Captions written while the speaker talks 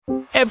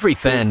Every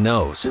fan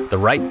knows the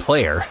right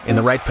player in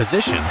the right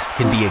position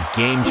can be a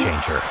game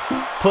changer.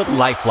 Put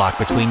LifeLock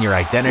between your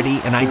identity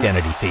and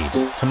identity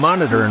thieves to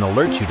monitor and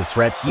alert you to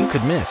threats you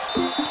could miss.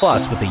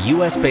 Plus, with a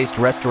U.S.-based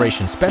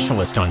restoration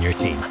specialist on your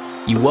team,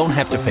 you won't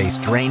have to face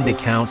drained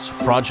accounts,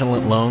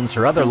 fraudulent loans,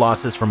 or other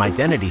losses from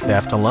identity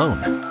theft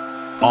alone.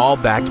 All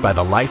backed by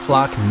the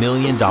LifeLock $1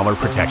 Million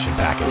Protection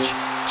Package.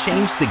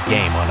 Change the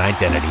game on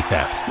identity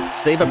theft.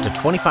 Save up to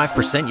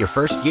 25% your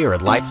first year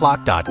at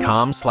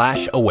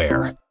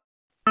LifeLock.com/aware.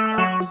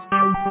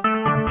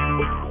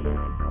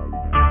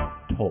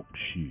 Talk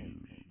shoes.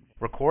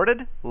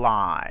 Recorded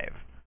live.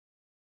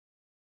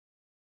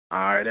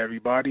 All right,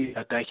 everybody.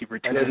 Thank you for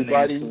tuning in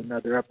to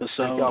another episode.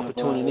 Thank y'all for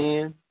tuning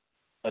in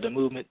of the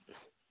Movement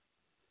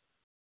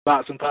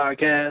Boxing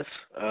Podcast.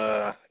 You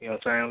know what I'm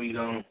saying? We're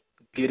going to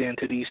get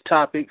into these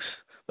topics.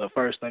 But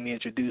first, let me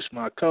introduce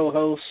my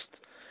co-host,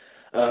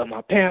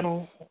 my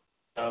panel.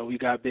 We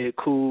got Big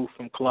Cool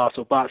from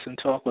Colossal Boxing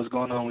Talk. What's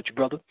going on with you,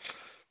 brother?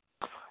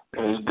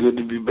 It's good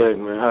to be back,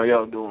 man. How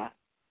y'all doing?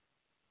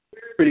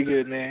 Pretty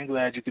good, man.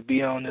 Glad you could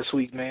be on this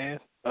week, man.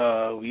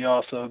 We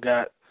also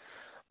got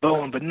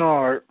Bo and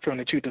Bernard from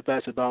The Truth and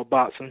Facts About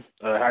Boxing.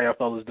 How y'all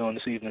fellas doing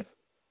this evening?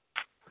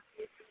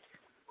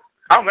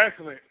 I'm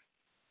excellent.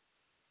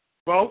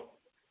 Bo?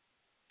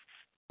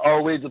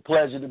 Always a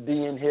pleasure to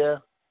be in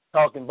here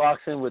talking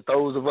boxing with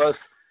those of us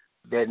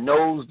that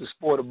knows the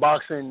sport of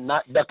boxing,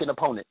 not ducking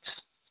opponents.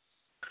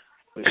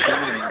 For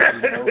sure.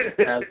 You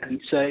know, as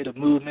we say, the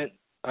movement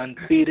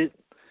undefeated.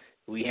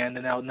 We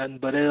handing out nothing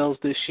but L's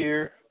this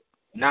year.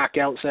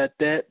 Knockouts at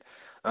that.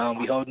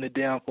 We holding it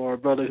down for our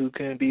brother who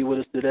couldn't be with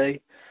us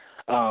today.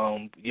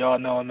 Y'all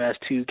know him as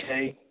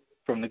 2K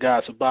from the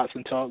Gods of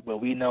Boxing Talk, but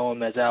we know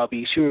him as Al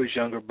B. Sure's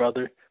younger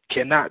brother,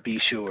 Cannot Be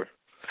Sure.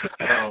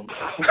 But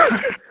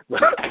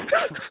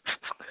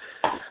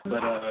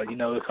you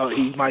know,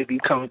 he might be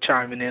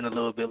chiming in a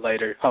little bit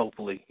later,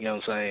 hopefully, you know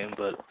what I'm saying?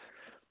 But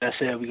that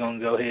said, we're going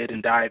to go ahead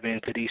and dive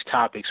into these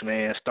topics,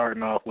 man,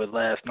 starting off with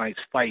last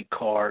night's fight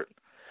card.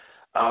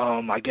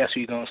 I guess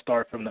we're going to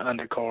start from the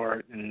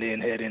undercard and then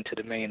head into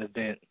the main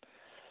event.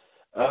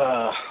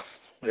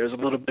 There's a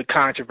little bit of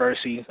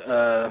controversy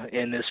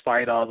in this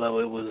fight, although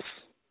it was,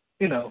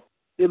 you know,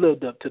 it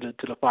lived up to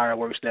the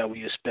fireworks that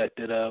we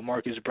expected.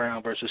 Marcus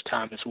Browne versus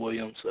Thomas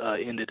Williams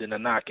ended in a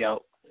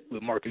knockout,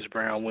 with Marcus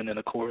Browne winning,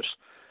 of course.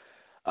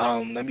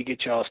 Let me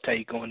get y'all's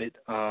take on it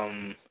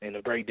and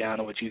a breakdown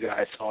of what you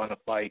guys saw in the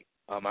fight.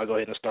 I'll go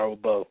ahead and start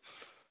with Bo.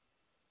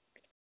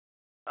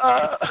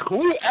 We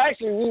were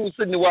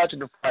sitting there watching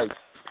the fight,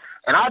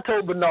 and I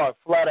told Bernard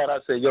flat out, I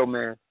said, yo,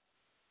 man,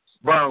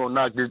 Browne gonna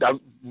knock this. I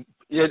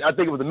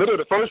think it was the middle of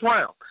the first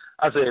round.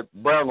 I said,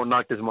 Browne gonna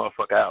knock this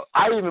motherfucker out.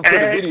 I even put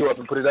a video up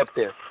and put it up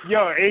there.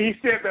 Yo, and he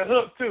said the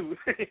hook, too.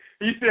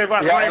 He said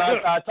about the right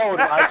hook. I told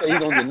him, I said he's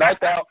gonna get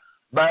knocked out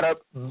by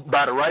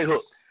the right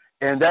hook.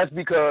 And that's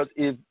because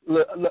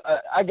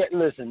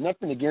listen,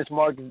 nothing against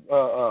Marcus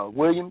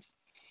Williams,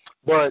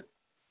 but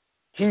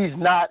he's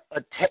not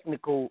a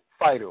technical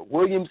fighter.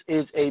 Williams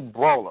is a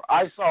brawler.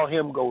 I saw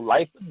him go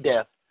life or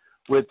death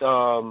with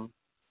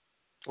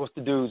what's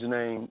the dude's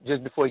name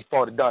just before he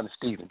fought Adonis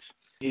Stevenson.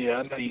 Yeah,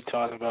 I know you're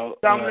talking about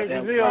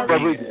Rodriguez.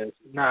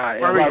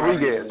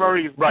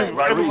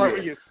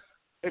 Rodriguez.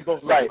 They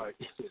both right.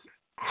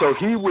 So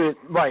he went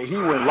life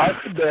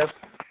or death.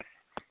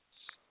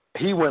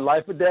 He went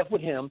life or death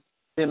with him.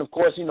 Then, of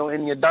course, you know,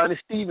 in the Adonis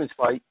Stevenson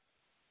fight,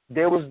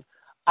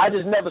 I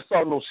just never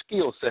saw no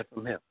skill set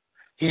from him.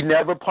 He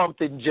never pumped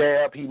a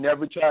jab. He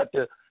never tried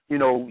to, you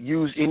know,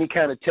 use any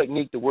kind of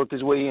technique to work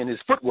his way in. His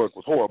footwork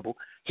was horrible.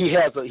 He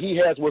has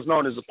what's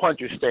known as a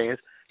puncher stance.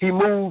 He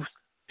moves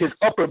his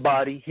upper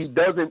body. He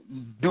doesn't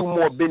do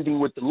more bending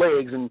with the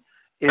legs. And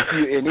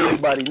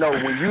anybody know,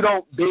 when you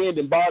don't bend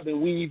and bob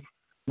and weave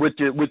with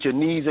your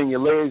knees and your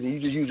legs, and you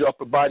just use your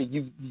upper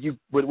body,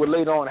 what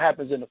later on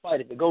happens in the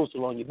fight, if it goes too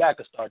long, your back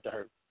will start to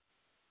hurt.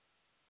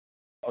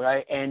 All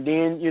right, and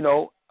then, you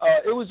know,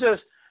 it was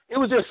just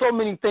so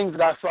many things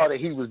that I saw that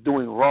he was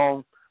doing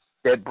wrong.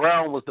 That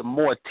Browne was the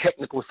more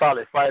technical,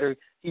 solid fighter.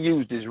 He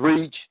used his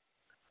reach.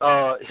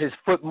 His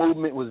foot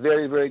movement was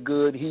very, very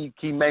good. He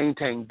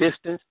maintained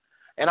distance,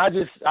 and I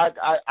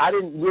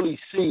didn't really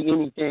see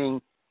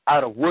anything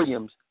out of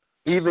Williams,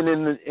 even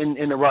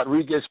in the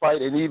Rodriguez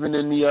fight, and even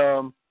in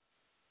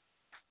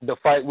the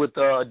fight with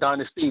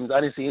Adonis Stevenson. I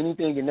didn't see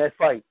anything in that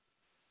fight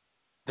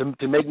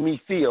to make me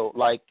feel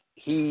like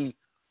he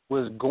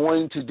was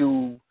going to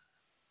do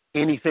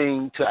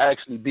anything to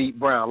actually beat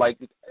Browne. Like,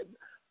 this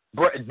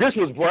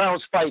was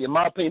Browne's fight, in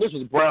my opinion. This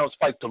was Browne's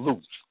fight to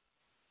lose.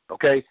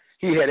 Okay,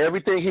 he had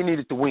everything he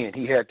needed to win.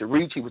 He had the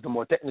reach. He was the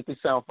more technically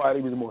sound fighter.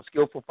 He was the more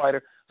skillful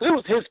fighter. So it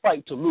was his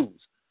fight to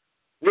lose.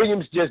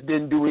 Williams just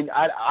didn't do it.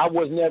 I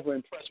was never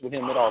impressed with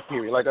him at all,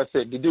 period. Like I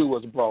said, the dude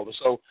was a brawler.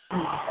 So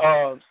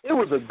it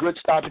was a good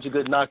stoppage, a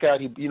good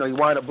knockout. He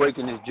wound up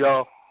breaking his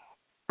jaw.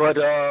 But,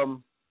 I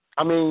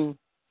mean,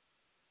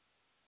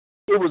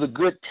 it was a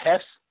good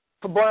test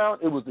for Browne.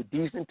 It was a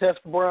decent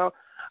test for Browne.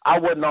 I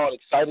wasn't all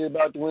excited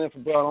about the win for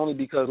Browne only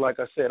because, like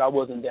I said, I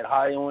wasn't that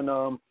high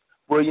on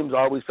Williams. I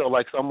always felt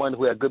like someone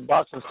who had good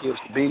boxing skills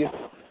to beat him.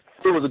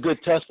 It was a good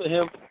test for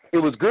him. It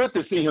was good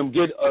to see him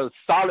get a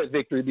solid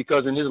victory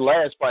because in his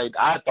last fight,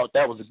 I thought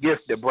that was a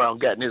gift that Browne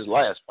got in his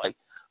last fight.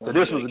 So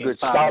this was a good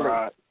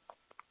solid.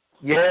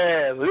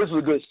 Yeah, this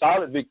was a good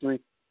solid victory.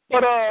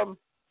 But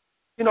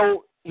you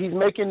know, he's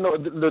making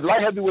the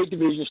light heavyweight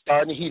division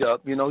starting to heat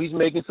up. You know, he's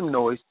making some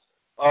noise.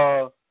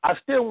 I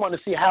still want to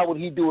see how would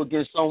he do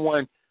against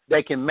someone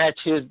that can match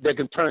that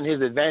can turn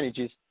his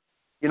advantages.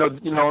 You know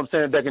what I'm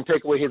saying? That can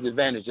take away his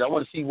advantages. I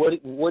want to see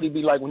what he'd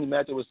be like when he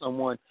matches with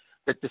someone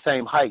that's the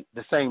same height,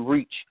 the same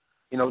reach,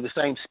 you know, the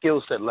same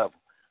skill set level.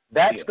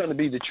 That's going to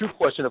be the true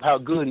question of how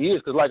good he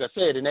is. Because, like I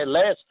said, in that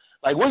last,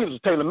 like Williams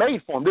was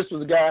tailor-made for him. This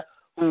was a guy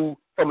who,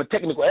 from a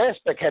technical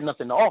aspect, had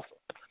nothing to offer.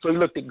 So he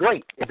looked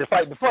great. In the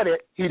fight before that,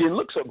 he didn't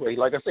look so great.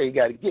 Like I said, he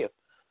got a gift.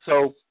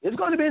 So it's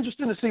going to be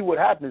interesting to see what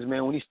happens,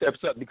 man, when he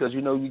steps up because,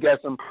 you know, you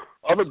got some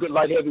other good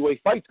light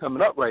heavyweight fights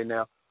coming up right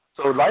now.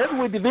 So light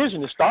heavyweight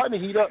division is starting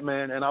to heat up,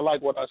 man, and I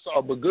like what I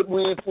saw. But good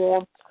win for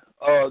him.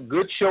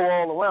 Good show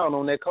all around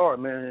on that card,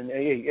 man. And,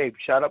 hey,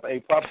 shout out,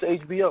 props to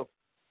HBO.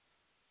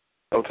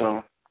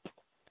 Okay.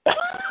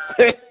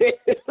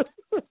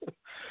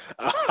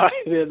 All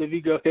right, man, let me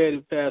go ahead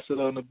and pass it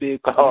on to Big.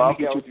 I got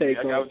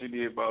what you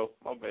did, Bo.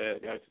 My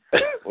bad. Got you.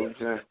 What you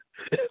saying?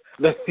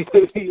 Let me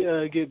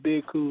get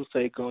Big Cool's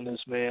take on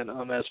this, man.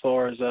 As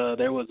far as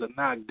there was a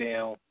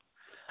knockdown,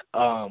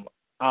 a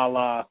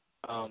la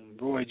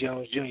Roy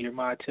Jones Jr.,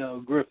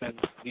 Montel Griffin,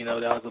 you know,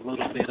 that was a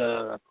little bit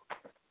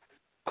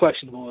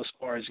questionable as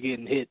far as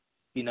getting hit,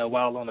 you know,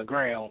 while on the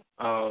ground.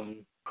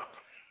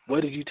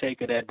 What did you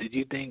take of that? Did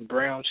you think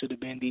Browne should have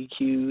been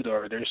DQ'd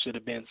or there should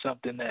have been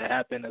something that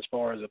happened as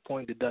far as a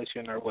point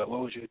deduction or what?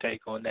 What was your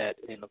take on that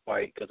in the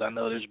fight? Because I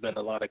know there's been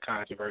a lot of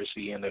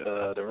controversy in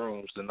the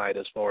rooms tonight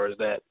as far as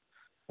that,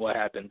 what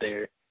happened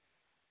there.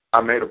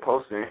 I made a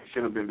post saying he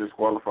should have been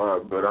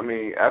disqualified, but, I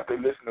mean, after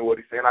listening to what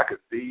he's saying, I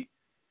could see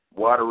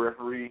why the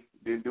referee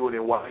didn't do it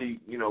and why he,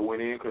 you know,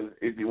 went in because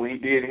when he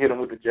did hit him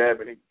with the jab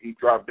and he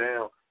dropped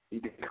down, he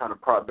did kind of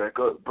prop back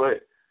up.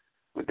 But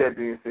with that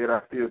being said,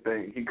 I still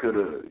think he could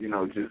have, you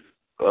know, just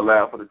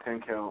allowed for the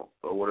 10 count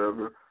or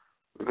whatever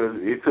because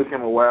it took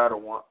him a while to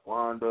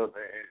wind up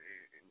and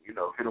you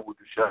know, hit him with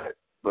the shot.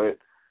 But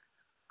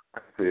like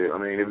I said, I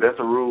mean, if that's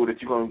a rule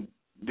that you're going to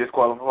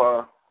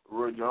disqualify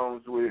Roy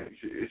Jones with,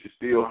 it should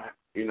still,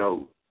 you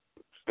know,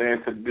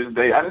 stand to this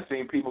day. I done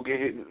seen people get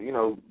hit, you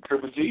know,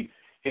 Triple G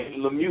hit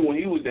Lemieux when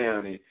he was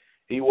down and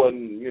he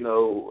wasn't, you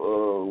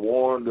know,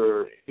 warned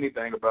or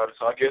anything about it.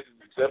 So I guess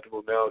it's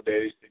acceptable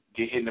nowadays to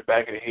get hit in the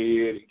back of the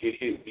head and get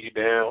hit and get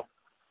down.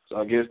 So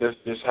I guess that's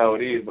just how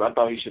it is. But I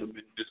thought he should have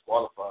been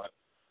disqualified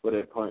for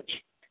that punch.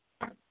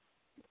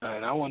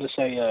 And I want to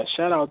say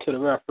shout out to the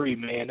referee,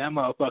 man. That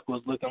motherfucker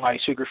was looking like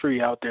Sugar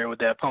Free out there with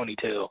that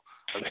ponytail.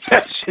 I mean,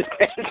 that shit.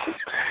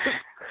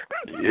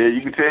 Yeah,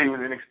 you can tell he was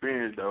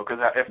inexperienced, though,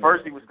 because at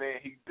first he was saying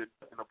he did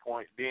a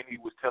point. Then he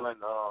was telling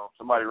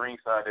somebody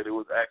ringside that it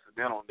was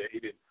accidental that he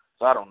didn't.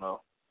 So I don't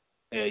know.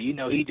 Yeah, you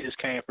know, he just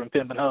came from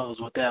pimping hoes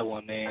with that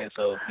one, man.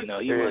 So, you know,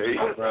 he wasn't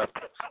no rough.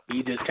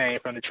 He just came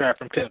from the trap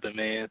from pimping,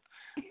 man.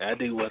 That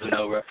dude wasn't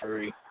no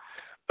referee.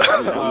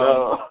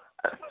 No.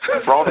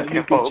 Let me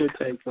get your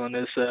take on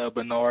this,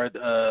 Bernard.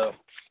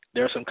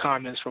 There are some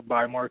comments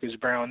by Marcus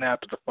Browne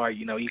after the fight.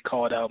 You know, he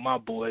called out my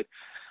boy,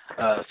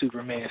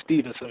 Superman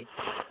Stevenson,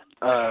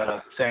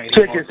 saying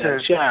he wants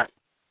that shot.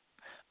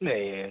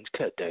 Man,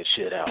 cut that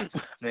shit out,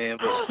 man.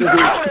 But cut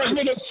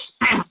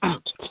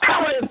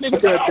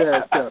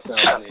that stuff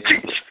out, man.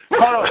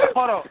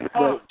 Hold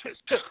on.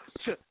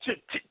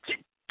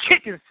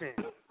 Chickenson.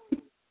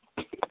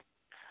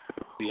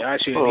 See, I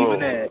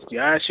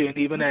shouldn't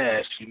even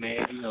ask you,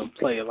 man. You know,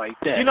 play it like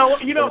that. You know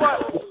what?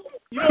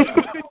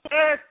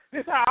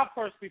 This is how I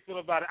personally feel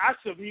about it. I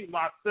should mute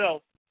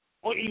myself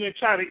or even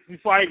try to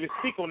before I even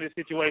speak on this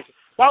situation.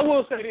 But I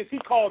will say this: he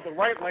called the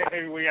right light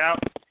heavyweight out.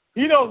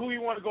 He knows who he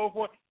want to go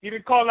for. He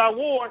didn't call out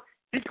Ward.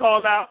 He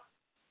called out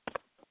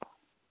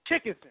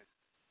Chickenson.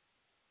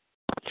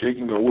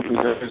 Chicken gonna whoop his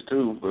ass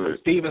too, but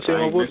Stevenson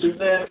gonna whoop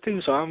his ass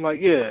too. So I'm like,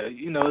 yeah,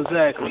 you know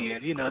exactly.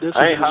 And you know, this is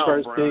his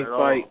first big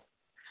fight.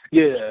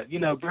 Yeah, you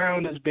know,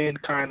 Browne has been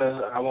kind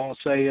of, I won't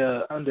say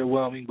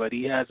underwhelming, but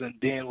he hasn't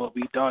been what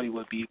we thought he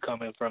would be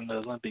coming from the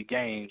Olympic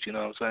Games, you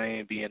know what I'm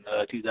saying, being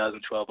a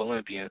 2012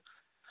 Olympian.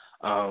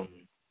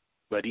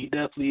 But he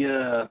definitely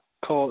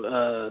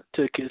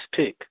took his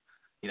pick.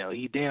 You know,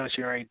 he damn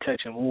sure ain't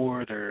touching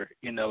Ward or,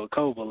 you know,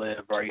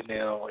 Kovalev right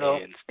now,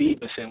 and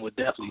Stevenson would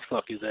definitely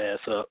fuck his ass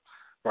up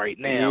right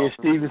now. Yeah,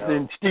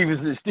 Stevenson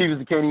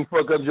can't even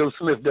fuck up Joe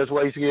Smith. That's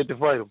why he's scared to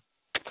fight him.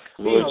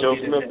 Joe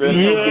Smith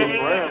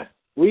better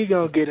we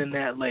gonna get in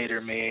that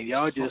later, man.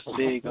 Y'all just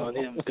big on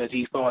him because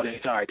he fought in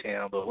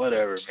Chi-Town, but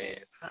whatever, man.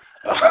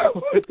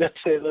 With that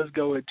said, let's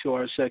go into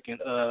our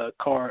second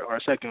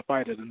second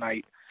fight of the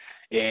night.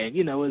 And,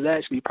 you know, it's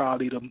actually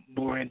probably the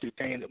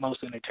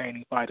most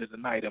entertaining fight of the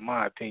night, in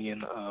my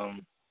opinion.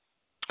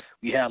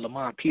 We had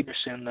Lamont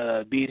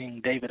Peterson beating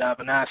David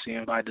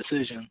Avanesyan by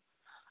decision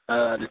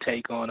to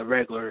take on a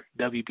regular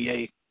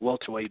WBA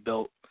welterweight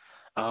belt.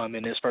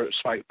 in his first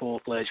fight,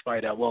 full-fledged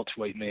fight at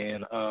welterweight,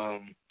 man.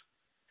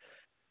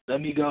 Let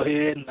me go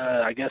ahead and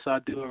I guess I'll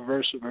do a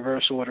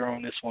reverse order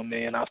on this one,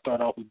 man. I'll start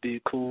off with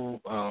Big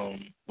Cool.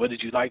 What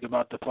did you like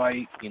about the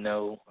fight?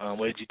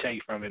 What did you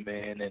take from it,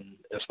 man? And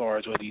as far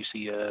as what do you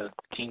see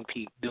King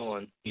Pete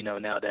doing,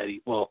 now that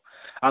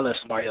I'll let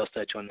somebody else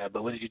touch on that,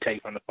 but what did you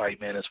take from the fight,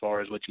 man, as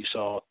far as what you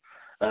saw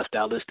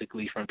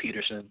stylistically from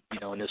Peterson,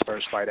 in his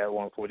first fight at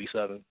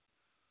 147?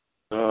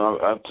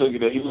 I took it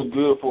that he looked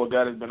good for a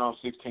guy that's been on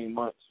 16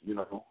 months. He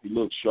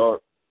looked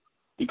sharp.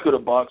 He could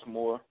have boxed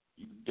more.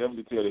 You can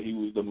definitely tell that he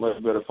was the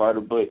much better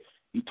fighter, but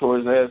he tore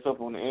his ass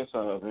up on the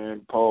inside,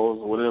 man. Pause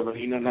or whatever.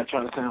 Not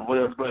trying to sound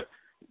whatever, but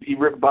he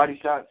ripped body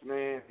shots,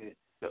 man.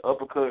 The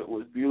uppercut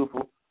was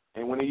beautiful.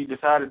 And when he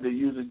decided to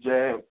use a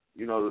jab,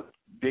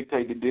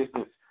 dictate the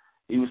distance,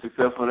 he was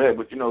successful at that.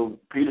 But,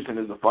 Peterson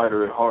is a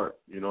fighter at heart,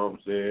 you know what I'm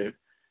saying?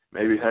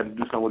 Maybe he had to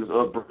do something with his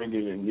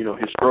upbringing and,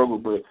 his struggle,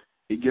 but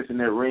he gets in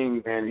that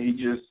ring and he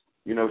just,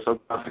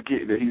 sometimes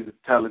forget that he's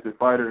a talented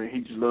fighter and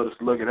he just loves to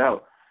slug it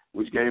out,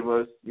 which gave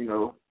us,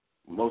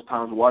 most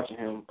times watching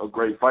him a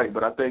great fight.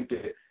 But I think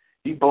that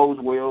he bodes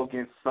well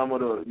against some of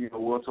the,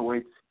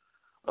 welterweights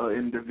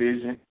in the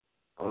division.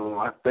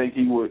 I think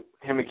him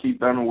and Keith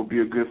Thurman would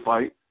be a good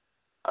fight.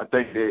 I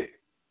think that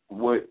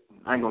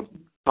I ain't going to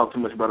talk too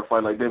much about a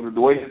fight like that, but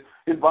the way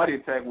his body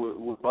attack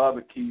would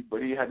bother Keith,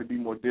 but he had to be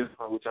more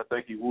disciplined, which I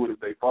think he would if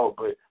they fought.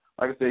 But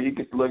like I said, he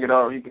can slug it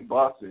out, he can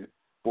box it.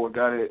 For a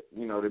guy that,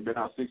 that been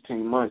out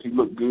 16 months, he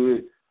looked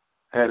good.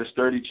 Had a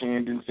sturdy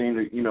chin, didn't seem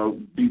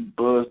to, be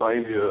buzzed by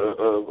any of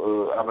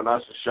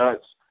Avanesyan's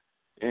shots.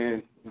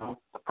 And,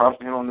 props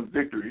to him on the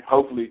victory.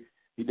 Hopefully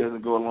he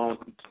doesn't go along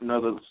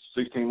another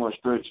 16-month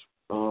stretch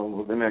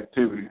of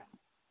inactivity.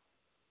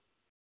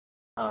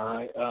 All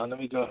right, let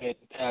me go ahead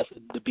and pass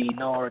it to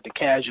B-Nard, the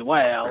casual,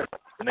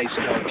 to make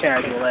some more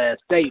casual-ass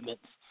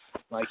statements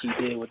like he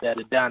did with that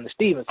Adonis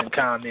Stevenson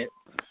comment.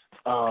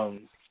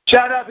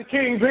 Shout out to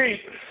King Pete.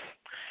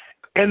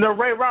 And the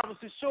Ray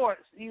Robinson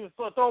shorts, he was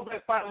a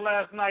throwback fighter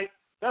last night.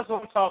 That's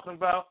what I'm talking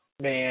about.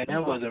 Man,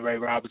 that wasn't Ray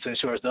Robinson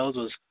shorts. Those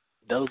was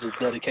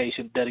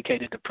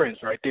dedicated to Prince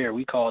right there.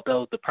 We called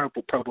those the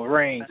purple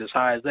rains as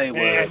high as they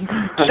were.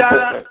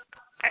 Shout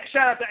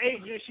out to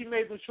Adrian. She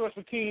made them shorts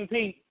for King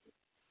Pete.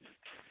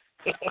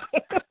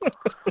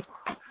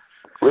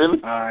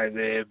 Really? All right,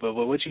 man. But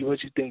what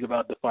you think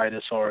about the fight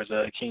as far as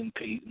King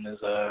Pete and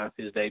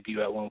his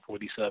debut at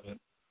 147?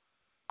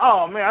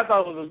 Oh man, I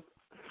thought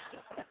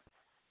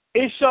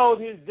it showed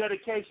his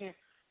dedication.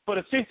 For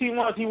the 16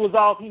 months he was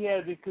off, he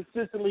has been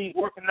consistently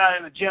working out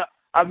in the gym.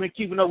 I've been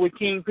keeping up with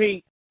King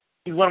Pete.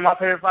 He's one of my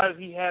favorite fighters.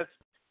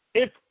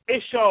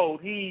 It showed.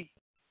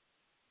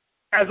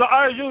 As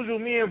usual,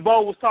 me and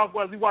Bo was talking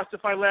about as we watched the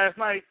fight last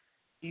night.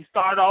 He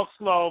started off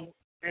slow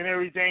and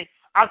everything.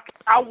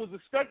 I was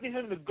expecting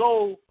him to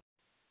go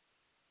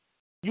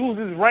use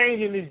his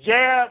range and his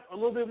jab a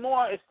little bit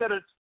more instead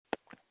of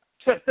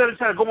trying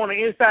to go on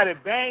the inside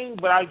and bang.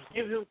 But I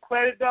give him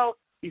credit though.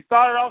 He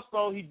started off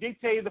slow. He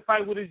dictated the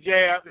fight with his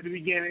jab at the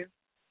beginning.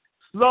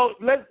 Slow.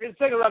 In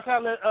second round,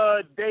 kind of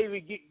let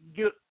David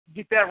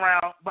get that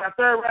round. By the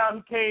third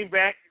round, he came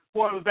back.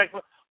 Fourth was back.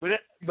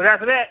 But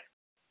after that,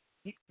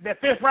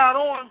 that fifth round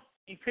on,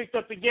 he picked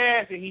up the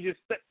gas and he just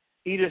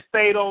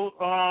stayed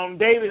on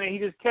David and he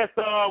just kept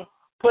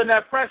putting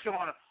that pressure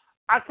on him.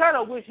 I kind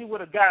of wish he would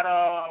have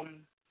got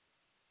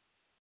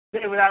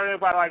David out there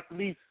by like at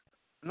least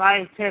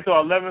 9th, 10th,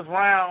 or 11th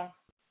round.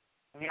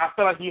 I mean, I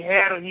feel like he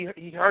had him.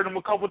 He hurt him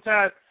a couple of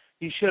times.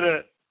 He should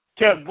have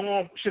kept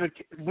going. Should have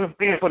went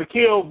in for the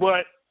kill,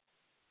 but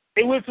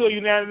it went to a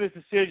unanimous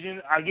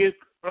decision. I give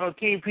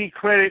King Pete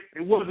credit.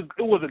 It was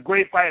a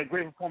great fight, a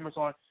great performance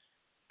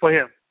for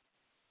him.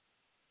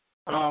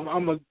 I'm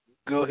gonna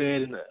go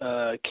ahead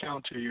and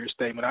counter your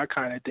statement. I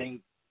kind of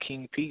think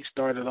King Pete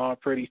started off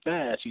pretty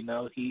fast.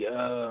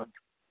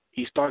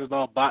 He started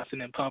off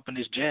boxing and pumping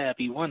his jab.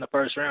 He won the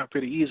first round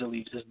pretty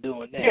easily just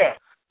doing that. Yeah.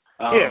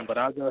 But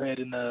I'll go ahead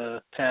and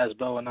pass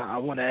Bo, and I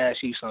want to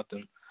ask you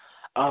something.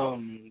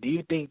 Do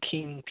you think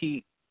King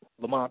Pete,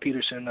 Lamont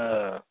Peterson,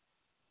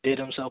 did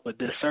himself a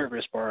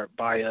disservice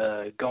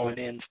by going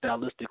in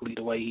stylistically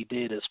the way he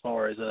did as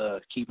far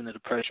as keeping to the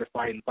pressure,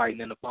 fighting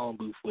in the phone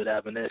booth with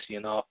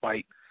Avanesyan all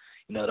fight?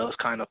 Those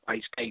kind of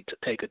fights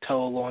take a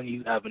toll on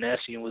you.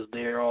 Avanesyan was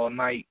there all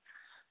night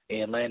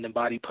and landing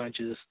body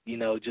punches,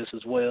 just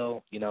as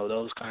well.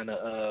 Those kind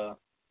of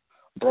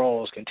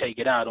brawls can take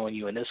it out on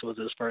you, and this was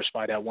his first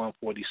fight at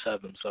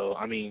 147. So,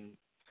 I mean,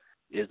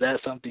 is that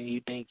something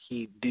you think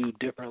he'd do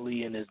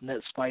differently in his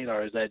next fight,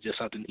 or is that just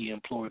something he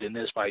employed in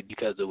this fight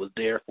because it was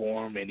there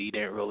for him and he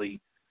didn't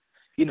really,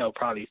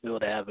 probably feel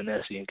that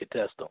Avanesyan could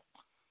test him?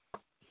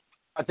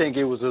 I think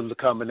it was a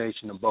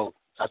combination of both.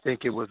 I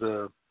think it was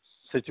a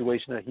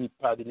situation that he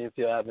probably didn't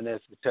feel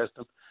Avanesyan could test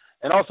him.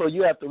 And also,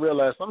 you have to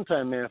realize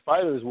sometimes, man,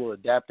 fighters will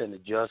adapt and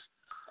adjust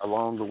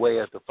along the way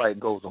as the fight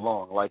goes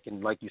along. Like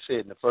you said,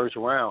 in the first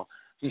round,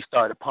 he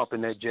started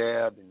pumping that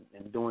jab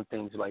and doing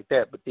things like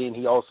that. But then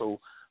he also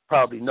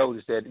probably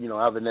noticed that,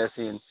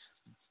 Avanesyan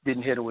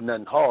didn't hit him with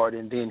nothing hard,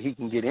 and then he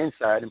can get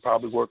inside and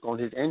probably work on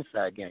his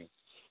inside game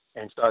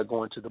and start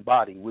going to the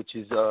body, which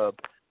is,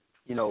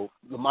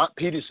 Lamont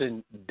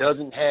Peterson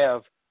doesn't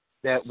have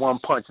that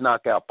one-punch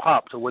knockout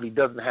pop, so what he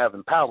doesn't have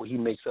in power, he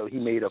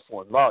made up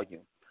for in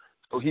volume.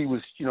 So he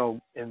was,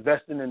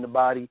 investing in the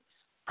body,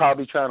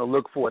 probably trying to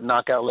look for a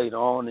knockout later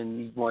on, and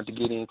he wanted to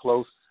get in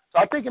close. So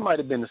I think it might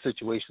have been a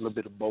situation, a little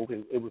bit of both.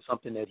 It was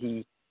something that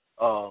he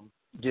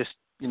just,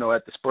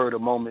 at the spur of the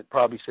moment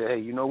probably said, hey,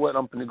 you know what,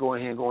 I'm going to go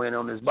ahead and go in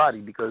on this body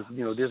because,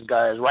 this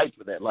guy is right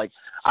for that. Like,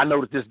 I know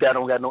that this guy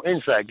don't got no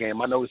inside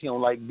game. I know he don't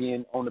like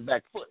being on the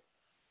back foot,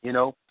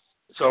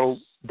 So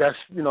that's,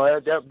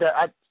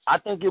 I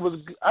think it was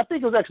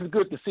actually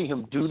good to see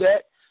him do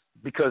that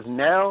because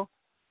now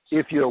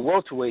if you're a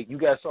welterweight, you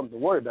got something to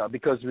worry about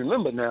because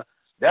remember now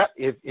that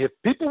if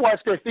people watch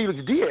that Felix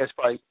Diaz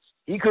fight,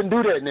 he couldn't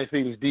do that in that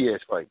Felix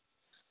Diaz fight.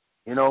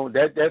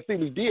 That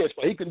Felix Diaz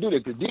fight, he couldn't do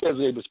that because Diaz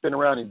was able to spin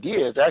around and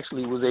Diaz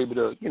actually was able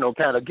to,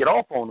 kind of get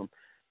off on him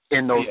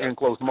in those in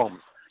close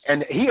moments.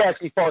 And he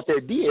actually fought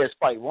that Diaz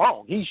fight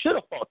wrong. He should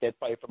have fought that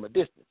fight from a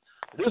distance.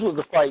 This was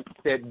a fight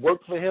that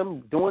worked for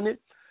him doing it.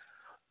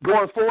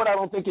 Going forward, I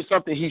don't think it's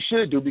something he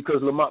should do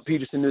because Lamont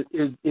Peterson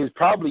is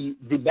probably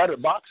the better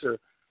boxer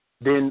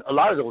than a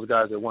lot of those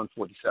guys at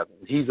 147.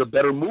 He's a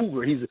better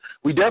mover.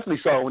 We definitely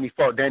saw when he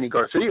fought Danny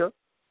Garcia.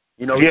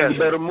 He's a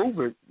better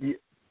mover.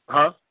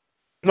 Huh?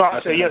 No,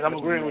 I said yes. I'm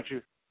agreeing with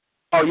you.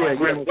 Oh yeah,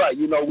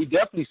 right. We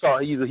definitely saw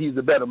he's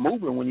a better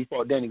mover when he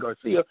fought Danny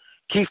Garcia.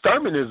 Keith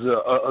Thurman is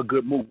a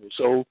good mover,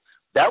 so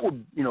that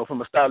would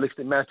from a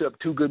stylistic matchup,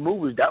 two good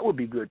movers, that would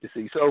be good to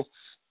see. So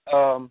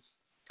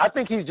I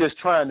think he's just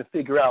trying to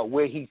figure out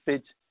where he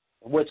fits,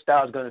 what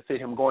style is going to fit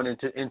him going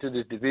into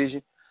this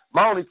division.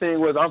 My only thing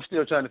was I'm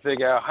still trying to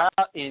figure out how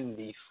in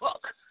the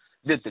fuck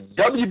did the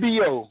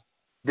WBO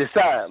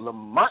decide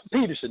Lamont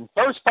Peterson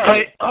first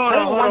fight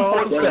WBA.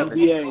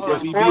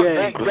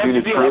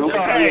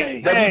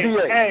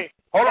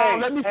 Hold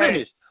on, let me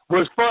finish.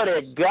 Was for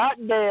that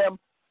goddamn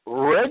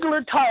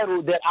regular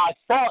title that I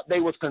thought they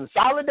was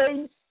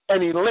consolidating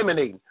and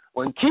eliminating.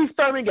 When Keith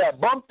Thurman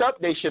got bumped up,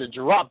 they should have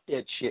dropped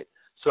that shit.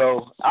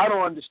 So I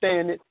don't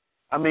understand it.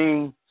 I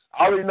mean,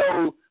 I already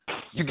know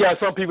you got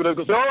some people that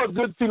go, oh, it's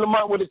good to see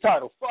Lamont with the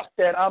title. Fuck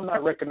that. I'm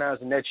not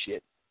recognizing that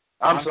shit.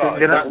 I'm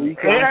sorry. I'm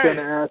going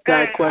to ask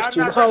that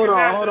question. Hold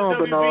on,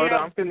 Bernard.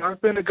 I'm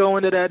going to go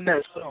into that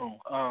next. Hold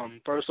on.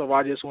 First of all,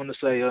 I just want to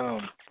say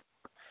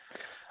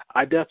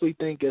I definitely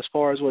think as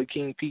far as what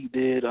King Pete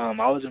did, I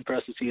was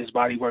impressed to see his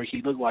body work.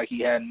 He looked like he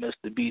hadn't missed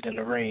a beat in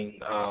the ring.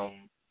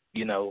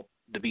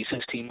 To be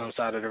 16 months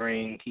out of the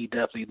ring, he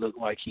definitely looked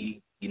like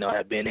he,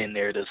 had been in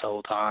there this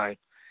whole time.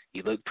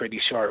 He looked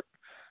pretty sharp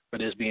for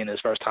this being his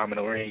first time in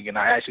the ring. And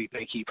I actually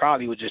think he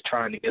probably was just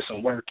trying to get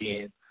some work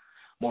in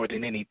more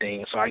than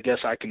anything. So I guess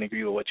I can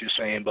agree with what you're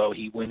saying, Bo.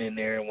 He went in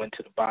there and went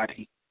to the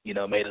body,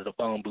 made it a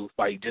phone booth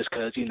fight just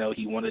because,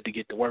 he wanted to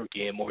get the work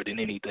in more than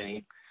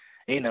anything.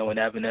 And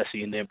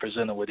Avanesyan didn't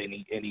present him with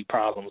any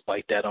problems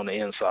like that on the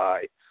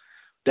inside.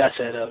 That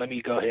said, let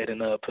me go ahead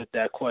and put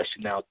that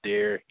question out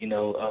there.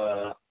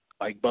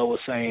 Like Bo was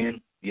saying,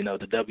 the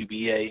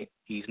WBA,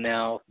 he's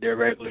now their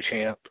regular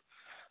champ.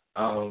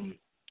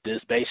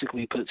 This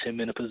basically puts him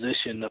in a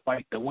position to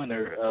fight the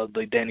winner of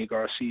the Danny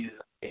Garcia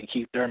and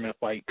Keith Thurman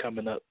fight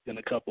coming up in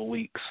a couple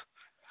weeks.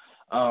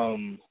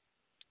 I'm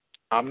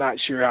not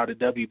sure how the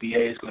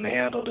WBA is going to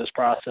handle this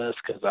process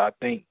because I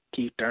think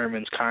Keith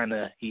Thurman's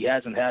he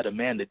hasn't had a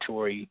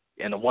mandatory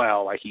in a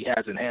while. Like, he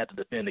hasn't had to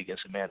defend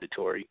against a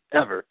mandatory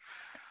ever.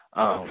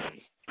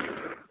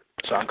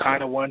 So I'm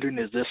kind of wondering,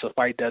 is this a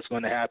fight that's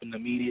going to happen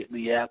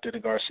immediately after the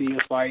Garcia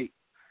fight?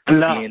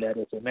 No. Being that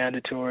it's a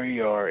mandatory,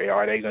 or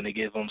are they going to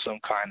give him some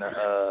kind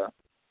of,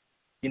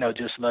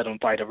 just let him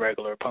fight a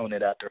regular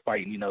opponent after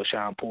fighting,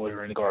 Sean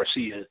Porter and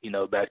Garcia,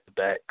 back to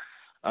back?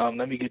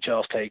 Let me get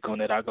y'all's take on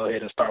it. I'll go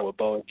ahead and start with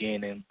Bo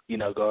again and,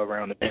 go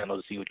around the panel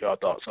to see what y'all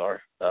thoughts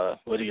are.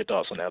 What are your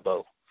thoughts on that,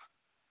 Bo?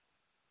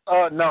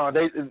 No,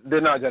 they're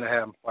not going to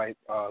have him fight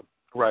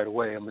right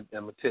away. I'm going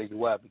to tell you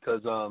why.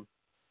 Because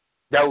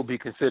that would be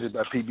considered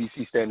by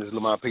PBC standards,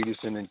 Lamont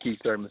Peterson and Keith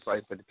Thurman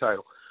fight for the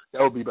title.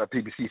 That would be by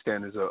PBC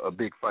standards a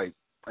big fight.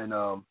 And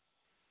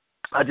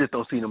I just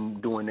don't see them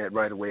doing that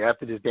right away.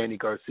 After this Danny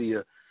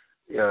Garcia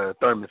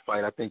Thurman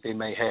fight, I think they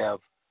may have,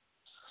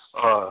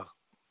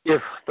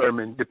 if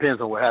Thurman,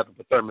 depends on what happens,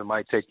 but Thurman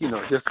might take,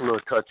 just a little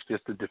touch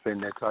just to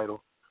defend that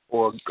title,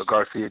 or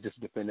Garcia just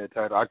to defend that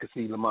title. I could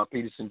see Lamont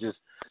Peterson just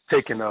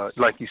taking,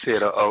 like you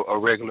said, a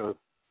regular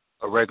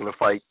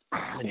fight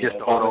just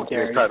to hold on to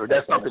that title.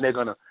 That's something they're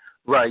going to,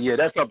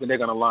 that's something they're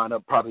going to line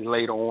up probably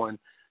later on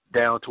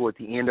down toward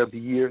the end of the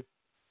year.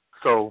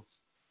 So,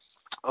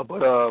 I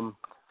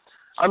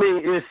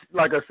mean, it's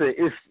like I said,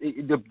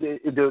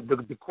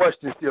 the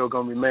question still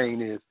going to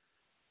remain is,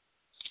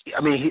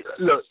 I mean,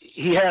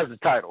 he has the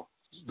title,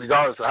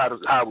 regardless of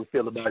how we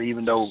feel about it,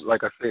 even though,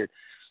 like I said,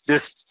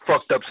 this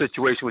fucked up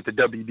situation with the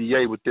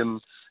WBA with them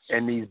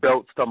and these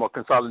belts talking about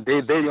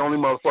consolidating, they're the only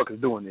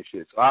motherfuckers doing this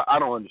shit. So I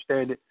don't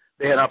understand it.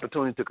 They had an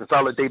opportunity to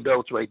consolidate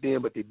belts right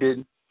then, but they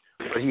didn't.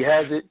 but he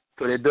has it,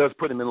 so that does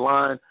put him in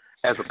line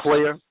as a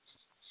player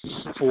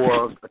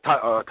for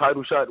a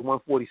title shot at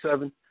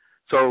 147.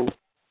 So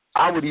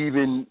I would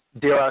even,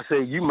 dare I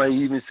say, you may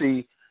even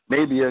see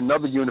maybe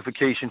another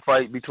unification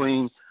fight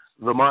between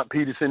Lamont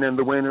Peterson and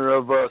the winner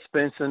of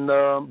Spence and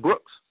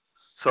Brooks.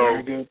 So,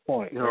 very good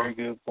point. Very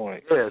good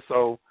point. Yeah,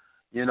 so,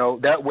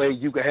 that way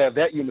you could have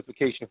that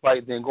unification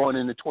fight. Then going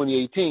into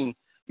 2018,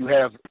 you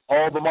have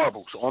all the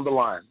marbles on the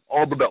line,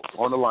 all the belts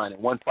on the line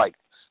in one fight.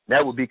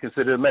 That would be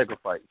considered a mega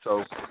fight.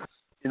 So,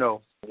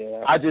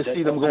 I just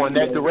see them going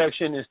that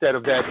direction instead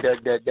of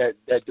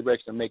that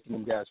direction of making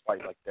them guys fight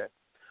like that.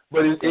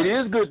 But it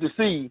is good to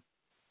see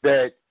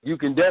that you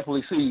can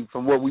definitely see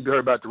from what we've heard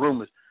about the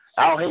rumors,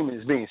 Al Heyman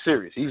is being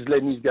serious. He's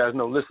letting these guys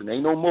know, listen,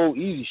 ain't no more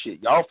easy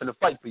shit. Y'all finna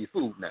fight for your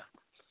food now.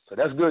 So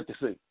that's good to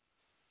see.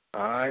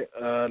 All right,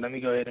 let me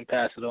go ahead and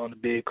pass it on to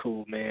Big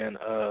Cool, man.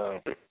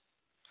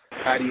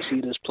 How do you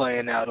see this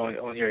playing out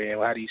on your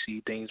end? How do you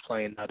see things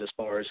playing out as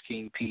far as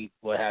King Pete?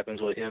 What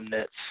happens with him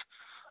next?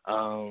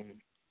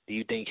 Do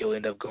you think he'll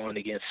end up going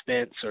against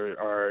Spence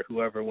or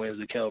whoever wins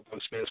the Kell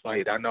Brooks Spence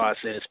fight? I know I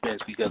said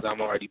Spence because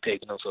I'm already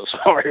picking him, so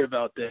sorry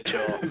about that,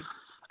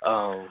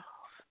 y'all.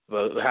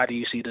 But how do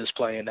you see this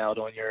playing out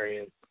on your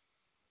end?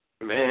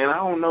 Man, I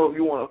don't know if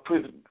you want to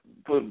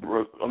put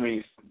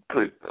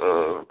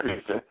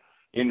Peterson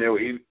in there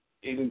with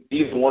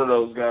either one of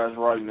those guys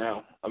right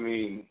now. I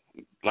mean,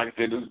 like I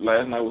said,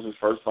 last night was his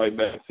first fight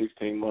back in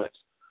 16 months.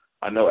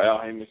 I know Al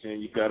Heyman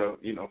saying you gotta,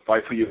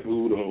 fight for your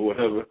food or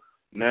whatever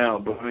now,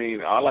 but I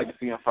mean, I like to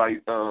see him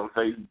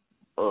face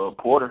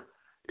Porter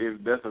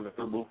if that's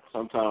available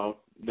sometime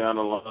down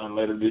the line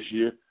later this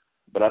year.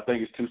 But I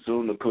think it's too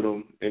soon to put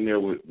him in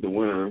there with the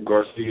winner of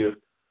Garcia.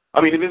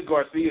 I mean, if it's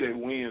Garcia that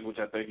wins, which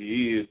I think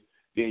he is,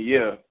 then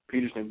yeah,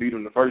 Peterson beat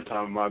him the first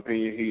time. In my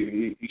opinion,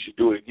 he should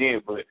do it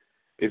again. But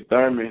if it's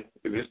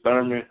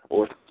Thurman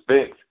or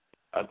Spence,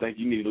 I think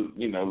you need to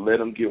let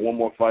him get one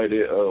more fight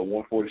at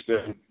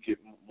 147, get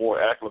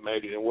more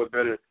acclimated, and what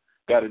better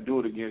guy to do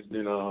it against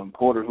than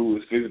Porter, who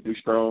is physically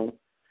strong.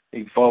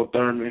 He fought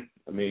Thurman.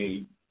 I mean,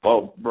 he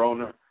fought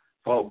Broner,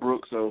 fought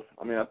Brooks. So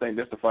I mean, I think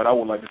that's the fight I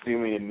would like to see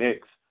him in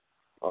next.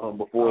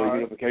 Before the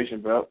unification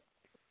bout.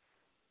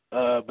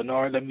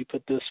 Bernard, let me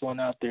put this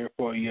one out there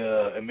for you.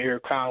 Amir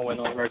Khan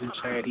went on record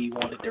saying he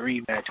wanted the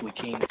rematch with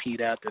King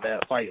Pete after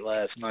that fight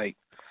last night.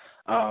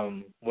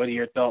 What are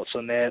your thoughts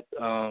on that?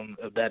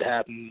 If that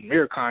happened,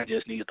 Amir Khan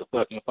just needs to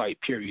fucking fight,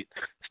 period,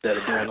 instead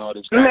of doing all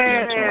this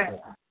goddamn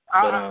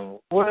talking.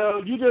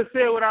 Well, you just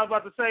said what I was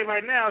about to say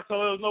right now, so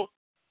there was no,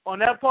 on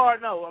that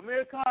part, no.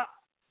 Amir Khan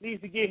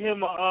needs to get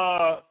him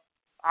I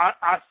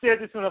said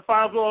this in the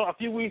final blow a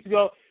few weeks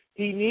ago.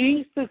 He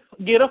needs to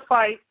get a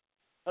fight,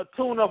 a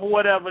tune-up or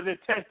whatever, to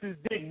test his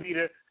dick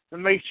meter to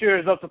make sure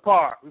it's up to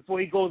par before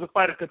he goes to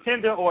fight a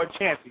contender or a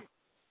champion.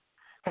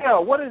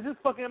 Hell, what is this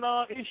fucking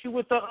issue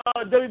with the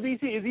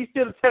WBC? Is he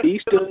still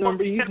He's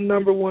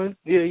number one.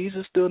 Yeah, he's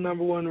still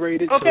number one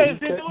rated. Okay,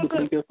 so he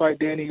technically can fight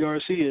Danny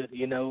Garcia,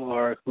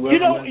 or whoever.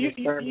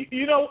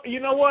 You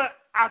know what?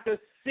 I could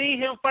see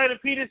him fighting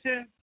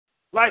Peterson,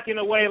 like in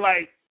a way,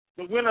 like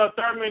the winner of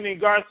Thurman and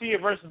Garcia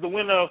versus the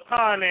winner of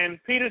Khan and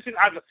Peterson.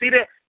 I could see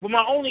that. But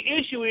my only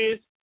issue is,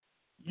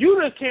 you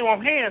just came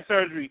off hand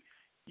surgery.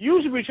 You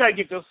should be trying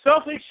to get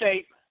yourself in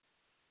shape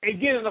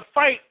and get in a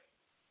fight,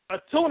 a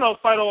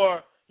tune-up fight, or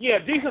a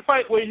decent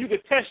fight where you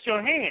could test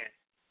your hand.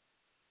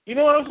 You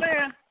know what I'm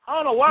saying? I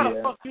don't know why the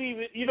fuck you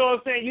even, you know what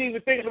I'm saying? You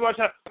even thinking about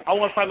I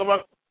want to fight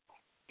Lamont.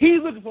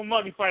 He's looking for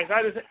money fights.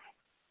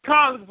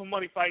 Khan's looking for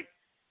money fights.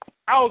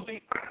 I was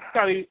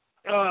trying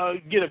to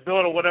get a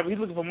belt or whatever. He's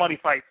looking for money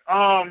fights.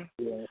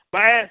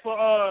 But as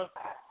for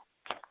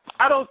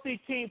I don't see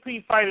King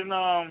Pete fighting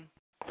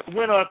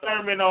winner of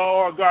Thurman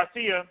or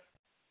Garcia.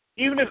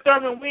 Even if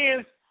Thurman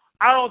wins,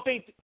 I don't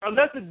think,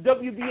 unless the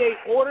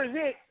WBA orders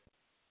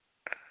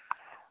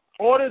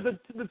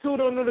the two of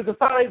them to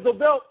consolidate the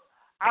belt,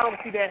 I don't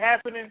see that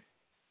happening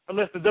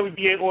unless the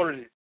WBA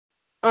orders it.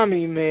 I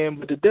mean, man,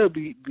 but the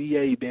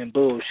WBA been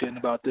bullshitting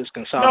about this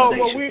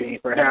consolidation thing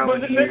for how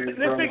many years,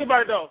 let's think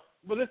about it, though.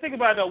 But let's think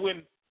about it, though.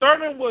 When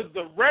Thurman was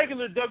the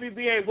regular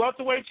WBA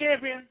welterweight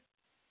champion,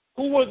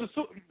 who was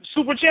the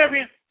super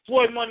champion?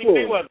 Floyd Money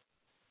Mayweather.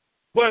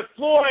 But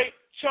Floyd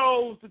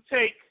chose to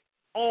take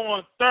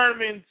on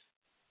Thurman's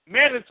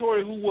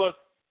mandatory, who was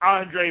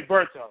Andre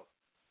Berto.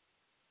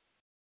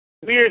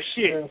 Weird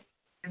shit.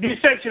 These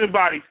sanctioning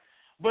bodies.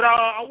 But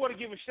I want to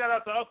give a shout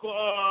out to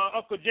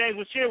Uncle James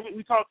was here.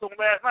 We talked to him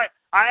last night.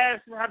 I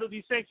asked him, how do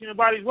these sanctioning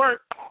bodies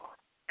work?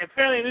 And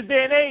apparently in this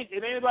day and age,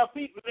 it ain't about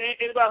people, it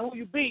ain't about who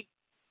you beat.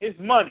 It's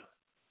money.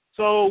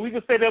 So we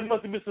can say there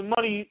must have been some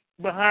money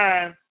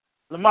behind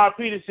Lamont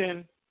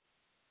Peterson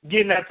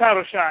getting that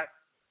title shot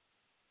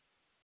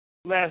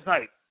last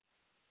night.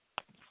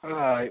 All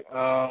right.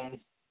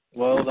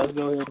 Well, let's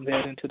go ahead and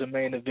head into the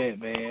main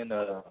event, man.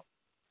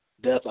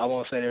 I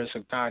won't say there's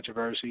some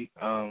controversy.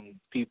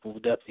 People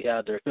definitely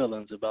had their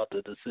feelings about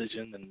the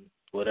decision and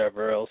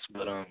whatever else.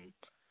 But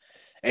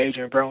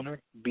Adrien Broner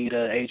beat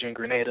Adrian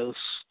Granados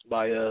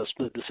by a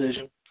split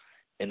decision.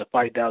 And the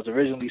fight that was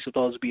originally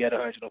supposed to be at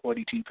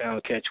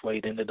 142-pound catch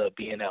weight ended up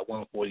being at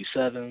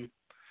 147.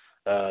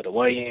 The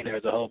weigh-in,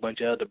 there's a whole bunch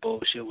of other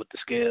bullshit with the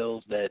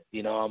scales that,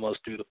 almost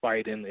threw the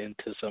fight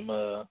into some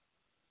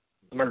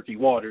murky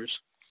waters.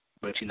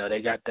 But,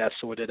 they got that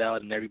sorted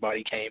out, and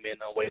everybody came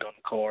in on weight on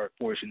the card,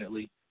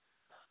 fortunately.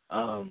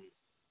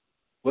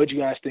 What did you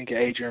guys think of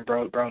Adrien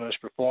Broner's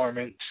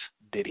performance?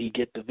 Did he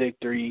get the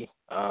victory?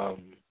 I'll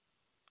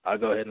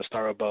go ahead and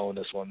start with Bo on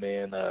this one,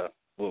 man.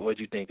 What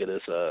did you think of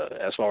this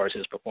as far as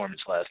his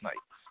performance last night?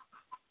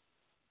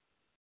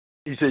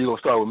 You said you're going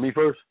to start with me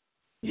first?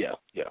 Yeah.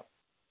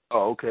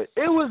 Oh, okay.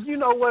 It was, you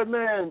know what,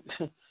 man?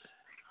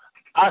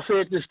 I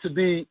said this to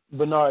B.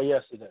 Bernard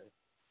yesterday.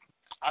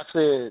 I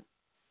said,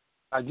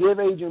 I give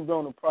Adrien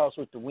Broner props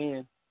with the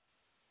win,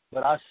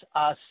 but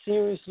I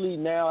seriously,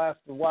 now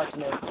after watching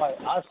that fight,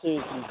 I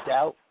seriously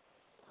doubt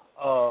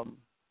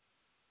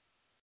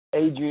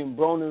Adrien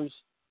Broner's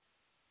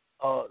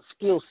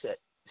skill set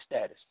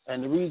status.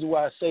 And the reason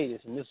why I say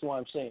this, and this is why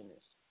I'm saying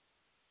this,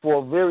 for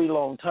a very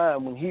long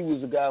time, when he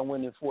was a guy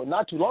winning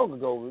not too long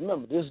ago,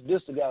 remember, this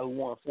is a guy who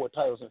won 4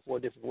 titles in 4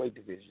 different weight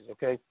divisions,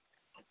 okay?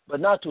 But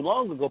not too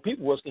long ago,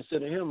 people was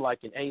considering him like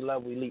an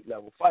A-level,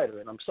 elite-level fighter,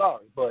 and I'm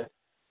sorry, but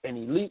an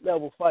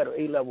elite-level fighter,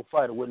 A-level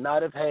fighter would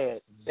not have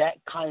had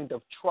that kind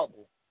of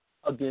trouble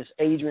against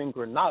Adrian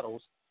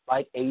Granados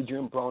like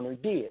Adrien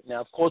Broner did.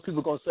 Now, of course, people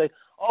are going to say,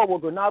 oh, well,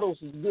 Granados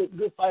is a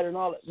good fighter and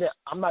all that. Yeah,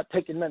 I'm not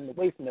taking nothing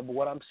away from that, but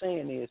what I'm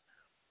saying is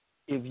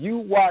if you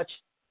watch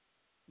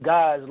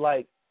guys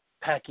like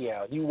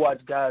Pacquiao, you watch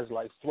guys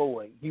like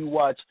Floyd, you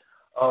watch,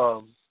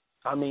 I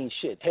don't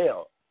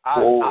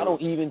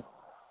even,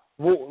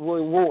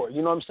 War,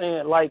 you know what I'm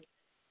saying? Like,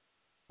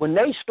 when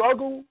they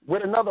struggle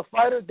with another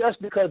fighter, that's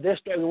because they're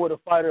struggling with a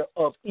fighter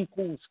of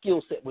equal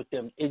skill set with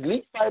them.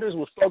 Elite fighters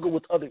will struggle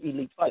with other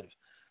elite fighters.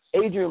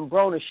 Adrien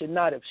Broner should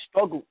not have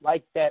struggled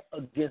like that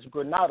against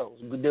Granados.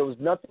 There was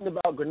nothing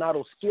about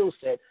Granados' skill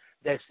set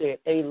that said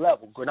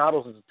A-level.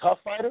 Granados is a tough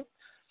fighter.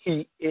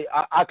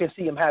 I can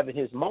see him having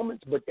his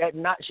moments, but that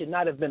should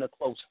not have been a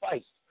close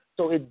fight.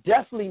 So it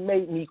definitely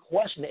made me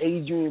question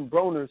Adrien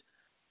Broner's,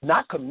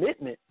 not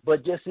commitment,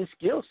 but just his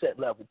skill set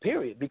level,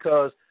 period,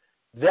 because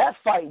that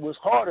fight was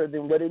harder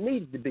than what it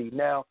needed to be.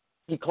 Now,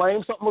 he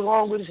claimed something was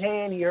wrong with his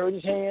hand. He hurt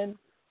his hand,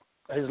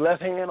 his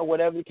left hand, or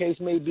whatever the case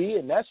may be,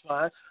 and that's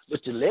fine.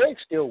 But your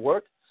legs still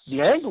work.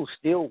 The angles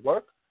still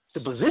work. The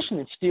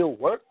positioning still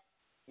work.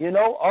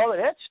 All of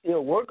that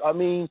still work. I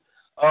mean,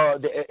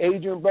 the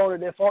Adrien Broner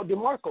that fought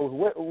DeMarcos,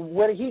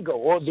 where did he go?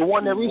 Or the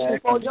one that recently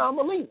fought John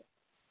Molina.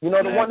 The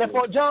one that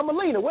fought John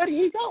Molina, where did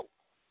he go?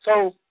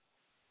 So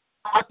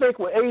I think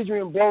with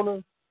Adrien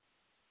Broner,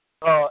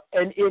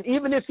 and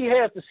even if he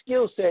has the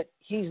skill set,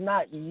 he's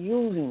not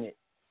using it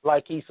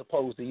like he's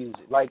supposed to use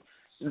it. Like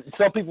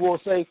some people will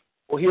say,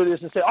 or hear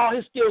this and say, "Oh,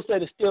 his skill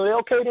set is still there."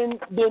 Okay. Then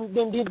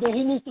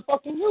he needs to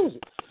fucking use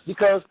it,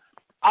 because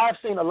I've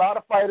seen a lot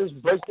of fighters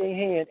break their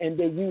hand and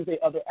they use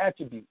their other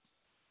attributes.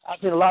 I've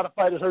seen a lot of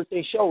fighters hurt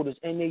their shoulders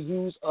and they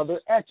use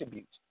other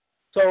attributes.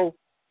 So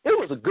it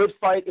was a good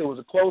fight. It was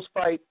a close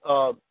fight.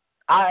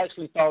 I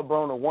actually thought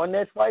Broner won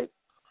that fight.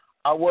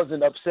 I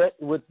wasn't upset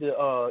with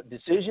the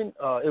decision.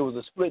 It was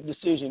a split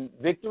decision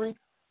victory.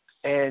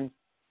 And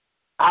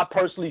I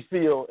personally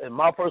feel, in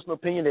my personal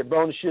opinion, that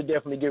Broner should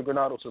definitely give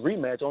Granados a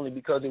rematch, only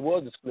because it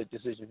was a split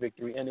decision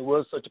victory and it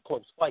was such a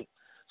close fight.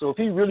 So if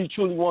he really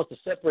truly wants to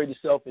separate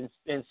himself and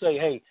say,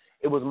 hey,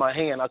 it was my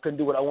hand, I couldn't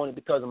do what I wanted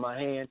because of my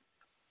hand,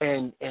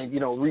 and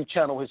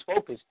rechannel his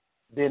focus,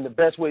 then the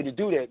best way to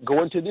do that,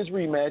 go into this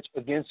rematch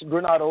against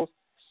Granados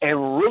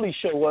and really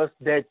show us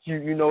that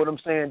you know what I'm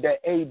saying,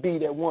 that AB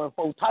that won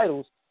 4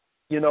 titles,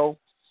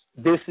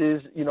 this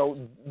is,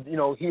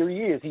 here he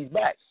is, he's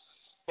back.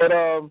 But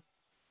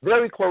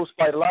very close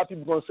fight. A lot of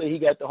people are going to say he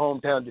got the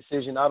hometown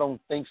decision. I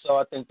don't think so.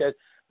 I think that,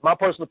 my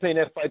personal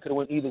opinion, that fight could have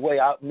went either way.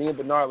 Me and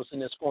Bernard was sitting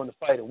there scoring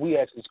the fight, and we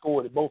actually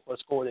scored it. Both of us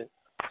scored it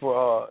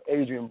for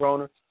Adrien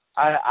Broner.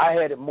 I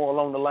had it more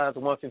along the lines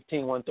of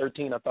 115,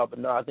 113.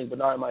 I think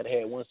Bernard might have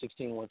had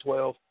 116,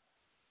 112.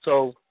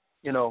 So,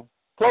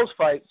 close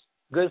fight,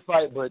 good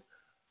fight, but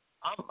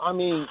I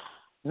mean,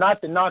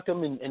 not to knock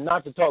him and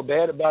not to talk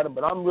bad about him,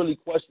 but I'm really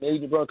questioning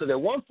Adrien Broner, because at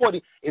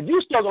 140, if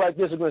you struggle like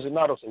this against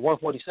Granados at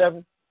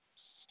 147,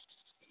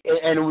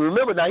 and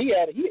remember now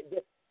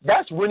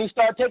that's when he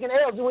started taking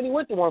L's, when he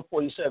went to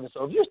 147.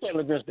 So if you're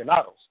struggling against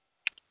Granados,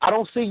 I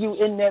don't see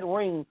you in that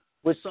ring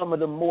with some of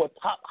the more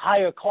top,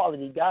 higher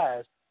quality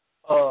guys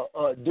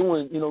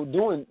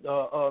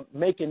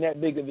making that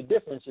big of a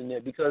difference in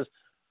there, because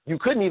you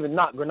couldn't even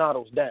knock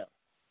Granados down.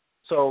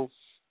 So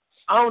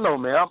I don't know,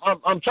 man.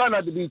 I'm trying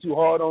not to be too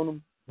hard on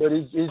him, but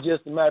it's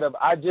just a matter of,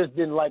 I just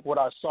didn't like what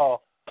I saw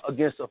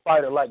against a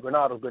fighter like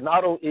Granados.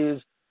 Granados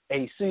is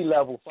a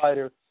C-level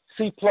fighter,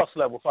 C-plus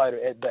level fighter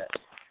at best.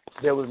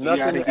 There was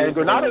nothing, and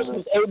Granados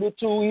was able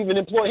to even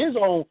employ his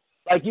own.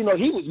 Like, he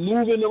was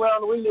moving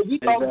around the ring that we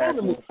thought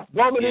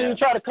Broner didn't even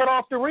try to cut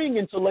off the ring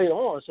until later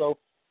on. So,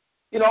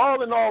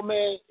 all in all,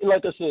 man,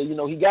 like I said,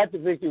 he got the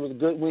victory. It was a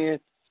good win.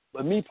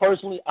 But me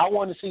personally, I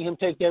want to see him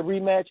take that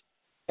rematch.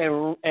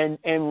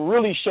 and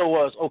really show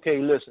us, okay,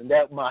 listen,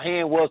 that my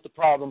hand was the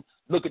problem.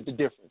 Look at the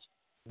difference.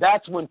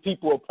 That's when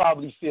people will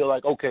probably feel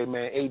like, okay,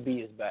 man, AB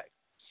is back.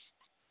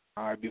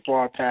 All right,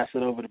 before I pass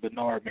it over to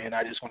Bernard, man,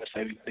 I just want to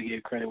say we got to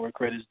give credit where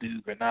credit's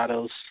due.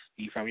 Granados,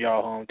 he from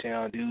y'all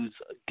hometown, dude's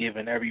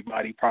giving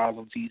everybody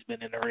problems he's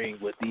been in the ring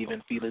with,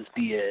 even Felix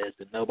Diaz,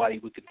 and nobody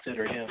would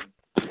consider him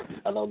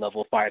a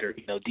low-level fighter.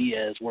 You know,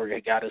 Diaz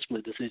got a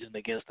split decision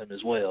against him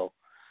as well.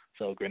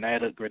 So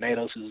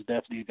Granados is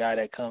definitely a guy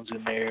that comes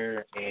in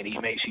there, and he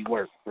makes you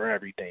work for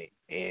everything.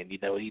 And, you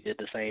know, he did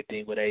the same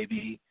thing with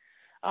AB.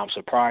 I'm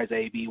surprised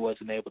AB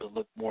wasn't able to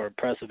look more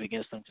impressive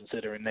against them,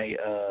 considering they,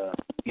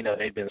 you know,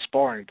 they've been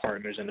sparring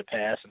partners in the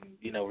past and,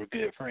 you know, we're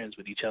good friends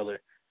with each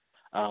other.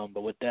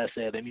 But with that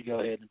said, let me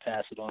go ahead and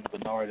pass it on to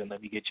Bernard and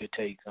let me get your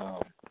take.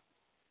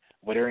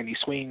 Were there any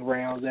swing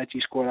rounds that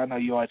you scored? I know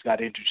you always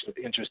got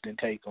interesting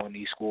take on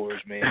these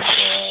scores, man.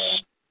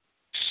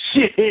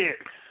 Shit.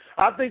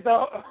 I think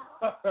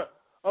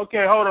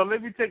okay, hold on.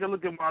 Let me take a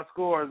look at my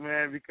scores,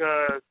 man,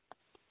 because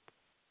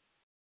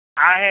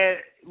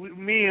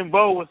me and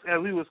Bo as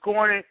we were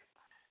scoring it.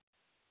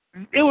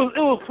 It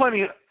was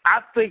plenty.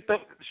 I think the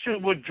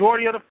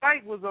majority of the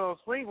fight was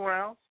swing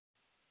rounds.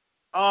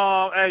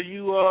 As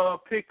you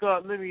pick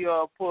up, let me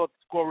pull up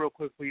the score real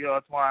quick for you,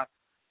 Twine.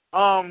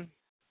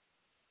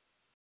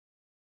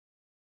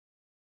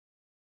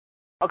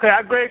 Okay,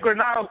 I graded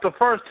Granados the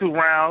first 2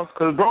 rounds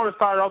because Broner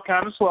started off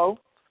kind of slow.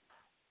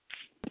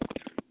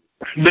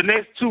 The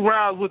next 2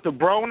 rounds with the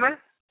Broner,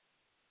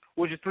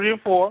 which is 3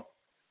 and 4.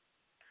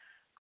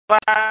 5,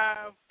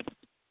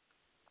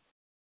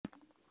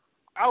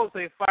 I would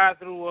say 5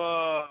 through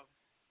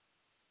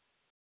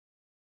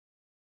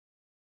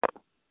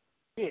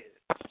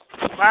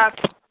 5,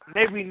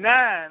 maybe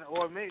 9,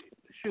 or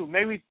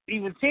maybe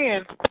even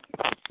 10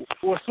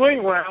 were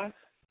swing rounds.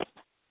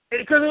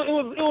 Because it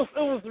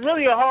was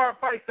really a hard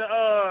fight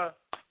to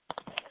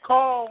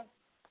call,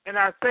 and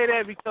I say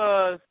that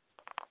because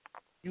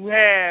you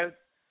had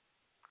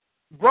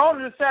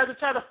Broner decided to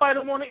try to fight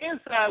him on the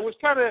inside, which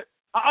kind of,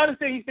 I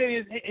understand he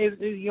said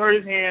he hurt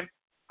his hand.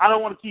 I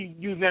don't want to keep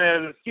using that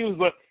as an excuse,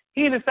 but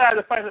he decided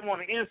to fight him on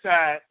the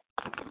inside,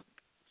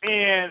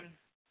 and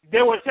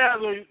there were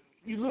times where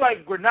you look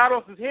like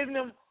Granados was hitting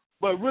him,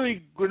 but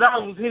really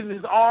Granados was hitting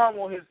his arm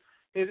or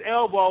his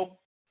elbow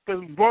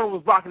because Broner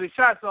was blocking his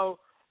shot. So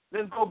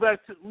let's go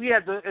back to, we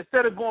had to,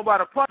 instead of going by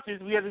the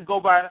punches, we had to go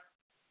by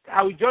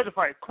how we judge a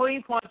fight.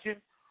 Clean punching,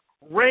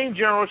 ring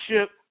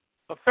generalship,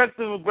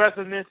 effective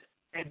aggressiveness,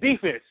 and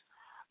defense.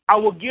 I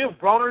will give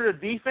Broner the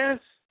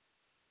defense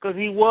because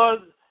he was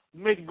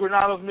making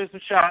Granados miss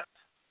some shots.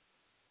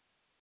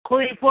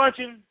 Clean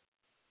punching,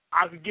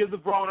 I could give the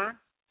Broner.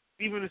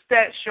 Even the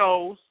stat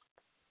shows.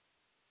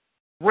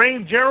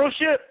 Ring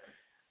generalship,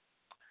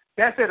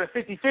 that's at a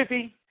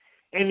 50-50.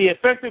 And the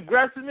effective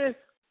aggressiveness,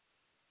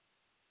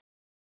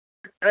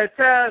 at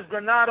times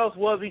Granados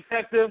was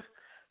effective,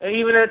 and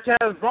even at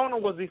times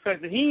Broner was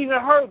effective. He even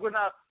hurt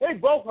Granados. They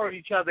both hurt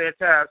each other at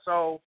times.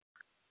 So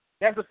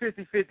that's a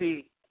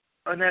 50-50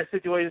 in that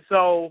situation.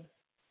 So,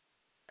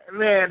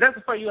 man, that's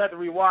a fight you had to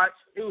rewatch.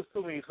 It was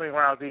too many swing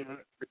rounds even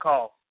to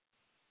call.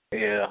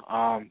 Yeah,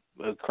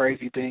 the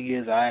crazy thing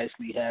is I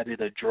actually had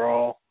it a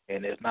draw,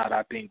 and if not,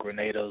 I think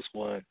Granados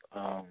won.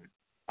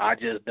 I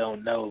just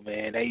don't know,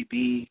 man.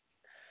 AB,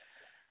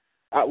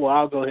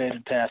 I'll go ahead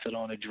and pass it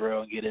on to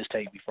Jarrell and get his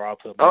take before I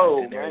put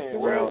mine in there.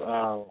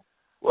 Jarrell,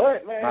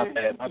 what,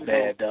 man? My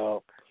bad,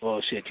 dog.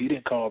 Well, shit, you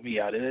didn't call me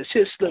out. It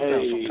shit slips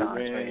up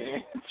sometimes,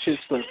 man. Shit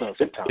slips up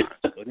sometimes.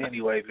 But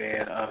anyway,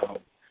 man,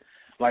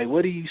 like,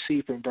 what do you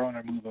see from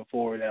Broner moving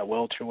forward at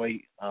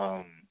welterweight?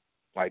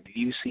 Like, do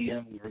you see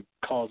him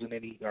causing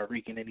any or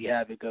wreaking any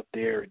havoc up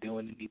there or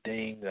doing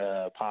anything,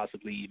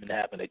 possibly even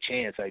having a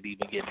chance at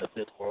even getting the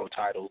 5th world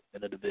title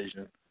in the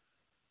division?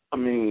 I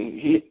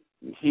mean,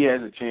 he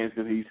has a chance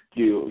because he's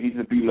skilled. He's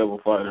a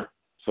B-level fighter,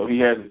 so he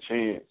has a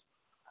chance.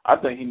 I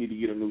think he need to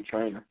get a new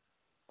trainer.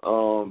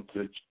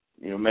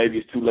 Maybe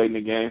it's too late in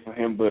the game for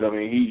him, but I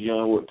mean, he's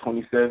young,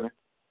 27.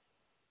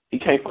 He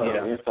can't fight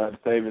on the inside to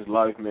save his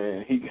life,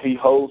 man. He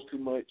holds too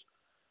much,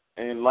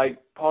 and like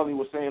Paulie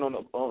was saying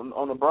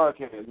on the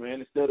broadcast,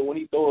 man, instead of when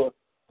he throw a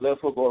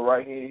left hook or a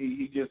right hand,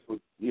 he just would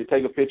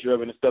take a picture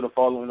of it instead of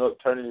following up,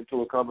 turning it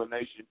into a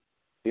combination.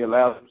 He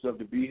allows himself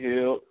to be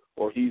held,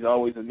 or he's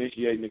always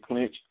initiating the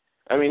clinch.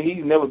 I mean,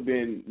 he's never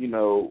been,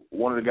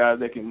 one of the guys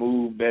that can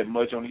move that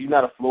much on. He's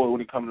not a Floyd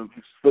when it comes to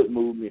his foot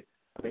movement.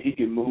 I mean, he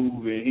can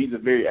move, and he's a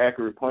very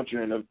accurate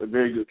puncher and a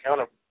very good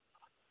counter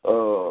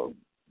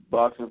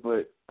boxer.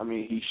 But, I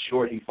mean, he's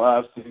short. He's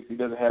 5'6". He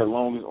doesn't have the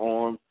longest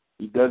arms.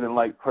 He doesn't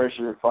like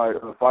pressure,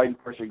 fighting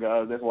pressure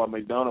guys. That's why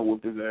McDonough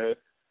whooped his ass.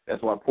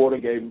 That's why Porter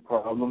gave him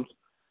problems.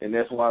 And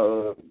that's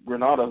why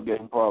Granados gave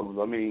him problems.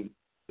 I mean,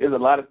 there's a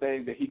lot of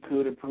things that he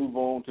could improve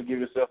on to give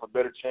himself a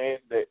better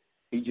chance that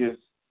he just,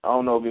 I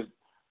don't know if it's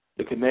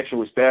the connection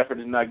with Stafford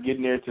is not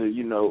getting there to,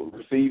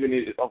 receiving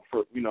it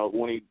for,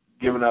 when he's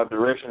giving out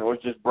direction, or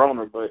it's just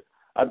Broner. But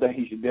I think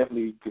he should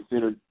definitely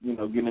consider,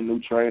 getting a new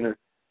trainer.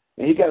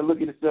 And he got to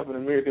look at himself in the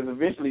mirror because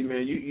eventually,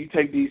 man, you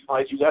take these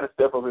fights, you got to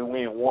step up and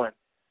win one.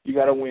 You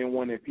got to win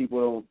one that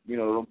people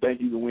don't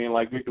think you can win,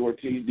 like Victor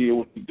Ortiz did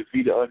when he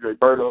defeated Andre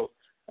Berto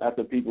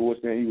after people were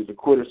saying he was a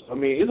quitter. So, I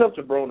mean, it's up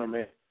to Broner,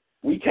 man.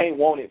 We can't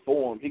want it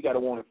for him. He got to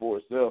want it for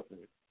himself. And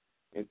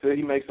until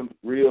he makes some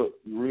real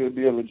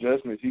deal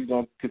adjustments, he's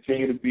going to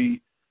continue to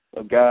be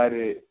a guy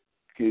that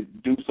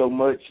could do so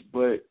much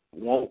but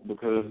won't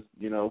because,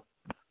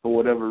 for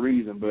whatever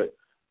reason. But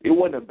it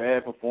wasn't a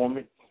bad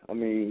performance. I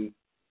mean,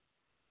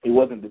 it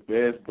wasn't the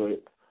best,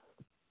 but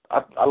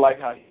I like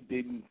how he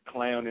didn't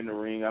clown in the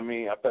ring. I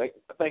mean, I think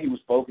he was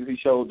focused. He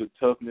showed the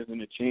toughness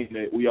and the chin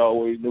that we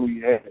always knew he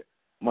had,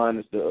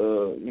 minus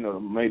the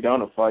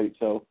Maidana fight.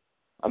 So,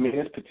 I mean,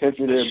 there's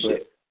potential there,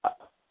 but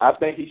I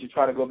think he should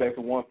try to go back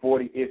to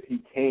 140 if he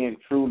can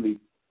truly,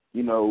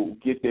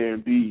 get there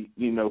and be,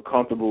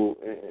 comfortable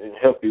and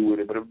healthy with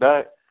it. But if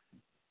not,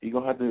 he's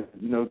going to have to,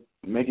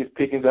 make his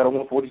pickings out of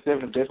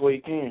 147 the best way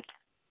he can.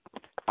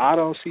 I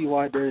don't see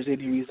why there's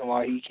any reason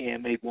why he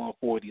can't make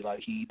 140. Like,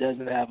 he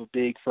doesn't have a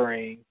big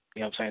frame.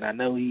 You know what I'm saying? I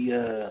know he,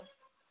 I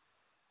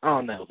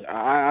don't know.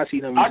 I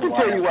see no reason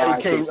why. I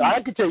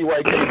can tell you why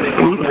he can't make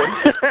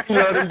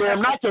 140. Them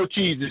damn nacho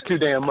cheese is too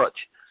damn much.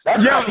 That's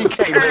why he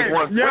can't make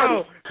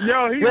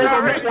 140. He's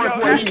already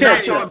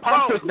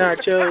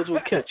nachos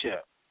with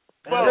ketchup.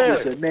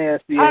 That's just a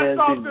nasty ass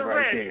thing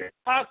right there.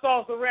 Hot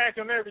sauce and ranch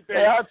on everything.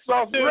 Yeah, hot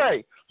sauce and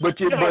ranch. But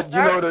to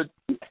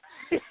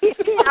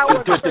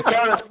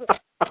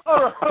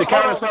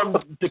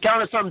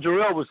counter something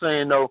Jarrell was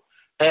saying though,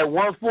 at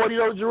 140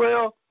 though,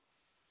 Jarrell,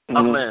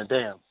 oh man,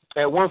 damn.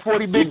 At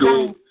 140 Big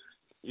Cool,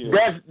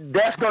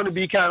 that's going to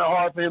be kind of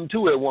hard for him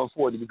too at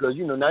 140 because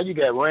now you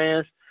got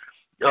Rance,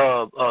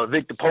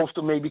 Victor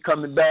Postol may be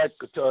coming back,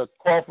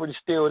 Crawford is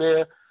still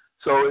there.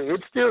 So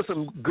it's still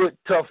some good,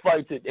 tough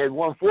fights at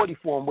 140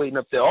 for him waiting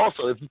up there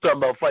also, if you're talking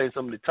about fighting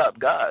some of the top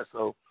guys.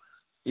 So,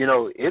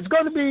 it's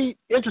going to be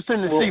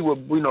interesting to see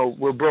what Broner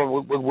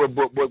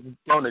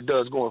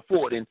does going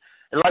forward. And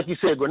like you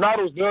said,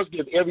 Granados does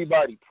give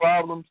everybody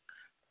problems.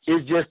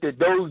 It's just that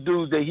those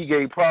dudes that he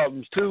gave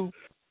problems to,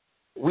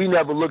 we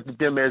never looked at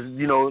them as,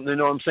 you know what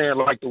I'm saying,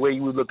 like the way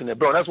you were looking at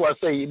Broner. That's why I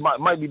say he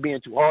might be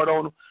being too hard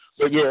on him.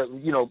 But, yeah,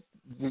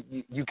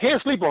 you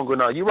can't sleep on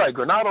Granados. You're right.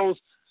 Granados,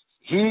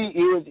 he's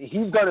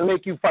going to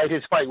make you fight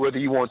his fight whether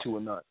you want to or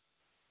not.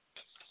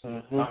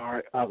 Mm-hmm. All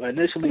right.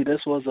 Initially, this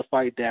was a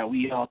fight that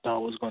we all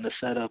thought was going to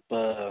set up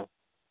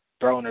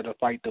Broner to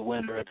fight the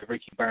winner of the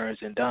Ricky Burns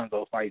and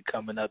Dongo fight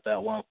coming up at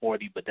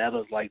 140, but that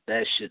looks like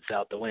that shit's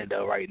out the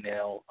window right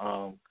now.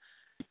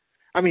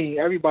 I mean,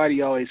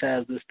 everybody always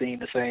has this thing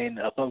to saying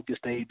a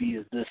focused AB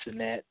is this and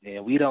that,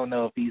 and we don't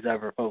know if he's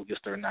ever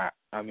focused or not.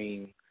 I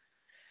mean,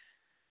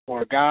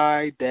 for a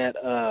guy that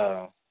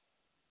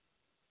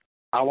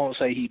I won't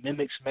say he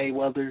mimics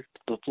Mayweather,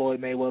 the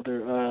Floyd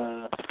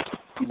Mayweather,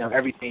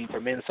 everything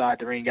from inside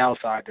the ring,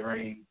 outside the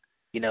ring.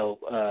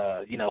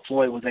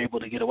 Floyd was able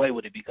to get away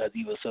with it because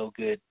he was so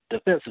good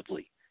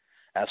defensively,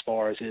 as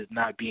far as his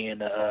not being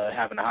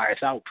having the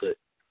highest output.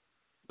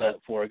 But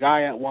for a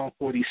guy at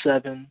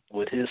 147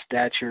 with his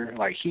stature,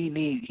 like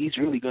he's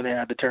really going to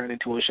have to turn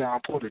into a Sean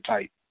Porter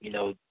type.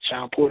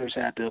 Sean Porter's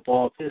had to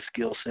evolve his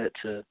skill set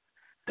to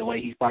the way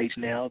he fights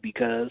now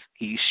because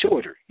he's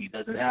shorter. He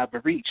doesn't have a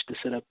reach to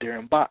sit up there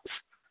and box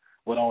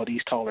with all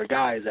these taller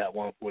guys at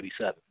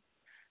 147.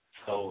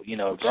 So,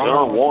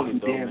 Broner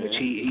wanted damage.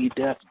 He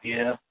definitely,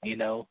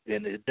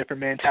 and a different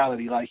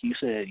mentality, like you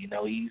said.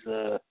 He's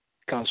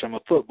comes from a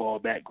football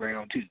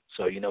background too.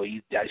 So,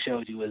 I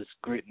showed you his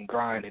grit and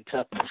grind and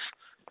toughness.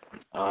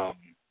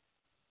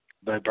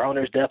 But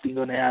Broner's definitely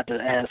going to have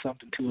to add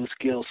something to his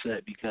skill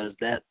set because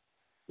that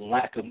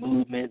lack of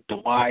movement, the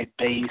wide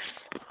base,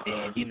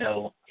 and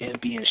him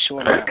being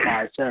shorter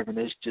at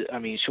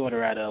 5'7",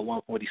 shorter at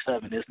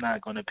 147, it's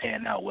not going to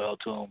pan out well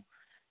to him.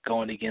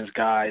 Going against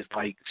guys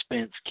like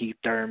Spence, Keith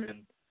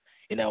Thurman,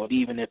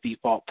 even if he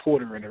fought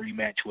Porter in a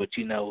rematch, which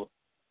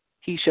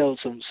he showed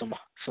some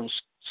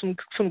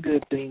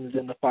good things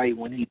in the fight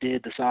when he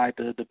did decide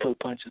to put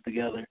punches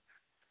together.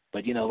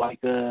 But like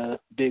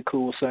Big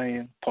Cool was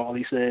saying,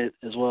 Paulie said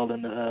as well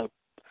in the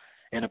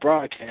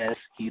broadcast,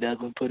 he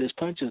doesn't put his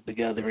punches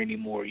together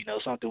anymore.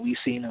 Something we've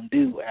seen him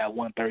do at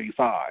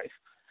 135.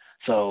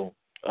 So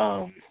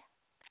it'll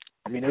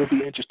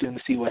be interesting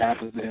to see what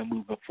happens to him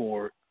moving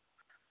forward.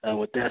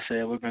 With that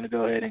said, we're going to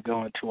go ahead and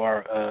go into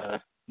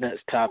our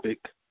next topic.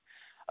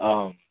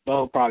 Bo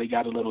probably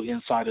got a little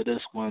insight of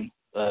this one,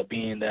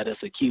 being that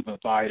it's a Cuban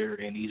fighter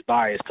and he's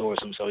biased towards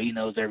him, so he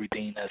knows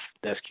everything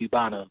that's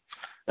Cubano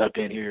up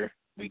in here.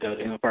 We go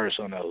to him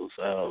first on those.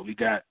 We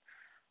got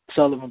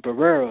Sullivan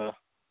Barrera,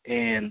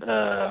 and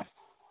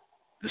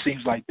it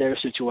seems like their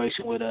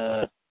situation with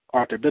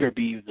Artur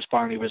Beterbiev is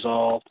finally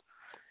resolved.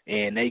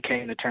 And they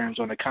came to terms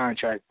on a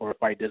contract for a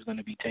fight that's going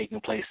to be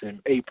taking place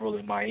in April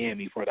in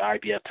Miami for the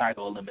IBF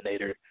title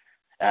eliminator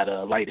at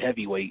a light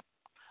heavyweight.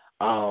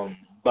 Bo,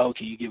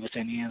 can you give us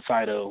any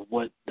insight of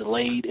what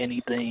delayed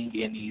anything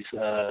in these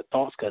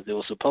thoughts? Because it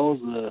was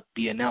supposed to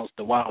be announced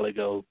a while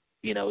ago.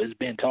 It's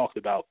been talked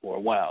about for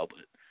a while,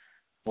 but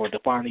for it to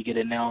finally get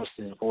announced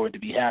and for it to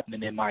be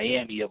happening in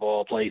Miami of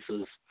all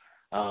places,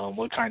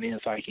 What kind of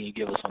insight can you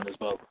give us on this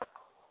bout?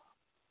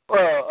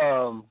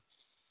 Well,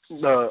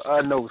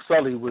 I know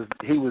Sully was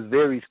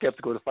very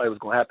skeptical the fight was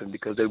going to happen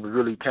because they were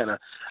really kind of,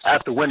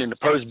 after winning the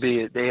purse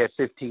bid, they had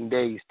 15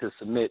 days to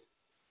submit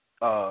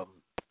all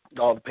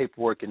the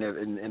paperwork and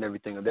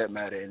everything of that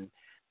matter, and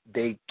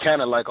they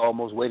kind of like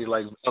almost waited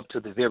like up to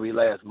the very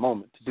last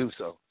moment to do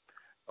so.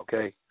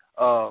 Okay.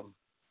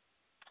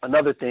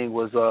 Another thing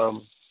was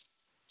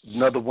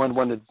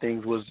one of the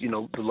things was, you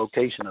know, the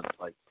location of the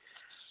fight.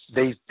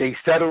 They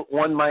settled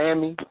on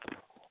Miami,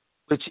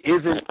 which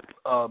isn't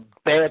a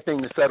bad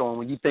thing to settle on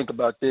when you think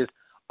about this.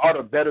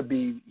 Artur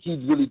Beterbiev, he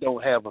really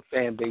don't have a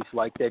fan base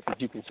like that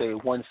because you can say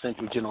one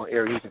central general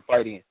area he can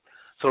fight in.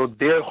 So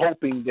they're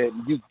hoping that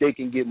they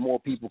can get more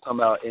people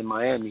come out in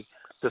Miami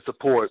to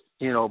support,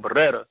 you know,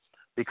 Barrera,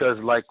 because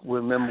like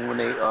remember when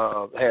they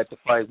had the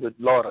fight with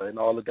Lara and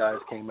all the guys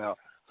came out.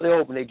 So they're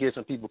hoping they get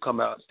some people come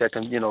out that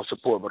can, you know,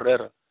 support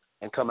Barrera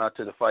and come out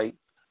to the fight.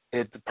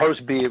 The purse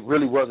bid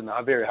really wasn't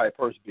a very high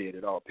purse bid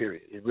at all,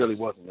 period. It really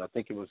wasn't. I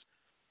think it was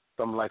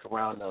something like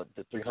around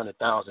the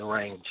 300,000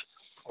 range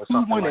or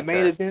something like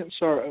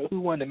that. Who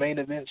won the main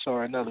events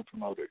or another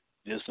promoter?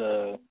 Just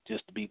to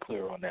be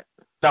clear on that.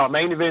 No,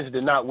 main events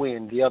did not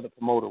win. The other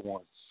promoter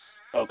won.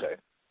 Okay.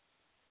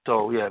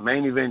 So, yeah,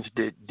 main events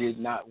did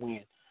not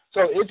win.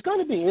 So it's going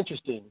to be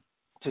interesting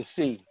to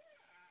see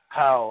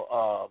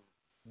how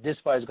this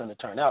fight is going to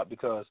turn out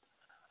because,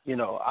 you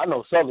know, I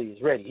know Sully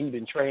is ready. He's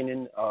been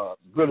training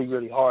really,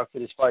 really hard for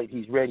this fight.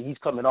 He's ready. He's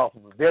coming off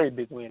of a very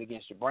big win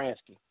against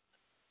Jabransky.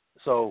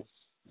 So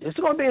this is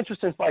going to be an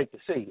interesting fight to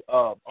see.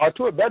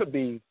 Artur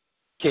Beterbiev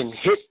can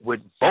hit with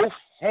both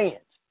hands.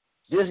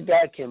 This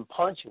guy can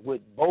punch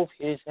with both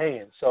his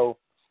hands. So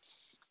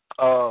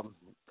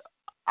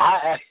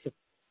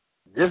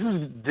this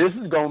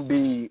is going to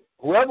be,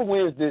 whoever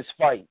wins this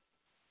fight,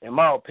 in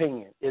my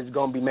opinion, is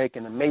going to be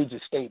making a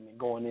major statement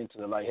going into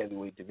the light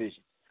heavyweight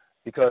division.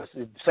 Because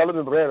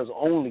Sullivan Barrera's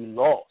only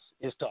loss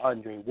is to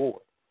Andre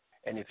Ward.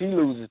 And if he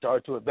loses to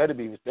Artur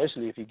Beterbiev,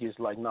 especially if he gets,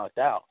 like, knocked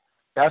out,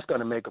 that's going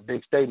to make a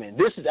big statement.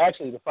 This is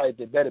actually the fight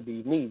that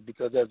Beterbiev needs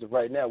because as of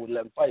right now with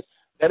 11 fights,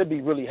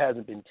 Beterbiev really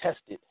hasn't been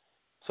tested.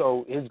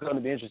 So it's going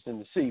to be interesting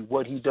to see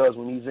what he does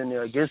when he's in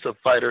there against a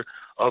fighter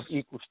of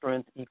equal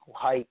strength, equal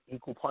height,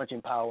 equal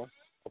punching power.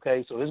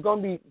 Okay, so it's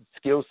going to be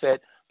skill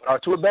set. But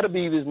Artur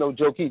Beterbiev is no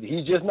joke either.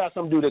 He's just not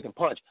some dude that can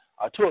punch.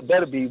 Artur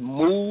Beterbiev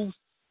moves.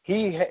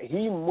 He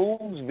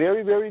moves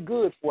very, very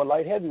good for a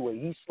light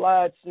heavyweight. He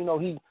slides, you know,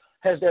 he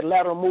has that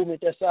lateral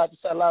movement, that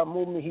side-to-side lateral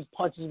movement. He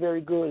punches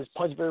very good. His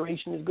punch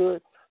variation is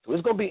good. So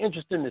it's going to be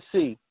interesting to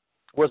see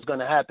what's going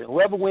to happen.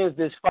 Whoever wins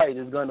this fight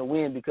is going to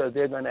win because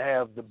they're going to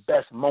have the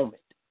best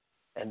moment.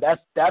 And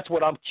that's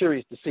what I'm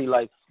curious to see.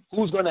 Like,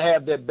 who's going to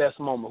have that best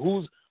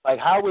moment?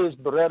 How is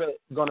Barrera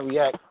going to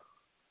react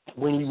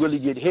when you really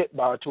get hit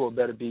by Artur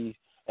Beterbiev?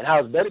 And how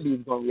is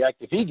Beterbiev going to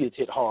react if he gets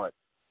hit hard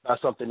by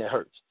something that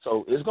hurts?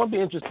 So it's going to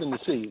be interesting to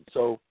see.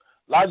 So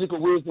logical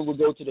wisdom will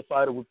go to the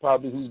fighter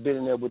who's been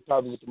in there with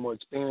the more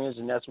experience,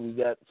 and that's what we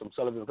got from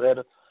Sullivan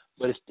Barrera.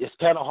 But it's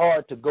kind of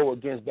hard to go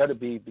against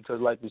Beterbiev because,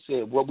 like we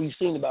said, what we've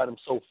seen about him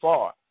so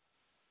far,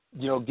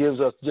 you know, gives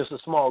us just a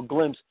small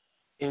glimpse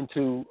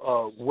into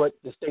what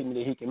the statement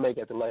that he can make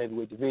at the light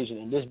heavyweight division,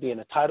 and this being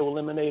a title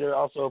eliminator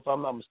also, if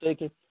I'm not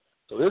mistaken.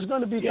 So it's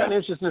going to be kind of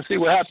interesting to see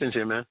what happens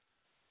here, man.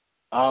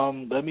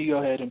 Let me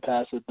go ahead and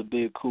pass it to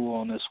Big Cool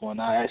on this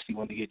one. I actually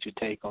want to get your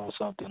take on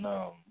something.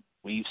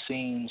 We've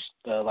seen,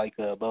 like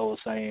Bo was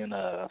saying,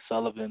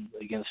 Sullivan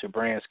against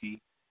Jabransky.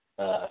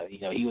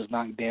 You know, he was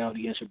knocked down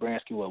against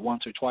Jabransky,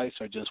 once or twice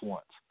or just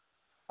once?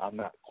 I'm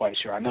not quite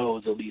sure. I know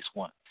it was at least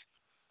once.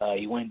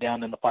 He went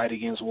down in the fight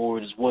against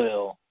Ward as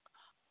well.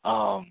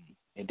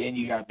 And then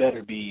you got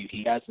Beterbiev.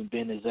 He hasn't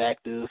been as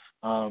active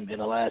in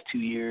the last 2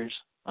 years.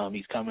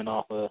 He's coming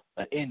off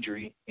an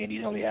injury, and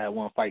he's only had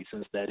one fight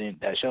since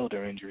that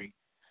shoulder injury.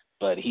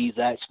 But he's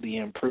actually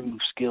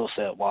improved skill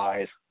set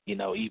wise. You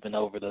know, even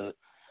over the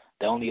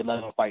only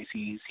 11 fights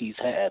he's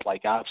had,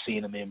 like I've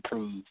seen him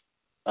improve.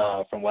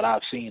 From what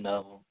I've seen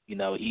of him, you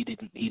know, he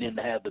didn't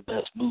have the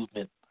best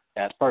movement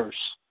at first,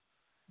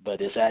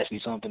 but it's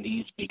actually something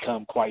he's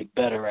become quite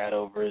better at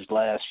over his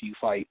last few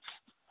fights.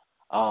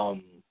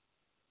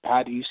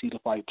 How do you see the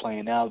fight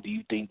playing out? Do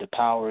you think the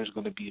power is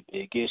going to be a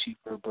big issue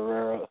for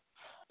Barrera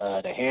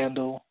to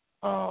handle?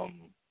 How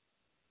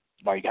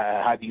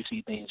do you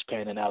see things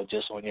panning out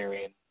just on your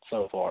end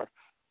so far?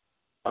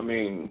 I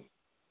mean,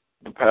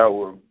 the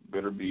power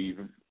better be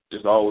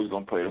just always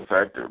going to play a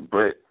factor,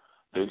 but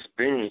the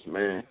experience,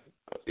 man.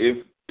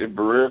 If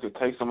Barrera could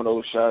take some of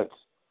those shots,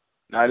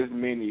 not as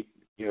many,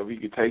 you know, if he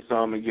could take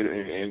some and get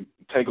it and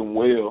take them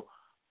well,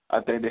 I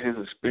think that his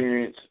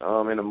experience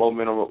and the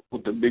momentum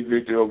with the big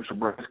victory over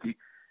Jabransky,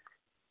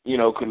 you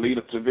know, could lead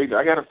up to victory.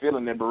 I got a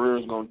feeling that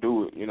Barrera's going to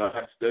do it. You know, I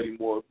have to study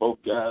more of both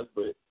guys,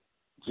 but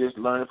just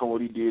learning from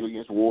what he did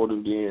against Ward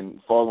and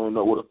then following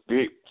up with a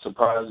big,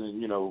 surprising,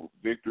 you know,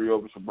 victory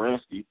over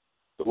Jabransky,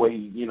 the way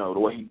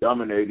he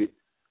dominated,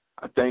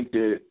 I think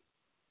that,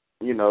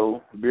 you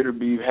know,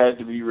 Beterbiev had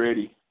to be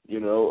ready.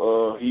 You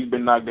know, he's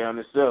been knocked down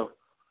himself.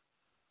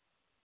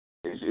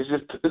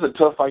 it's a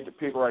tough fight to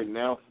pick right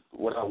now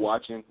without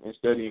watching and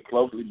studying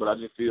closely. But I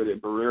just feel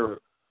that Barrera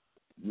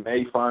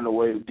may find a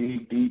way to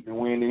dig deep and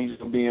win. And he's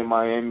gonna be in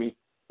Miami.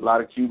 A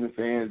lot of Cuban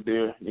fans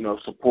there,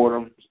 support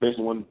him,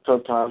 especially when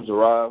tough times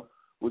arrive,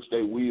 which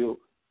they will.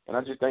 And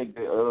I just think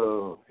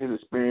that his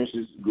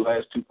experiences, the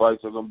last two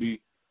fights, are gonna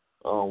be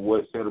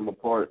what set him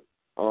apart.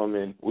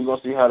 And we're going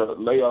to see how the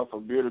layoff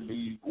of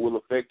Beterbiev will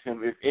affect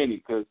him, if any,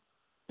 because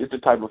it's the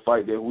type of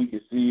fight that we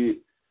can see it,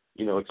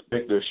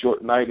 expect a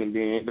short night and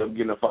then end up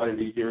getting a fight of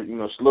the year,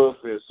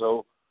 slugfest.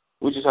 So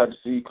we just have to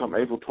see come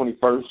April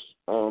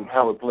 21st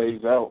how it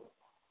plays out.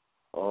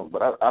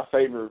 But I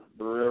favor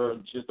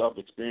Barrera just off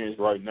experience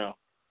right now,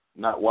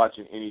 not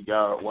watching any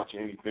guy or watching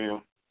any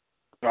film.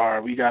 All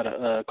right, we got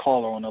a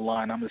caller on the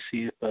line. I'm going to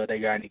see if they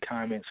got any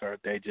comments or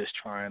if they're just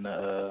trying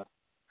to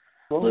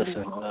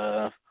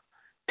listen.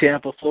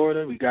 Tampa,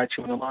 Florida, we got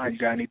you on the line. You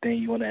got anything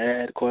you want to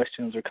add,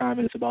 questions or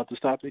comments about this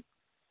topic?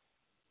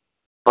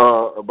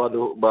 About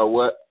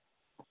what?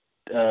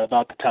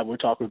 About the topic we're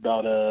talking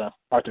about,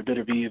 Artur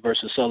Beterbiev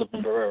versus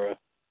Sullivan Barrera.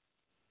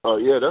 Oh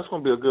yeah, that's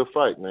gonna be a good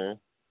fight, man.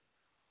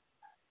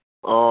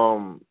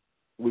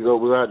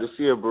 We'll have to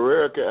see if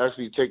Barrera can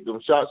actually take them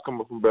shots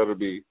coming from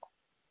Beterbiev,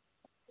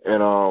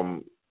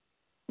 and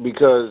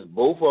because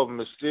both of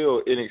them are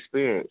still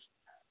inexperienced,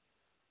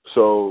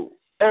 so.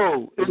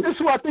 Oh, is this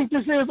who I think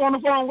this is on the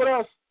phone with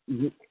us?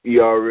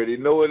 You already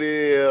know what it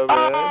is,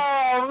 man.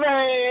 Oh,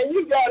 man,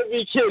 you got to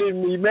be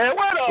kidding me, man.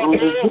 What up, man?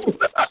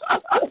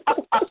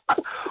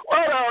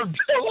 What up,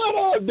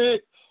 D?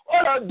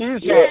 What up, D?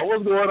 Yeah.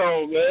 What's going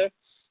on, man?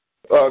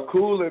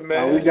 Cooling,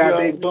 man. We got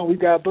Big Boom. We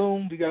got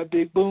Boom. We got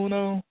Big Boom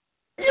on.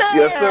 Yeah.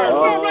 Yes, sir.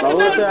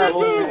 What's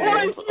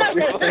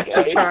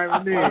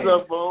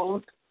up,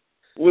 Boom?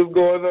 What's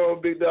going on,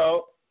 big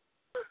dog?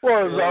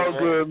 Well, it's all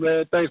good,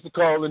 man. Thanks for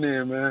calling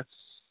in, man.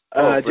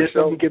 Let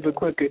me give a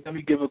quick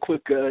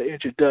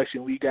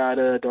introduction. We got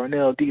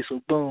Darnell Diesel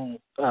Boom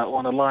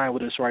on the line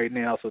with us right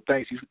now. So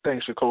thanks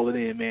for calling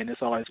in, man.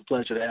 It's always a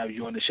pleasure to have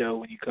you on the show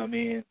when you come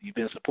in. You've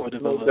been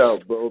supportive of us. No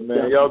doubt, bro,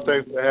 man. Y'all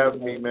thanks for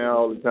having me, man,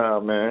 all the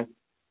time, man.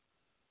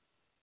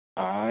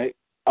 All right.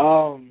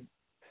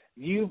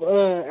 You've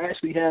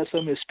actually had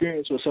some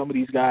experience with some of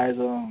these guys.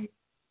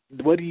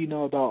 What do you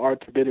know about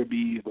Artur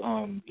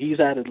Beterbiev? He's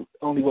had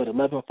only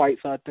 11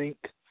 fights, I think.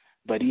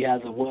 But he has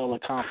a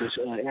well-accomplished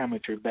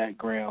amateur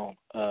background.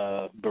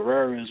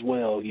 Barrera as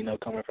well,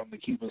 coming from the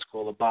Cuban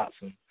School of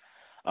Boxing.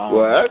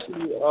 Well,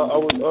 actually, I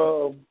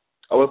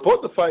was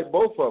supposed to fight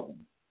both of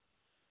them.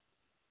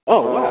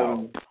 Oh,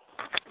 wow.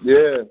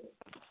 Yeah,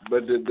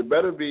 but the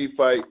Beterbiev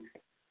fight,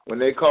 when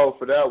they called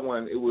for that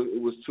one, it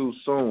was too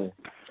soon,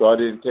 so I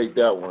didn't take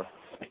that one.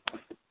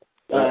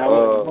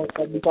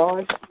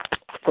 175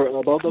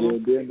 for both of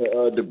them? Then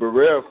the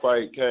Barrera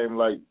fight came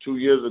like 2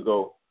 years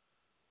ago,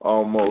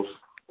 almost.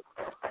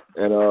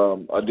 And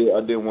I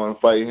didn't want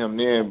to fight him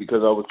then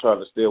because I was trying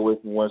to stay away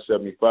from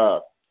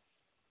 175.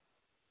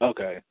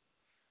 Okay.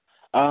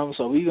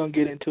 So we're gonna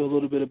get into a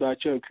little bit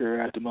about your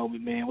career at the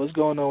moment, man. What's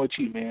going on with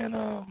you, man?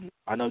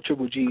 I know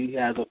Triple G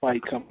has a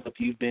fight coming up.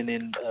 You've been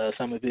in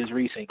some of his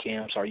recent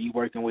camps. Are you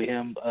working with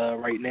him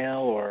right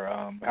now, or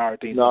how are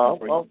things looking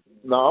for you?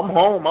 No, I'm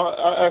home.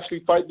 I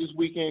actually fight this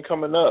weekend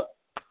coming up.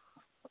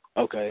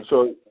 Okay.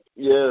 So.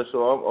 Yeah,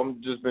 so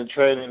I'm just been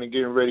training and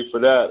getting ready for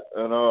that,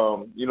 and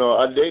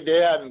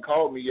they hadn't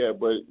called me yet,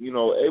 but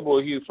Abel,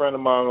 he's a friend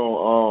of mine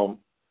on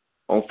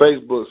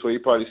Facebook, so he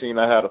probably seen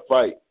I had a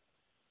fight,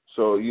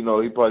 so he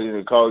probably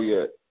didn't call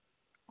yet.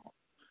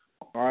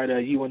 All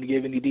right, you want to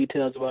give any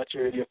details about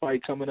your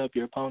fight coming up,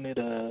 your opponent,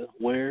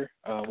 where's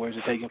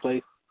it taking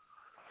place?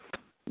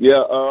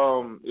 Yeah,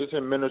 it's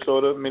in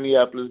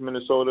Minneapolis,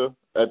 Minnesota,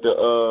 at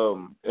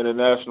the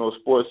International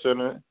Sports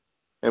Center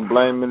in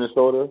Blaine,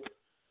 Minnesota.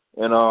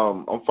 And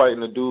I'm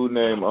fighting a dude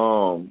named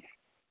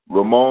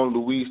Ramon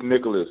Luis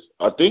Nicholas.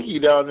 I think he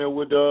down there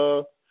with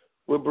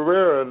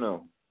Barrera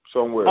now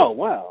somewhere. Oh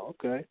wow,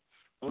 okay.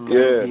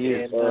 Yeah.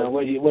 And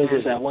what is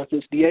this at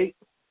 168?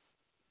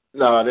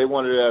 Nah, they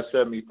wanted it at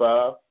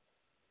 75.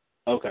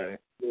 Okay.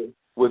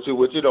 Which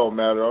it don't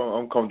matter.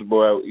 I'm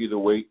comfortable at either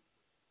weight.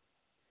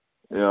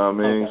 You know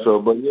what I mean? Okay. So,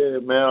 but yeah,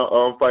 man,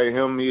 I'm fighting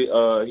him. He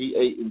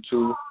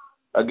 8-2.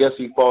 I guess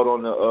he fought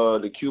on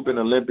the Cuban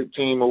Olympic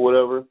team or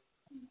whatever.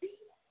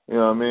 You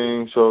know what I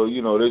mean? So,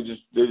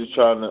 they're just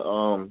trying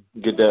to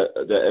get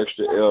that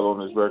extra L on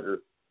his record.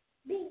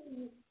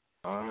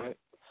 All right.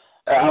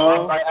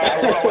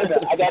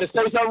 I got to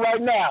say something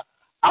right now.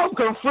 I'm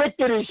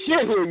conflicted as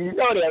shit here. You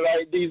know that,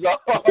 right, D? You know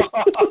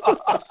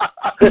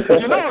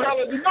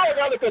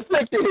I'm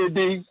conflicted here,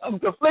 D. I'm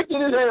conflicted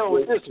as hell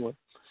with this one.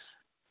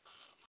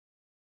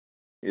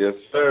 Yes,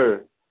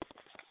 sir.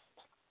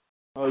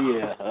 Oh,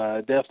 yeah.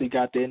 Definitely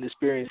got the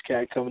inexperienced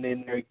cat coming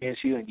in there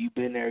against you, and you've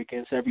been there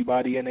against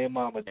everybody and their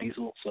mama,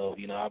 Diesel. So,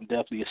 I'm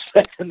definitely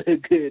expecting a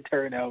good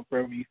turnout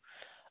from you.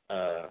 You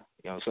know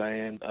what I'm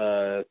saying?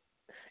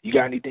 You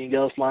got anything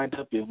else lined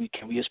up? Can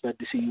we expect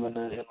to see you in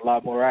a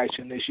lot more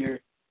action this year?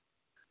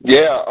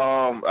 Yeah,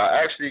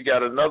 I actually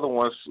got another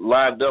one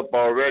lined up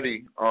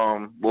already.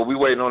 Well, we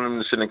waiting on them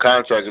to send the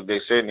contract if they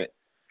send it.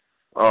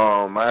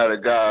 I had a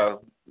guy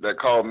that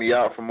called me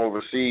out from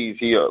overseas.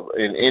 He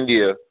in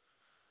India,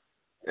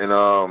 and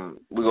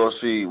we're gonna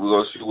see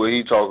what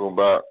he talking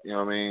about. You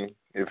know what I mean?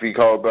 If he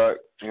called back,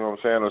 you know what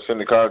I'm saying, or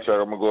send the contract,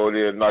 I'm gonna go over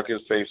there and knock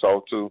his face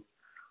off too.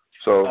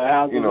 So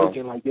how's it you know,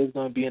 looking? Like it's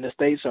gonna be in the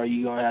States, or are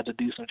you gonna have to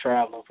do some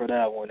traveling for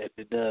that one if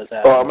it does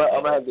happen? Oh, I'm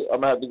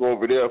gonna have to go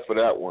over there for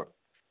that one.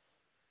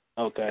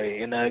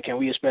 Okay, and can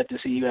we expect to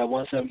see you at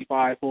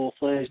 175 full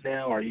fledged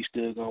now, or are you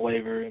still gonna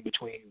waver in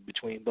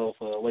between both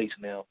weights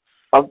now?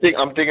 I'm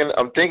thinking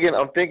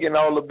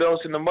all the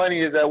belts and the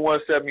money is at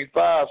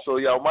 175, so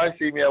y'all might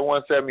see me at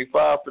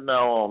 175 from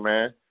now on,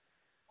 man.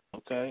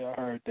 Okay, I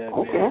heard that,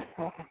 man.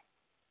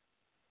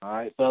 All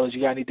right, fellas,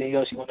 you got anything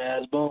else you want to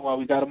ask Boone while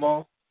we got him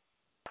on?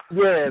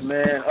 Yeah,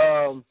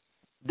 man.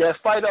 That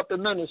fight up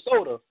in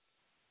Minnesota,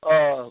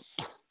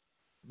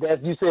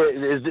 that you said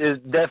is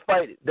that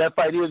fight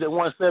is at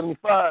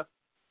 175?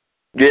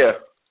 Yeah.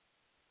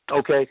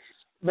 Okay.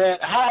 Man,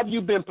 how have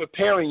you been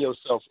preparing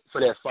yourself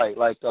for that fight?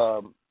 Like,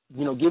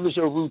 give us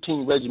your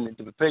routine regimen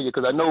to prepare you,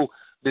 because I know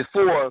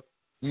before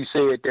you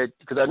said that,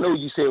 because I know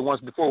you said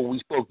once before when we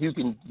spoke, you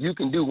can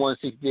do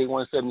 168,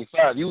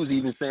 175. You was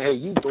even saying, hey,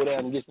 you go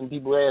down and get some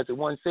people ass at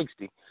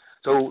 160.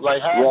 So,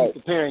 like, how are you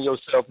preparing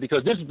yourself?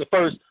 Because this is the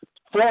first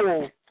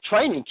formal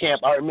training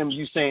camp I remember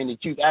you saying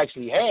that you've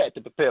actually had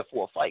to prepare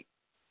for a fight.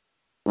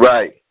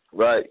 Right.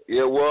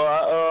 Yeah,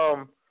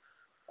 well,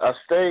 I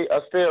stay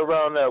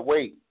around that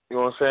weight, you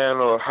know what I'm saying,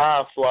 or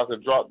high so I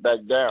can drop back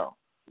down.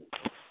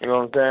 You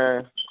know what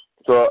I'm saying?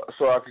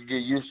 So I could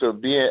get used to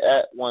being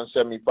at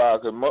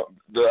 175. Cause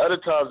the other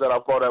times that I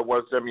fought at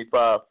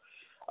 175,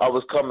 I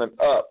was coming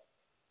up,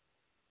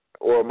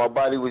 or my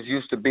body was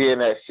used to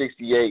being at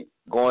 68,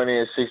 going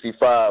in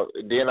 65.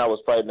 Then I was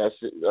fighting at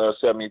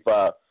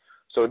 75.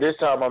 So this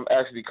time I'm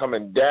actually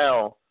coming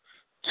down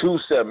to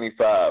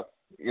 75.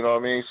 You know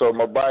what I mean? So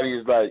my body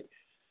is like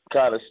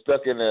kind of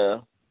stuck in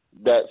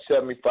that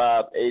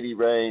 75, 80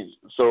 range.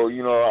 So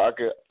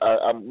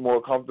I'm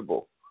more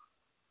comfortable.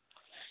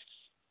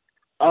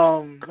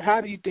 How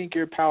do you think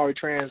your power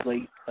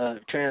translates up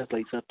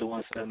to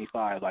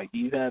 175? Like,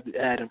 you have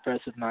had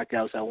impressive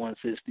knockouts at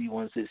 160,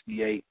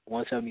 168,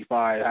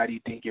 175. How do you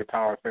think your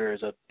power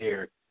fares up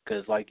there?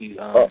 Because like you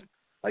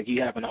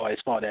haven't always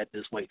fought at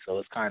this weight, so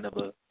it's kind of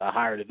a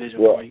higher division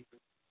for you.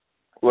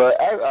 Well,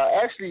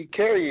 I actually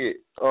carry it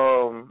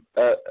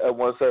at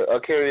 170. I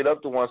carry it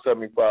up to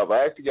 175.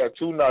 I actually got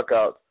 2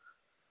 knockouts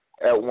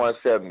at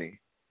 170,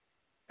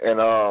 and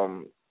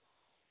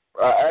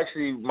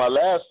my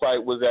last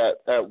fight was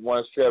at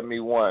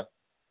 171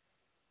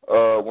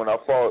 when I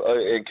fought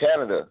in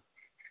Canada.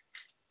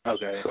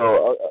 Okay.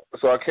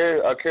 So I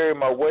carry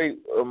my weight,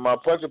 my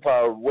punching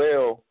power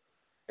well,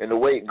 and the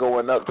weight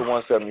going up to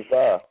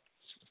 175.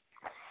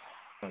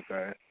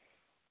 Okay.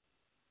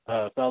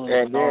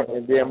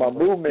 And then my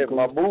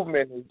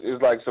movement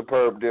is like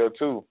superb there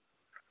too.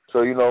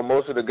 So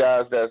most of the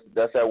guys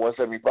that's at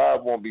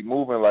 175 won't be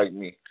moving like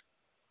me.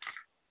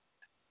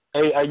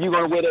 Hey, are you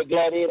gonna wear that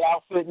gladiator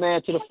outfit,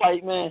 man, to the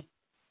fight, man?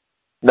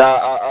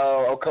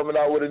 Nah, I'm coming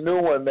out with a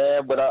new one,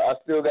 man. But I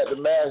still got the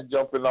mask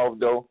jumping off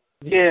though.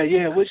 Yeah.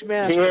 Which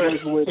mask are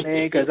you with,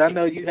 man? Because I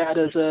know you had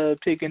us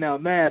picking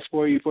out masks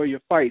for your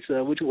fights.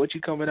 What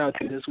you coming out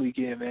to this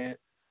weekend, man?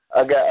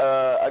 I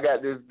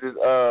got this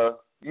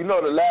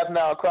the laugh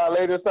now, cry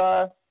later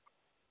sign.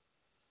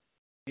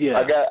 Yeah.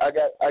 I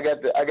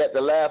got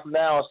the laugh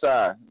now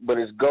sign, but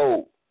it's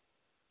gold.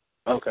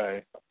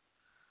 Okay.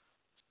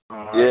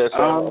 Yeah, so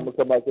I'm gonna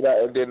come out to that,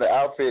 and then the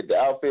outfit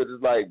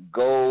is like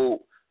gold,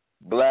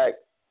 black,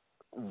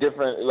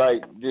 different,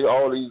 like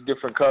all these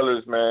different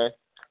colors, man.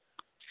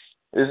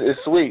 It's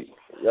sweet.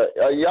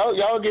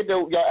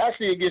 Y'all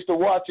actually gets to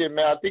watch it,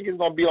 man. I think it's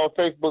gonna be on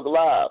Facebook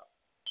Live.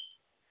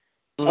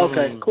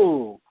 Okay,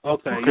 cool.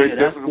 Okay, yeah,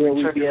 that's where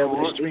we'll be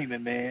able to stream it,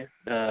 man.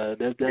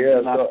 There's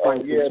a lot of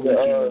fights this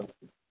weekend.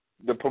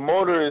 The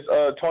promoter is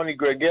Tony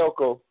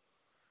Harrision.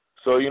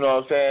 So, you know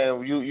what I'm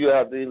saying, you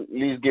have to at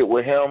least get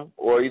with him,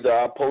 or either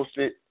I'll post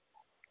it,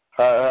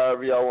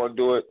 however y'all want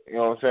to do it, you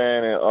know what I'm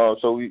saying, and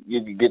so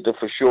you can get the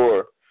for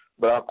sure.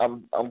 But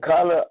I'm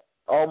kind of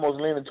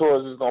almost leaning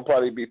towards it's going to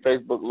probably be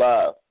Facebook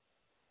Live.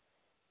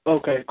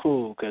 Okay,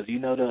 cool, because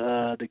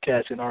the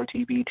cats in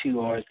RTB2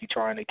 always be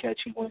trying to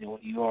catch you when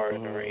you are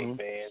in the ring,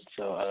 man.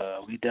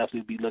 So we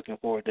definitely be looking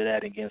forward to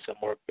that and getting some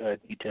more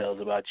details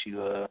about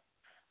you,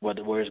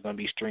 where it's going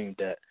to be streamed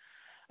at.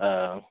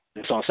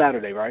 It's on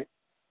Saturday, right?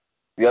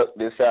 Yep,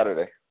 this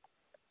Saturday.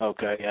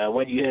 Okay.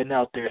 When you heading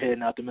out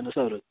to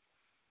Minnesota?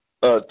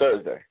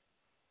 Thursday.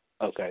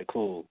 Okay,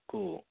 cool.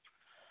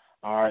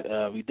 All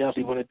right, we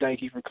definitely want to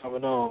thank you for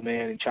coming on,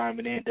 man, and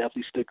chiming in.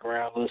 Definitely stick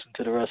around, listen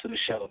to the rest of the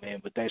show,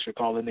 man. But thanks for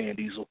calling in,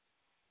 Diesel.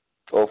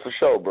 Oh, for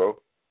sure, bro.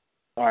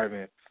 All right,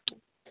 man.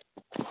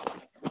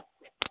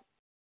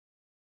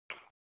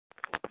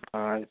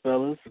 All right,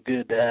 fellas.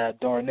 Good to have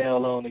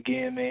Darnell on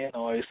again, man.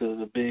 Always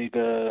a big,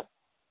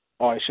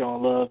 always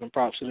showing love and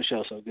props to the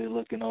show, so good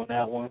looking on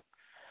that one.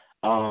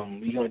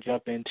 We're going to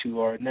jump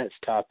into our next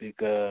topic.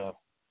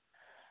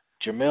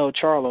 Jermall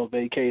Charlo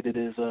vacated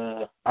his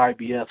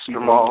IBF super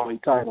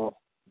middleweight title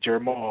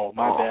Jermall.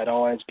 My bad. I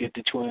always get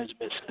the twins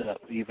mixed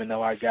up, even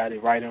though I got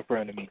it right in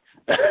front of me.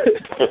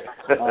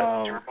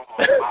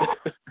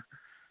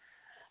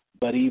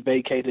 But he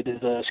vacated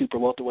his super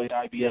welterweight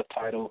IBF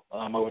title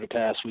over the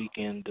past week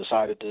and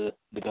decided to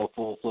go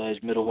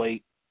full-fledged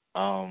middleweight.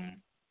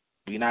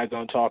 We're not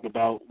going to talk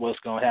about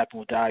what's going to happen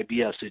with the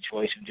IBF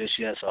situation just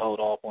yet, so hold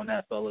off on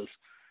that, fellas.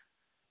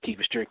 Keep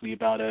it strictly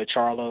about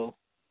Charlo,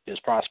 his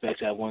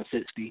prospects at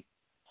 160.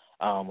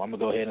 I'm going to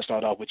go ahead and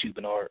start off with you,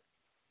 Bernard.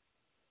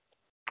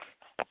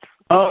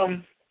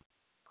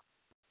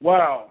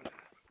 Wow.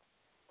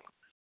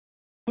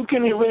 Who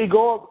can he really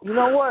go up? You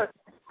know what?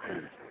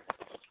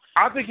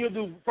 I think he'll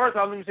do, first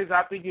of all, let me say this,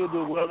 I think he'll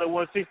do well at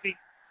 160.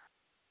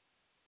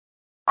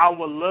 I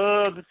would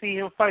love to see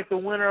him fight the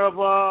winner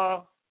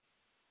of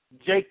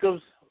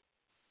Jacobs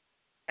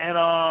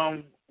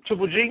and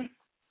Triple G.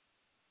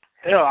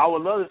 Hell, I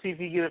would love to see if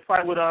he get a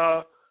fight with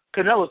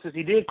Canelo, since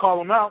he did call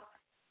him out.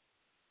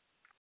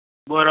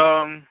 But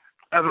as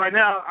of right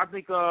now, I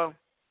think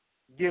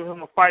give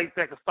him a fight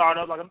that can start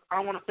up. Like, I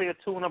don't want to say a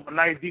tune-up, a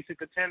nice, decent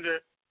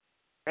contender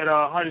at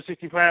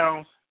 160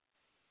 pounds.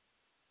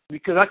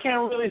 Because I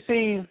can't really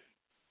see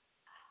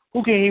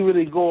who can he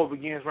really go up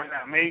against right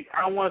now. Maybe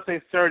I don't want to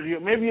say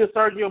Sergio. Maybe a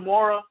Sergio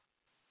Mora.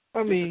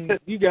 I mean,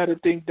 you got to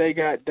think they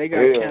got cats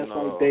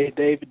like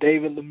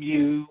David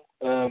Lemieux,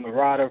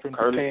 Murata from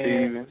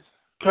Japan,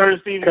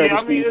 Curtis Stevens. Yeah,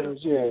 I mean,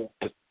 yeah.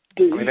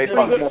 They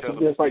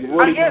good fights.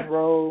 Willie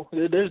Monroe.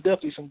 There's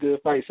definitely some good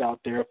fights out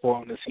there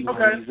for him to see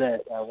where he's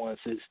at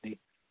 160.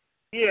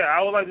 Yeah,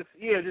 I would like to.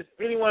 Yeah, just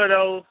any one of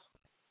those.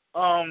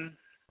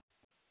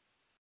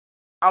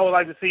 I would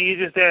like to see.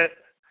 It's just that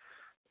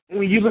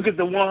when you look at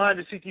the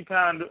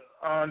 160-pound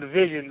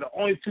division, the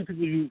only two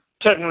people you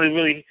technically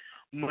really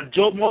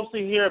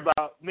mostly hear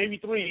about, maybe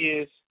three,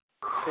 is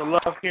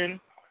Golovkin,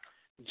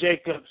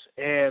 Jacobs,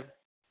 and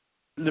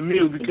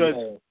Lemieux. Because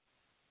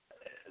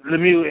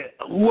Lemieux,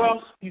 who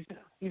else? You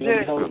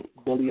said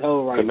Billy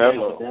Ho right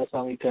Canelo. there. That's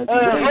only because he's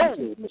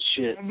babysitting the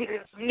shit.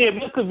 Yeah,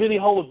 because Billy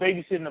Ho was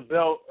babysitting the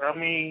belt. I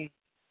mean,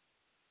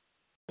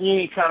 he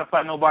ain't trying to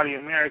fight nobody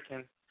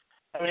American.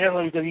 I mean, that's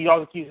only because he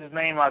also keeps his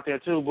name out there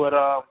too. But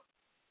I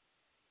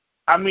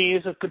mean,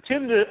 it's a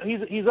contender.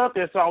 He's up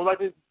there, so I would like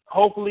to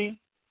hopefully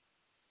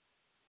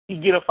he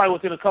get a fight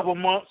within a couple of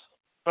months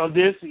of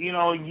this. You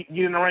know, get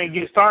in the ring,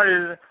 get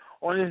started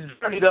on this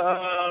journey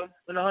to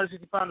in the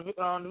 160-pound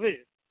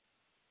division.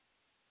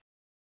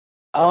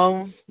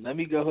 Let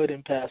me go ahead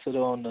and pass it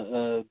on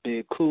to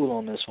Big Cool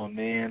on this one,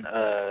 man.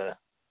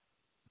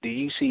 Do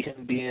you see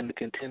him being the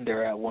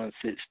contender at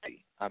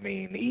 160? I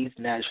mean, he's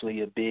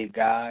naturally a big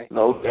guy.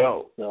 No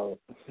doubt. So,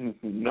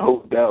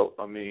 no doubt.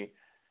 I mean,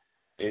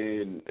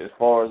 and as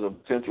far as a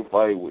potential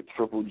fight with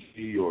Triple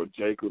G or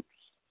Jacobs,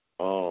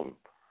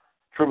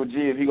 Triple G,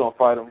 if he's going to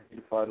fight him, he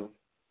can fight him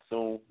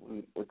soon,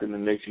 within the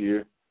next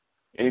year.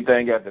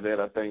 Anything after that,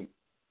 I think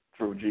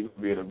Triple G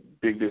will be at a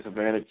big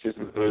disadvantage just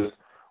because,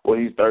 well,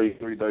 he's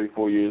 33,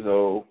 34 years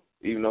old,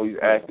 even though he's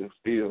active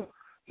still.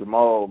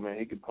 Jermall, man,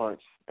 he can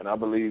punch, and I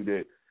believe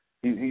that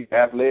he's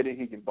athletic,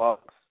 he can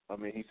box. I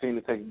mean, he seemed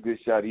to take a good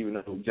shot, even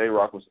though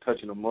J-Rock was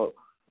touching him up,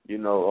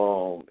 in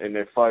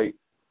that fight.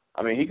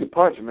 I mean, he could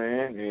punch,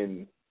 man,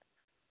 and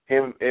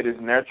him at his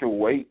natural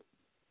weight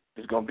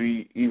is going to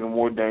be even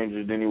more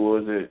dangerous than he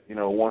was at,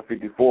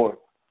 154.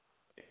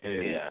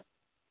 And, yeah.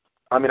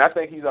 I mean, I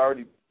think he's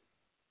already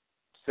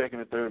second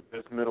or third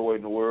best middleweight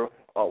in the world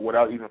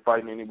without even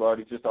fighting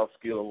anybody, just off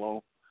skill alone.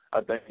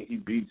 I think he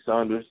beats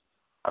Saunders.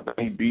 I think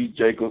he beats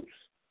Jacobs.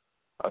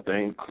 I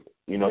think,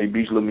 he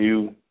beats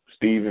Lemieux,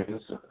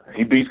 Stevens.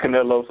 He beats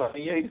Canelo. So,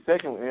 yeah, he's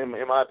second. In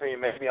my opinion,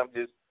 maybe I'm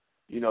just,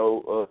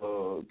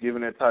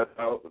 giving that type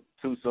out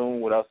too soon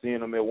without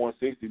seeing him at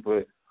 160.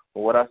 But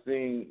from what I've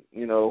seen,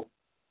 he can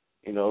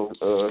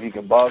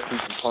box, he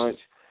can punch.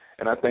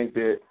 And I think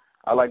that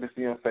I like to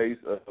see him face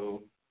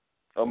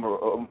a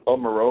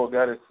Moreau, a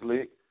guy that's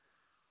slick,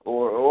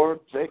 or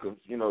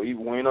Jacobs,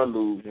 even win or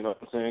lose, you know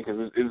what I'm saying?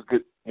 Because it's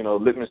good,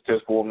 litmus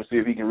test for him to see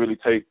if he can really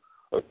take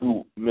a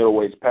true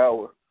middleweight's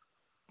power.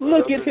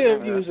 Look at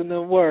him using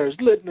them words,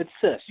 litmus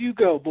test. You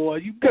go, boy,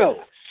 you go.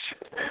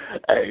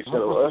 Hey,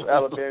 so us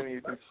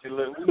Alabamians, we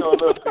know a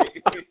little bit,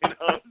 you know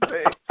what I'm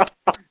saying?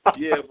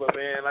 Yeah, but,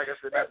 man, like I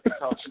said, not to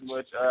talk too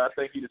much. I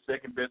think he's the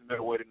second best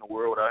middleweight in the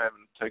world without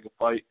having to take a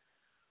fight.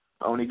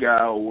 The only guy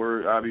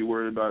I'll be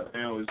worried about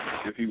now is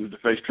if he was to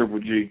face Triple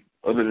G.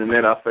 Other than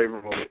that, I favor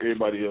him over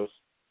everybody else.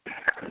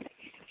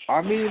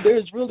 I mean,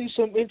 there's really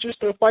some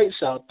interesting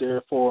fights out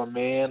there for him,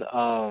 man.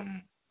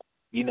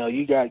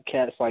 You got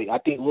cats like, I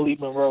think Willie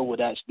Monroe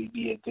would actually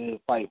be a good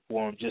fight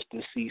for him just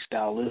to see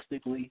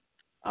stylistically.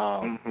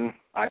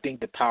 I think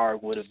the power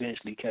would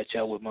eventually catch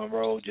up with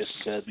Monroe just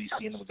because we've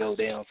seen him go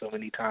down so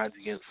many times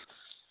against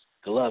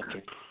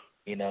Golovkin,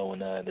 and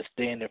to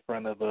stand in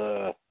front of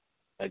a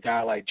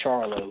guy like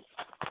Charlo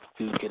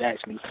who could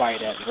actually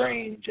fight at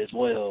range as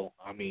well.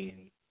 I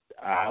mean,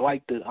 I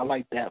like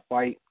that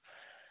fight.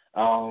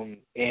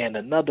 And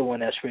another one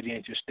that's pretty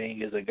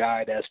interesting is a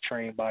guy that's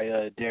trained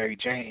by Derrick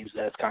James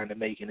that's kind of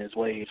making his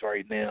waves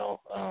right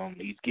now.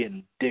 He's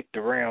getting dicked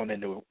around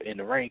in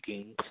the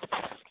rankings.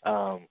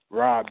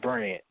 Rob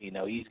Brandt,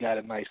 he's got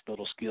a nice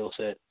little skill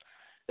set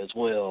as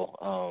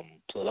well.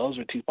 So those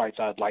are two fights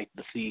I'd like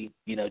to see,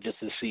 just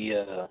to see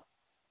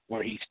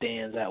where he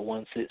stands at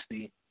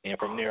 160. And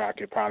from there, I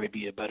could probably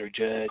be a better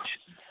judge.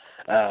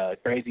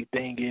 Crazy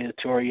thing is,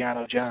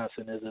 Toriano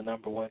Johnson is the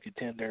number one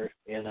contender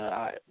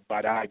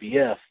by the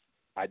IBF.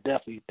 I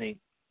definitely think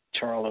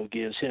Charlo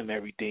gives him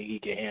everything he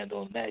can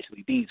handle and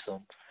actually beats him.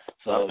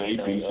 So,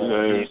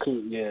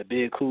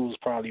 Big Cool's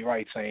probably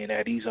right saying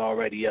that he's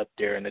already up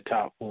there in the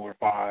top 4 or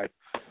 5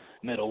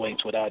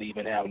 middleweights without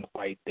even having to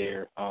fight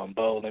there.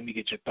 Bo, let me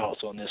get your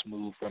thoughts on this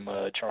move from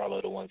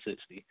Charlo to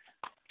 160.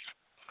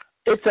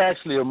 It's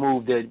actually a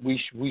move that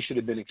we should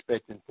have been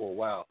expecting for a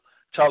while.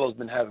 Charlo's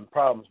been having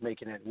problems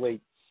making that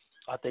weight.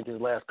 I think his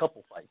last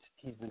couple fights,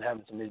 he's been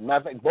having some. Matter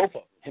of fact, both of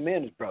them, him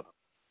and his brother.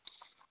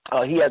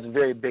 He has a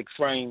very big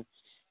frame.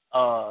 He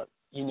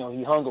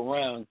hung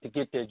around to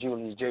get that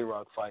Julius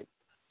J-Rock fight.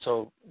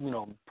 So,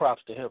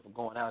 props to him for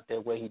going out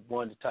that way. He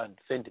won the time and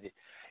defended it.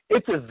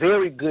 It's a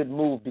very good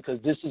move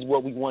because this is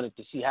what we wanted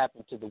to see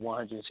happen to the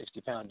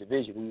 160-pound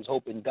division. We was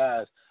hoping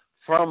guys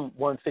from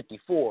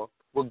 154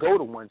 will go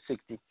to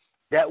 160.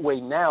 That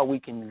way now we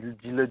can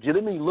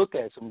legitimately look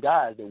at some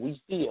guys that we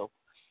feel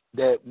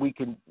that we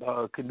could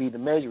be the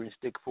measuring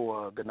stick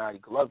for Gennady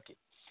Golovkin.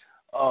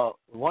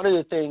 One of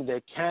the things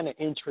that kind of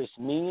interests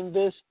me in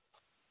this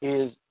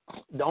is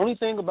the only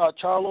thing about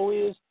Charlo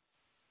is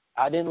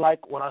I didn't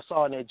like what I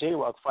saw in that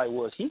J-Rock fight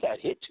was he got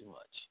hit too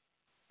much.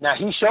 Now,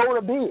 he showed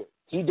a beard.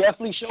 He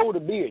definitely showed a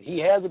beard. He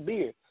has a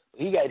beard. But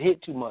he got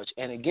hit too much.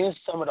 And against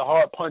some of the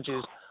hard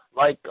punches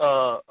like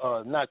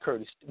not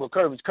Curtis. Well,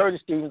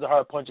 Curtis Stevens, a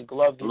hard puncher,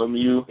 Golovkin.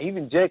 Lemieux.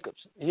 Even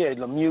Jacobs. Yeah,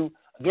 Lemieux.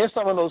 Against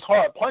some of those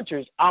hard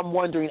punchers, I'm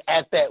wondering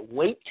at that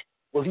weight,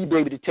 will he be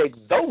able to take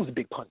those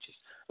big punches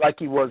like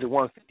he was at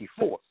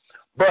 154?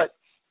 But,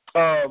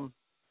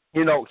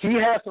 he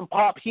has some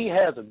pop. He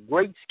has a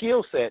great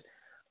skill set.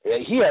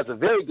 He has a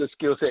very good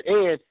skill set.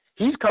 And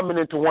he's coming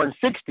into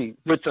 160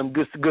 with some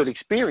good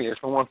experience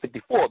from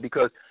 154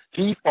 because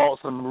he fought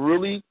some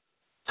really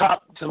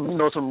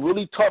some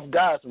really tough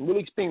guys, some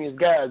really experienced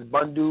guys,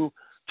 Bundu,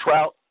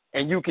 Trout,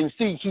 and you can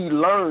see he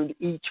learned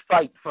each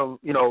fight from,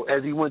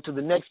 as he went to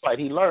the next fight,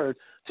 he learned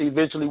to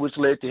eventually, which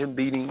led to him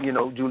beating,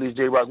 Julius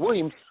J. Rock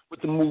Williams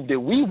with the move that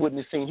we wouldn't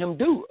have seen him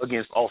do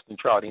against Austin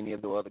Trout, any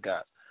of the other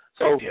guys.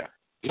 So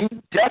he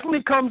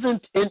definitely comes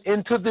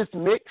into this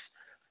mix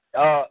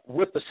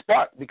with the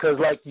spark because,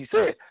 like you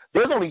said,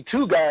 there's only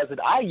 2 guys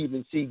that I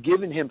even see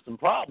giving him some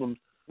problems,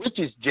 which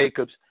is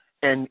Jacobs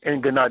and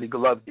Gennady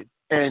Golovkin.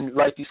 And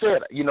like you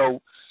said,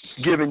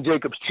 giving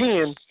Jacobs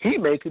 10, he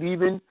may could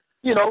even,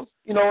 he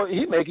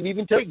may could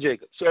even take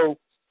Jacobs. So,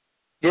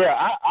 yeah,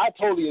 I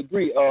totally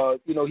agree.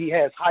 He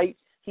has height,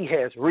 he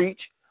has reach,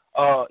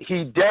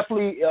 he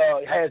definitely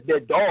has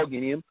that dog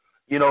in him.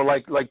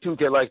 Like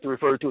 2K likes to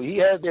refer to it. He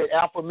has that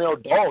alpha male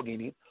dog in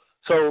him.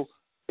 So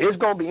it's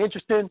going to be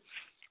interesting.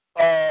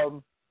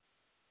 I'm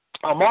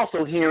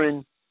also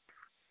hearing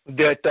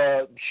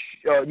that,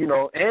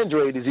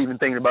 Andrade is even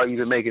thinking about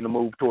even making a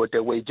move toward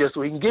that way just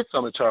so he can get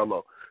some of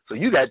Charlo. So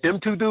you got them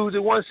 2 dudes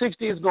at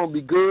 160 is going to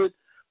be good.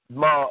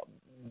 My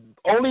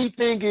only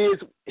thing is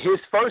his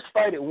first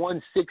fight at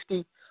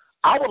 160,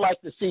 I would like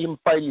to see him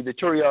fight either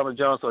Toriano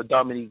Johnson or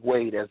Dominique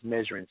Wade as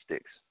measuring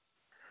sticks.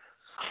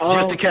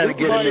 Just to kind of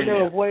get him in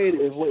there. Wade,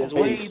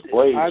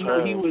 I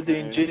know he was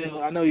in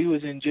jail. I know he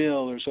was in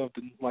jail or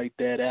something like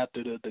that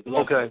after the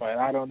Golovkin fight.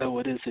 I don't know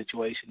what his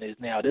situation is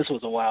now. This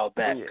was a while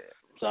back. Yeah.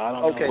 So I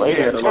don't know.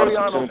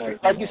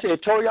 Toriano, like you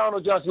said,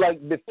 Toriano Johnson,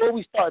 like before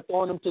we start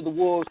throwing him to the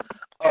wolves,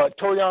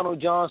 Toriano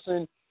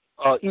Johnson,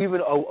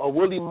 even a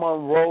Willie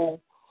Monroe,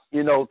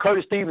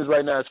 Curtis Stevens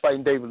right now is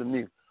fighting David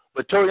Lemieux.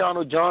 But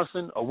Toriano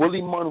Johnson, a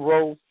Willie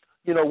Monroe,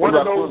 one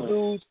of those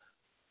dudes,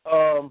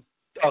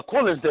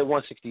 Quillen's at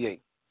 168.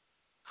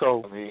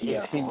 So,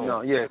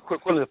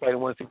 Quillen's fighting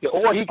 168.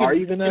 Or he can, or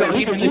even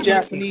the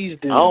Japanese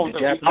dude. I was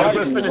just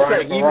going to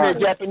say, even that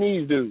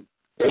Japanese dude.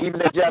 Yeah, even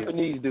that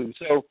Japanese dude.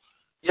 So,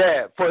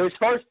 yeah, for his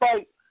first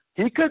fight,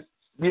 he could,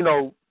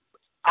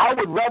 I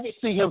would rather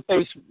see him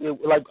face,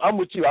 like I'm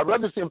with you, I'd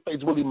rather see him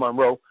face Willie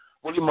Monroe.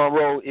 Willie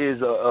Monroe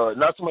is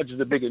not so much as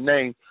a bigger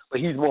name,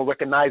 but he's more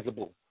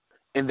recognizable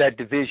in that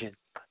division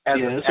as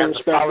a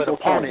solid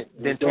opponent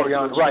than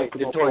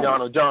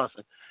Toriano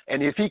Johnson.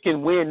 And if he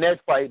can win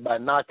that fight by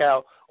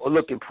knockout or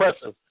look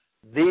impressive,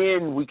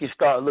 then we can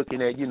start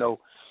looking at,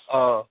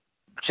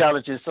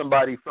 challenging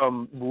somebody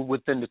from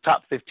within the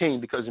top 15.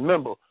 Because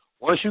remember,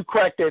 once you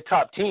crack that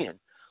top 10,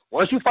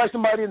 once you fight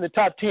somebody in the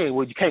top 10,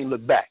 well, you can't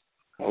look back.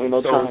 So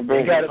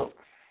they got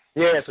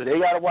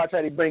to watch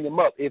how they bring him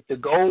up. If the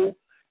goal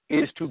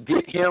is to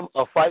get him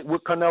a fight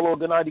with Canelo or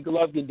Gennady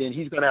Golovkin, then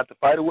he's going to have to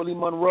fight a Willie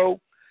Monroe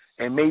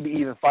and maybe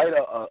even fight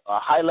a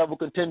high-level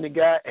contender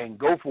guy and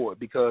go for it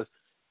because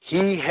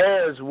he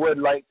has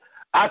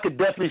I could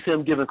definitely see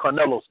him giving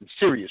Canelo some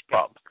serious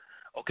problems.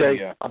 Okay,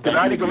 Yeah.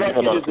 Gennady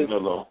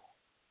Golovkin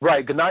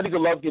Gennady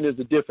Golovkin is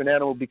a different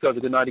animal because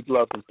of Gennady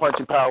Golovkin's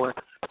punching power.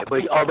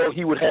 But although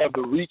he would have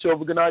the reach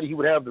over Gennady,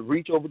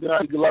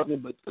 Gennady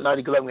Golovkin, but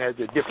Gennady Golovkin has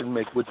a different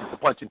mix, which is the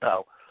punching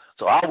power.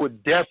 So I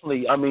would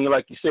definitely, I mean,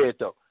 like you said,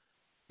 though,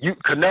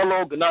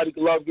 Canelo, Gennady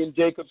Golovkin,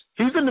 Jacobs,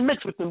 he's in the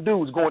mix with them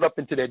dudes going up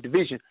into that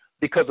division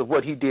because of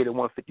what he did at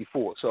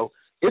 154. So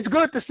it's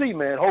good to see,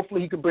 man.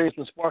 Hopefully he can bring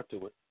some spark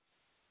to it.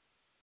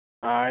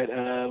 All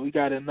right, we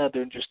got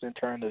another interesting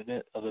turn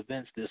of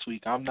events this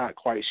week. I'm not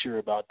quite sure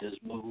about this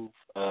move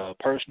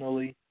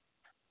personally.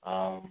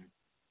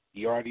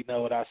 You already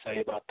know what I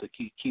say about the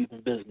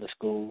Cuban business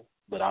school,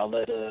 but I'll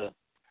let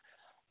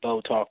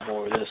Bo talk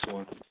more of this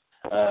one.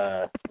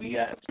 We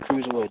got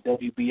cruiserweight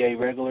WBA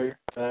regular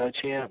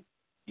champ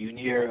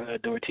Yunier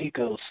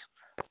Dorticos,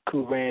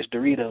 Cool Ranch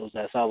Doritos,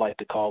 as I like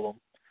to call him.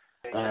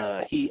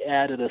 He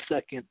added a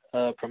second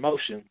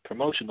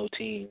promotional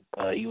team.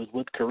 He was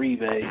with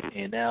Caribe,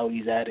 and now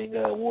he's adding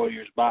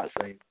Warriors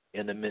Boxing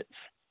in the midst.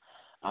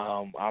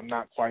 I'm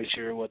not quite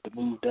sure what the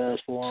move does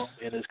for him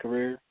in his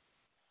career.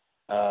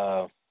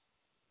 Bo,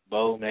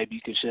 maybe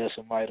you could shed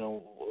some light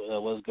on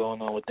what's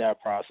going on with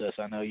that process.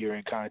 I know you're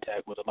in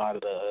contact with a lot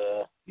of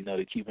the,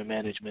 the Cuban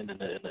management and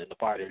the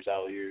fighters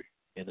out here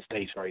in the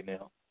States right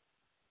now.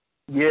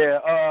 Yeah,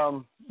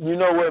 you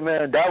know what,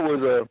 man? That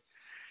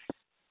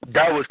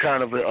was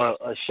kind of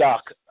a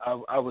shock.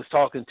 I was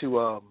talking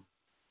to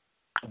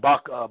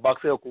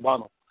Boxeo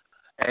Cubano,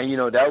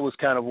 and that was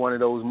kind of one of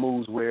those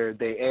moves where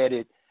they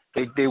added.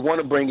 They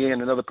want to bring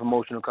in another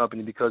promotional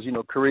company because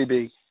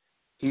Caribe,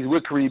 he's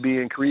with Caribe,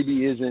 and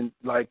Caribe isn't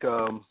like.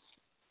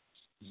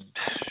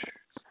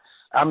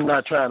 I'm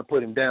not trying to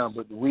put him down,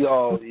 but we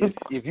all,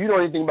 if you know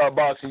anything about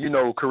boxing, you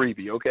know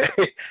Caribe, okay?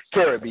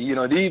 Caribe,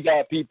 these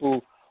are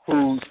people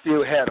who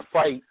still had a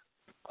fight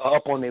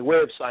up on their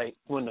website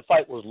when the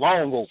fight was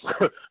long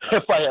over.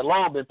 The fight had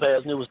long been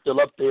passed, and it was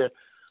still up there.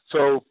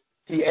 So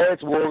he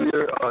adds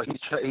Warrior.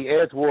 He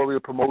adds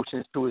Warrior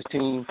Promotions to his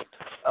team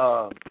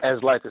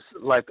as like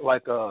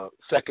a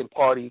second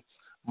party,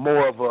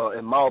 more of a,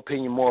 in my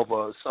opinion,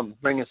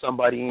 bringing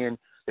somebody in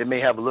that may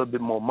have a little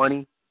bit more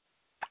money.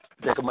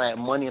 They can add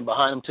money and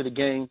behind them to the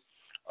game.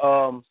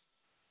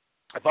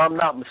 If I'm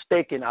not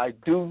mistaken, I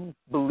do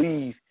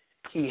believe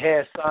he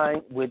has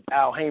signed with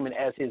Al Heyman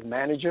as his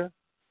manager.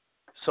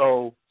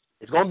 So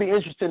it's going to be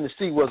interesting to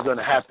see what's going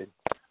to happen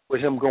with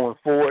him going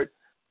forward.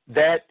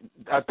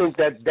 I think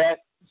that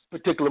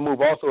particular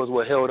move also is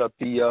what held up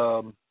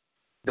the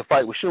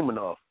fight with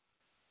Shumanov.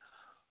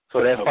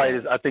 So that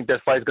I think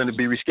that fight is going to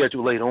be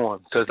rescheduled later on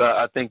because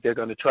I think they're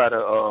going to try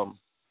to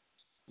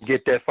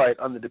get that fight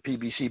under the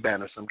PBC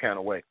banner some kind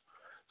of way.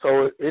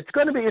 So it's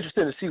going to be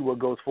interesting to see what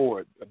goes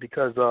forward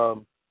because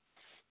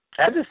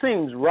that just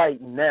seems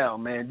right now,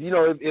 man. I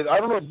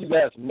don't know if you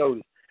guys have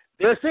noticed,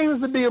 there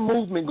seems to be a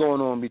movement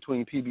going on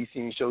between PBC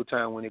and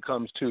Showtime when it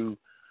comes to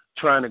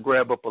trying to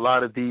grab up a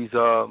lot of these,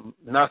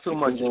 not so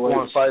much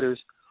foreign fighters.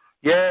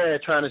 Yeah,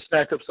 trying to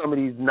stack up some of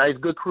these nice,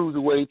 good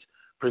cruiserweights,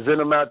 present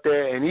them out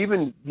there, and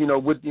even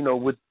with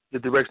the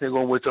direction they're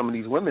going with some of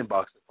these women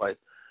boxing fights.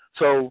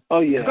 So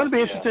it's going to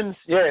be interesting.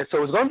 Yeah,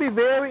 so it's going to be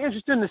very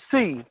interesting to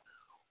see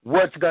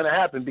what's going to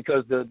happen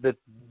because the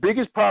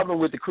biggest problem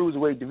with the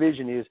cruiserweight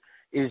division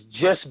is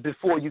just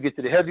before you get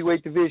to the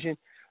heavyweight division,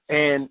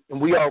 and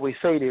we always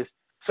say this.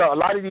 So a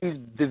lot of these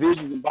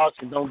divisions in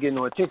boxing don't get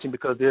no attention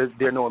because there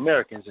are no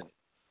Americans in it.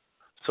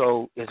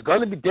 So it's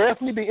going to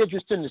definitely be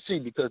interesting to see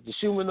because the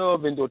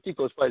Shumanov and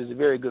Dorticos fight is a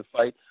very good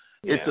fight.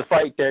 Yeah. It's a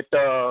fight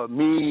that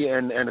me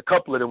and a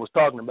couple of them was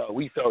talking about.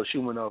 We felt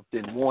Shumanov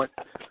didn't want,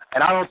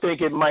 and I don't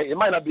think it might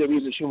not be a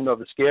reason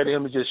Shumanov is scared of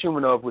him. It's just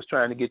Shumanov was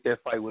trying to get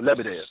that fight with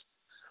Lebedev,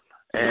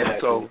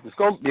 and so it's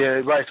going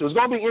So it's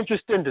going to be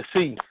interesting to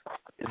see.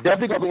 It's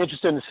definitely going to be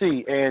interesting to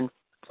see, and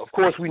of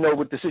course we know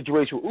with the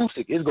situation with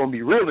Usyk, it's going to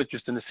be real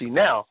interesting to see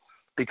now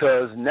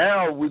because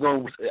now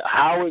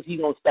how is he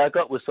going to stack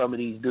up with some of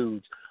these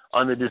dudes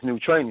under this new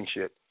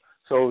trainingsship?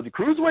 So the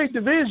cruiserweight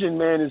division,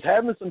 man, is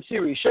having some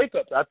serious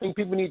shakeups. I think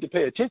people need to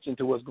pay attention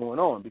to what's going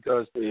on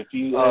because if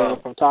you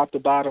from top to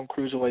bottom,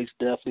 cruiserweight's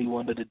definitely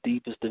one of the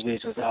deepest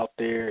divisions out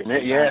there.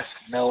 Yes,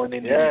 knowing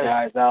any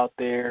guys out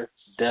there,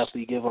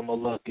 definitely give them a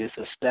look. It's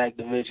a stacked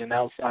division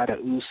outside of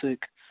Usyk.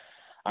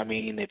 I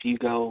mean, if you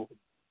go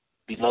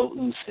below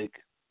Usyk,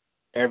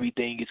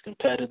 everything is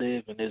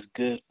competitive and there's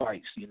good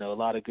fights. A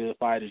lot of good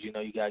fighters. You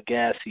got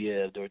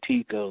Gassiev,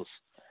 Dorticos.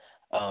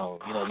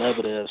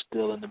 Lebedev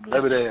still in the mix.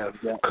 Lebedev,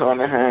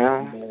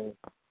 Cunningham.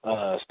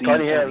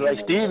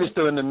 Steve is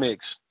still in the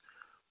mix.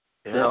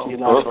 Definitely a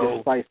lot of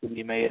good fights to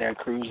be made at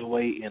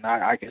cruiserweight, and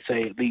I can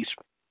say at least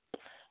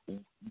 2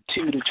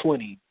 to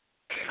 20.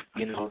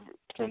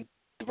 From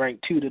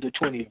rank 2 to the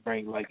 20th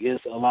rank, like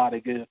it's a lot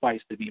of good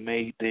fights to be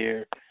made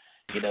there.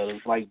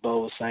 Like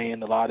Bo was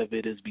saying, a lot of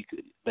it is because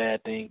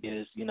bad thing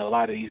is a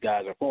lot of these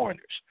guys are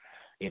foreigners.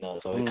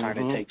 So it kind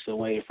of takes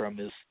away from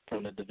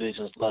the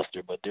division's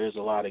luster. But there's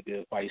a lot of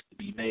good fights to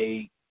be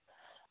made.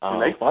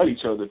 And they fight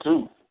each other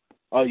too.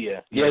 Oh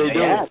yeah, they do.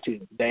 Have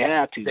to. They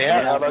have to. They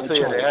have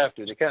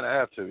to. They kind of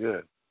have to.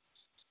 Yeah.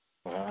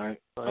 All right.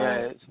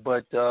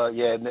 But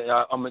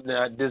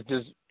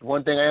this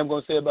one thing I am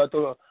going to say about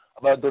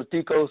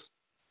Dorticos.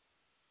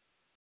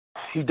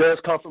 He does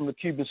come from the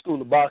Cuban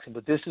school of boxing,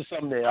 but this is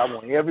something that I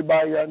want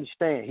everybody to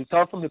understand. He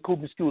comes from the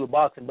Cuban school of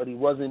boxing, but he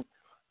wasn't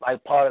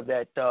like part of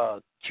that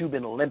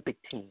Cuban Olympic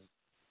team.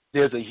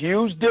 There's a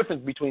huge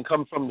difference between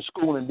coming from the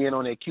school and being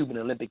on that Cuban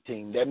Olympic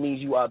team. That means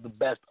you are the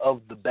best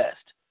of the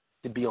best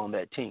to be on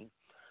that team.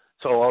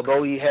 So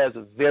although he has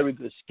a very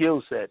good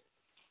skill set,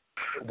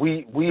 this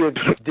is going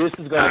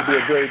to be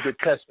a very good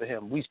test for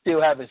him. We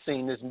still haven't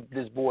seen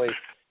this boy.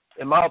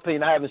 In my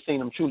opinion, I haven't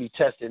seen him truly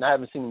tested, and I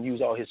haven't seen him use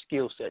all his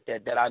skill set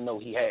that I know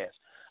he has.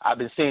 I've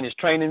been seeing his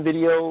training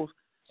videos,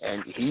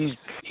 and he's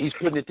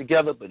putting it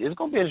together, but it's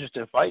going to be an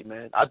interesting fight,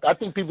 man. I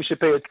think people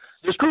should pay it.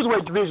 This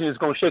cruiserweight division is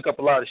going to shake up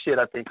a lot of shit,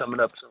 I think, coming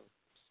up soon.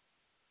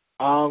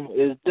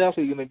 It's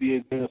definitely going to be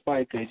a good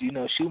fight because,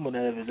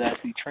 Shumanev is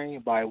actually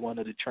trained by one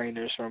of the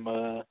trainers from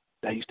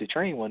that used to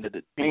train one of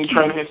the... He ain't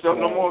training himself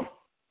no more?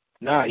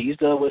 Nah, he's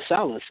with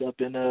Salas up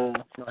in... No,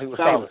 he was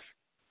Salas.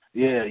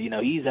 Yeah,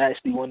 he's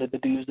actually one of the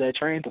dudes that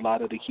trained a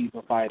lot of the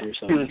Cuban fighters.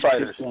 So Cuban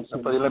fighters for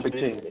the Olympic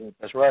team.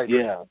 That's right.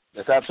 Yeah.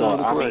 That's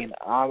absolutely correct.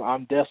 I mean,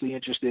 I'm definitely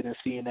interested in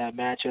seeing that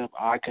matchup.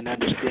 I can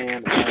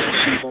understand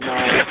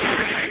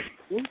Shumanev.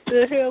 What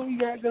the hell we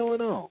got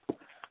going on?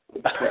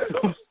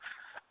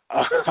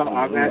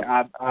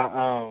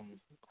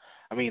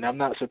 I'm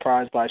not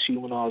surprised by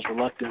Shumanev's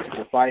reluctance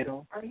to fight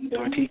him,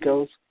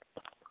 Dorticos.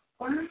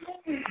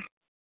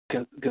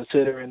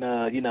 Considering,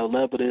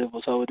 Lebedev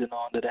was holding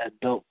on to that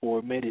belt for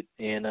a minute,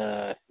 and,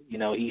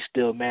 he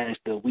still managed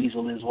to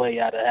weasel his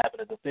way out of having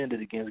to defend it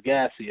against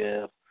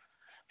Gassiev.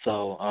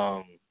 So,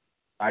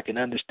 I can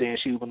understand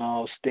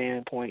Shumanev's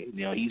standpoint.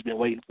 He's been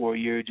waiting for a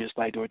year just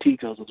like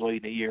Dorticos was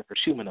waiting a year for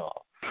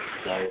Shumanev.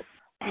 So,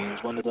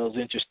 it's one of those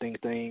interesting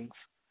things.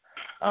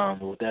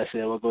 With that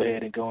said, we'll go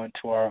ahead and go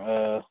into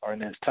our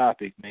next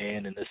topic,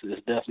 man, and this is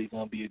definitely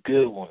going to be a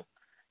good one.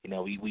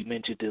 We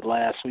mentioned it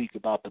last week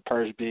about the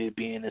purse bid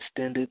being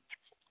extended.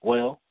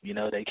 Well,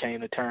 they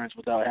came to terms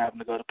without having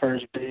to go to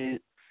purse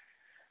bid.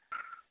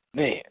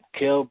 Man,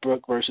 Kell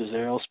Brook versus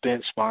Errol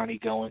Spence finally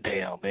going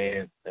down,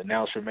 man.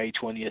 Announced for May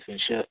 20th in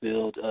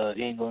Sheffield,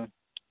 England.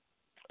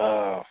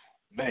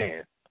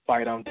 Man,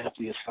 fight I'm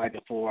definitely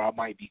excited for. I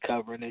might be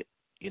covering it.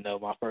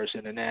 My first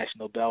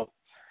international belt.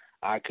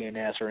 I couldn't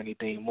ask for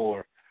anything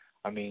more.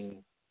 Let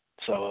me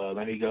go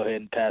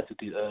ahead and pass it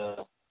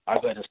to I'll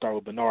go ahead and start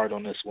with Bernard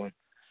on this one.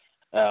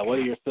 What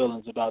are your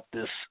feelings about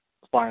this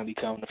finally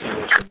coming to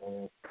fruition,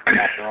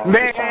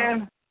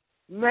 man?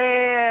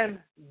 Man,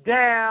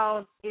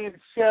 down in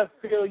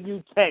Sheffield,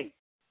 UK. I'm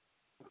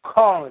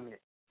calling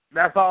it.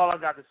 That's all I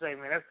got to say,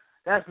 man.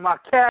 That's my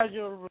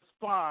casual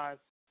response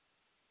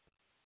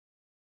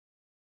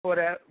for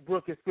that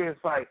Brook and Spence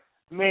fight.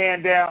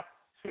 Man down.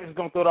 Spence is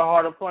going to throw the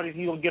harder punches.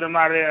 He's going to get him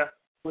out of there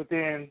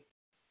within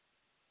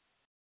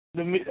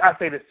between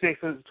the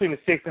 6th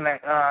and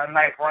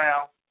 9th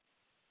round.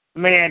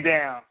 Man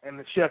down in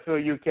the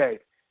Sheffield, UK.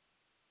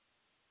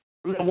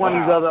 One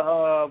of these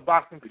other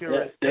boxing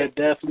purists. That's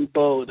definitely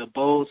bold, a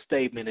bold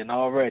statement, and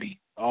already,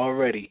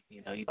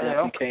 he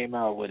definitely came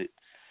out with it.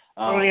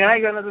 I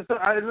ain't got nothing to say.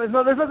 There's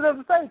nothing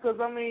to say because,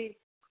 I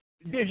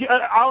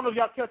don't know if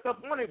y'all kept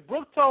up on it.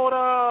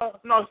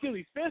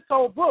 Spence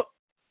told Brook,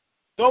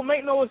 don't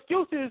make no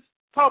excuses.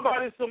 Talk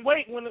about it some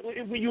weight when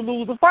you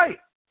lose a fight.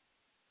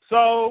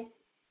 So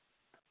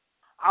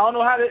I don't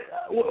know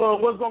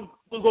what's gonna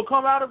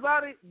come out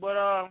about it,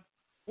 but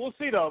we'll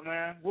see though,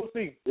 man. We'll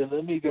see.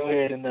 Let me go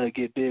ahead and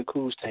get Big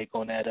Cool's take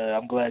on that.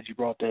 I'm glad you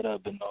brought that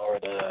up,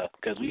 Bernard,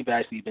 because we've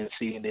actually been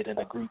seeing it in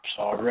the groups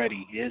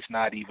already. It's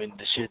not even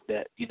the shit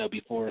that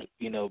before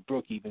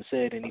Brook even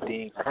said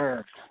anything.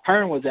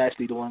 Hearn was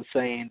actually the one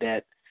saying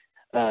that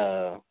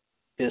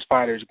his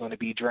fighters are going to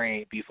be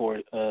drained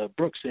before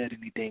Brook said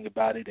anything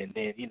about it, and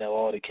then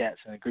all the cats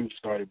in the group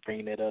started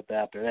bringing it up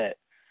after that.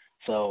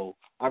 So,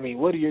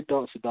 what are your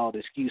thoughts about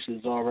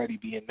excuses already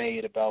being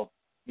made about,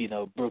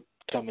 Brook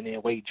coming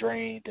in weight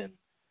drained and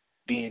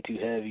being too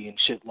heavy and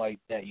shit like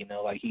that,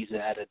 like he's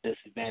at a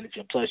disadvantage.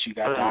 And plus you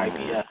got the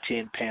IBF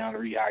 10-pound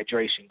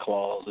rehydration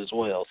clause as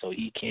well, so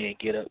he can't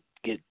get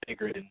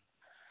bigger than,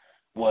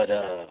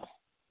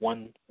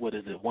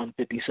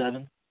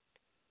 157?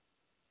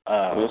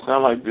 It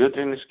sounds like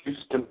built-in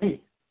excuses to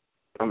me.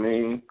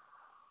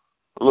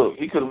 Look,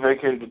 he could have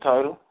vacated the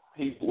title.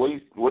 What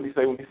did he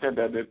say when he sent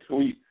that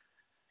tweet?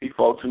 He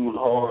fought too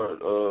hard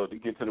to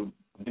get to the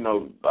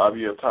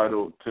IBF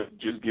title to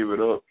just give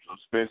it up. So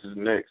Spence is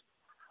next.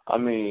 I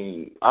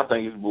think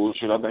it's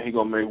bullshit. I think he's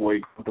gonna make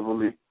weight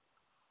comfortably,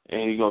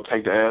 and he's gonna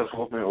take the ass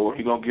whooping, or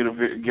he's gonna get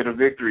a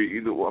victory.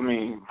 Either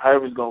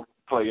however it's gonna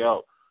play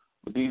out.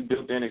 But these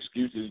built-in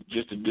excuses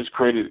just to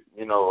discredit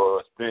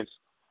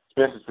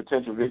Spence's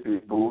potential victory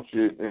is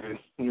bullshit. And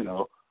you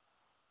know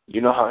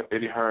how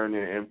Eddie Hearn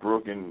and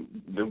Brook and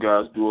them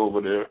guys do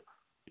over there.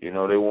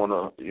 They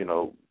wanna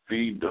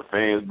feed the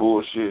fans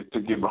bullshit to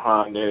get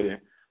behind that,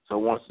 and so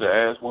once the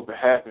ass whooping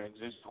happens,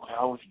 it's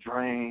I was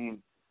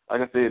drained.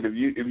 Like I said,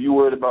 if you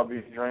worried about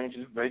being drained,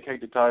 just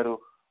vacate the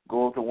title,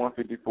 go up to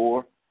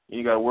 154. You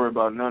ain't got to worry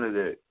about none of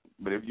that.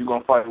 But if you're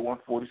going to fight at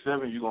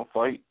 147, you're going to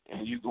fight,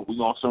 and we're going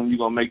to assume you're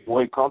going to make your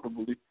weight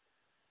comfortably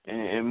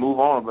and move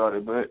on about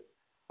it. But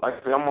like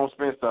I said, I'm on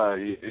Spence side.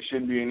 It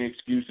shouldn't be any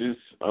excuses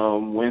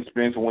when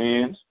Spence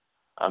wins.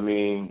 I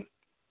mean,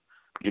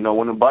 you know,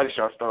 when the body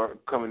shots start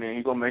coming in,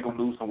 he's going to make him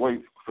lose some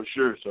weight for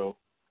sure. So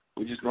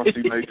we're just going to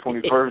see May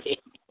 21st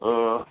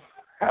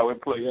how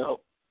it plays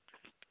out.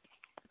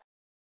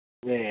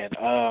 Man,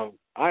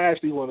 I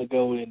actually want to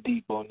go in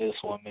deep on this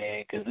one,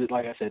 man, because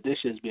like I said, this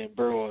shit's been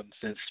brewing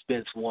since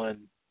Spence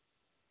won.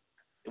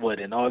 What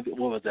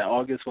was that?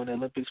 August when the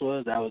Olympics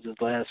was? That was his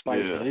last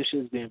fight. Yeah. So this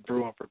shit's been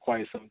brewing for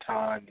quite some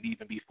time, and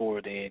even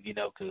before then, you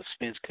know, because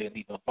Spence couldn't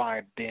even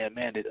find a damn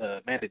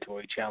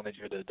mandatory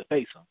challenger to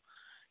face him.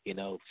 You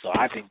know, so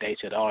I think they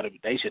should have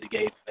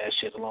gave him that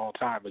shit a long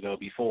time ago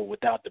before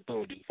without the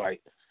Boondu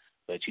fight.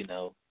 But you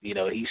know,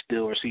 he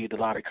still received a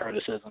lot of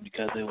criticism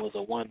because it was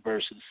a 1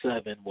 versus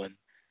 7 when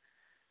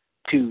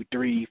 2,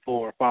 3,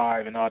 4,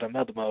 5, and all them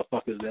other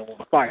motherfuckers didn't want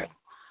to fight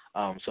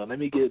him. So let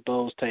me get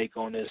Bo's take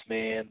on this,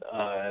 man.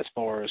 As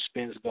far as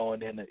Spence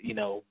going in, you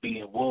know,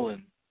 being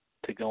willing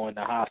to go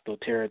into hostile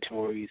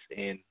territories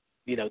and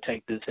you know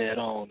take this head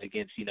on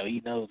against, you know,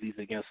 he knows he's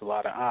against a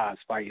lot of odds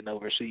fighting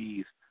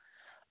overseas.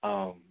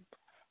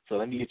 So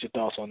let me get your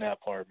thoughts on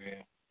that part,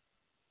 man.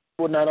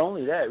 Well, not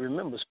only that,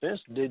 remember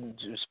Spence didn't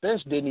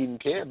even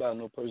care about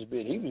no purse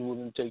bid. He was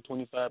willing to take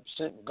 25%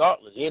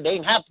 regardless. Yeah, they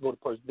didn't have to go to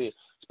purse bid.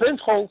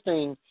 Spence's whole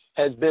thing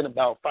has been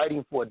about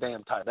fighting for a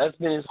damn title. That's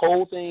been his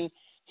whole thing.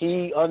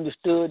 He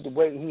understood the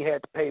way he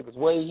had to pave his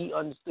way. He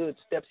understood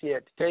the steps he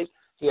had to take.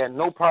 He had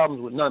no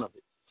problems with none of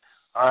it.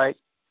 All right.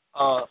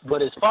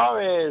 But as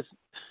far as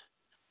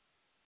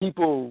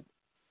people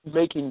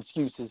making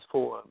excuses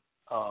for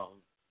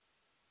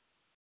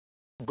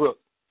Brooke,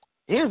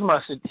 here's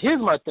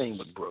my thing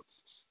with Brooke.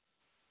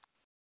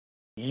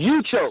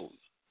 You chose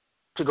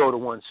to go to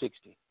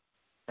 160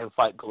 and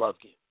fight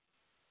Golovkin.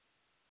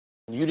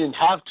 You didn't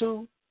have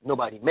to.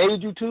 Nobody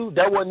made you to.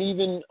 That wasn't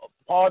even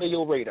part of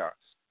your radar.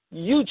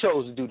 You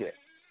chose to do that.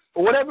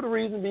 For whatever the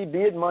reason be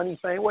it money,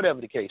 fame,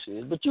 whatever the case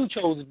is, but you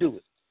chose to do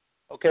it.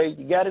 Okay?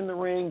 You got in the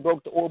ring,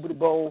 broke the orbital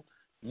bowl.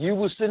 You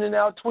were sending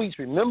out tweets.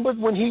 Remember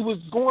when he was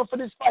going for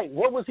this fight?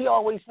 What was he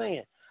always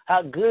saying?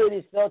 How good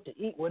it felt to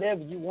eat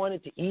whatever you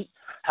wanted to eat.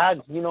 How,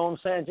 you know what I'm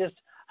saying, just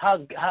how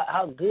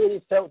good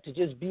it felt to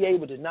just be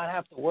able to not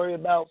have to worry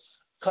about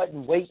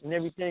cutting weight and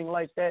everything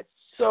like that.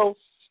 So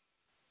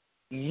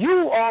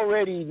you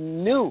already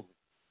knew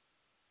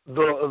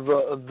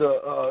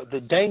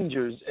the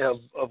dangers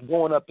of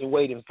going up in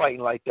weight and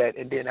fighting like that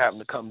and then having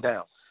to come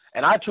down.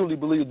 And I truly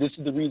believe this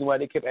is the reason why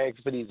they kept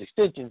asking for these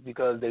extensions,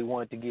 because they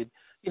wanted to get,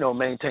 you know,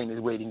 maintain his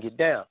weight and get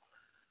down.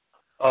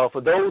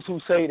 For those who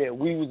say that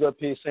we was up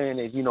here saying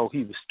that, you know,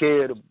 he was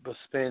scared of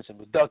Spence and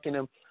was ducking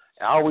him,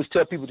 I always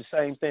tell people the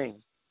same thing.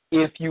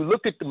 If you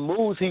look at the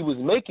moves he was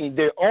making,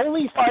 they're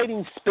only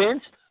fighting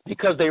Spence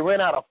because they ran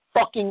out of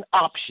fucking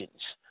options.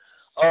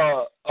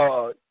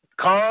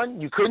 Khan,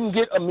 you couldn't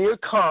get Amir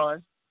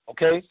Khan,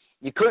 okay?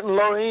 You couldn't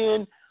lure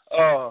in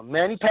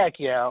Manny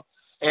Pacquiao,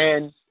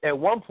 and at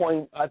one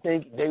point, I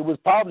think they was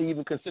probably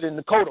even considering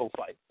the Cotto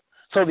fight.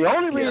 So the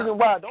only reason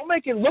why, don't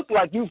make it look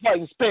like you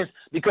fighting Spence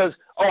because,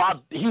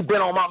 he's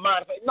been on my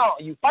mind. No,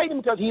 you fight him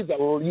because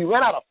you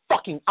ran out of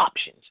fucking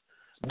options.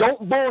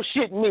 Don't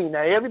bullshit me.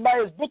 Now,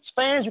 everybody is Brooks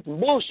fans. You can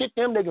bullshit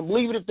them. They can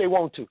believe it if they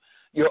want to.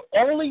 You're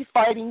only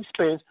fighting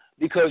Spence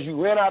because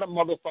you ran out of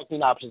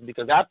motherfucking options.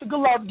 Because after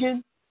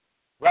Golovkin,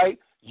 right,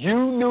 you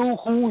knew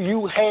who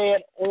you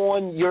had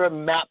on your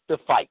map to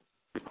fight,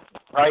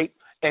 right?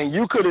 And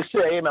you could have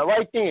said, hey, man,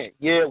 right then,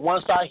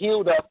 once I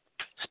healed up,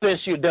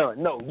 Spence, you're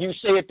done. No, you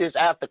said this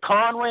after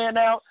Khan ran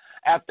out,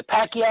 after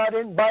Pacquiao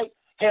didn't bite,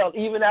 hell,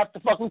 even after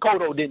fucking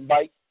Cotto didn't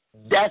bite.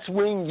 That's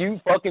when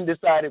you fucking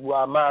decided, well,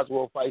 I might as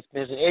well fight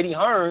Spence. And Eddie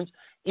Hearns,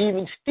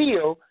 even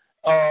still,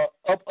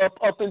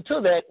 up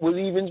until that, was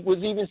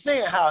even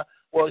saying how,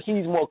 well,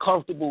 he's more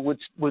comfortable with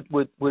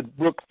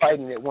Brooke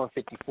fighting at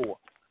 154.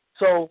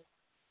 So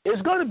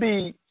it's going to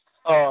be,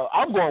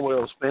 I'm going with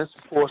Earl Spence,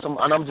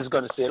 and I'm just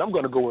going to say it. I'm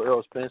going to go with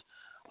Earl Spence.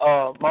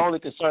 My only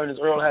concern is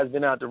Earl has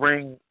been out the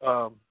ring.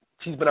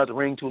 He's been out the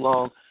ring too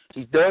long.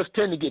 He does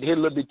tend to get hit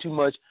a little bit too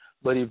much.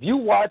 But if you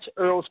watch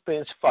Earl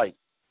Spence fight,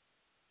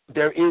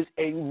 there is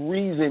a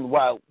reason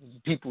why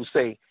people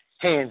say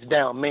hands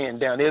down, man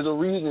down. There's a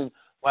reason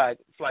why,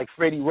 like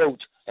Freddie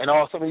Roach and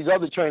all some of these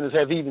other trainers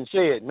have even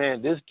said,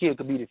 man, this kid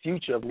could be the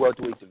future of the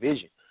welterweight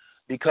division.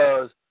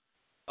 Because,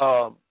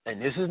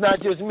 and this is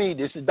not just me,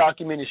 this is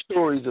documented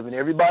stories of, and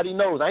everybody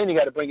knows, I ain't even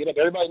got to bring it up,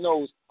 everybody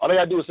knows, all they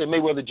got to do is say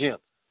Mayweather Gym.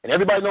 And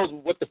everybody knows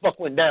what the fuck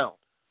went down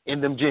in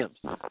them gyms.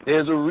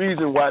 There's a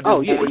reason why this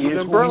boy is who he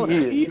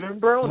is. Even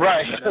Browne.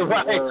 Right,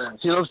 right.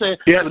 You know what I'm saying?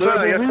 Yes,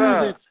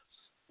 so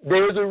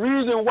there's a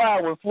reason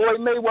why when Floyd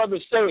Mayweather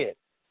said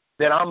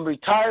that I'm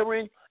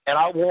retiring and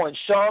I want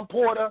Sean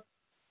Porter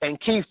and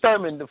Keith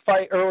Thurman to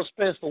fight Earl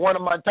Spence for one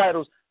of my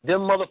titles, them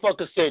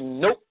motherfuckers said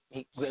nope,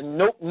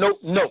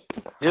 nope.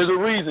 There's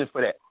a reason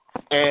for that.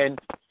 And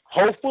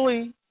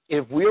hopefully,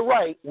 if we're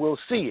right, we'll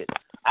see it.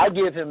 I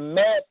give him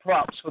mad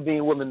props for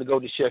being willing to go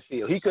to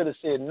Sheffield. He could have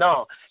said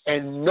no,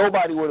 and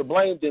nobody would have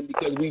blamed him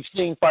because we've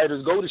seen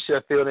fighters go to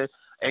Sheffield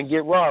and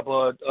get robbed.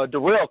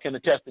 Darrell can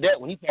attest to that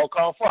when he fought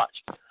Carl Froch.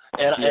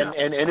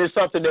 And it's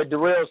something that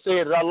Darrell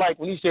said that I like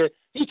when he said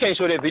he can't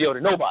show that video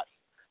to nobody.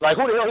 Like,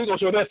 who the hell he going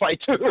to show that fight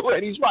to?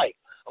 And he's right,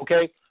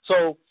 okay?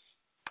 So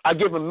I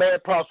give him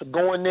mad props for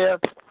going there.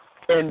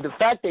 And the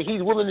fact that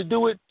he's willing to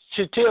do it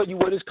should tell you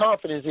what his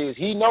confidence is.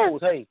 He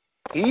knows, hey,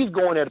 he's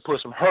going there to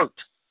put some hurt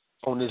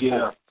on this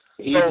boy.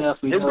 He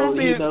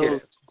definitely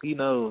knows. He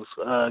knows.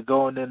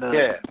 Going in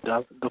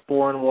the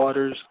foreign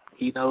waters,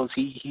 he knows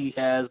he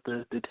has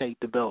to take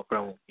the belt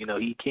from him. You know,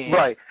 he can't.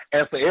 Right.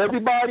 And for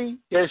everybody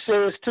that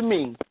says to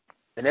me,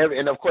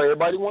 and of course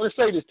everybody want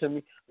to say this to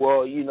me,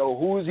 well, you know,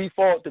 who is he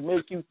fought to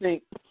make you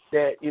think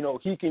that, you know,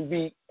 he can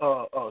beat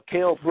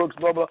Kell Brooks,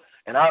 blah, blah.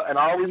 And I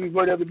always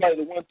revert everybody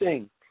to one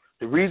thing.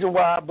 The reason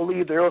why I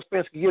believe that Errol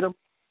Spence can get him,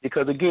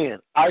 because, again,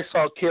 I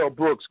saw Kell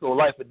Brooks go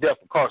life or death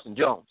with Carson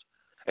Jones.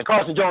 And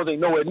Carson Jones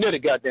ain't nowhere near the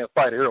goddamn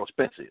fighter Errol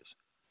Spence is.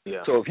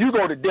 Yeah. So if you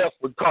go to death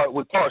with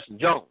Carson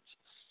Jones,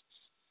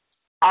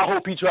 I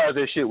hope he tries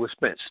that shit with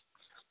Spence.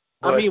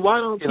 But, I mean, why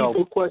don't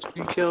people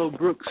question Kell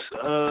Brooks'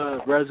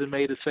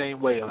 resume the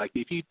same way? Like,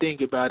 if you think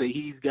about it,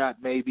 he's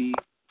got maybe,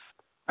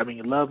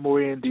 Love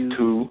more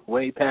into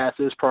way past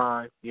his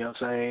prime, you know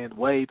what I'm saying?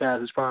 Way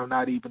past his prime,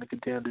 not even a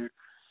contender.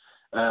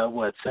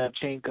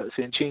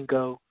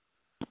 Sanchenko,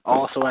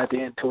 also at the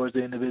end, towards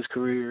the end of his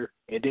career.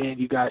 And then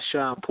you got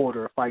Sean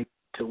Porter, a fight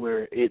to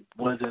where it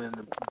wasn't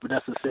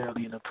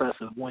necessarily an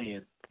impressive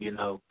win, you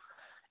know.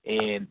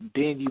 And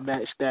then you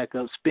stack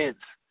up Spence.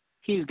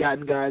 He's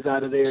gotten guys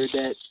out of there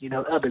that, you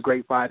know, other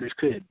great fighters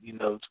couldn't. You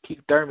know,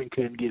 Keith Thurman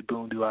couldn't get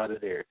Bundu out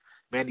of there.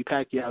 Manny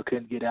Pacquiao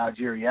couldn't get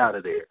Algieri out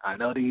of there. I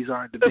know these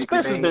aren't the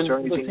bigger names or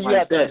anything like that. You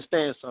have to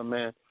understand something,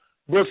 man.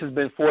 Brooks has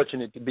been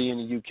fortunate to be in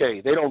the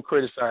UK. They don't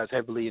criticize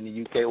heavily in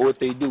the UK, or if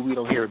they do, we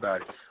don't hear about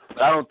it.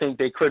 But I don't think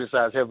they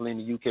criticize heavily in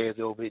the UK as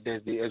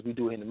we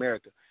do in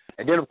America.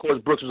 And then, of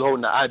course, Brooks was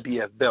holding the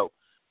IBF belt.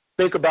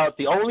 Think about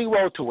the only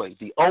welterweight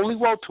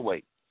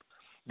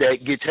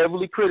that gets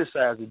heavily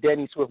criticized is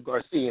Danny Swift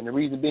Garcia, and the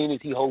reason being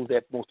is he holds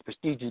that most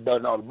prestigious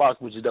belt in all the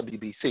boxing, which is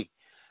WBC.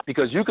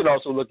 Because you can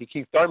also look at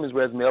Keith Thurman's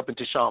resume up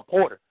into Sean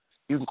Porter.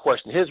 You can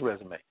question his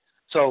resume.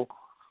 So,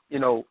 you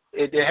know,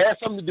 it has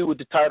something to do with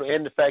the title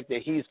and the fact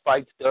that his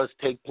fights does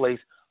take place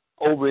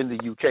over in the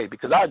UK.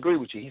 Because I agree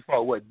with you. He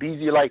fought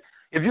BZ. Like,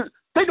 if you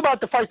think about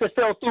the fights that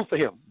fell through for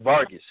him,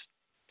 Vargas,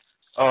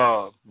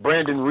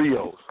 Brandon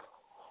Rios,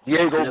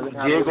 Diego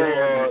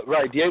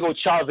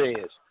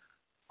Chavez,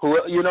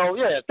 who, you know,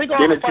 think of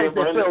all the fights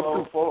that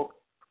fell through.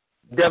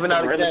 Devin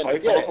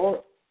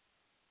Alexander,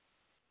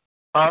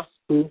 Huh?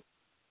 Who?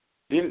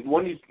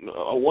 One of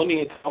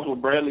the times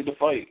with Bradley to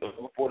fight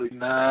before the.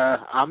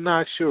 Nah, I'm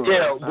not sure.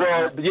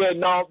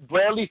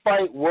 Bradley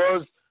fight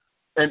was,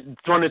 and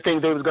one of the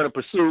things they was going to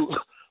pursue,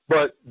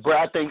 but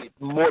I think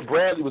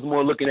Bradley was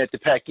more looking at the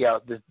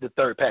Pacquiao, the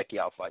third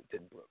Pacquiao fight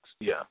than Brooks.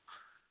 Yeah.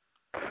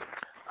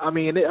 I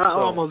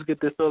almost get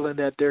the feeling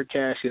that they're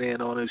cashing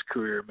in on his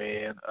career,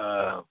 man.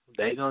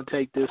 They gonna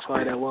take this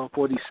fight at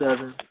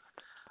 147.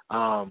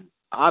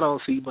 I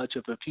don't see much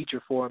of a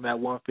future for him at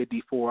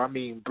 154.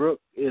 Brooke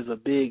is a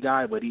big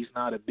guy, but he's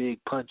not a big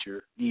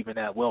puncher, even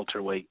at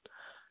welterweight.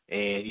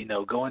 And, you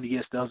know, going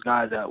against those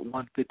guys at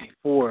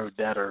 154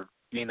 that are,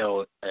 you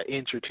know, an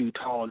inch or two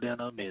taller than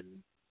him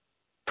and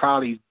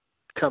probably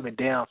coming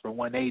down from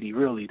 180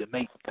 really to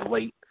make the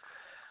weight.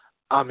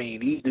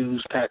 These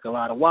dudes pack a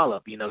lot of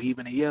wallop. You know,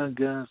 even the young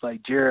guns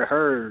like Jarrett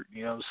Hurd,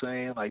 you know what I'm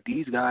saying? Like,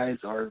 these guys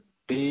are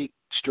big,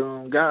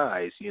 strong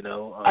guys, you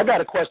know. I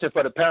got a question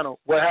for the panel.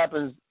 What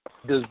happens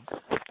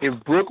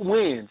if Brooke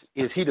wins?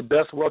 Is he the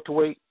best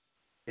welterweight?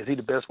 Is he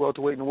the best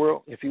welterweight in the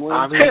world? If he wins,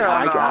 I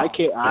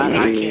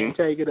can't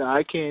take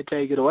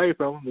it away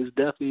from him. It's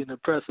definitely an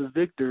impressive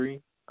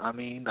victory.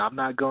 I'm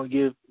not gonna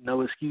give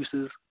no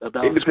excuses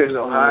about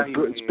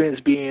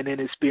Spence being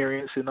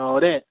inexperienced and all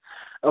that.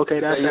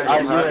 Okay, that's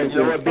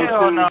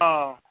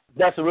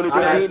that's a really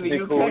good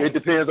answer. It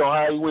depends on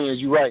how he wins.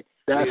 You're right.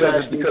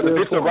 Because if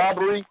it's a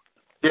robbery.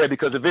 Yeah,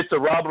 because if it's a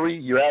robbery,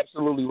 you're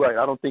absolutely right.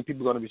 I don't think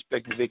people are going to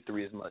respect the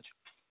victory as much.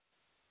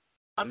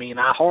 I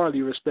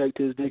hardly respect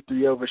his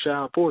victory over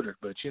Sean Porter,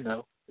 but, you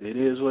know, it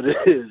is what it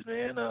is,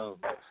 man.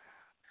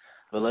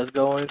 But let's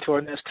go into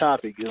our next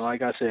topic. And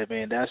like I said,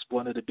 man, that's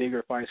one of the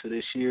bigger fights of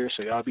this year,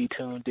 so y'all be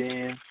tuned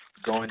in,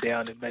 going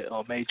down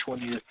on May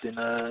 20th in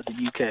the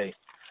UK.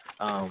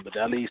 But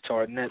that leads to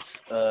our next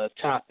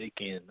topic,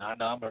 and I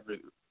know I'm going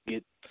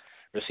to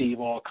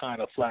receive all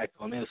kind of flack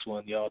on this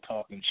one, y'all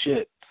talking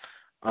shit.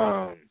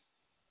 The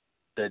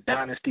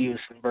Adonis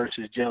Stevenson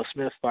versus Joe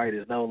Smith fight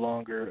is no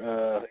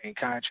longer in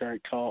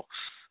contract talks.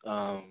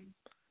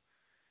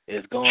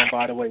 It's going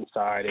by the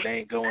wayside. It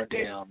ain't going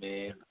down,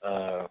 man.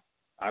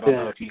 I don't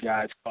know if you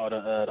guys saw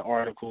the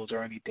articles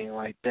or anything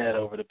like that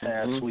over the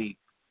past week.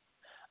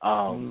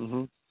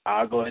 I'll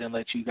go ahead and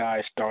let you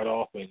guys start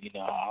off, and you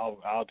know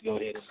I'll go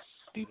ahead and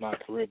do my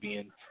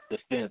Caribbean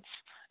defense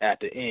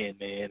at the end,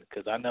 man,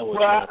 because I know what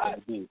you're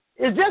going to do.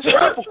 It's just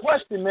a simple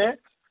question, man.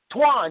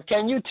 Twan,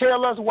 can you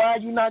tell us why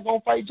you're not going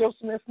to fight Joe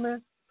Smith,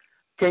 man?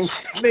 Can you?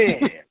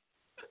 Man,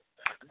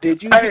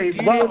 did you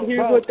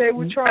hear what they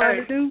were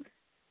trying to do?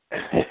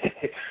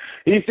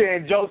 He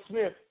said Joe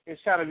Smith is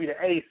trying to be the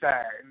A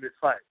side in this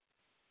fight.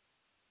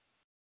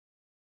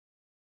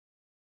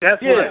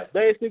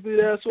 Basically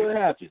that's what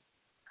happened.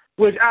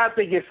 Which I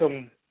think is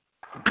some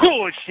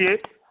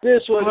bullshit.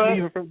 This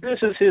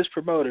is his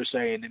promoter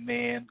saying it,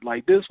 man.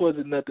 Like, this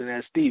wasn't nothing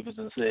that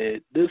Stevenson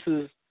said. This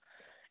is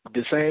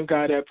the same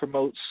guy that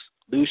promotes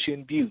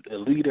Lucian Bute,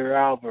 Eleider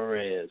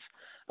Alvarez,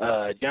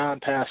 John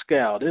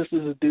Pascal. This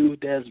is a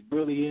dude that's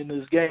really in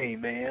this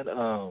game, man.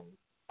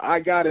 I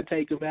got to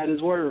take him at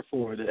his word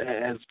for it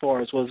as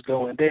far as what's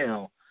going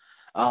down.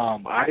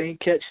 I didn't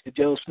catch the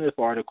Joe Smith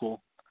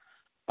article.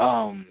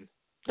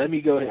 Let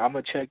me go ahead. I'm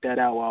going to check that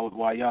out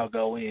while y'all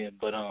go in.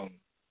 But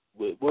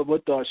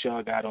what thoughts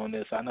y'all got on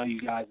this? I know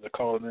you guys are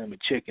calling him a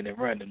chicken and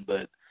running,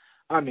 but,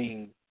 I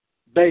mean,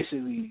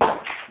 basically,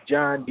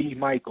 John D.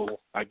 Michael,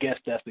 I guess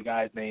that's the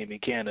guy's name in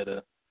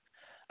Canada.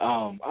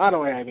 I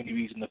don't have any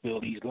reason to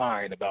feel he's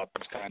lying about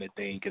this kind of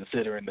thing,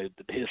 considering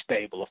his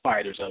stable of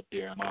fighters up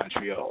there in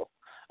Montreal.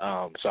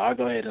 So I'll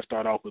go ahead and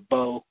start off with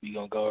Bo. We're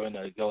going to go in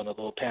a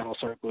little panel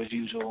circle as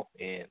usual,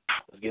 and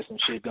let's get some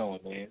shit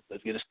going, man.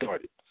 Let's get it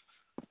started.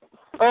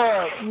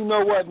 You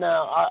know what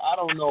now? I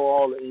don't know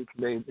all the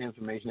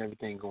information,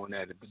 everything going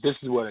at it, but this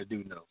is what I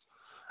do know.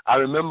 I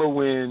remember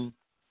when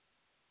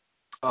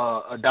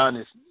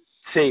Adonis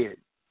said,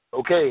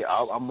 okay,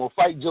 I'm going to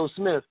fight Joe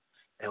Smith,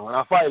 and when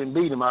I fight and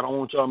beat him, I don't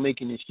want y'all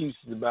making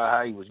excuses about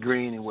how he was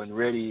green and wasn't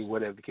ready,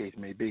 whatever the case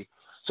may be.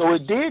 So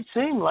it did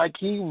seem like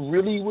he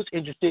really was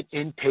interested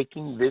in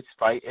taking this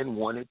fight and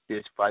wanted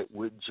this fight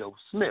with Joe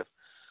Smith,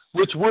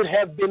 which would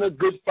have been a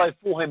good fight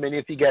for him. And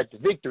if he got the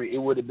victory, it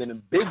would have been a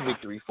big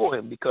victory for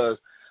him because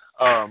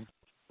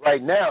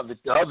right now the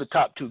other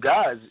top two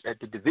guys at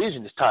the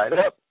division is tied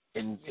up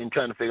in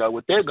trying to figure out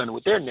what their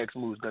next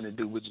move is going to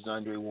do, which is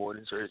Andre Ward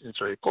and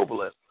Sergey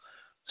Kovalev.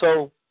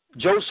 So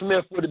Joe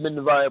Smith would have been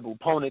the viable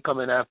opponent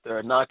coming after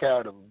a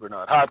knockout of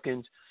Bernard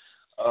Hopkins,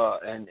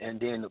 and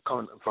then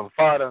from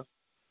Fada,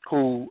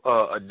 who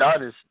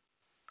Adonis,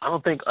 I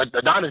don't think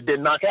Adonis did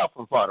knock out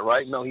from Fada,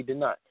 right? No, he did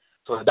not.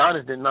 So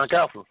Adonis didn't knock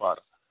out from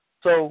Fada.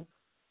 So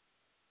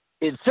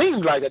it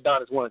seems like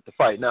Adonis wanted to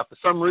fight. Now, for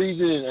some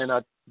reason, and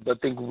I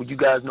think you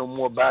guys know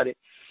more about it,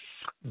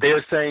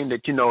 they're saying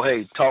that,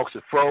 hey, talks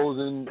are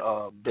frozen.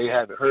 They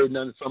haven't heard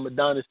nothing from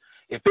Adonis.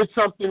 If it's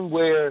something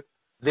where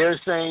they're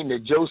saying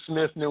that Joe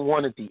Smith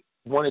wanted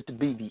to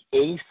be the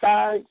A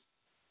side,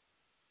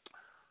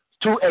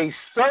 to a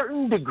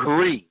certain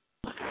degree,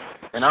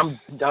 and I'm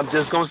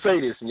just going to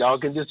say this, and y'all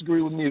can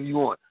disagree with me if you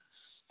want,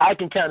 I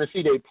can kind of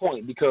see their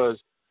point because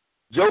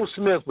Joe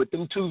Smith, with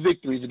them two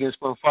victories against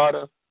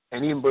Fada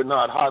and even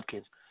Bernard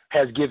Hopkins,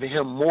 has given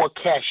him more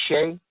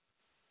cachet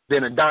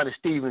than Adonis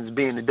Stevenson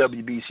being the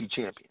WBC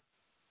champion.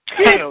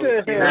 Get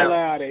the hell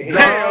out of here.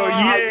 Hell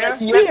yeah.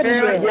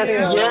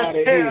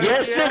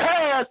 Yes, it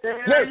has.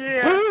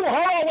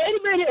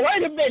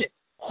 Wait a minute.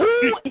 Who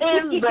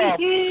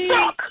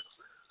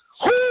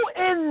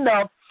in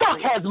the fuck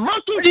has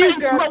monkey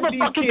face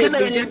motherfucking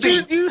Canadian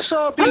beef? You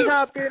saw me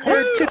hop in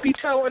there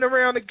tippy-toeing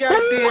around the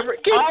goddamn...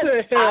 Get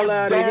the hell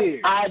out of here.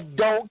 I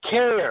don't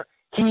care.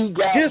 He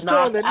got just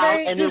knocked on the out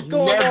name, and just it's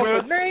going never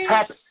off the name.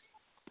 happened.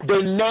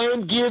 The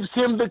name gives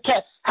him the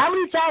cat. How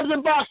many times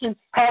in boxing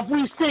have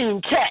we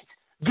seen cats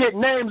get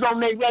names on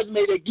their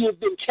resume that give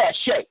them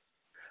cachet?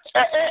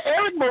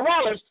 Erik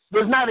Morales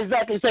was not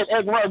exactly the same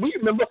Erik Morales we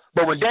remember,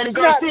 but when Danny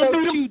Garcia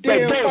beat him, they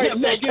gave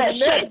him that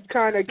cachet.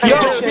 It gives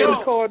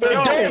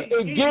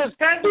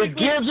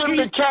him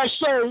the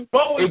cachet.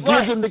 It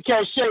gives him the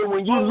cachet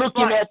when you're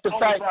looking at the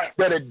fact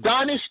that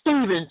Adonis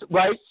Stevenson,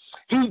 right?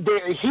 He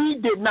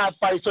did not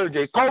fight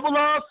Sergey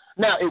Kovalev.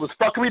 Now it was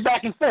fuckery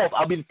back and forth.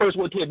 I'll be the first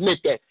one to admit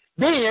that.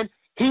 Then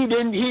he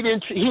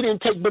didn't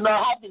take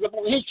Bernard Hopkins up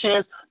on his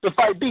chance to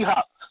fight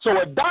B-Hop.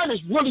 So Adonis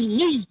really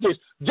needs this.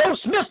 Joe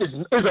Smith is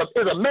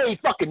a made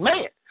fucking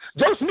man.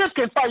 Joe Smith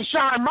can fight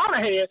Sean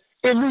Monahan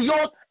in New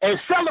York and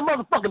sell the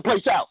motherfucking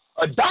place out.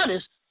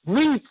 Adonis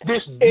needs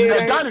this.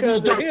 Adonis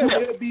needs Joe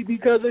Smith. It'll be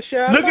because of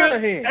Sean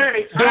Monahan.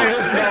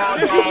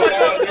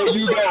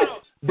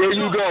 There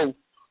you go.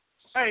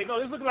 Hey, no,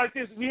 it's looking like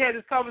this. We had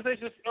this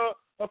conversation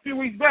a few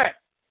weeks back.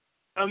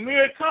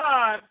 Amir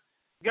Khan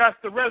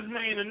got the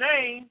resume and the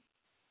name.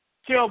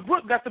 Kell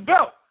Brook got the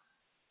belt.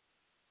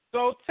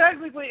 So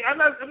technically, I'm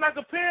not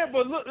comparing,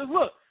 but look.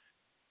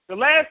 The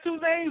last two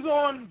names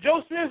on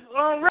Joe Smith's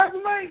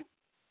resume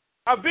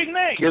are big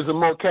names. Gives them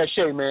more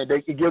cachet, man.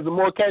 It gives them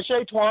more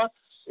cachet, Twan.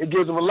 It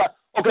gives them a lot.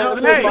 Okay,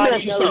 let me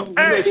ask you something.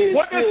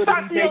 What does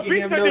Satya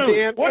Vika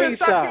do? What does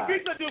Satya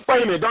Vika do?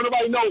 Wait a minute. Don't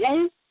nobody know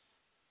who?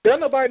 Don't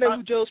nobody know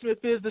who Joe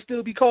Smith is to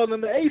still be calling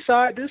him the A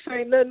side. This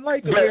ain't nothing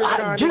like the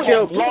You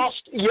have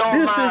lost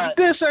your mind.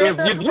 This ain't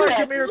nothing like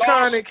Amir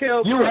Khan and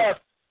Kell Brook.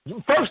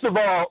 First of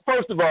all,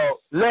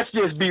 let's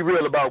just be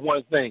real about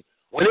one thing.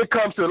 When it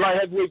comes to the light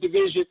heavyweight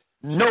division,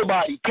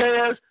 nobody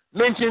cares,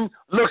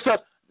 looks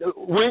up.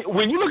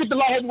 When you look at the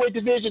light heavyweight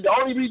division, the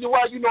only reason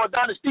why you know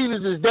Adonis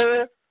Stevenson is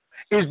there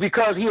is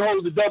because he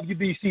holds the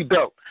WBC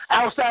belt.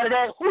 Outside of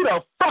that, who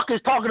the fuck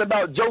is talking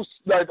about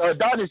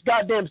Adonis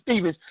goddamn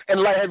Stevens in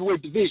the light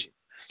heavyweight division?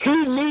 He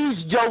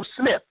needs Joe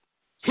Smith.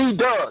 He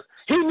does.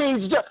 He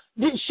needs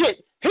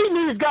shit. He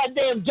needs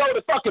goddamn Joe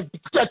the fucking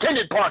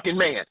attendant parking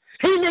man.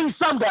 He needs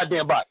some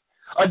goddamn body.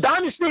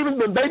 Adonis Stevens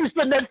been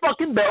babysitting that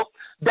fucking belt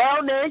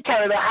down there in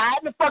Canada,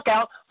 hiding the fuck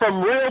out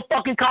from real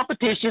fucking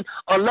competition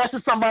unless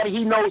it's somebody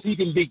he knows he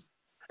can beat.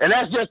 And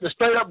that's just the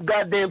straight up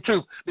goddamn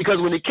truth. Because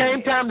when it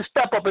came time to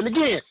step up, and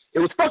again, it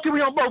was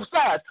fuckery on both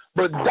sides,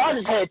 but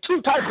Adonis had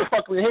two types of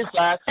fuckery on his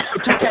side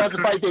and two kinds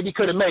of fights that he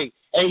could have made,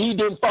 and he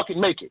didn't fucking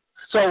make it.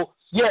 So,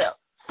 yeah.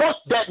 Fuck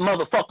that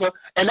motherfucker,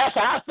 and that's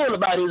how I feel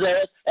about his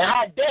ass, and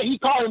how dare he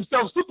call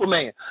himself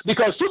Superman,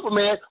 because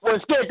Superman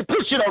wasn't scared to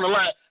put shit on the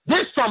line.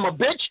 This son of a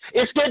bitch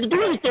is scared to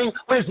do anything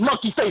with his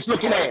monkey face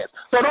looking ass.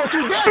 So don't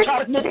you dare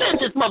try to defend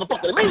this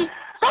motherfucker to me.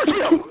 Fuck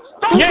him.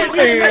 Fuck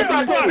him.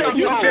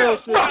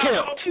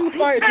 Two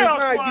fights did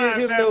not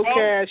give him no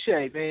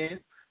cachet, man.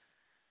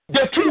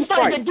 The two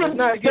fights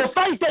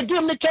that give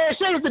him the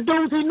cachet is the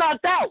dudes he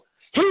knocked out.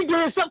 He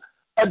did something.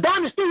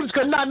 Adonis Stevens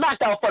could not knock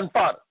out Fun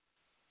Fodder.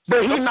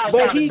 But he knocked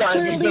out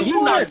Adonis. He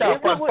knocked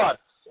out Fun Fodder.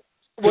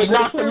 Was it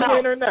a clear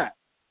win or not?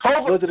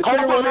 Was it a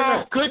clear win or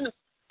not?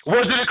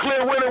 Was it a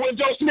clear winner when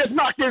Joe Smith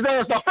knocked his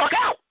ass the fuck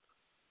out?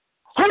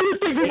 Who do you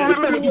think people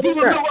remember? Do you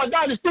remember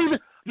Adonis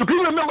Stevens? Do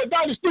people remember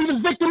Adonis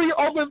Stevens' victory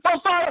over Fun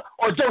Fodder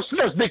or Joe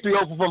Smith's victory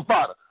over Fun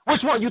Fodder?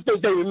 Which one you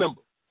think they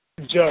remember?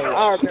 Joe.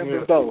 I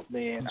remember both,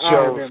 man. I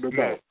remember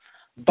both.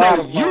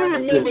 You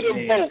remember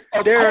them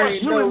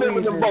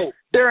both.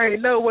 There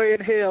ain't no way in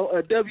hell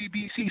a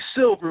WBC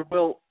silver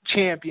belt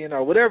champion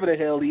or whatever the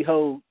hell he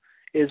holds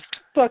is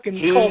fucking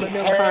calling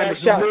them kind of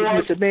shots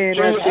against a man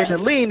that's been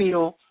a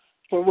lineal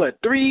for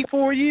what,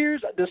 3-4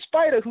 years,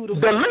 despite of who the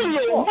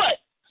lineal what?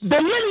 The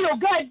lineal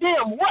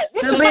goddamn what?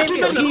 The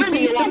lineal, he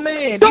beat the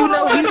man. You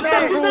know he's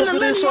not rules for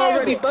this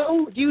already,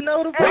 Bo. You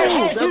know the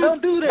rules.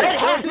 Don't do that.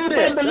 Don't do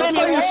that.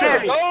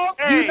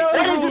 You know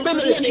the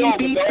rules. He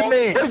beat the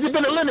man. What has he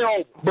been a lineal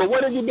over? But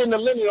what has he been a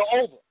lineal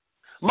over?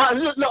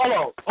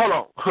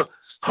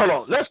 Hold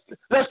on.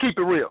 Let's keep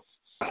it real.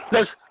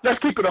 Let's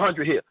keep it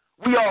 100 here.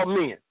 We all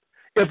men.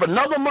 If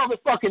another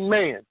motherfucking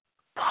man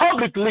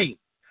publicly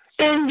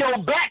in your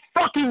back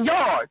fucking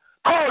yard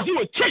calls you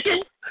a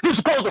chicken, you're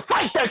supposed to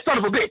fight that son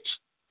of a bitch.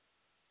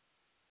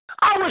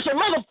 I wish a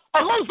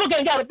motherfucker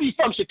ain't got to be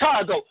from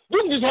Chicago.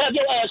 You can just have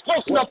your ass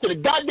close enough to the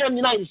goddamn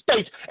United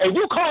States, and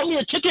you call me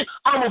a chicken,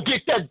 I'm going to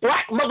get that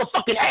black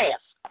motherfucking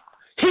ass.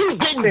 He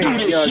didn't do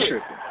this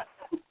shit.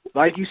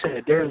 Like you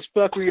said, there's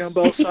fuckery on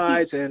both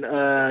sides, and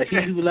he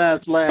who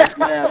laughs last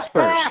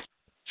first.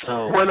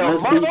 So when a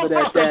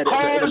motherfucker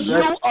calls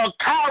you a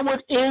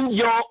coward in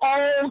your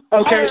own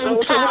okay, so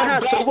what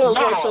happened?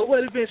 So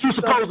what events you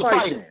supposed to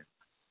fight then?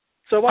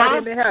 So why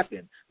didn't it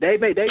happen? They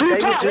was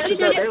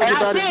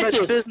about as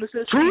much business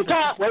as Two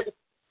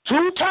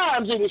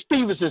times it was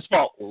Stevenson's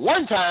fault.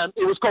 One time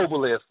it was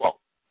Kovalev's fault.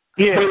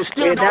 Yeah,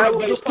 and that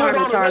was the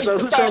final time.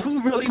 So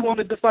who really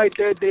wanted to fight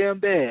that damn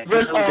bad?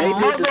 You know, they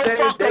did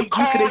the same. You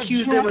could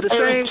accuse them of the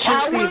same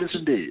shit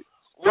Stevenson did.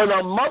 When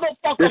a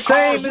motherfucker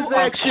calls you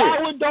a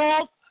coward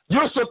dog,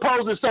 you're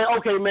supposed to say,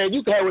 okay, man,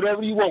 you can have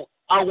whatever you want.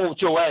 I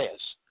want your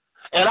ass.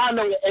 And I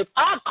know that if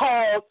I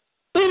call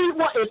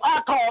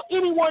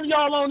anyone of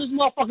y'all on this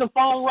motherfucking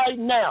phone right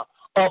now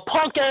a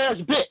punk ass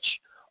bitch,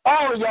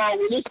 all of y'all,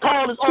 when this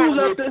call is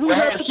over, who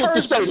left the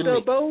first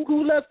though, Bo?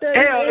 Who left that?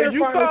 Hell,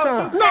 you final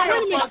time? No,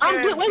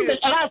 wait a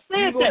minute. And I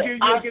said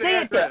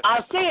that.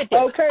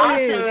 Okay.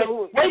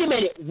 Wait a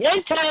minute.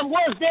 One time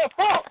was their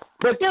fault,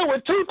 but there were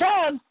two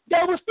times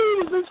that was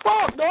Stevenson's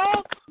fault,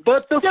 dog.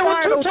 But the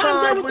final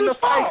time when the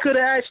fight could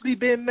have actually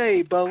been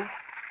made, Bo,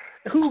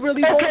 who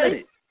really wanted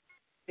it?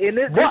 And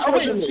this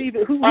wasn't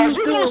Steven. Are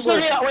you going to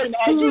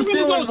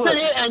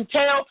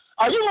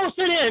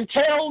sit here and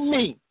tell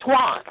me,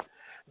 Twan,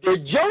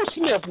 that Joe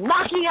Smith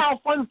knocking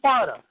out Fun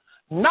Fodder,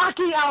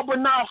 knocking out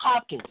Bernard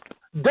Hopkins,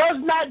 does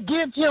not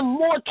give him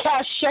more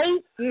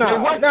cachet? No,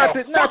 not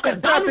to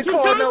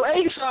call no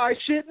A-side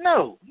shit.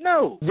 No.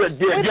 Win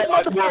the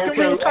motherfucking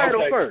real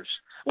title first.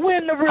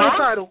 Win the real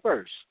title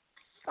first.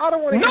 I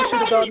don't want to hear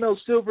shit about no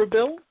silver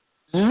bill.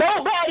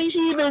 Nobody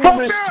even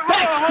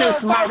respects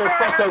this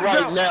motherfucker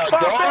right now,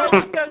 dog.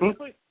 Who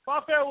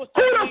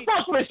the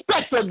fuck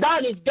respects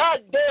Adonis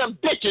goddamn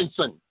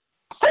Bitchinson?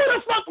 Who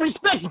the fuck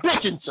respects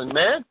Bitchinson,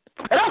 man?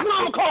 And that's what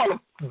I'm going to call him,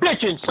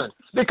 Bitchinson.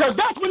 Because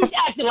that's what he's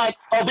acting like,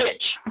 a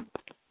bitch.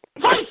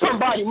 Fight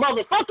somebody,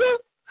 motherfucker.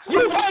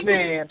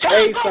 Man,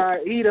 A-side,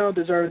 he don't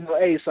deserve no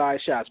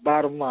A-side shots.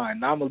 Bottom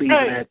line, I'm going to leave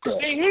it at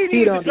that.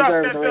 He don't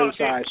deserve no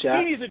A-side shots.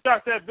 He needs to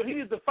drop that belt. He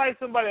needs to fight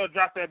somebody or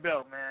drop that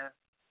belt, man.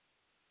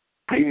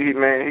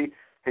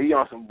 He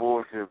on some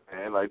bullshit,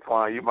 man. Like,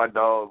 Twan, you my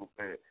dog,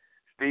 man.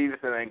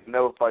 Stevenson ain't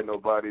never fight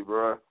nobody,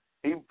 bro.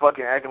 He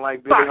fucking acting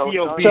like Billy Hope.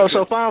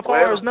 So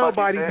Fonfara is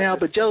nobody now,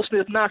 but Joe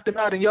Smith knocked him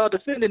out, and y'all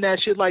defending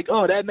that shit like,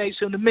 oh, that makes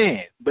him the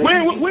man. But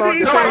when did he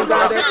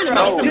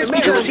just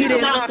because he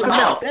didn't knock him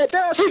out. That's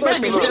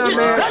fucking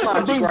dumbass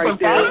logic right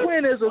there. A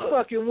win is a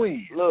fucking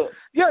win. Look,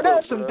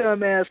 that's some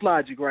dumbass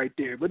logic right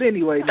there. But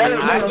anyway, man,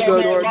 I'm gonna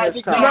go to our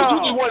next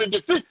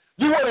topic.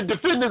 You want to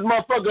defend this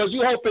motherfucker because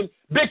you hoping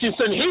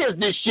Dickinson hears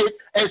this shit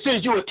and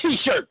sends you a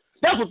T-shirt.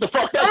 That's what the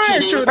fuck that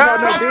shit is.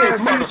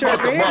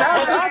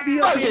 I'll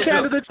be up in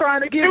Canada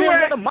trying to get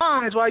in the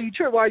mines while you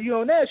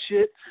on that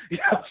shit. You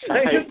know what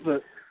I'm saying?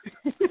 But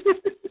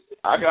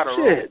I got a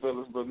roll,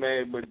 fellas, but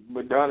man, but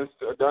Adonis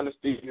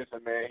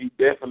Stevenson, man, he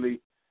definitely,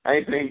 I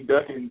ain't saying he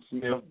ducking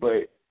Smith,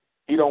 but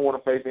he don't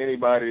want to face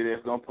anybody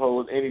that's gonna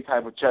pose any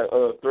type of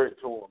threat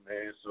to him,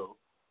 man. So.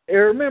 And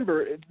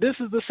remember, this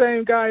is the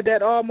same guy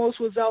that almost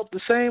was out the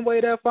same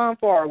way that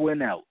Fonfara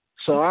went out.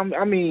 So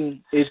I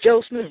mean, is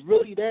Joe Smith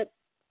really that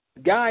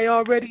guy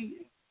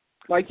already?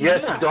 Like,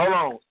 yes, hold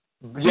on.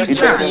 Yes, he is.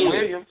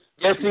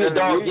 Yes,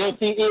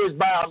 he is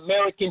by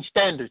American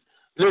standards.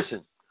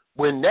 Listen,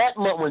 when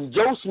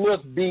Joe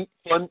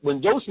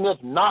Smith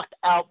knocked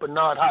out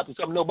Bernard Hopkins,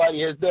 something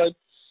nobody has done,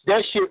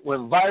 that shit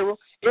went viral.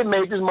 It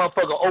made this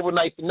motherfucker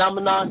overnight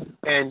phenomenon,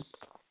 and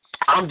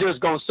I'm just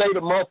gonna say the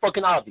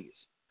motherfucking obvious.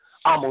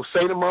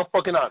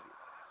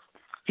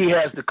 He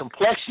has the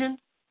complexion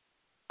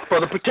for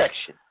the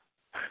protection.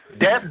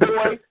 That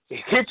boy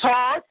hits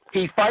hard,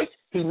 he fights,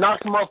 he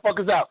knocks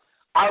motherfuckers out.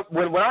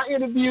 When I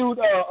interviewed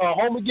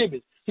Homer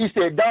Gibbons, he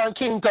said Don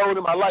King told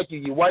him, I like you,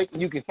 you white,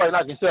 and you can fight and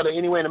I can sell it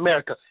anywhere in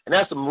America. And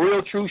that's some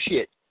real true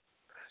shit.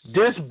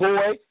 This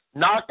boy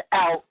knocked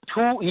out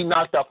he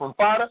knocked out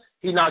Fonfara,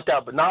 he knocked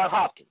out Bernard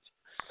Hopkins.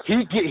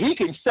 He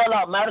can sell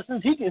out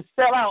Madison's, he can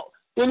sell out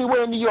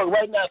anywhere in New York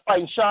right now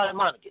fighting Sean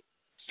Monaghan.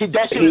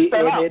 That shit is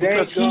sell out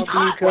because he's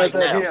hot right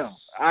now. Him.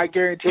 I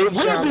guarantee you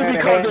Sean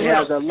Monahan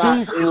has a lot.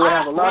 It will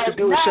have a lot to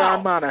do with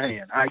Sean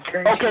Monahan. I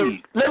guarantee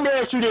you. Let me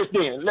ask you this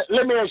then.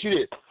 Let me ask you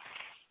this.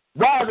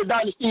 Why is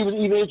Adonis Stevenson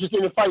even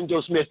interested in fighting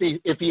Joe Smith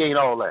if he ain't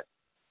all that?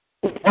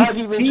 Why is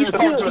he even interested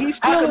in fighting He's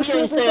still a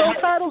silver belt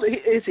title.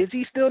 Is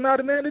he still not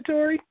a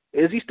mandatory?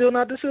 Is he still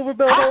not the silver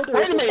belt holder?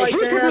 Wait a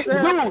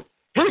minute.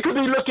 He could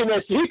be looking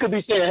at. He could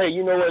be saying, hey,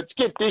 you know what?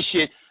 Skip this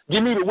shit.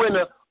 Give me the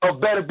winner of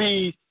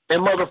Beterbiev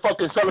and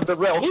motherfucking Sullivan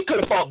Barrera. He could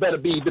have fought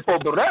Beterbiev before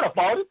Barrera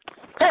fought him.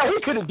 Hell, he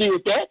could have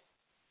did that.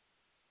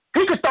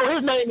 He could throw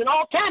his name in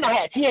all kind of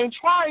hats. He ain't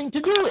trying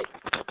to do it.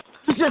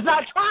 He's just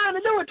not trying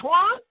to do it,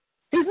 Twan.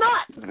 He's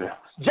not. Yeah.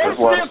 Joe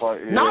Smith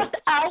knocked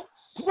out.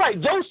 Right,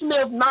 Joe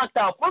Smith knocked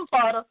out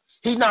Fonfara.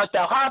 He knocked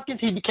out Hopkins.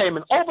 He became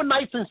an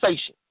overnight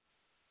sensation.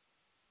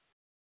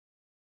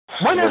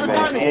 When is this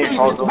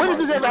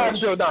ever happen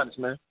to Adonis,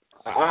 man?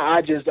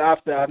 I'm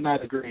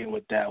not agreeing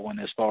with that one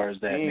as far as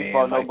that, man.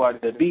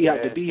 Like, the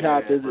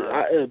B-Hop is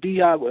a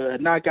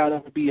knockout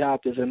of a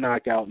B-Hop is a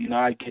knockout. You know,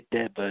 I get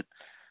that, but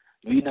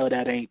we know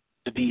that ain't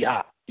the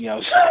B-Hop. You know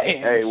what I'm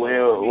saying? Hey,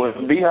 well,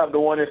 B-Hop the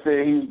one that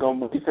said he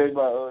said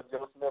about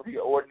Joe Smith, he's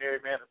an ordinary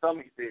man or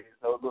something he said.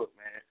 So, look,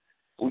 man,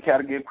 we got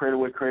to give credit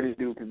where credit's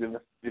due, because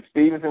if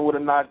Stevenson would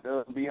have knocked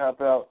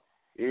B-Hop out,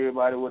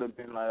 everybody would have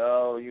been like,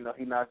 oh, you know,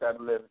 he knocked out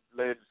the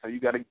legend. So you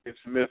got to give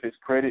Smith his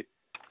credit.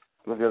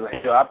 Because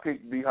I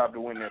picked B-Hop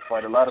to win that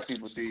fight. A lot of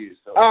people did.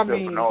 So I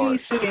mean,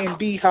 he's seeing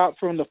B-Hop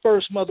from the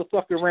first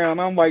motherfucking round.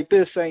 I'm like,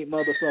 this ain't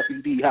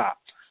motherfucking B-Hop.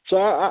 So,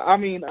 I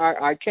mean,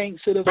 I can't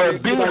sit up there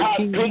and be like,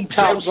 he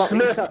Joe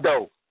Smith,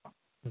 though.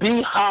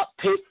 B-Hop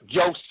picked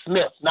Joe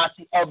Smith, not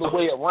the other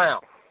way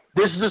around.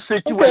 This is a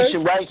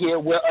situation right here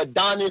where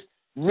Adonis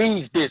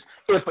needs this.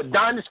 If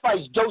Adonis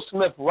fights Joe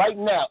Smith right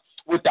now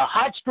with the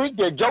hot streak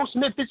that Joe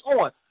Smith is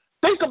on,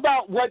 think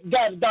about what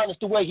got Adonis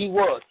the way he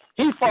was.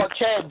 He fought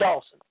Chad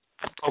Dawson.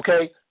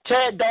 Okay,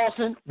 Chad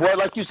Dawson, well,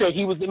 like you said,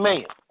 he was the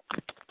man.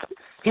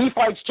 He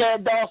fights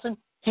Chad Dawson,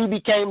 he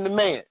became the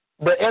man.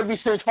 But ever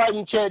since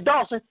fighting Chad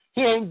Dawson,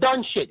 he ain't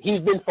done shit.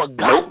 He's been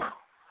forgotten. Nope.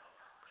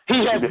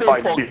 He has been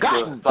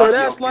forgotten. So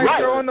that's like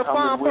throwing the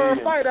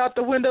Fonfara fight out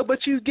the window,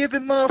 but you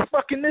giving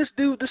motherfucking this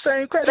dude the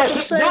same credit for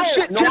the same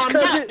shit just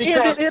because it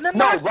ended in a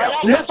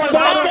knockout. That's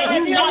why he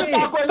knocked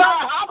out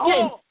Bernard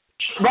Hopkins.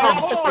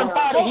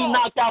 Right, he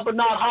knocked out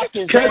Bernard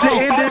Hopkins. Because it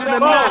ended in a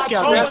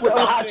knockout. That's what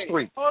the hot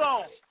streak. Hold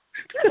on.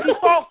 He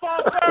fought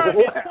Fonfara in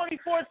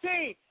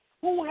 2014.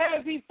 Who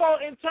has he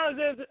fought in terms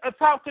of a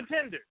top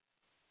contender?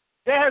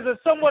 That has a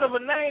somewhat of a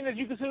name that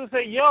you can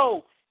say,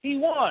 yo, he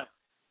won.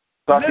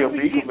 Takio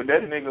Bika, but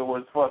that nigga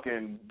was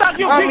fucking...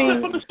 Takio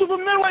Bika from the stupid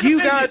middleweight division. You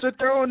division. guys are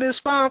throwing this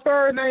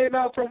Fonfara name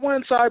out from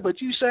one side, but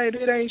you saying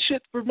it ain't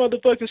shit for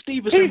motherfucking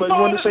Stevenson, but you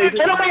want to say this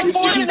is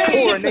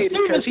coronated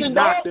because he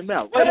knocked him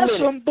out. That's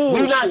some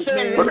bullshit,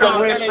 man.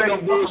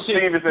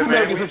 Stevenson,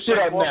 man.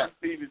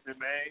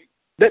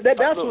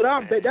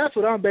 That's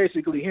what I'm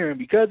basically hearing,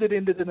 because it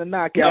ended in a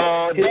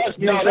knockout. That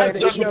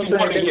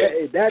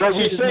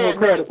shit is more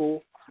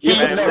credible. You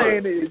know what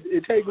I'm saying?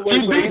 It takes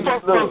away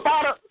from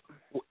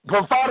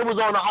Fonfara was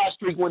on a hot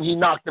streak when he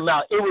knocked him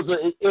out. It was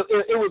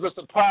a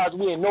surprise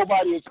win.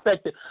 Nobody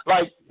expected.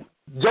 Like,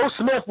 Joe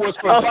Smith was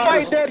from a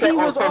fight that he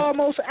was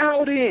almost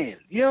out in.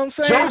 You know what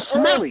I'm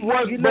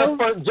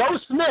saying? Joe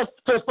Smith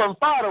from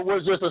Fodder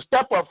was just a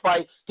step-up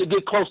fight to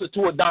get closer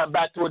to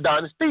back to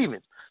Adonis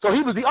Stevenson. So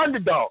he was the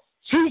underdog.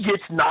 He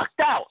gets knocked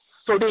out.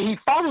 So then he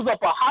follows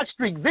up a hot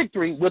streak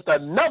victory with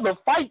another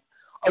fight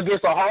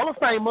against a Hall of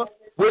Famer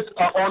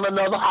on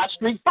another hot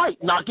streak fight,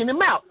 knocking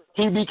him out.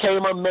 He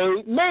became a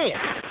made man.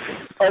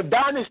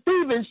 Adonis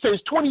Stevenson,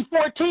 since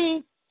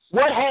 2014,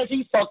 what has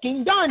he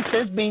fucking done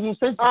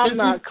I'm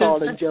not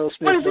calling Joe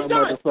Smith a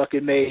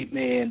motherfucking made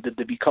man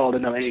to be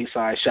calling them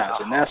A-side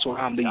shots, and that's where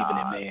I'm leaving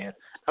it, man.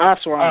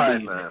 That's where I'm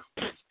leaving it.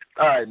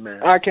 All right,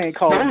 man. I can't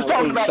call him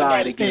no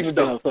A-side against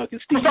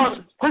motherfucking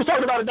Stevenson. Who's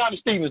talking about Adonis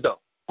Stevens, though?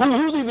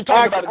 Who's even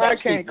talking about Adonis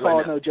I can't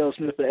call no Joe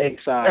Smith an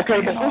A-side.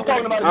 Okay, but who's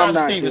talking about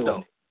Adonis Stevens,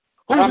 though?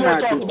 Who's more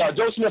talked about,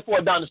 Joe Smith or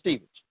Adonis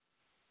Stevens?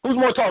 Who's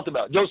more talked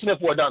about, Joe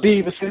Smith or Adonis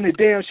Stevens? Stevenson, it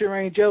damn sure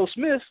ain't Joe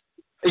Smith.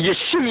 Yeah,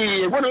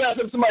 shit. When the last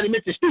time somebody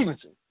mentioned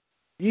Stevenson?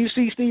 You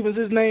see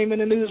Stevens' name in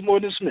the news more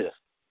than Smith.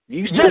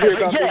 You still hear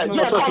about this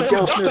motherfucking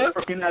Joe Smith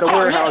working at a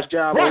warehouse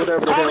job or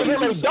whatever the hell he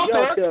is.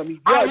 Y'all tell me.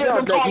 Y'all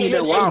let me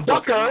know where I'm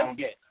fucking wrong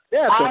at.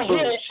 That's some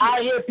bullshit.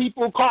 I hear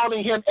people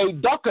calling him a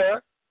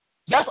ducker.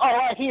 That's all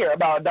I hear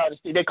about Adonis.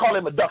 They call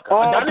him a ducker.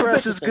 All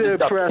press is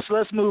good press.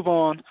 Let's move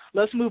on.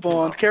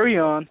 Carry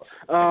on.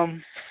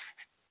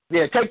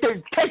 Yeah, take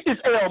this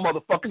L,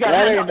 motherfucker.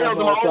 That ain't no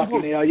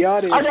motherfucking L.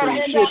 Y'all didn't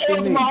prove shit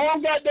to me. My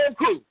own goddamn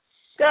crew.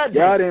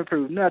 Y'all didn't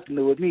prove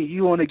nothing with me.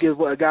 You want to give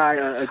a guy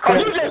a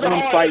credit for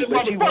one fight,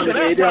 but you want to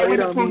say it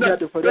don't mean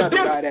nothing for the other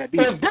guy that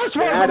beat him.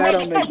 That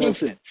don't make no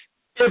sense.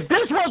 If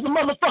this was the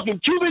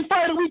motherfucking Cuban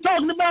fighter we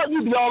talking about,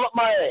 you'd be all up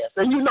my ass,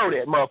 and you know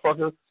that,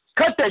 motherfucker.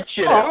 Cut that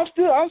shit out.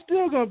 I'm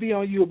still gonna be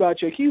on you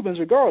about your Cubans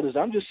regardless.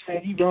 I'm just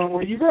saying you wrong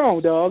where you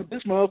wrong, dog.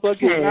 This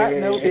motherfucker is not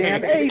no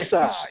damn A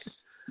side.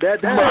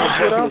 That's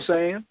what I'm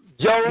saying.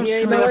 Joe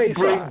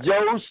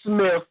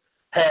Smith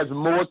has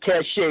more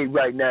cachet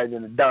right now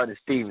than Adonis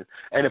Stevens.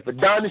 And if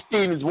Adonis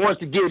Stevens wants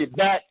to get it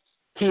back,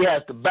 he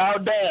has to bow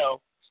down,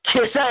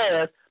 kiss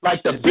ass,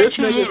 like the bitch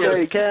he is.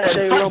 Say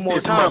cachet one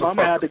more time, I'm going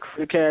to have to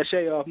the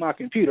cachet off my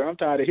computer. I'm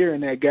tired of hearing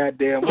that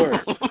goddamn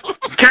word.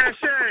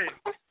 Cachet!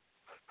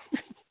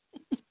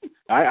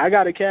 I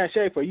got a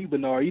cachet for you,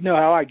 Bernard. You know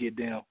how I get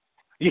down.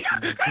 You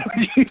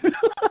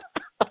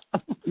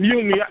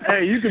and me,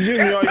 hey, you can mute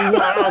me all you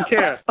want. I don't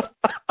care.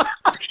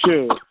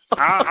 Sure.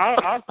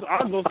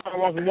 I'll go start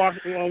watching.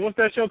 What's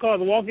that show called?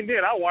 The Walking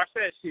Dead. I'll watch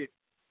that shit.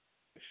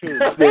 Sure.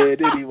 Man,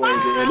 anyway,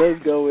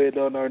 let's go in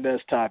on our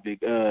next topic.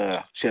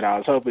 I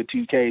was hoping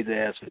 2K's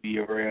ass would be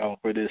around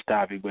for this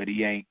topic, but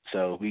he ain't.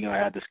 So we're gonna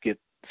have to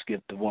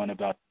skip the one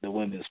about the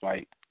women's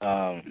fight.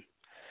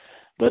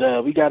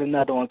 But we got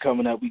another one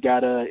coming up. We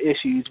got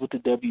issues with the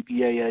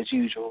WBA as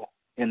usual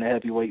in the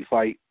heavyweight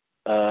fight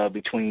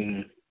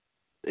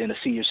in the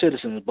Senior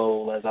Citizens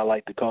Bowl, as I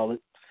like to call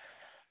it.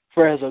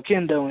 Fresno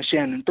Kendo and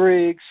Shannon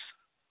Briggs.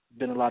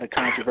 Been a lot of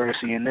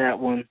controversy in that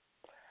one.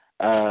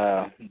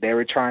 They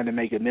were trying to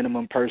make a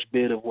minimum purse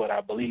bid of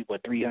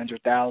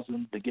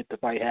 $300,000 to get the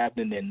fight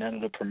happening, and none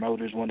of the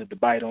promoters wanted to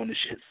bite on the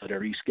shit, so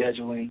they're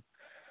rescheduling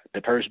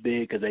the purse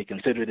bid because they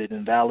considered it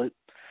invalid.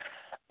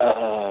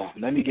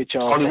 Let me get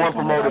y'all. Only one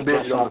promoter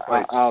bid on the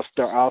fight. I'll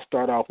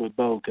start off with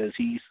Bo because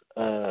he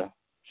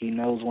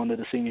knows one of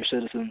the senior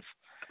citizens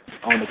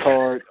on the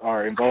card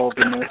are involved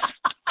in this.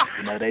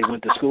 You know, they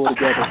went to school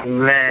together.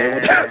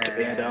 Man.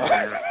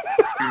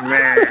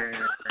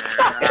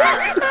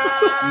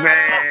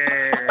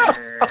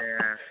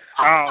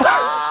 Oh.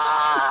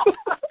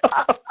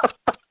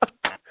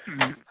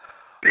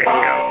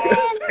 Damn.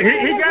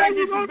 He gotta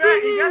get you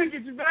back. He gotta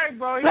get you back,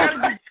 bro. He gotta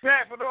get you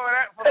back for all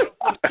that.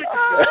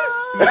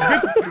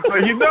 So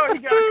you know he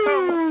gotta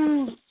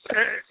come.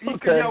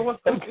 Okay. Yo,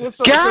 what's up with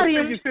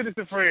your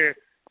citizen friend?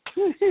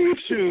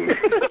 Shoot.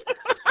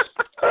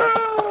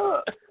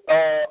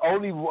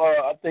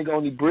 I think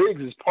only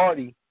Briggs'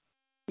 party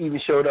even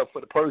showed up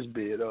for the purse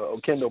bid.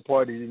 Okendo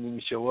party didn't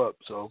even show up,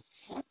 so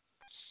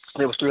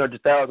it was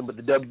 $300,000. But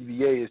the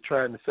WBA is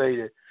trying to say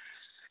that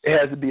it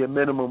has to be a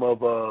minimum of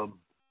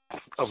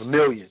 $1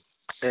 million.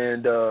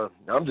 And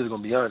I'm just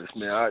gonna be honest,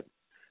 man.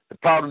 The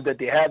problem that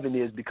they're having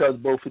is because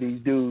both of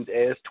these dudes,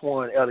 as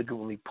Twan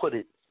elegantly put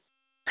it,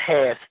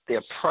 past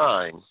their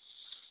prime.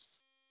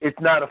 It's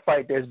not a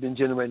fight that's been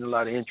generating a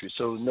lot of interest.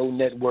 So no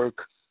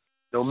network,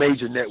 no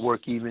major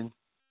network even,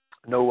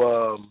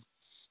 no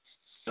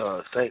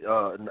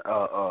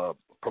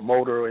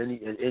promoter or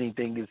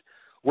anything is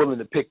willing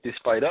to pick this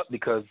fight up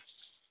because,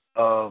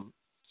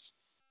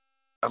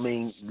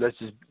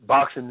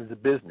 boxing is a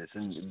business.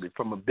 And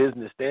from a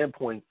business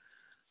standpoint,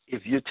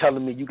 if you're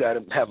telling me you got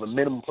to have a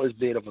minimum purse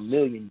bid of $1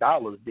 million,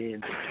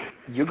 then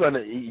you're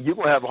gonna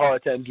have a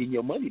hard time getting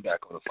your money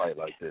back on a fight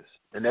like this.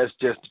 And that's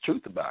just the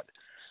truth about it.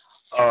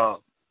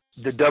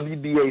 The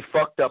WBA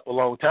fucked up a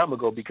long time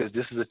ago because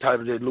this is a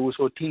title that Luis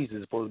Ortiz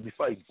is supposed to be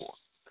fighting for.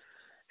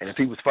 And if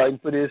he was fighting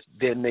for this,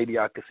 then maybe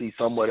I could see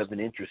somewhat of an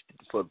interest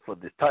for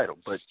this title.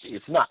 But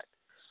it's not.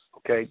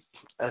 Okay?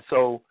 And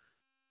so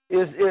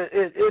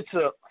it's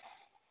a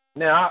 –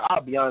 now,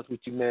 I'll be honest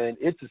with you, man.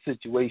 It's a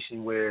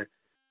situation where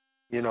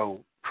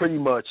pretty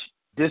much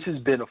this has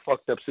been a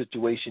fucked up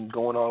situation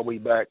going all the way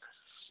back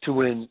to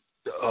when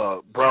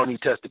Browne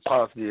tested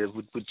positive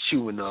with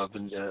Shuinov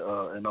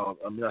and all.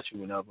 I'm not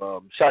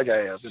Shuinov,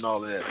 Shagayev and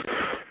all of that.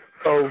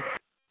 So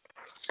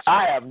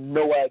I have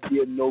no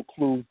idea, no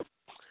clue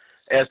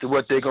as to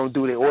what they're going to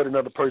do. They ordered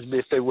another person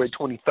bid February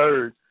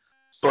 23rd,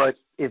 but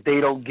if they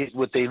don't get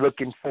what they're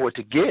looking for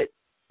to get,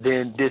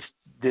 then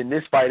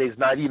this fight is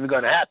not even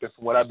going to happen.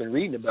 From what I've been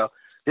reading about,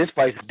 this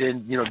fight,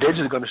 then they're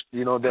just going to,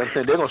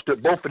 they're going to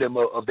strip both of them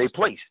of their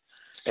place,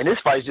 and this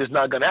fight's just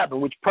not going to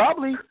happen. Which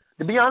probably,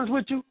 to be honest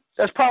with you,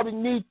 that's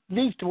probably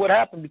needs to what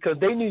happened, because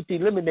they need to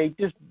eliminate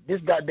this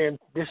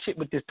shit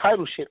with this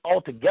title shit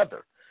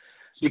altogether.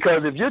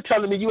 Because if you're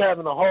telling me you're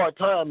having a hard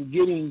time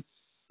getting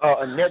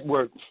a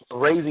network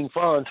raising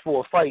funds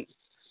for a fight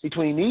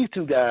between these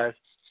two guys,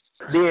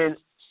 then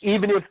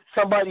even if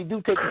somebody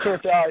do take the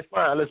chance to, all right,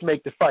 fine, let's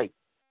make the fight.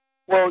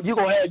 Well, you're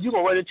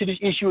gonna run into this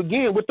issue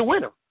again with the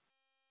winner.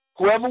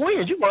 Whoever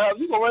wins, you're gonna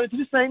run into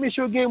the same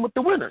issue again with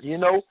the winner.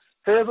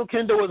 Fairs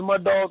Oquendo is my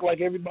dog,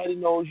 like everybody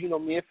knows.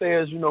 Me and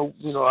Fairs,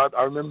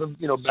 I remember,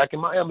 back in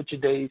my amateur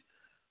days.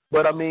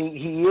 But I mean,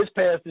 he is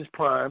past his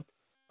prime.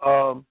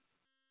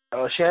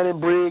 Shannon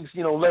Briggs,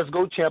 Let's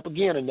Go champ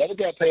again, another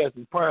guy past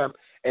his prime,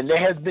 and there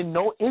has been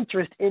no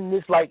interest in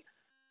this. Like,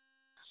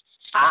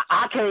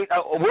 I can't.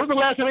 When was the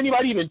last time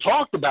anybody even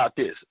talked about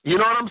this? You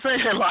know what I'm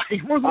saying? Like,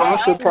 I'm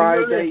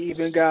surprised they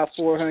even got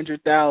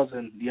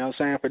 400,000. You know what I'm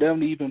saying? For them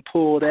to even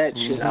pull that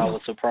shit, I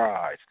was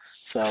surprised.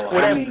 So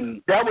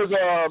that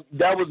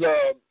was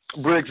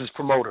Briggs's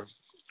promoter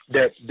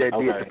that did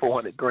the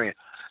 $400,000.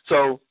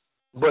 So,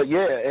 but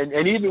yeah,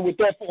 and even with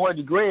that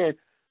 $400,000,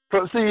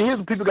 see, here's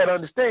what people got to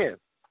understand.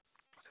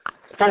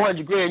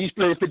 $400,000, you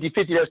split it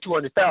 50-50, that's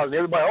 $200,000.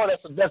 Everybody,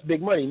 that's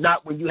big money.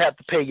 Not when you have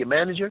to pay your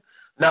manager,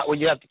 not when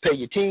you have to pay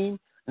your team,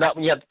 not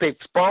when you have to pay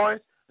for sparring,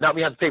 not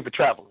when you have to pay for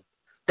traveling.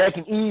 That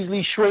can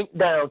easily shrink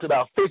down to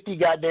about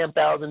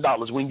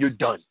 $50,000 when you're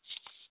done.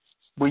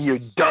 When you're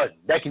done,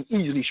 that can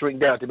easily shrink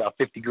down to about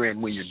 $50,000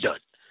 when you're done.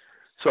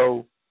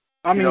 So,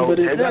 I mean, but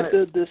is that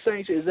the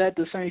sanction? Is that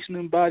the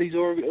sanctioning body's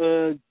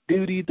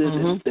duty?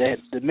 That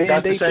the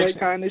mandate that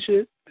kind of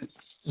shit?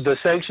 The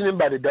sanctioning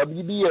by the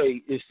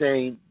WBA is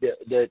saying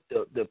that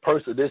the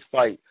purse of this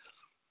fight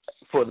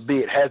for the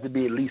bid has to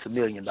be at least $1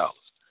 million.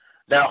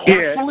 Now,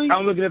 hopefully,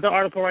 I'm looking at the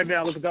article right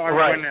now.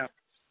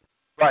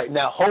 Right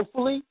now,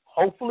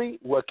 hopefully,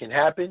 what can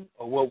happen,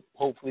 or what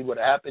hopefully what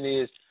happen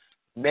is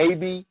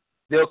maybe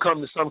they'll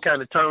come to some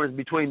kind of terms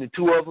between the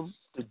two of them,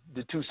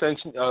 the two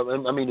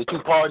the two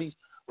parties,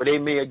 where they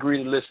may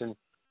agree to listen.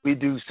 We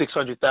do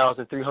 $600,000,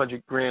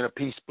 $300,000 a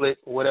piece split,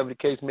 or whatever the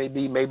case may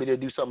be. Maybe they'll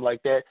do something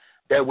like that.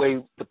 That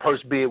way, the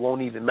purse bid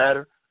won't even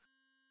matter.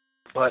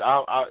 But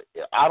I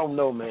don't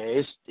know,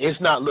 man.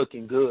 It's not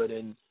looking good,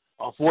 and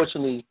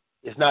unfortunately,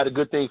 it's not a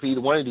good thing for either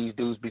one of these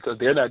dudes, because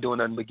they're not doing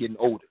nothing but getting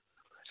older.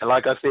 And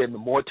like I said, the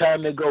more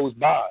time that goes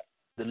by,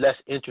 the less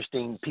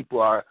interesting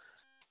people are,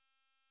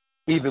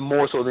 even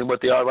more so than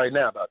what they are right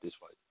now about this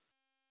fight.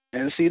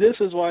 And see, this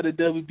is why the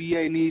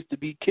WBA needs to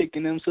be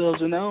kicking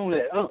themselves in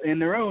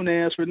their own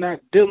ass for not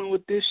dealing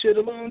with this shit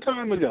a long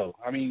time ago.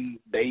 I mean,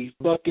 they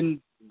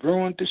fucking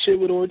ruined the shit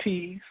with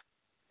Ortiz.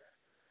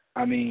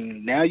 I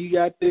mean, now you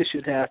got this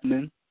shit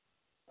happening.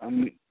 I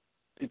mean,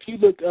 if you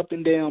look up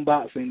and down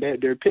boxing,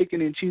 they're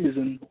picking and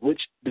choosing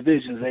which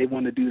divisions they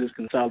want to do this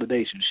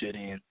consolidation shit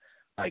in.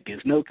 Like,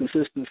 there's no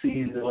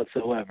consistency in it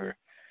whatsoever.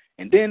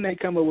 And then they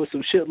come up with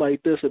some shit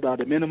like this about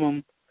a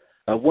minimum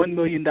of $1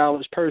 million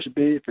purse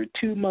bid for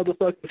 2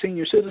 motherfucking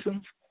senior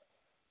citizens.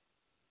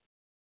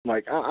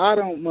 Like, I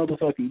don't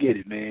motherfucking get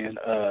it, man.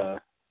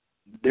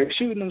 They're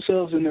shooting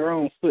themselves in their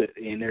own foot,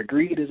 and their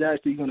greed is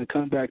actually going to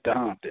come back to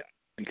haunt them,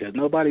 because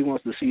nobody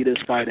wants to see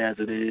this fight as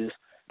it is.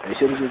 They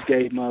should have just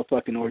gave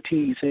motherfucking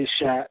Ortiz his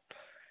shot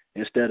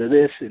instead of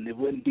this, and it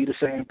wouldn't be the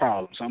same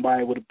problem.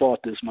 Somebody would have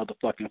bought this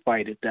motherfucking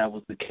fight if that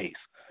was the case.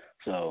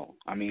 So,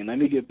 I mean, let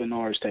me get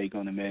Bernard's take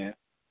on it, man.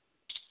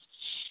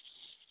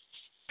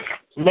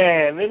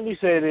 Man, let me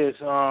say this.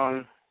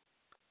 I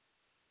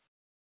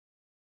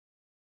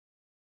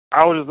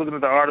was just looking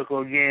at the article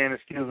again.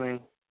 Excuse me.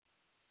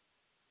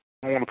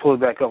 I want to pull it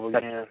back up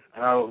again.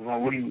 I was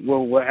going to read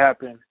what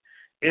happened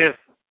to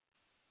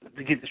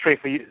get this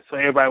straight for you, so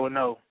everybody would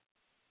know.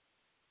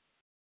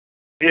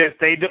 If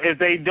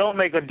they don't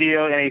make a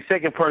deal and a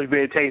second purse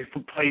bid takes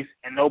place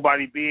and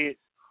nobody bids,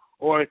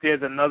 or if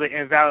there's another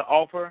invalid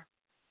offer,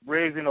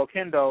 Briggs and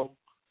Oquendo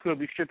could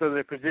be stripped of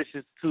their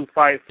positions to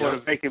fight for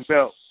the vacant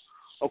belt,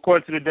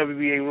 according to the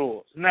WBA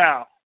rules.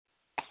 Now,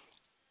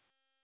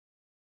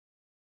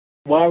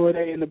 why were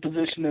they in the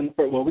position in the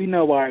first? Well, we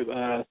know why Fez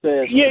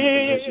was in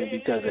the position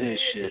because of his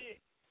shit.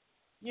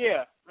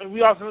 Yeah, and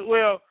we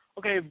also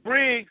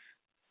Briggs,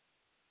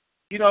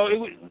 it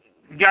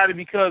got it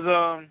because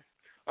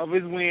of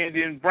his win.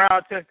 Then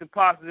Browne tested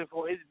positive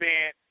for his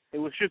ban. It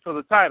was stripped of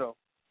the title,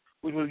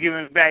 which was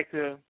given back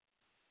to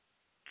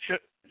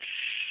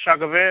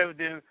Shagayev.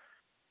 Then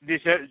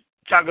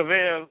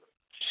Shagayev.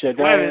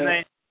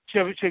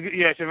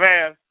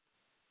 Shagayev.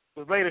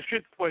 was later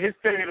stripped for his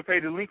failure to pay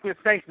delinquent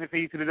sanction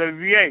fees to the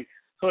WBA.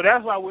 So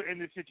that's why we're in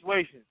this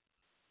situation,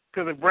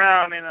 because of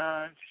Browne and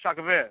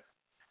Shakavev.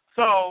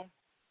 So,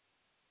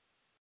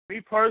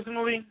 me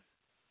personally,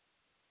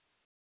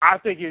 I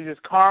think it's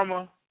just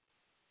karma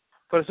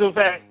for the simple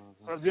fact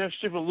of them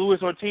stripping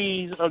Luis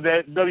Ortiz of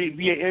that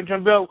WBA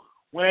interim belt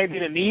when they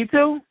didn't need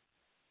to.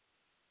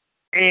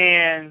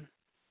 And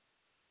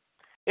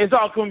it's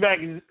all coming back.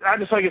 I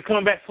just think it's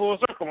coming back full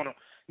circle on them.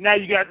 Now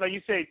you got, like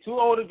you say, two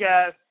older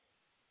guys.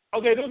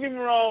 Okay, don't get me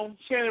wrong.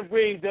 Shannon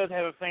Briggs does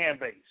have a fan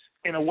base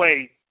in a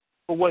way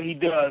for what he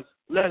does.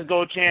 Let's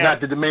go, champ.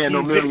 Not to demand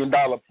 $1 million.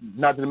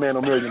 Not to demand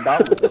 $1 million.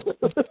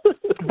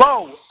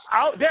 Bo,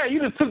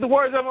 you just took the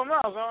words out of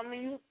my mouth. I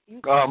mean,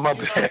 oh, my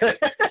bad.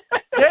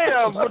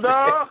 Damn,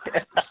 dog.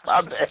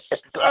 My bad.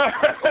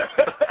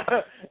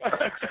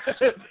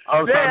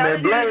 I'm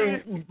sorry,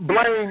 man.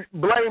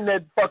 Blame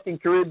that fucking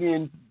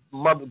Caribbean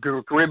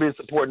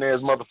supporting ass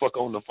motherfucker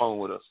on the phone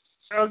with us.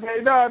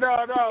 Okay, no.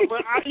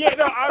 But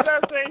I'm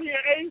not saying here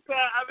A-side.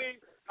 I mean,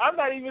 I'm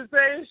not even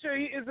saying sure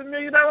he is $1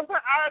 million. I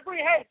agree.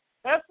 Hey,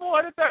 that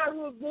 $400,000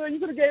 was good. You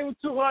could have gave him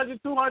 $200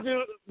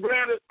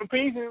 grand a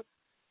piece and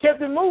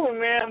kept it moving,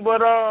 man.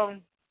 But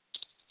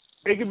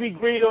it could be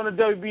greed on the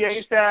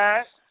WBA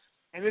side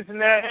and this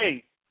and that.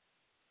 Hey,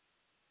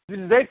 this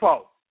is their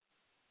fault.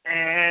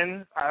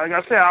 And like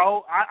I said,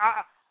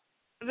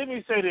 let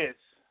me say this.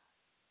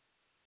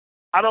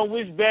 I don't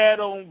wish bad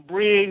on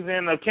Briggs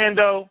and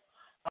Kendo.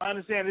 I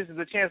understand this is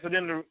a chance for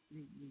them to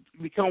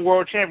become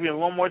world champion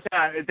one more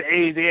time at the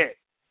age they're at.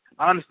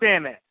 I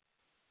understand that.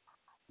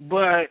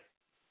 But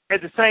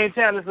at the same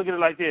time, let's look at it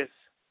like this.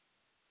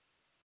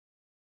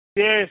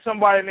 There is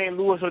somebody named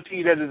Luis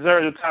Ortiz that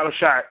deserves a title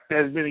shot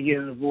that has been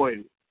getting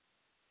avoided.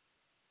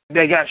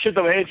 That got stripped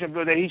of an interim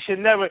bill that he should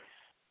never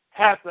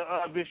have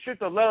to be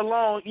stripped of, let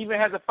alone even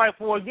have to fight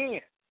for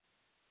again.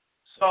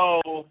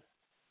 So,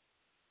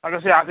 like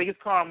I said, I think it's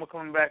karma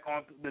coming back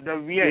on the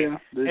WBA. Yeah,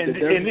 the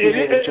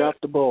WBA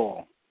dropped the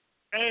ball.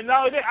 And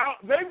now,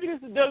 maybe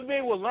the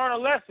WBA will learn a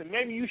lesson.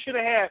 Maybe you should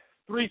have had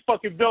 3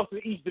 fucking belts in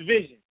each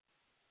division.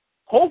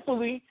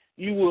 Hopefully,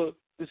 you will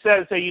decide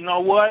to say, you know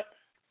what?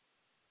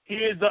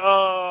 Here's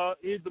the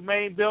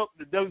main belt,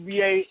 the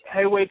WBA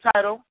heavyweight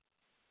title,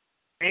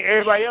 and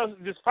everybody else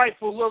just fight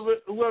for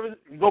whoever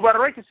go by the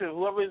ranking system.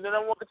 Whoever is the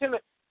number one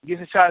contender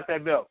gets a shot at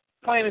that belt.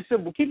 Plain and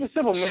simple. Keep it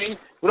simple, man.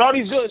 With all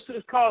these belts,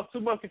 it's caused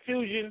too much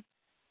confusion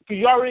because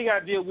you already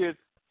got to deal with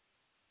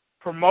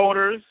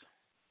promoters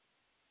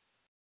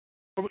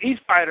from each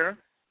fighter,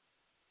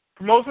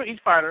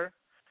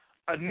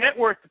 a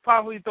network to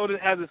probably throw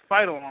this as this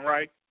fight on,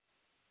 right?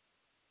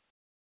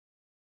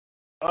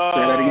 Say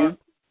that again?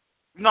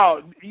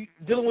 No,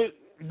 dealing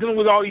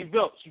with all these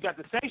belts. You got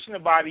the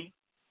sanctioning body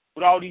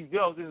with all these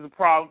belts. This is a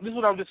problem. This is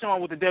what I'm just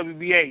showing with the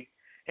WBA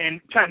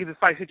and trying to get this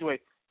fight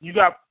situated. You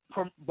got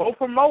both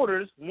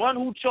promoters, one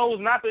who chose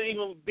not to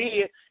even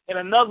bid, and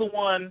another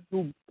one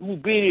who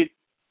bid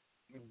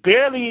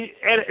barely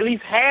at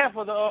least half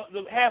of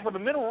the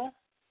minimum.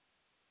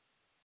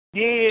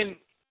 Then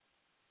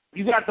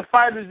you got the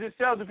fighters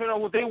themselves, depending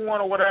on what they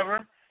want or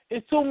whatever.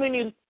 It's too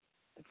many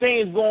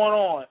things going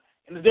on.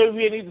 And the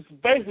WBA needs to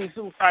basically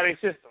simplify their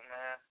system,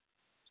 man.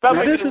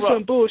 Now, this is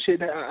some bullshit.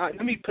 Now,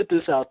 let me put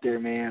this out there,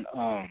 man.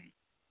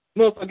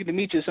 Motherfucking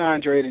Demetrius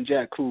Andrade and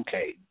Jack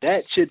Kulke,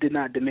 that shit did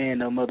not demand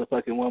no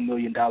motherfucking $1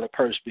 million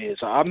purse bid.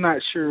 So I'm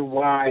not sure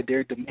why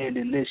they're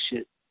demanding this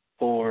shit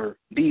for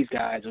these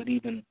guys with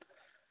even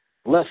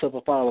less of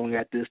a following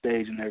at this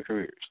stage in their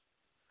careers.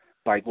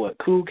 Like what,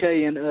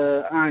 Kulke and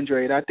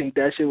Andrade, I think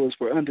that shit was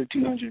for under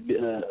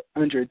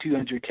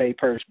 200K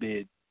purse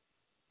bid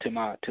to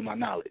my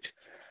knowledge.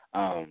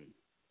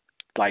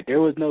 Like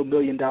there was no $1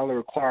 million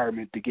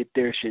requirement to get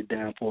their shit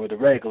down for the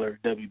regular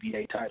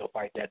WBA title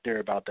fight that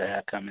they're about to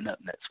have coming up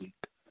next week.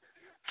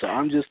 So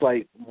I'm just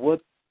like,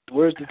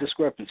 where's the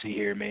discrepancy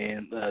here,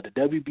 man? The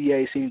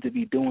WBA seems to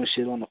be doing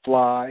shit on the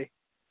fly.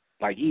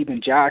 Like even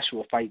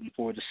Joshua fighting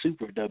for the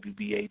Super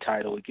WBA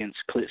title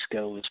against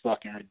Klitschko is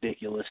fucking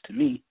ridiculous to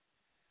me.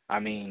 I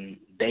mean,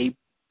 they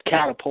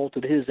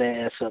catapulted his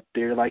ass up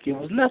there like it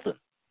was nothing.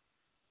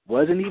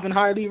 Wasn't even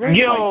highly ranked.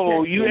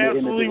 Yo, you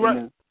absolutely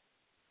right.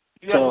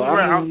 So,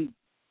 I mean,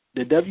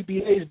 the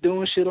WBA is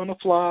doing shit on the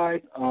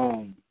fly.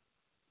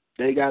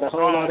 They got a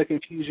whole lot of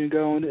confusion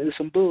going. It's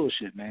some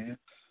bullshit, man.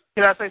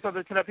 Can I say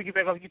something? Can I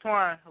piggyback off you,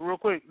 Twine? Real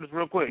quick.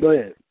 Go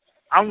ahead.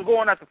 I'm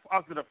going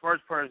after the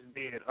first person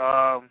bid.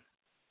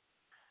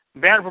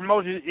 Banner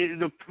Promotions,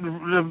 the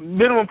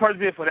minimum purse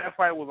bid for that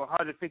fight was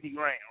 $150,000,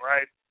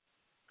 right?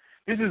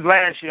 This is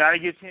last year. I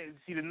didn't get a chance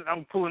to see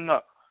I'm pulling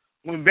up.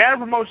 When Banner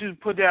Promotions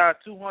put down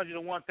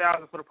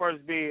 $201,000 for the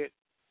first bid,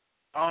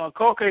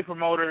 Kulke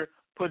promoter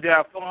put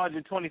down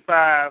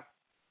 $425,144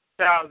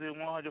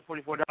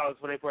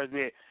 for their first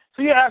bid.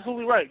 So you're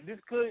absolutely right. This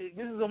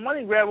is a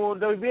money grab on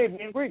WBA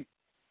being greedy.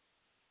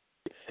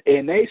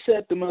 And they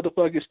set the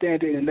motherfucking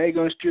standard, and they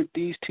gonna strip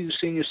these two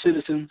senior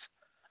citizens.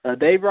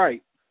 They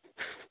right.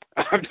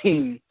 I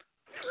mean,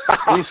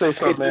 let me say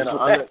something, man.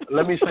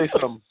 Let me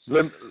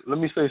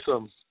say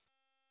something.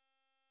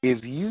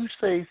 if you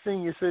say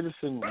senior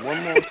citizen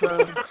one more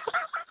time,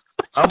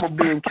 I'm going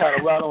to be in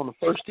Colorado on the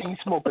first team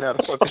smoking out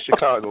of fucking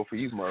Chicago for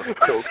you,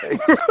 motherfucker, okay?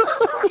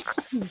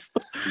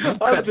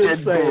 I'm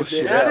just saying,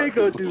 man, how they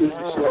going to do this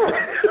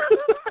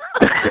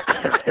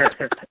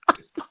shit?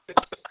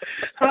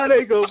 How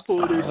they going to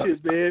pull this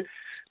shit, man?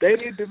 They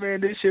didn't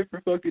demand this shit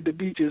for fucking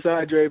Demetrius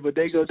Andrade, but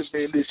they going to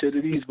demand this shit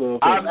to these motherfuckers.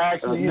 I'm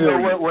actually, you know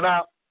what,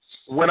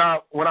 when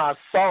I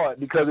saw it,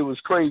 because it was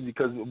crazy,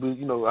 because,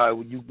 you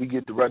know, we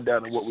get the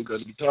rundown of what we're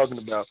going to be talking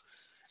about,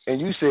 and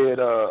you said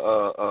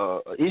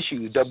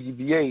issues,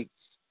 WBA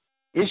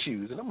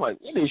issues, and I'm like,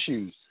 what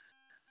issues?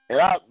 And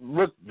I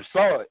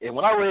saw it, and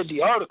when I read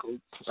the article,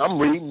 I'm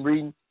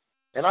reading,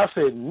 and I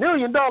said, $1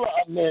 million?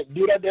 Man,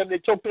 dude, I damn near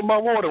choked in my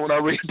water when I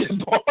read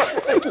that part.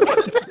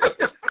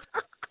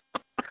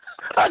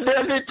 I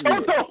damn near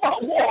choked on my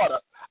water.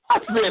 I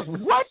said,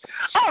 what?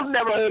 I've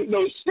never heard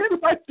no shit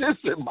like this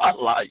in my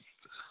life.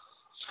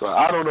 So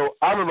I don't know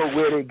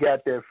where they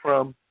got that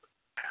from.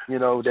 You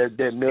know, that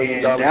 $1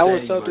 million. And that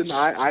was something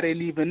I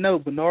didn't even know.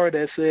 Bernard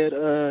that said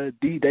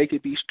they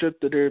could be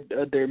stripped of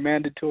their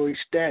mandatory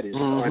status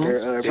or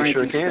their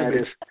ranking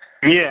status.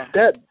 Yeah.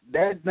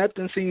 That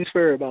nothing seems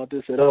fair about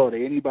this at all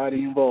to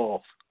anybody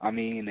involved. I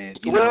mean, and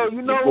you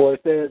know, boy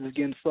Fez is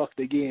getting fucked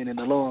again in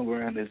the long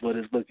run is what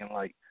it's looking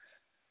like.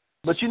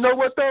 But you know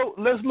what though?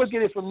 Let's look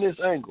at it from this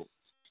angle.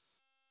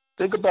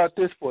 Think about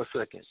this for a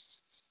second.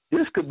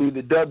 This could be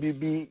the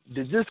WBA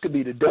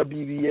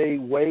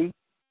way.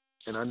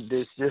 And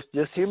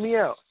just hear me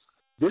out.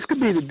 This could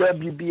be the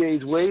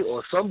WBA's way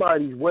or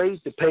somebody's way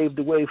to pave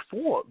the way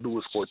for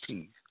Luis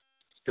Ortiz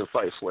to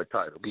fight for a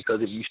title.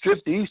 Because if you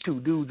strip these two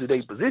dudes of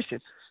their position,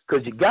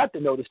 because you got to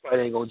know this fight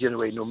ain't going to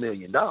generate no $1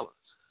 million.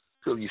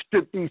 So if you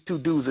strip these two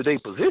dudes of their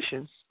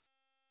position,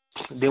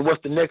 then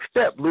what's the next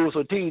step? Luis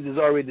Ortiz is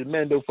already the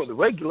Mando for the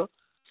regular.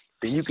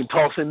 Then you can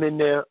toss him in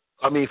there,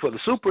 for the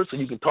super, so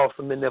you can toss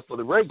him in there for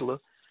the regular.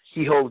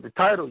 He holds the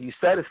title, you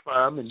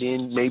satisfy him, and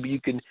then maybe you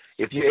can,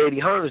 if you're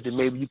Eddie Hearns, then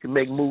maybe you can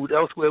make moves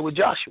elsewhere with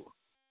Joshua.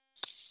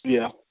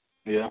 Yeah.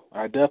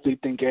 I definitely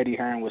think Eddie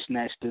Hearn would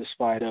snatch this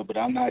fight up, but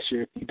I'm not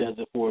sure if he does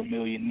it for $1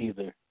 million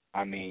either.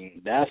 I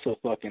mean, that's a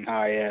fucking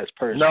high-ass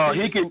person. No,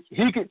 he can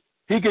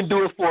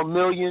do it for $1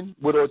 million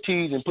with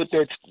Ortiz and put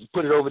it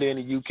over there in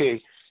the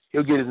UK.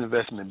 He'll get his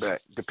investment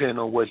back, depending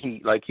on what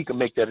he can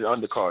make that an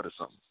undercard or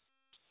something.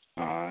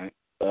 All right.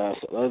 So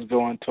let's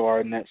go into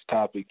our next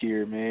topic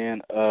here,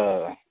 man.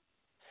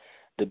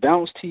 The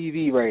Bounce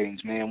TV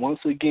ratings, man. Once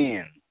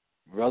again,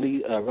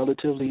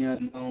 relatively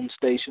unknown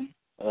station,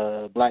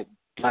 black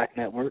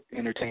network,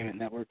 entertainment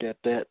network at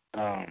that.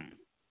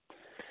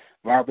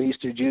 Robert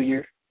Easter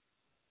Jr.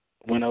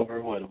 went over,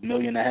 1.5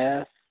 million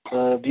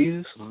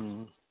views?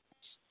 Mm-hmm.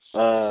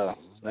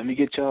 Let me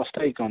get y'all's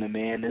take on it,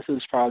 man. This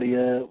is probably,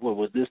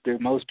 was this their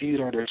most viewed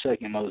or their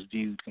second most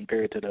viewed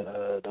compared to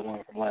the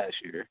one from last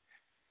year?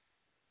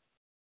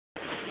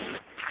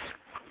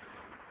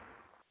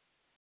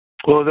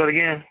 What was that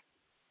again?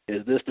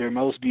 Is this their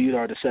most viewed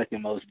or the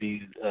second most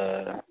viewed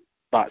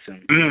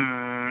boxing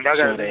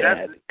show they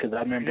had? Because I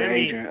remember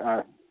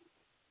Adrien.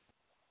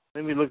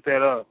 Let me look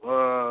that up.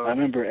 I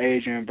remember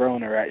Adrien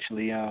Broner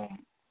actually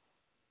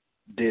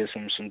did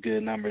some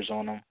good numbers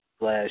on them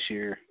last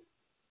year.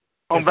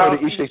 On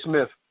Ishe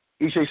Smith.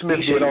 Ishe Smith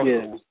did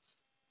also.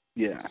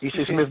 Yeah.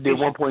 Ishe Smith did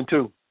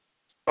 1.2.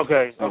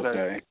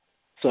 Okay.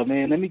 So,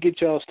 man, let me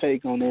get y'all's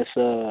take on this.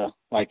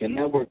 Like a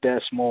network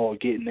that small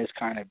getting this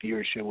kind of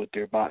viewership with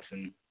their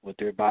boxing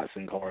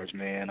cards,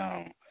 man.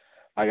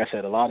 Like I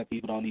said, a lot of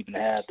people don't even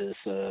have this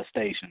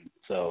station,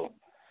 so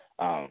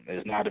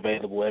it's not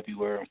available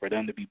everywhere. And for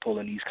them to be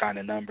pulling these kind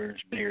of numbers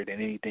bigger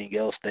than anything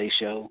else they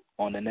show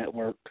on the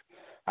network,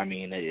 I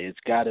mean, it's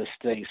got to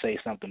say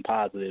something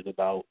positive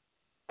about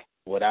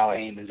what Al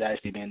Heyman's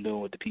actually been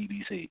doing with the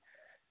PBC.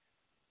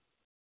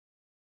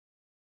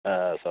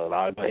 So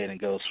I'll go ahead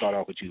and start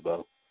off with you,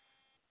 Bo.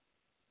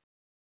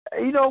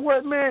 You know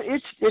what, man?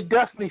 It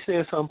definitely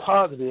says something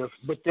positive,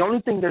 but the only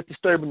thing that's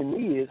disturbing to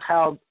me is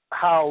how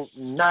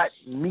not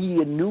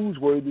media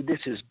newsworthy this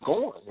is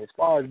going as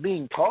far as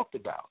being talked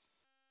about.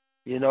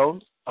 You know,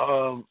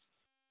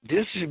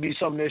 this should be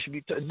something that should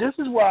be. This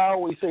is why I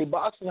always say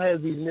boxing has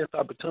these missed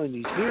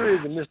opportunities. Here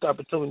is a missed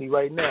opportunity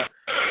right now.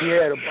 He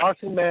had a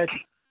boxing match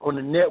on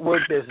a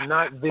network that's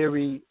not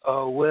very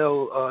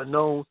well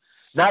known,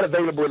 not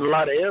available in a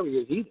lot of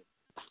areas either.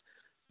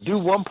 Do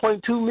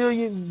 1.2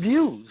 million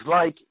views.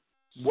 Like,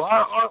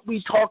 why aren't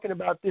we talking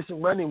about this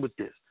and running with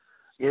this?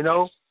 You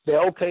know,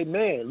 they're okay,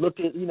 man. Look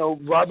at,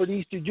 Robert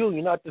Easter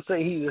Jr., not to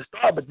say he's a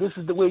star, but this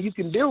is the way you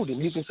can build him.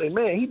 You can say,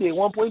 man, he did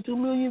 1.2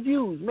 million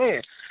views,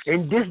 man.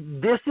 And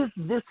this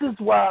is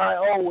why I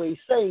always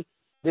say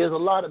there's a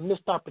lot of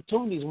missed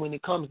opportunities when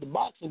it comes to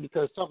boxing,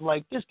 because something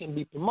like this can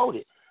be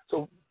promoted.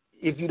 So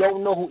if you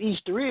don't know who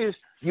Easter is,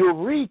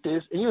 you'll read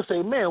this and you'll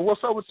say, man,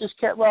 what's up with this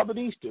cat Robert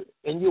Easter?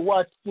 And you'll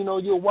watch his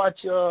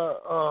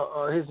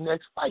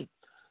next fight.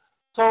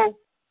 So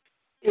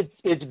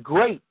it's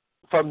great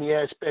from the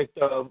aspect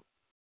of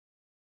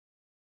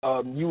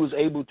you was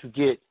able to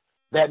get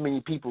that many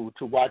people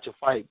to watch a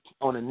fight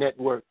on a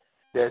network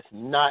that's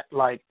not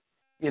like,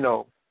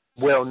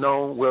 well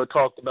known, well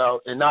talked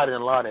about, and not in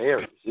a lot of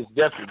areas. It's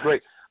definitely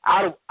great.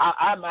 I'm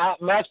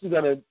actually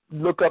gonna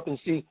look up and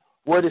see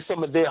what is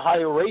some of their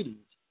higher ratings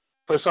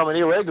for some of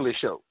their regular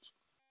shows.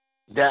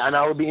 And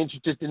I would be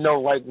interested to know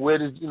where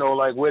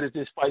does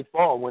this fight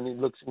fall when you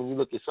look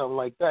at something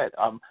like that.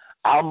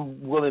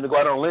 I'm willing to go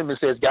out on a limb and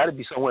say it's got to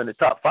be somewhere in the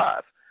top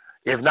 5,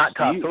 if not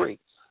top 3.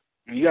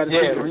 You got to see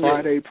the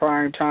Friday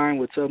prime time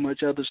with so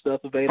much other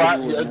stuff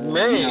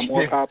available.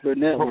 More popular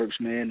networks,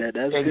 man.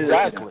 That's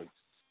exactly. Good.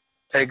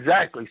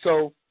 Exactly.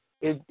 So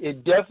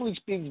it definitely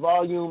speaks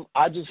volume.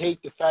 I just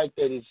hate the fact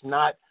that it's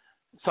not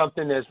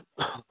something that's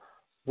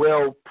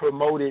well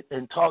promoted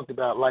and talked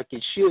about like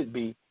it should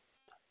be,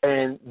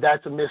 and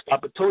that's a missed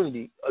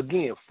opportunity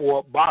again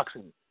for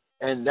boxing.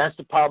 And that's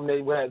the problem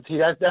that we have. See,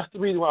 that's the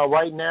reason why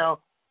right now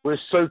we're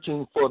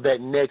searching for that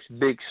next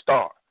big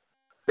star,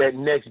 that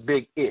next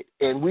big it.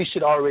 And we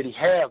should already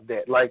have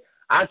that. Like,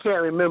 I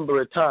can't remember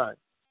a time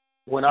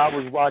when I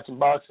was watching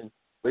boxing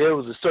where there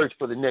was a search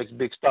for the next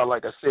big star.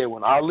 Like I said,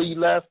 when Ali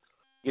left,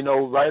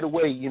 right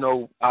away,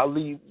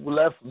 Ali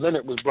left,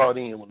 Leonard was brought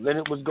in. When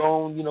Leonard was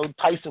gone,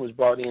 Tyson was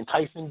brought in.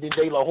 Tyson did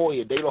De La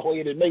Hoya did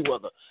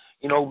Mayweather,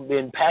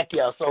 then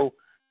Pacquiao. So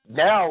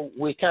now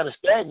we're kind of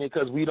stagnant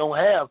because we don't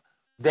have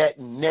that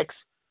next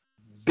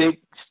big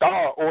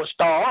star or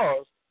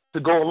stars to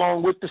go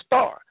along with the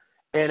star.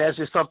 And that's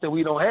just something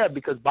we don't have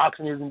because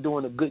boxing isn't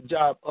doing a good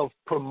job of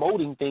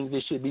promoting things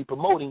it should be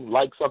promoting,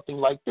 like something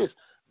like this.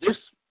 This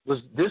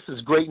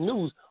is great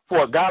news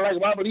for a guy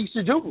like Robert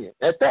Easter Jr.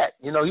 At that.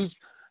 He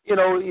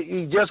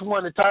just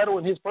won the title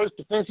in his first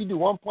defense. He do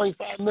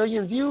 1.5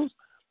 million views.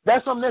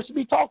 That's something that should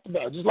be talked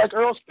about. Just like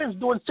Earl Spence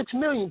doing 6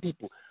 million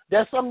people.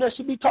 That's something that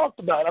should be talked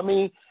about. I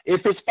mean, if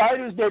it's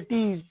fighters that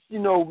these,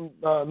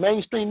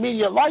 mainstream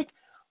media like,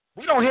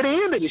 we don't hear the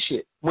end of this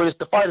shit when it's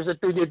the fighters that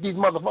these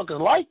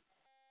motherfuckers like.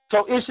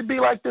 So it should be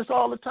like this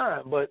all the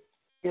time. But,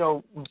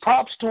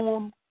 props to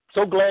him.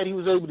 So glad he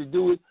was able to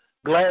do it.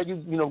 Glad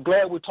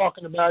glad we're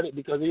talking about it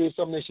because it is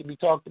something that should be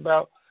talked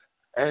about.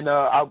 And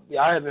I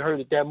haven't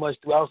heard it that much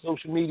throughout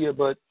social media,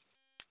 but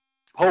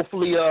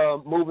hopefully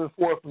moving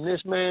forward from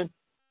this, man,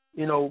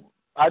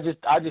 I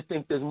just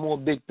think there's more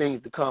big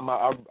things to come.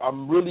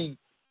 I'm really,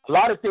 a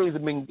lot of things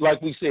have been,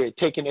 like we said,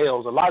 taking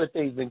L's. A lot of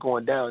things have been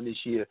going down this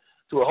year.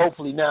 So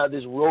hopefully now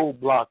this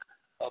roadblock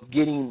of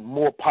getting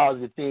more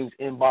positive things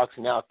in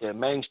boxing out there,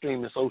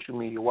 mainstream and social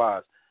media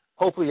wise,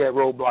 hopefully that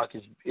roadblock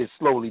is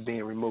slowly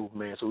being removed,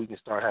 man, so we can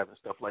start having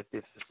stuff like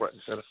this front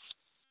and center.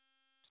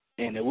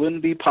 And it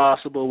wouldn't be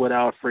possible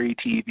without free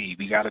TV.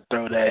 We got to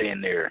throw that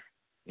in there.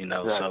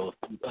 Exactly.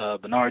 So,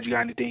 Bernard, you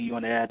got anything you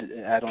want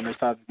to add on this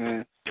topic,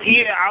 man?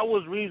 Yeah, I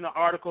was reading an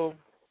article,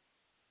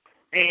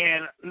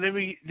 and let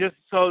me just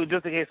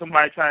in case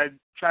somebody try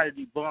to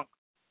debunk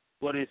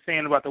what it's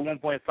saying about the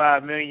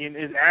 1.5 million,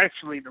 is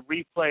actually the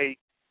replay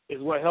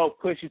is what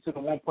helped push you to the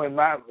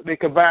 1.5. They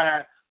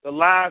combine the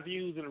live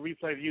views and the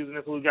replay views, and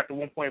that's what we got the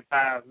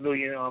 1.5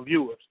 million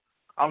viewers.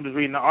 I'm just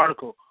reading the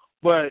article,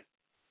 but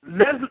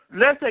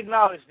let's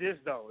acknowledge this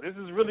though. This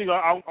is really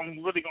I'm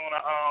really going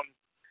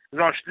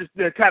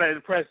to kind of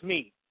impress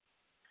me.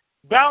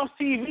 Bounce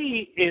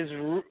TV is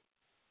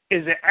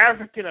an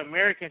African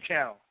American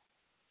channel,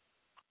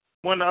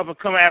 one of the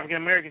up-and-coming African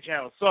American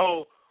channels.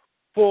 So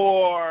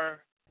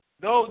for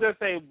those that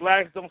say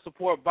blacks don't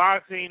support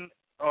boxing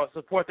or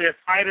support their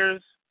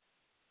fighters,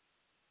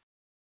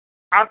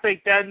 I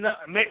think that,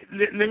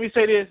 let me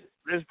say this,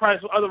 there's probably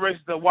some other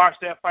races that watch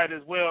that fight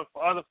as well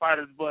for other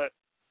fighters, but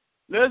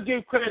let's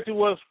give credit to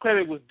what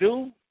credit was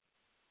due.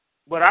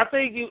 But I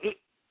think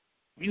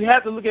you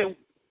have to look at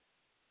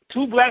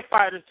 2 black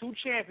fighters, 2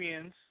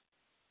 champions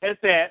at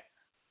that,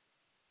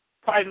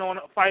 fighting on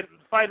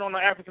the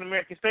African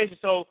American station.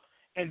 So,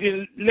 and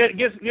then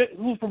guess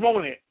who's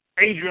promoting it?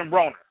 Adrien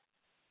Broner.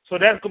 So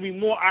that's gonna be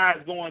more eyes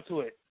going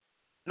to it.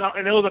 Now,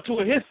 and those are 2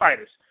 of his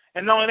fighters.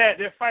 And not only that,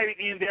 they're fighting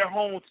in their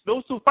home.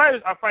 Those 2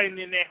 fighters are fighting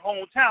in their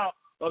hometown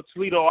of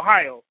Toledo,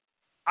 Ohio.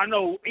 I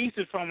know East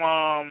is from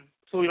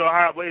Toledo,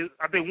 Ohio, but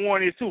I think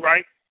Warren is too,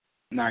 right?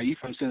 Nah, you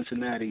from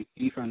Cincinnati.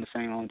 He from the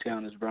same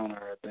hometown as Browne,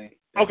 I think.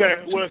 Okay,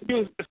 well,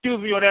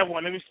 excuse me on that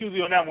one. Let me excuse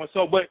you on that one.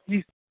 So, but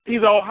he's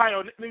an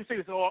Ohio. Let me say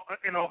this,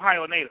 an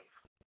Ohio native.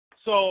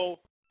 So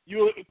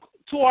you're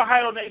 2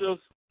 Ohio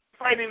natives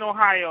fighting in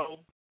Ohio.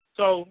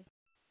 So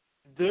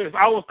if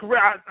I was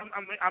correct,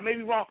 I may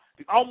be wrong.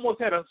 They almost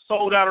had a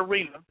sold-out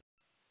arena.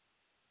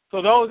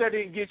 So those that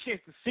didn't get a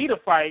chance to see the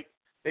fight,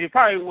 they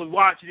probably was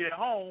watching it at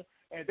home,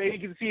 and they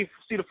didn't get to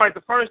see the fight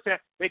the first time.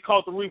 They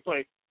called the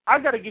replay. I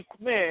got to get,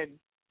 man,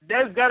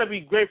 there's got to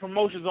be great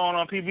promotions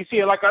on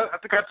PBC. Like I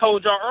think I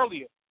told y'all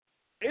earlier.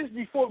 It's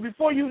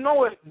before you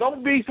know it,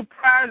 don't be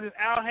surprised if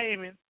Al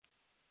Heyman,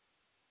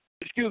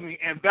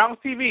 and Bounce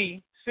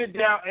TV sit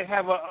down and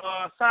have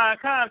a signed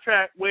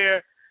contract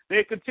where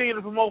they continue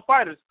to promote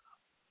fighters.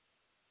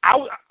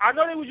 I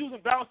know they was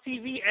using Bounce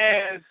TV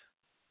as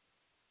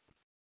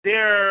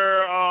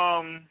their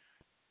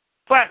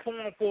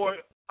platform for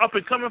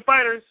up-and-coming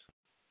fighters,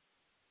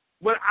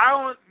 But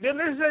they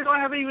don't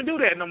have to even do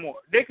that no more.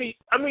 They can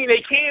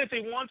if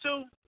they want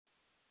to.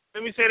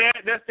 Let me say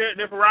that. That's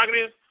their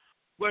prerogative.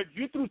 But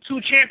you threw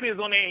 2 champions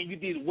on there and you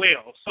did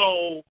well.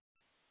 So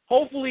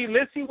hopefully,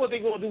 let's see what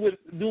they're going to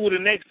do with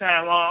it next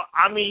time.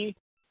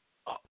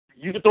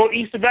 You can throw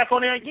Easter back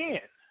on there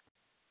again.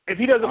 If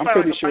he doesn't, I'm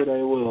pretty sure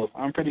they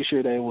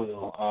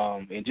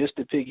will. And just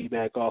to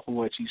piggyback off of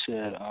what you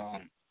said, I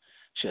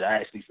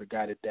actually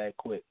forgot it that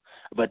quick.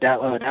 But that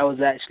was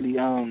actually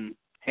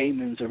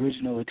Heyman's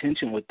original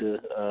intention with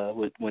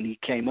when he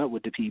came up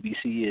with the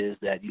PBC is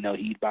that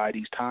he'd buy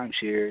these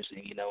timeshares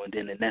and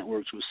then the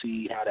networks would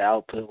see how the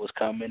output was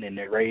coming and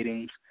their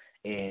ratings,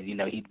 and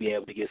he'd be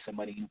able to get some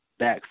money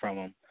back from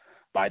them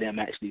by them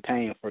actually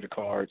paying for the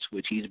cards,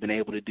 which he's been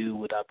able to do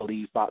with, I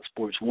believe, Fox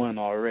Sports 1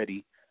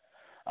 already.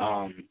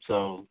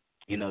 So,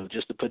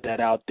 just to put that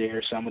out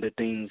there, some of the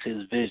things,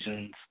 his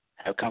visions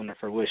have come to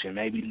fruition.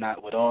 Maybe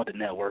not with all the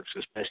networks,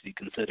 especially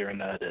considering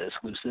the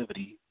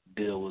exclusivity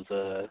deal was,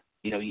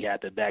 he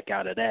had to back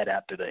out of that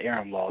after the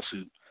Aram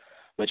lawsuit.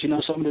 But,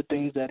 some of the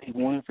things that he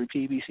wanted for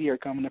PBC are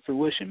coming to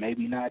fruition.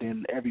 Maybe not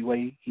in every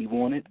way he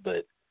wanted,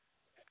 but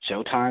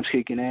Showtime's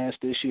kicking ass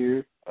this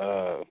year.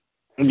 We're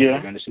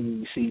going to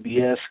see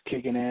CBS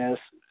kicking ass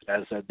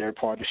as they're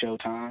part of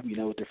Showtime,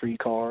 with the free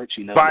cards.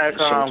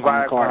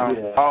 Viacom. Card,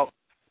 yeah. Oh.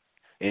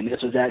 And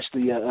this was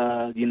actually,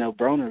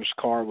 Broner's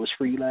card was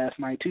free last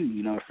night,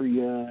 too. Free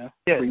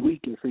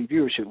weekend, free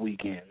viewership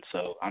weekend.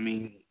 So,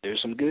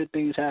 there's some good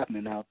things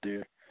happening out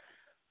there.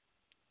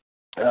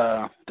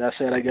 That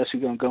said, I guess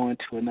we're going to go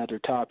into another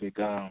topic.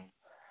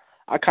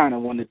 I kind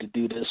of wanted to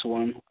do this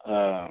one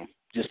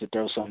just to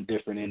throw something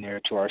different in there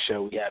to our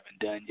show we haven't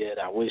done yet.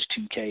 I wish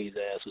 2K's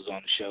ass was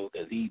on the show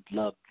because he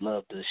loved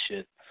this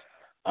shit.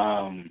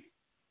 I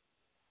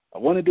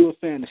want to do a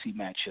fantasy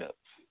matchup.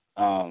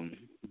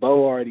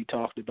 Bo already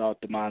talked about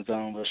the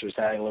Monzon versus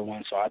Hagler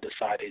one, so I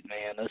decided,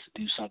 man, let's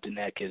do something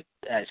that could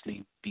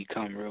actually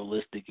become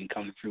realistic and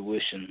come to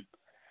fruition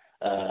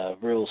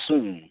real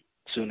soon,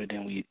 sooner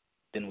than we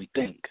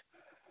think.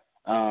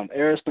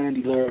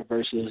 Erislandy Lara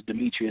versus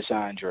Demetrius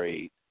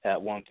Andrade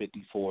at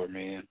 154,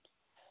 man.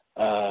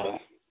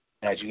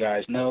 As you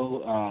guys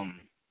know,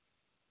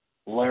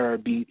 Lara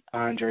beat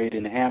Andrade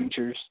in the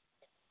amateurs,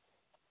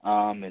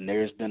 and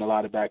there's been a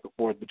lot of back and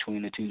forth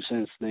between the two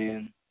since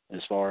then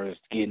as far as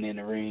getting in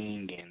the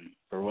ring, and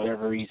for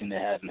whatever reason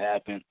it hasn't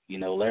happened.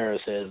 Lara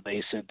says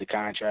they sent the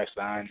contracts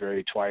to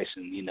Andrade twice,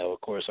 and,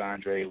 of course,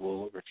 Andrade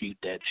will refute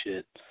that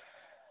shit.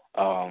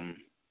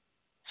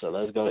 So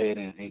let's go ahead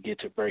and get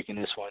to breaking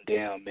this one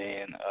down,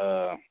 man.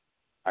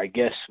 I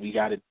guess we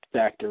got to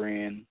factor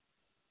in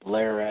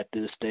Lara at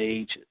this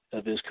stage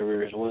of his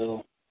career as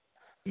well.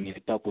 A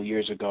couple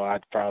years ago,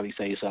 I'd probably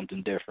say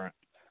something different.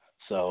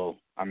 So,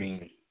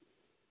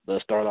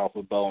 let's start off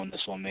with Bo on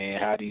this one, man.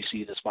 How do you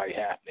see this fight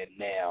happening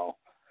now?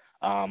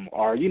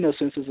 Or,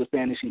 since it's a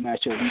fantasy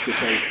matchup, we could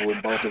say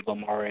when both of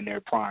them are in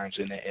their primes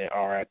and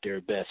are at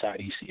their best, how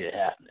do you see it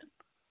happening?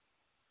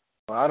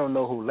 Well, I don't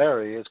know who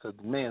Larry is because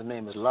the man's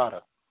name is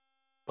Lara.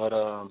 But,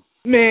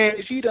 man,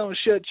 if you don't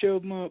shut your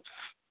mouth.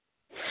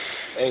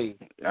 Hey,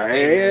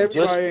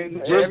 everybody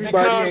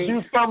because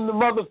you from the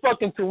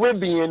motherfucking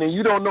Caribbean and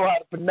you don't know how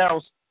to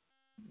pronounce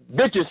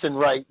Richardson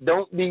right,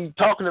 don't be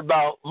talking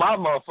about my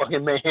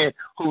motherfucking man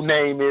whose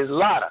name is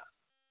Lara.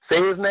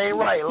 Say his name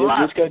right,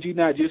 Lara. Just because you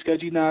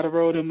know how to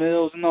roll them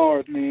L's and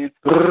R's, man.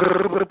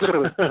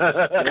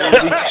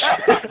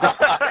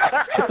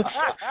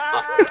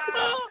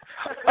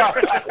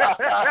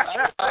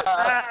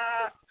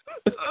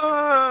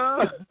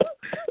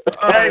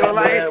 I ain't gonna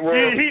lie.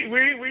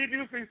 We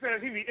do think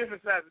he be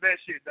emphasizing that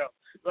shit though.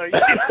 Like,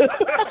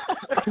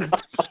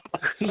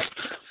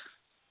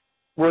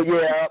 well,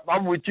 yeah,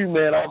 I'm with you,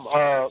 man. I'm,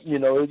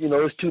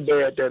 it's too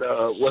bad that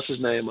what's his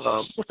name?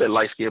 What's that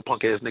light skinned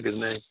punk ass nigga's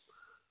name?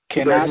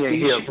 Cannot be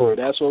sure.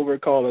 That's what we're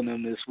calling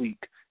him this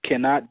week.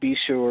 Cannot be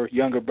sure.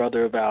 Younger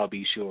brother of Al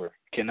Be Sure.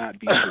 Cannot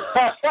be sure.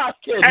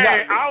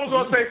 Hey, I was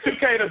gonna say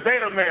 2K the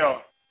beta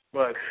male,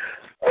 but.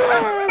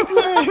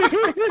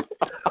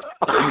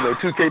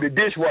 2K the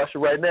dishwasher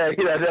right now.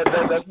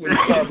 That's what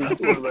he's probably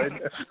doing right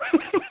now.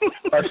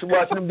 I should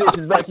watch them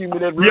dishes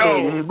vacuuming every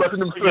day.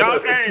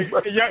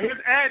 His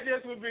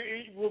address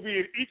will be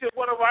in each of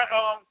one of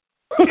our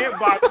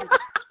inboxes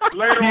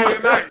later on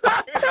tonight.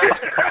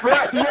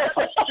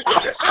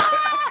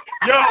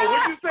 Yo,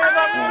 what you say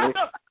about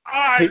that? All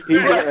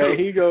right,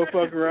 he go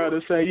fuck around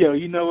and say, yo,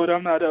 you know what?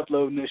 I'm not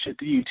uploading this shit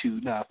to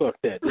YouTube. Nah, fuck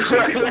that.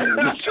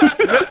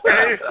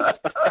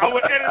 I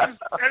would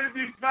edit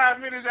these 5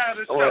 minutes out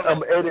of the show.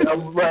 I'm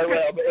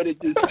gonna edit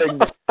this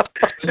segment.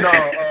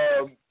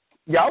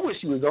 I wish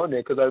he was on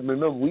there because I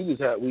remember we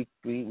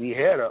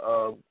had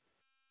a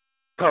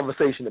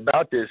conversation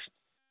about this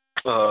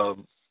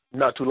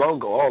not too long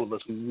ago. All of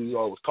us, we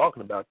all was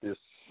talking about this.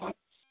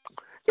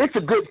 It's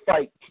a good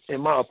fight,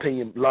 in my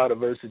opinion, Lara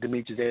versus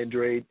Demetrius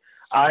Andrade.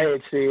 I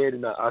had said,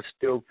 and I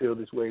still feel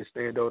this way,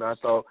 stand on. I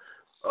thought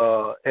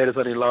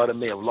Erislandy Lara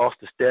may have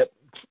lost a step,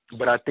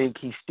 but I think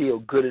he's still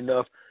good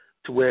enough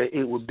to where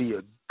it would be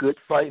a good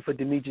fight for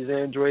Demetrius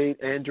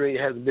Andrade. Andrade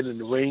hasn't been in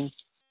the ring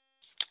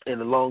in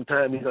a long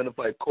time. He's going to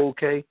fight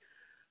Koke.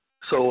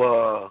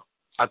 So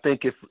I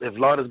think if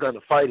Lara's going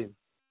to fight him,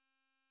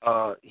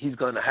 he's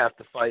going to have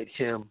to fight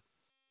him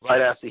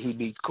right after he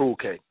beats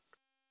Koke.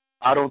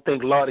 I don't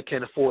think Lara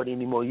can afford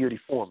any more Yuri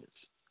Foreman's.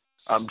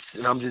 I'm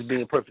just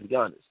being perfectly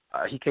honest.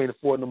 He can't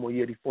afford no more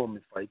Yuri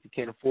Foreman fights. He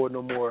can't afford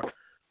no more,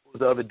 what was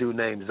the other dude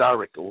named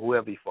Zarek or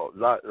whoever he fought,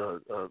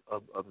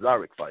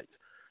 Zarek fights.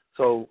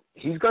 So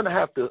he's going to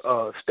have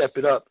to step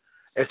it up,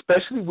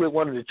 especially with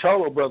one of the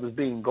Charlo brothers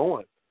being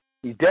gone.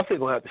 He's definitely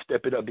going to have to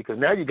step it up because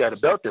now you got a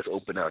belt that's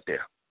open out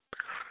there.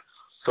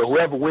 So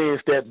whoever wins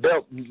that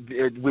belt,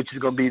 which is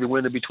going to be the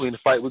winner between the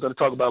fight we're going to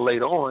talk about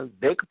later on,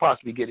 they could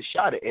possibly get a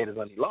shot at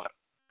Erislandy Lara.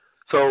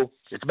 So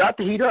it's about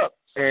to heat up,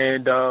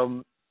 and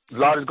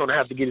Lara's going to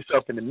have to get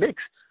himself in the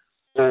mix,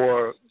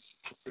 or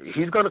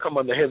he's going to come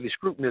under heavy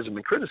scrutiny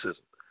and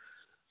criticism,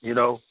 you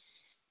know.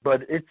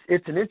 But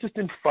it's an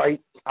interesting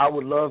fight. I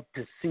would love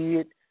to see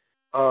it.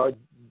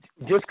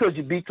 Just because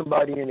you beat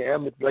somebody in the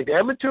amateurs, like the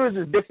amateurs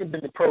is different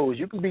than the pros.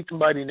 You can beat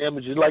somebody in the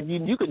amateurs, like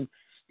you can,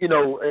 you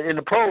know, in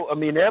the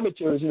the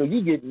amateurs, you know,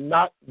 you get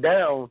knocked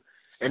down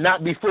and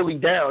not be fully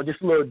down,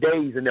 just a little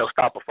days, and they'll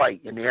stop a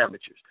fight in the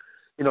amateurs.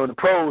 You know, in the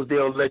pros,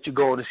 they'll let you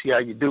go and see how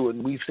you do it.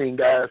 And we've seen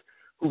guys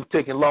who've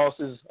taken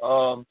losses.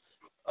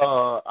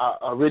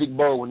 Riddick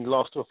Bowe, when he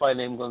lost to a fighter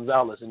named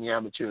Gonzalez in the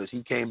amateurs,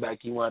 he came back,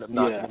 he wound up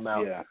knocking him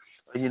out. Yeah.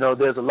 You know,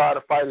 there's a lot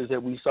of fighters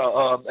that we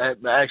saw,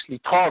 actually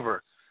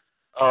Tarver,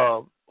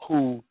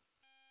 who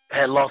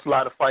had lost a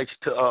lot of fights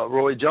to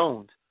Roy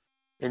Jones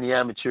in the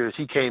amateurs.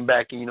 He came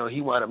back and, you know,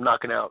 he wound up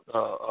knocking out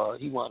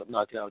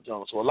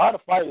Jones. So a lot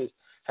of fighters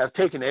have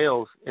taken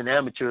L's in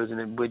amateurs, and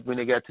then when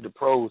they got to the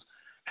pros,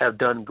 have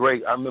done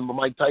great. I remember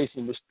Mike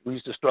Tyson we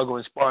used to struggle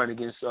in sparring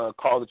against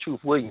Carl the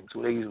Truth Williams,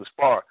 who they used to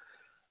spar.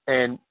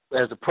 And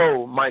as a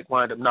pro, Mike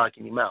wound up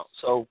knocking him out.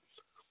 So,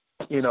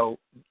 you know,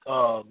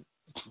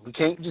 we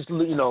can't just,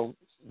 you know,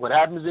 what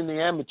happens in the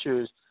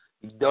amateurs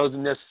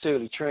doesn't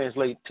necessarily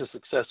translate to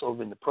success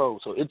over in the pros.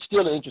 So it's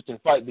still an interesting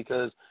fight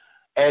because,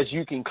 as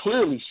you can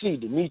clearly see,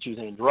 Demetrius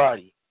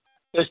Andrade,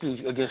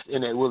 especially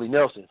in that Willie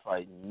Nelson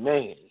fight,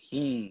 man,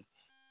 he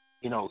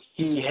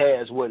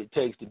has what it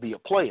takes to be a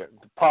player.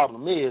 The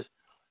problem is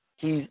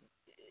he's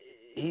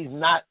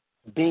not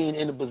being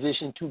in a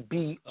position to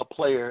be a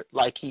player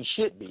like he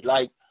should be.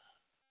 Like,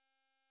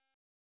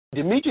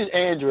 Demetrius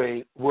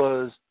Andrade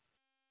was,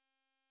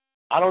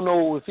 I don't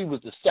know if he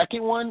was the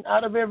second one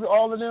out of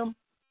all of them.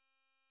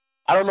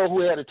 I don't know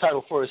who had the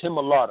title first, him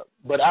or Lara.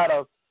 But out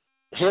of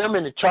him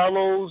and the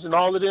Charlos and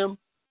all of them,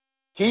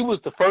 he was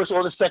the first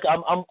or the second.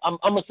 I'm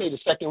gonna say the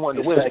second one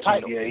to win the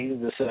title. Yeah, he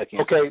was the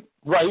second. Okay,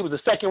 right. He was the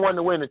second one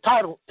to win the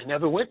title and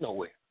never went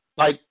nowhere.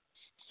 Like,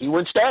 he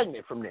went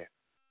stagnant from there.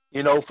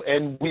 You know,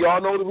 and we all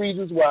know the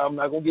reasons why. I'm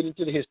not gonna get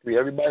into the history.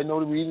 Everybody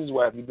know the reasons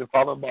why. If you've been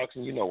following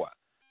boxing, you know why.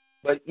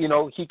 But, you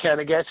know, he kind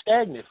of got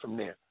stagnant from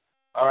there.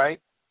 All right.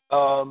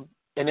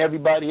 And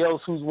everybody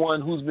else who's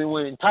been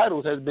winning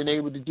titles has been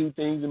able to do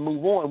things and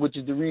move on, which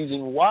is the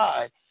reason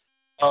why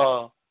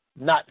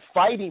not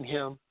fighting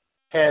him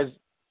has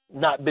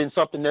not been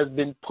something that's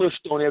been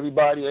pushed on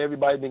everybody or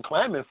everybody's been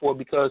clamoring for,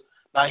 because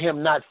by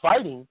him not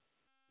fighting,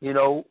 you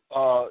know,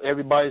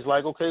 everybody's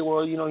like, okay,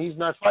 well, you know, he's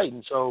not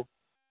fighting. So,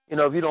 you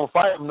know, if you don't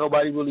fight him,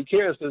 nobody really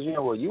cares because, you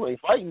know, well, you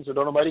ain't fighting, so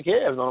don't nobody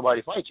care if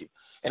nobody fights you.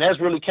 And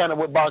that's really kind of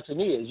what boxing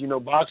is. You know,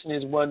 boxing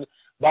is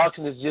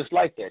just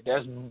like that.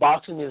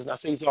 Boxing is, and I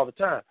say this all the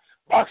time,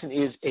 boxing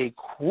is a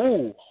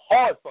cruel,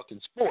 hard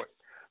fucking sport,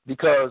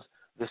 because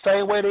the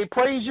same way they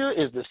praise you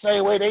is the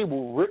same way they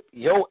will rip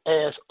your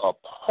ass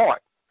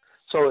apart.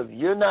 So if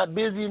you're not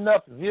busy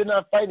enough, if you're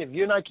not fighting, if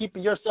you're not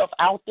keeping yourself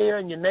out there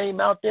and your name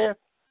out there,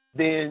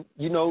 then,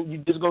 you know,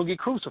 you're just going to get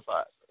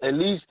crucified. At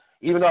least,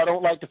 even though I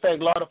don't like the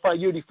fact Lara fight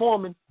Yuri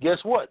Foreman, guess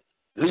what?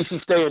 At least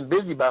he's staying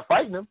busy by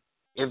fighting him.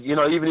 If, you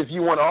know, even if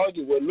you want to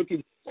argue, well, at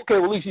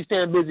least he's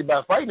staying busy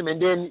by fighting him, and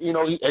then, you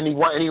know, he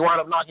wound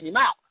up knocking him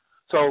out.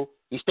 So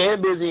he's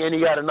staying busy and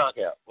he got a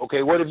knockout.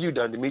 Okay, what have you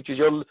done, Demetrius?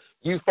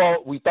 We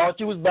thought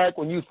you was back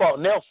when you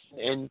fought Nelson,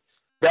 and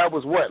that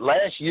was what,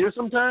 last year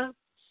sometime?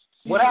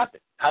 What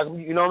happened?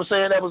 You know what I'm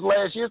saying? That was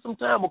last year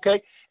sometime,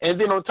 okay? And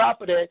then on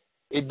top of that,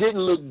 it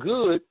didn't look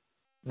good,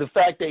 the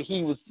fact that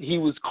he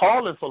was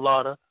calling for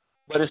Lara,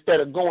 but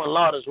instead of going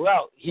Lara's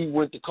route, he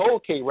went the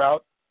Cold K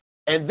route,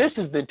 and this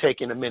has been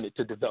taking a minute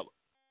to develop.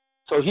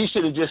 So he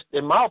should have just,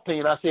 in my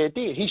opinion, I said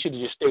then, he should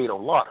have just stayed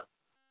on Lara.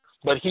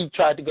 But he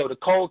tried to go the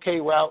Cold K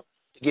route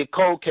to get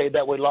Cold K,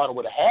 that way Lara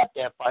would have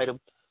had to fight him,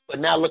 but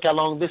now look how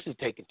long this is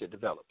taking to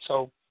develop.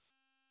 So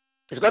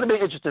it's going to be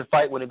an interesting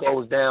fight when it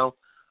goes down.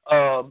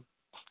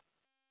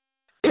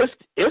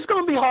 It's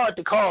going to be hard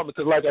to call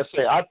because, like I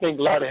said, I think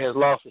Lara has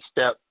lost a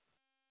step,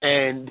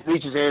 and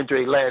Demetrius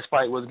Andrade's last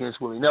fight was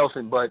against Willie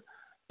Nelson, but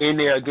in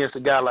there against a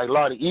guy like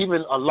Lara,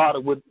 even a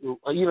Lara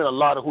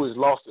who has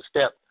lost a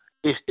step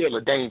is still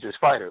a dangerous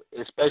fighter,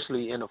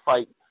 especially in a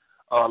fight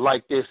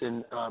like this.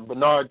 And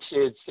Bernard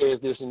says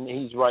this, and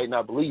he's right, and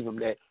I believe him,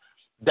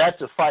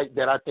 that's a fight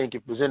that I think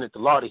if presented to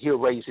Lara, he'll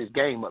raise his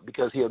game up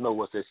because he'll know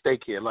what's at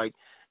stake here. Like,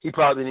 he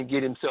probably didn't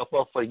get himself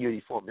up for the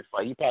Yuri Foreman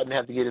fight. He probably didn't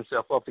have to get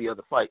himself up for the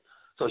other fight.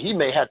 So he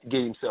may have to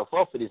get himself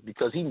up for this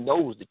because he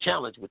knows the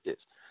challenge with this.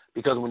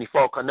 Because when he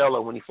fought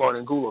Canelo, when he fought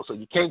Angulo, so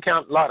you can't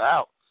count Lara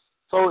out.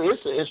 So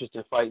it's an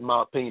interesting fight, in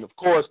my opinion. Of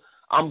course,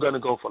 I'm going to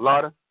go for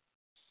Lara.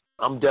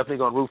 I'm definitely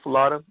going to root for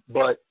Lara,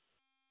 but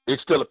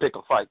it's still a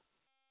pick-em fight.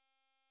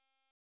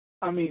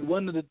 I mean,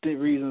 one of the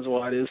reasons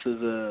why this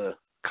is a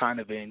kind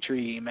of an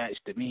intriguing match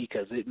to me,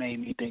 because it made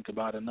me think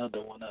about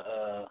another one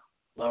of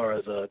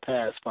Lara's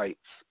past fights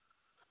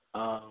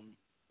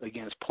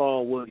against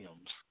Paul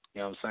Williams.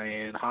 You know what I'm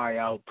saying? High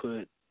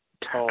output,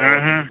 tall,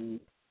 and,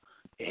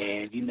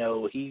 you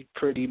know, he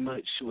pretty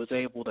much was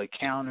able to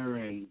counter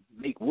and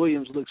make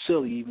Williams look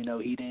silly, even though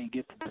he didn't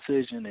get the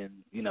decision and,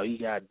 you know, he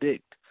got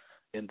dicked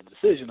in the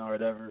decision or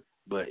whatever.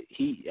 But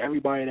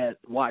everybody that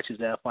watches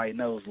that fight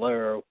knows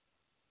Lara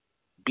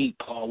beat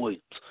Paul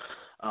Williams.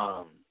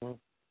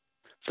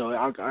 So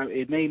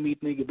it made me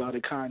think about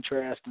the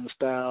contrast in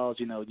styles.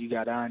 You know, you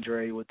got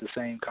Andre with the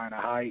same kind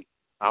of height.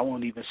 I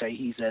won't even say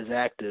he's as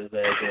active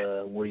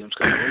as Williams,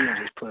 because Williams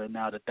is putting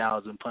out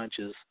 1,000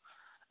 punches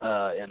in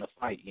a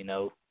fight, you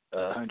know,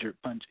 100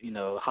 punch, you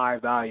know, high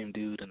volume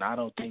dude. And I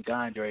don't think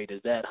Andre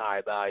is that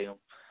high volume,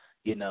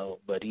 you know,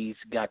 but he's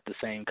got the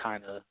same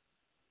kind of,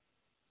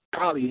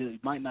 probably he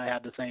might not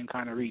have the same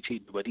kind of reach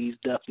either, but he's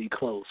definitely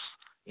close,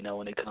 you know,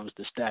 when it comes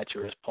to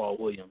stature as Paul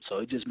Williams. So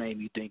it just made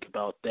me think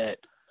about that.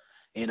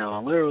 You know,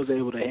 and Lara was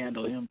able to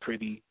handle him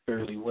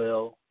fairly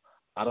well.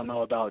 I don't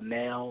know about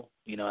now.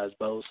 You know, as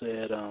Bo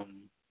said,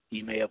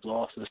 he may have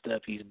lost a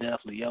step. He's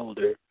definitely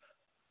older.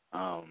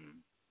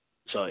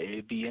 So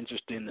it'd be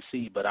interesting to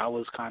see. But I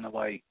was kind of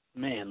like,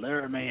 man,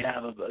 Lara may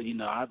have a, you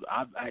know,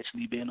 I've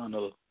actually been on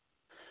the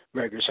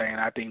record saying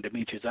I think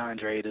Demetrius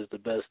Andrade is the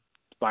best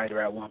fighter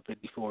at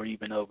 154,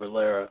 even over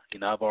Lara. You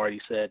know, I've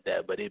already said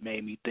that, but it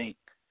made me think,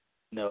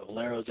 you know, if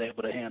Lara was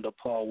able to handle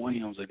Paul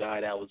Williams, a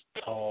guy that was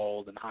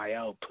tall and high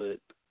output,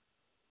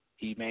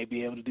 he may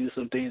be able to do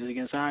some things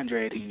against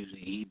Andrade.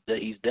 He's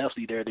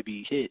definitely there to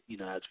be hit. You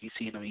know, as we've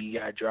seen him, he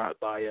got dropped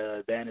by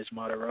Advantage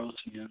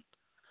Martirosyan,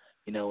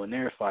 you know, in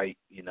their fight,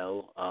 you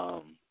know.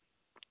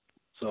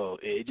 So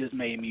it just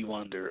made me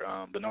wonder.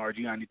 Bernard,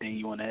 you got anything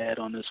you want to add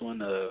on this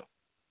one?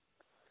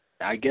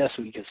 I guess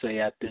we could say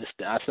I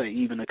say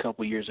even a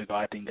couple years ago,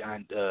 I think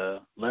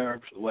Lara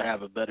would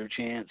have a better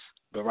chance.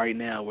 But right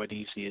now, where do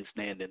you see it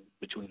standing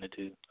between the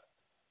two?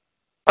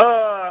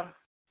 I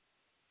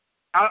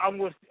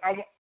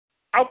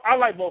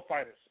like both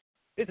fighters.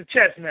 It's a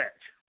chess match.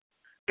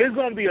 It's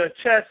going to be a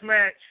chess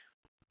match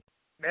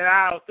that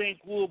I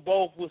think we'll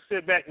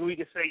sit back and we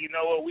can say, you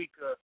know what,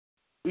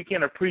 we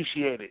can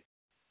appreciate it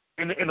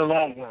in the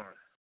long run.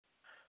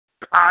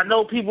 I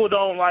know people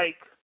don't like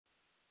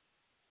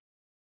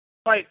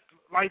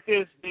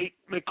this.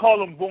 They call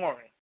them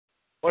boring,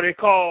 or they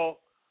call.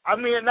 I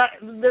mean, not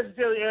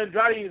necessarily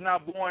Andrade is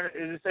not boring, as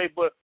you say,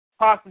 but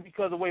possibly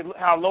because of the way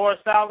how Lara's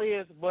style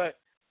is. But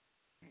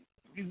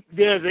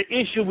there's an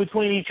issue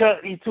between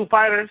these two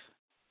fighters.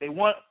 They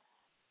want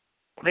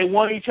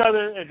each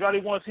other.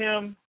 Andrade wants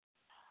him,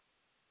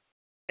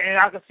 and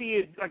I can see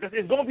it. Like I said,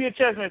 it's going to be a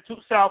chess match, two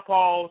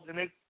southpaws, and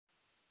like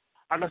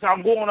I said,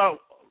 I'm going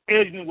up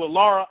edging with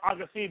Lara. I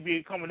can see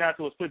it coming down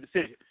to a split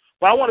decision.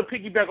 But I want to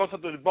piggyback on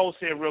something that Bo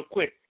said real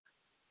quick.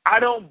 I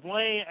don't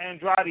blame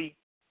Andrade.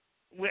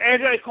 When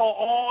Andrade called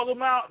all of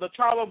them out, the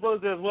Charlo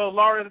brothers as well as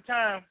Lara at the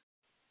time,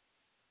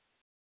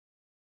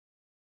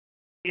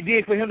 and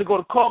then for him to go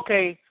to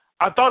Koke,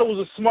 I thought it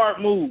was a smart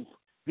move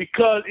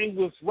because it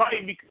was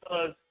right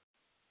because,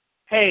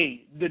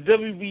 hey, the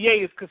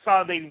WBA is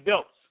consolidating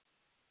belts.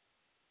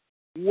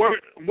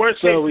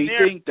 So we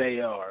think they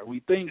are. We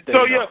think they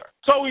are.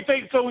 So we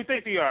think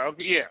they are.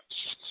 Okay, yeah.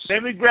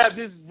 Let me grab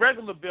this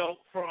regular belt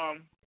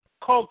from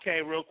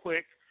Koke real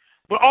quick.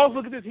 But also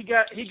look at this. He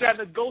got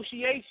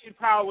negotiation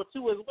power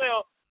too as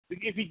well.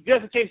 If he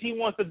just in case he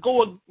wanted to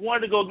go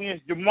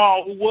against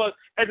Jermall, who was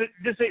at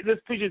this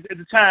pitches at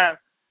the time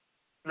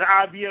the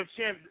IBF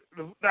champion,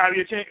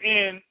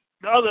 and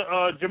the other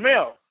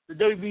Jermall, the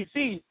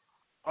WBC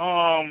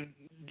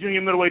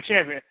junior middleweight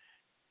champion.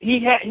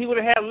 He would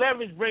have had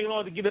leverage bringing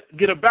on to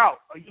get a bout,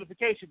 a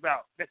unification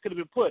bout that could have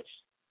been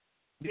pushed.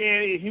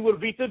 Then if he would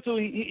have beat them two,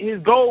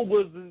 his goal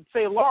was to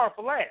say Lara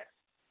for last.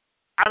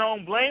 I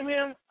don't blame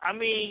him. I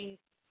mean,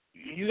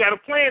 you got a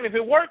plan. If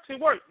it works, it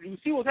works. You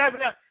see what's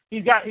happening now.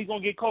 He's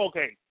going to get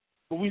Koke.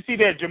 But we see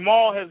that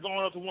Jermall has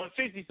gone up to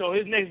 160, so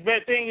his next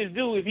best thing is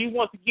if he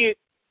wants to get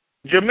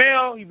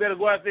Jermall, he better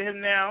go after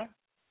him now,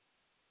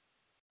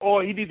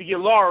 or he needs to get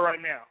Lara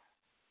right now.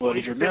 Well,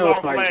 the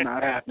Jermall fight's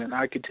not happening.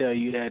 I can tell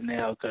you that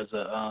now because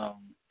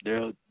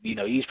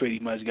he's pretty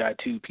much got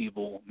two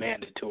people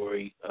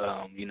mandatory.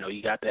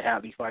 You got the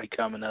Hatley fight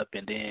coming up,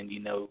 and then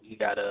you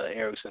got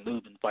Erickson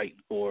Lubin fighting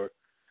for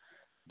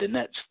the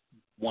next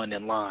one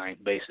in line,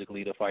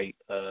 basically to fight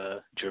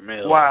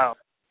Jermall. Wow.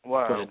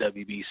 For the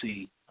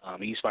WBC.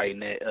 He's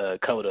fighting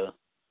at Coda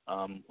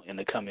in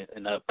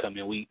the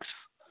upcoming weeks.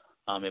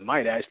 It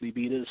might actually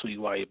be this week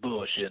while you're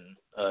bullshitting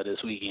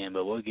this weekend,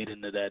 but we'll get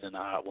into that in a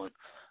hot one.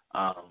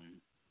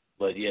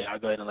 But, yeah, I'll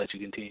go ahead and let you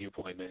continue your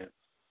point, man.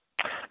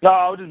 No,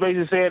 I was just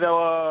basically saying,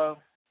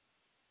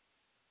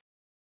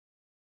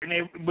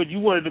 but you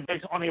wanted to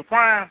base on their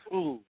primes?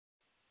 Ooh.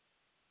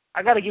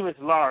 I got to give it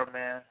to Lara,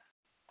 man.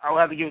 I would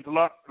have to give it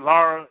to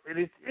Lara.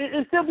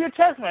 It still be a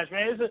chess match,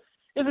 man.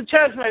 It's a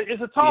chess match.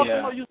 It's a toss.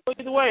 Yeah. You know,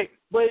 either way.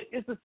 But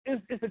it's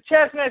a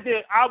chess match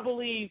that I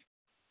believe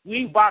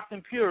we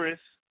boxing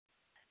purists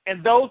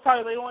and those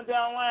type later on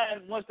down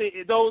the line,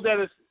 those that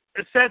are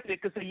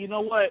accepted, could say, you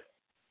know what,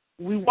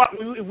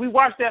 if we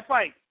watch that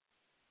fight,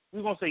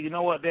 we're gonna say, you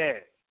know what,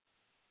 Dad,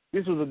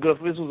 this was a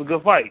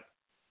good fight.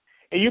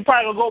 And you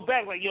probably gonna go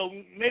back like, yo,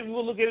 maybe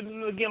we'll look at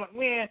it again like,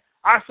 man,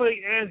 I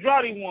say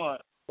Andrade won,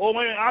 or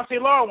man, I say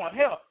Lara won.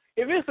 Hell,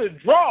 if it's a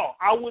draw,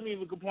 I wouldn't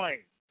even complain.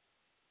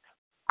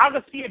 I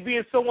could see it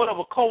being somewhat of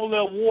a cold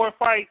level war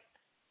fight,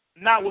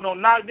 not with no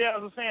knockdown,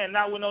 as I'm saying,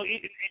 not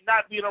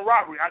being a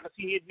robbery. I could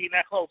see it being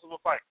that close of a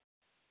fight.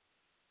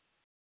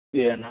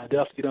 Yeah, and I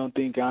definitely don't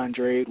think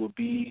Andrade would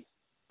be.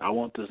 I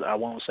won't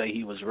say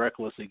he was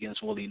reckless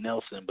against Willie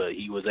Nelson, but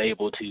he was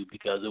able to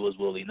because it was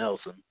Willie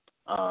Nelson.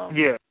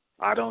 Yeah.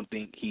 I don't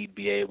think he'd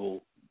be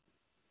able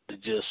to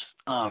just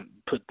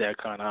put that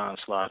kind of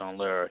onslaught on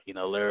Lara. You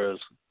know,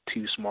 Lara's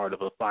too smart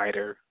of a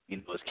fighter. You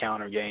know, his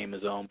counter game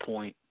is on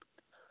point.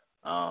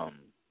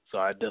 So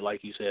I did,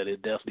 like you said,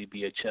 it'd definitely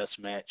be a chess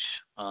match.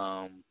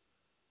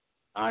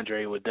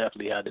 Andre would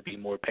definitely have to be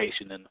more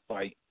patient in the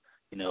fight.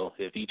 You know,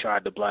 if he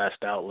tried to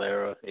blast out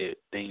Lara,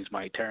 things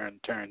might turn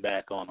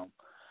back on him.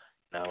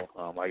 You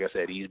know, like I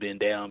said, he's been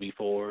down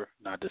before.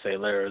 Not to say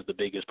Lara's the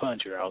biggest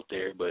puncher out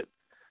there, but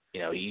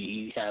you know,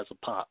 he has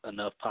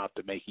enough pop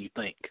to make you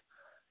think.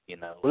 You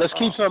know. Well, let's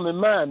keep something in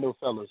mind, though,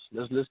 fellas.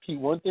 Let's keep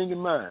one thing in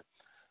mind.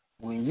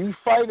 When you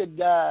fight a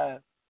guy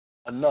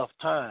enough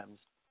times,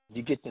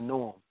 you get to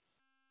know him.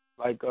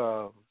 Like,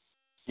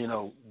 you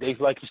know,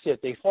 like you said,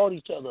 they fought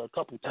each other a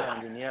couple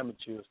times in the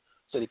amateurs,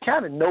 so they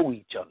kind of know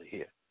each other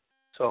here.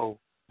 So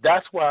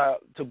that's why,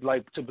 to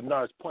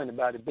Bernard's point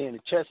about it being a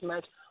chess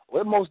match,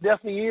 well, it most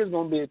definitely is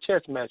going to be a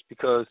chess match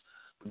because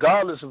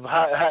regardless of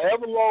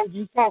however long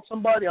you fought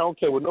somebody, I don't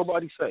care what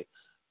nobody say.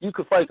 You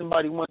could fight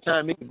somebody one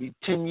time, it could be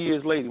 10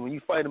 years later. When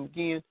you fight them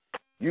again,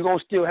 you're going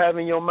to still have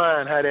in your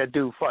mind how that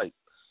dude fight.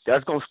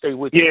 That's going to stay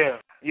with you. Yeah.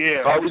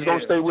 It's always going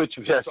to stay with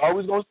you. That's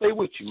always going to stay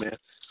with you, man.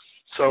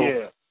 So,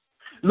 yeah.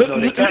 You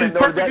know, they kind of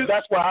know that.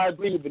 That's why I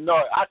agree with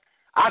Bernard.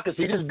 I could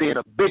see this being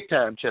a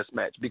big-time chess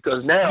match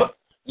because now,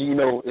 you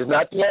know, it's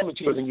not the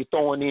amateurs and you're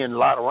throwing in a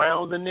lot of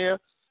rounds in there.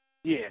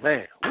 Yeah.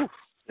 Man, oof,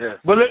 yeah.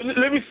 But let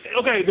me –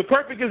 okay, the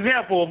perfect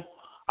example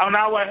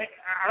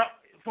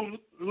from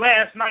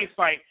last night's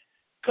fight,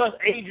 because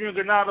Adrian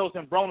Granados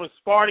and Broner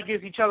sparred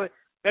against each other,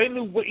 they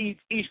knew what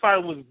each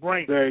fighter was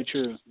bringing. Very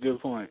true.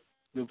 Good point.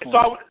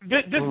 So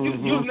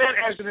using that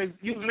as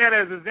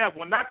an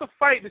example, not the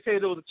fight to say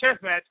it was a chess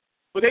match,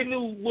 but they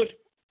knew what,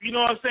 you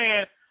know what I'm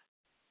saying,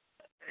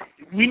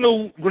 we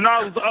knew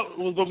Granados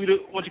was going to be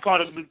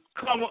the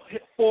come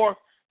forth,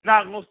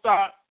 not going to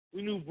stop.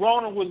 We knew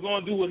Broner was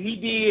going to do what he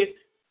did.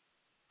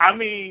 I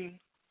mean,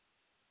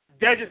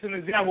 that's just an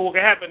example of what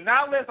can happen.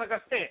 Now, unless, like I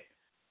said,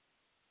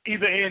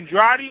 either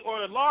Andrade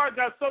or Lara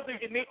got something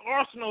in their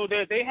arsenal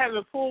that they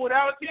haven't pulled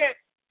out yet,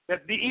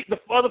 that the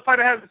other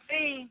fighter hasn't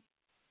seen,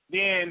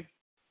 then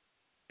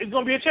it's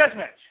going to be a chess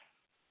match.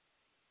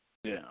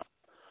 Yeah.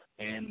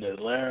 And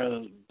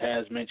Lara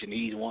has mentioned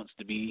he wants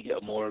to be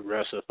a more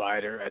aggressive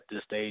fighter at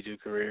this stage of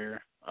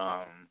career.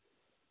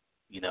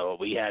 You know,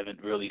 we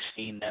haven't really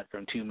seen that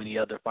from too many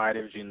other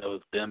fighters, you know,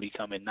 them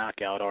becoming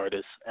knockout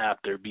artists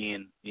after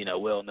being, you know,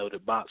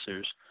 well-noted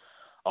boxers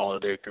all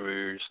of their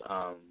careers.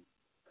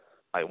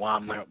 Like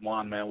Juan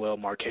Manuel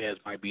Marquez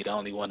might be the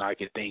only one I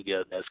could think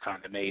of that's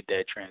kind of made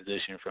that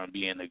transition from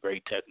being a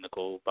great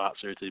technical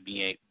boxer to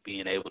being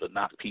able to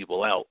knock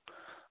people out,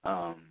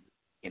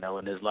 you know,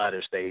 in this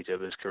latter stage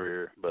of his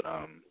career. But,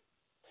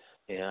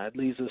 yeah, that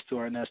leads us to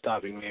our next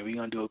topic, man. We're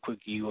going to do a quick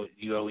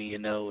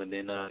U.O.E.N.O. and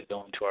then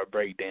go into our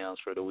breakdowns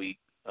for the week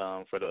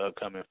for the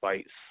upcoming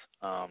fights.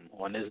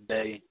 On this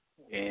day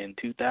in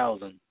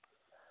 2000,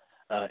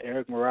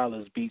 Erik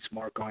Morales beats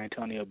Marcos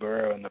Antoinio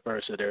Barrera in the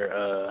first of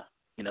their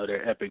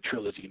their epic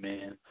trilogy,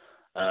 man.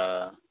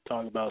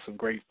 Talk about some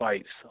great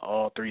fights.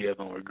 All three of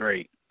them were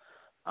great.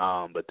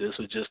 But this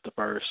was just the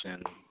first,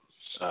 and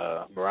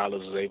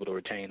Morales was able to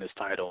retain his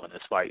title in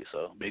this fight.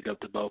 So big up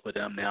to both of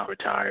them, now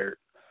retired.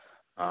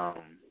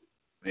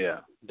 Yeah,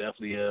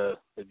 definitely a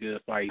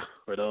good fight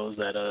for those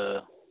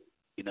that,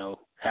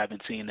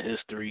 haven't seen the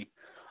history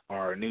or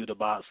are new to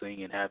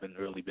boxing and haven't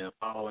really been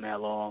following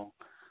that long.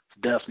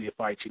 It's definitely a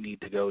fight you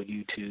need to go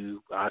YouTube.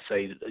 I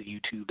say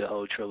YouTube the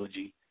whole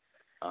trilogy.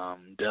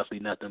 Definitely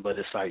nothing but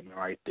excitement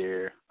right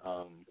there.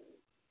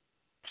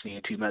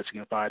 Seeing two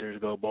Mexican fighters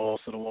go balls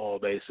to the wall,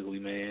 basically,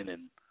 man,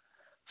 and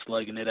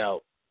slugging it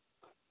out.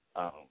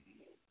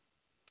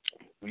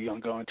 We're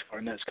going to go into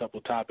our next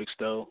couple topics,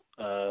 though.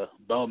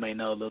 Bo may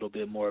know a little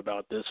bit more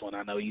about this one.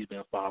 I know he's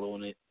been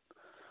following it.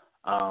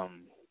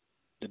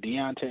 The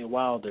Deontay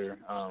Wilder,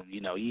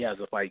 he has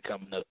a fight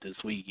coming up this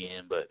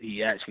weekend, but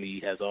he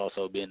actually has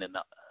also been in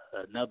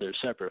another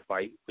separate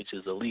fight, which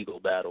is a legal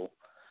battle.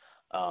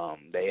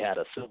 They had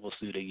a civil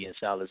suit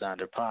against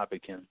ALexander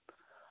Povetkin,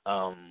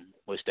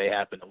 which they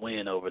happened to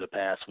win over the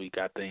past week,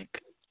 I think,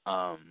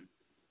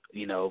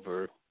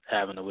 over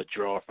having to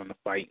withdraw from the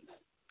fight.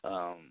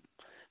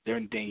 Is there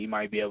anything you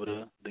might be able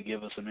to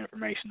give us some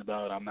information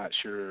about? I'm not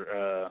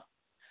sure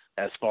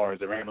as far as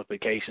the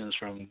ramifications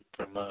from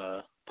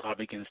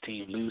Povetkin's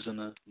team losing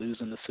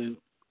the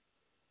suit.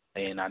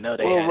 And I know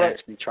they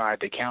actually tried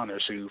to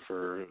countersue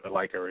for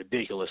like a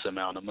ridiculous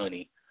amount of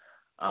money,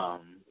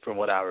 from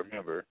what I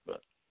remember.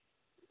 But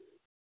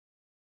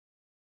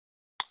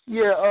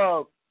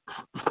yeah,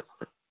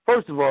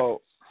 first of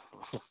all,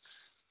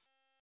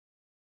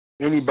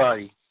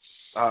 anybody,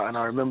 and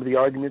I remember the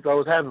arguments I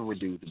was having with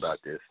dudes about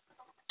this.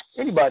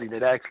 Anybody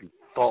that actually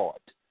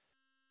thought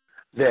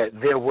that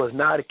there was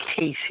not a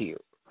case here,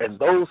 and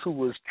those who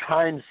was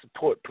trying to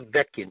support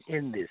Povetkin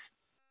in this,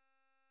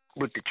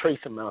 with the trace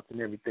amounts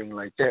and everything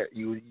like that,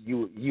 you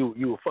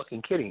were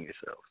fucking kidding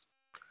yourself.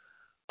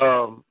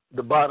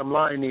 The bottom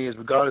line is,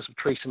 regardless of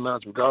trace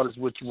amounts, regardless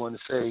of what you want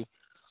to say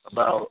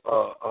about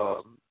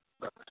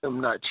them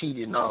not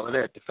cheating and all of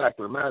that, the fact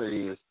of the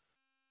matter is,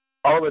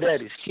 all of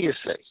that is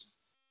hearsay.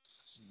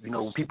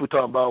 When people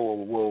talk about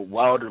well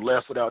Wilder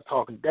left without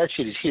talking, that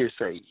shit is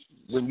hearsay.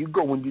 When you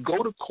go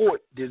to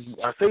court,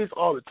 I say this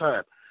all the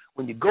time.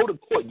 When you go to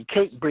court, you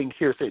can't bring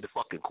hearsay to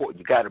fucking court.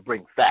 You got to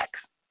bring facts.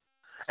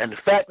 And the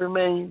fact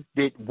remains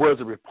that was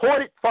a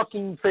reported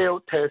fucking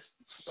failed test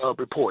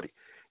reported.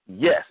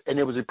 Yes, and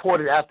it was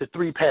reported after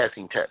 3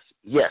 passing tests.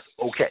 Yes,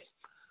 okay.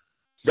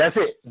 That's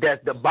it.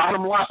 That the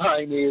bottom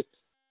line is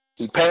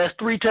he passed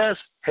 3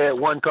 tests, had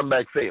 1 come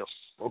back fail.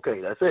 Okay,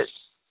 that's it.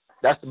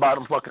 That's the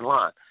bottom fucking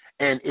line.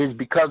 And is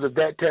because of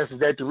that test, is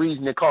that the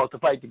reason they caused the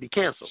fight to be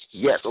canceled?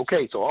 Yes,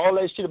 okay. So all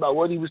that shit about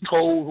what he was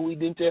told, who he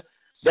didn't tell,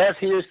 that's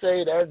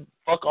hearsay. That's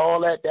fuck all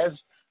that. That's,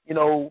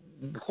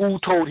 who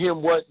told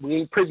him what. We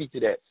ain't privy to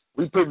that.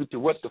 We privy to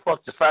what the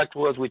fuck the fact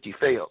was, which he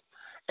failed.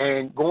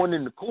 And going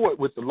into court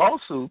with the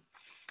lawsuit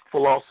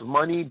for loss of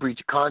money, breach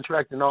of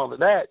contract, and all of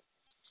that,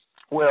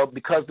 well,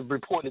 because the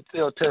reported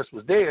failed test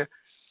was there,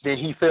 then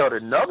he failed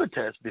another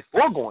test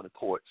before going to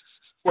court.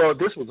 Well,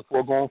 this was a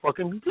foregone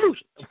fucking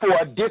conclusion for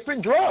a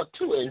different drug,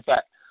 too, in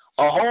fact.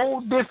 A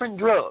whole different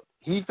drug.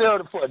 He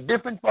failed for a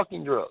different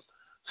fucking drug.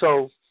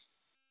 So,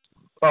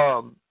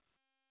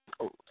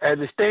 as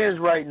it stands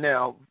right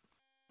now,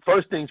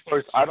 first things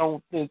first, I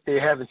don't think they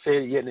haven't said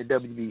it yet in the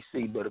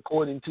WBC, but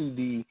according to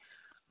the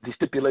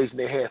stipulation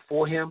they had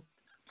for him,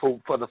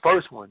 for the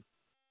first one,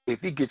 if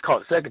he gets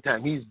caught the second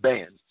time, he's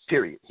banned,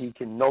 period. He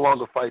can no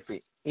longer fight for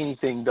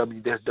anything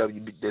that's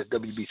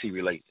WBC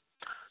related.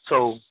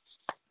 So,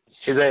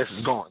 his ass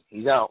is gone.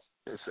 He's out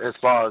as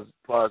far as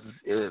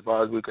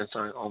we're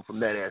concerned from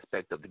that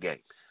aspect of the game.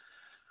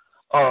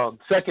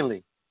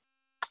 Secondly,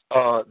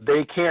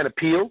 they can't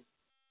appeal.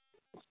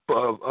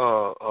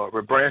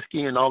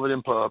 Rabransky and all of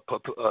them,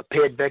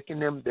 Pedvec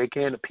and them, they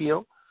can't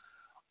appeal.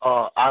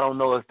 I don't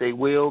know if they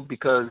will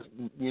because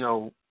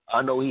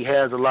I know he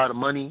has a lot of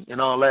money and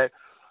all that.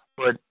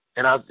 But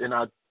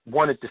I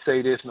wanted to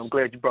say this, and I'm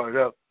glad you brought it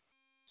up.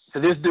 For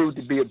this dude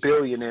to be a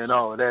billionaire and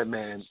all of that,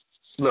 man,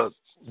 look.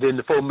 Then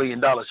the $4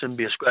 million shouldn't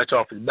be a scratch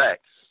off his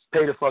back.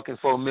 Pay the fucking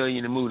 $4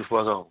 million and move the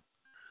fuck on.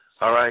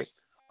 All right?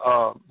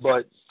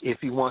 But if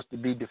he wants to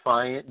be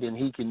defiant, then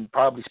he can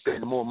probably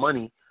spend more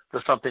money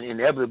for something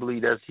inevitably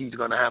that he's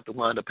going to have to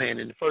wind up paying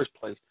in the first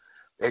place.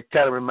 It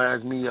kind of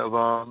reminds me of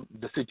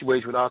the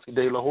situation with Oscar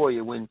De La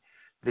Hoya when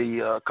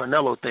the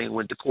Canelo thing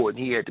went to court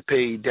and he had to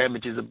pay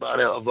damages up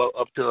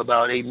to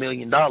about $8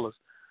 million.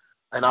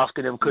 And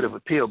Oscar them could have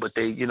appealed, but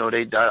I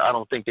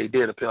don't think they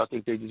did appeal. I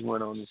think they just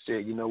went on and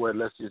said, you know what,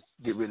 let's just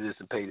get rid of this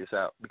and pay this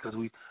out because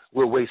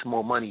we'll waste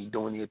more money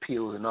doing the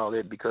appeals and all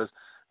that because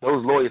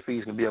those lawyer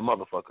fees can be a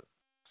motherfucker.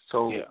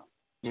 So,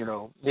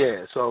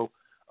 So,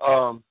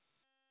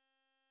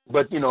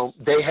 but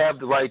they have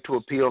the right to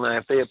appeal, and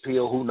if they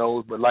appeal, who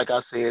knows? But like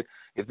I said,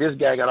 if this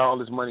guy got all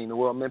this money in the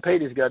world, man, pay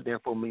this goddamn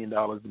 $4 million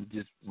and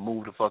just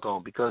move the fuck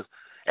on because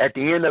at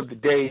the end of the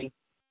day,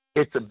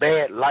 it's a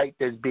bad light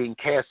that's being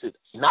casted,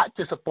 not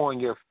just upon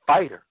your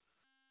fighter,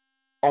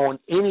 on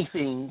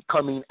anything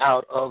coming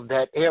out of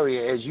that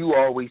area. As you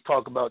always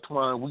talk about,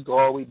 Twan, we go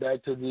all the way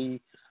back to the,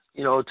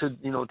 to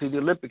the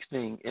Olympics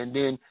thing, and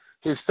then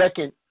his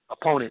second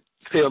opponent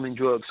failing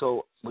drugs.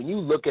 So when you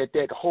look at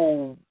that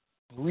whole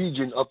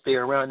region up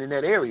there around in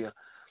that area,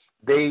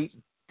 they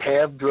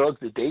have drugs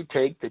that they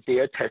take that they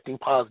are testing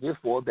positive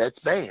for that's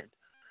banned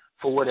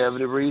for whatever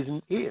the reason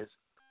is.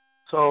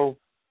 So,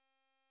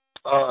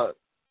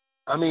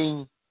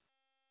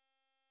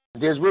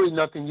 there's really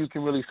nothing you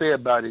can really say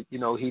about it. He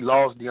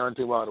lost,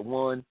 Deontay Wilder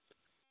won.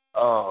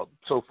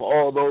 So for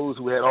all those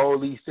who had all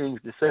these things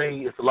to say,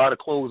 it's a lot of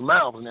closed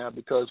mouths now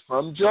because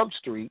from Jump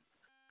Street,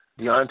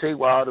 Deontay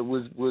Wilder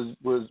was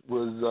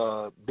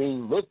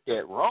being looked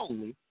at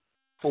wrongly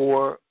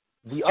for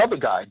the other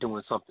guy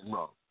doing something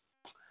wrong.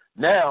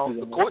 Now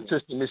the court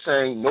system is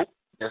saying, nope,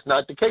 that's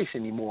not the case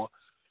anymore,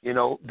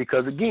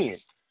 because again,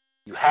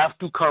 you have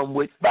to come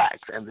with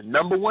facts. And the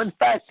number one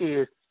fact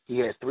is He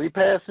had 3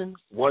 passing,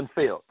 1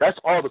 failed. That's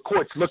all the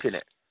court's looking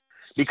at.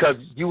 Because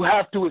you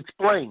have to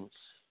explain.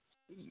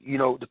 You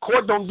know, the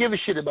court don't give a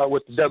shit about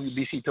what the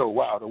WBC told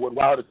Wilder, what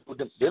Wilder told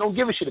them. They don't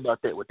give a shit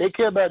about that. What they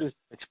care about is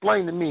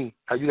explain to me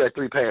how you got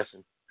 3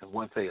 passing and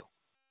 1 fail.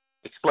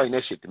 Explain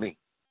that shit to me.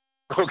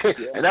 Okay?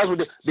 Yeah. And that's what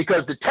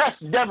because the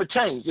test never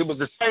changed. It was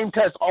the same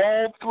test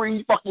all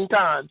 3 fucking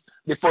times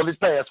before this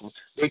past one.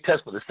 They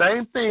test for the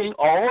same thing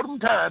all them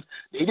times.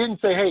 They didn't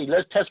say, hey,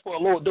 let's test for a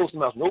lower dose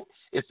amount. Nope.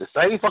 It's the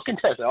same fucking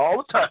test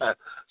all the time.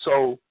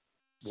 So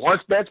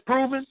once that's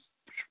proven,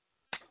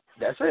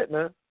 that's it,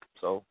 man.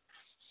 So,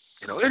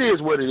 you know, it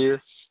is what it is.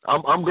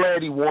 I'm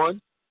glad he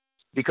won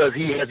because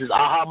he has his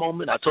aha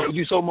moment, I told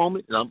you so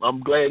moment, and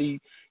I'm glad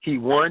he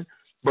won.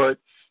 But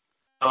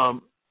I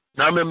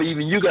remember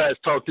even you guys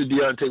talked to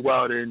Deontay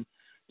Wilder, and,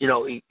 you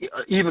know,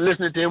 even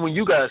listening to him when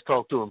you guys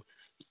talked to him,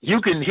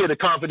 you can hear the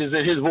confidence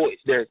in his voice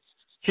that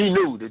he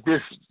knew that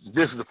this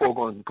is a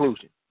foregone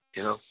conclusion,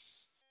 you know.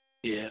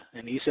 Yeah,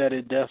 and he said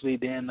it definitely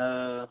didn't,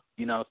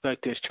 you know,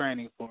 affect his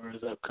training for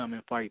his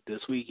upcoming fight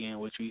this weekend,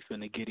 which we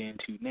finna get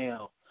into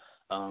now,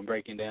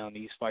 breaking down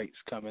these fights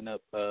coming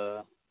up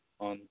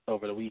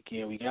over the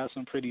weekend. We got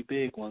some pretty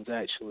big ones,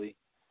 actually.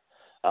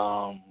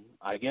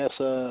 I guess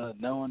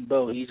knowing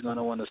Bo, he's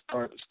gonna want to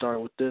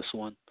start with this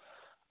one.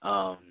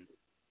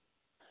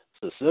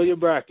 Cecilia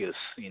Braekhus,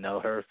 you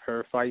know,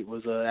 her fight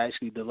was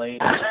actually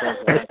delayed last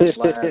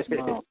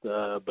month,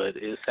 but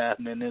it's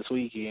happening this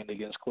weekend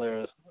against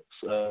Klara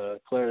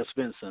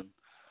Svensson,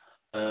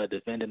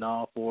 defending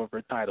all 4 of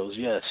her titles.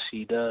 Yes,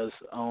 she does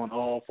own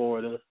all 4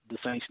 of the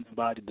sanctioning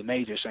body, the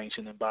major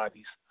sanctioning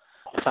bodies.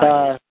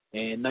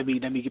 And let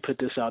me put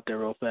this out there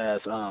real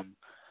fast.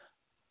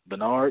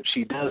 Bernard,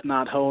 she does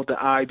not hold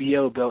the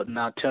IBO belt, and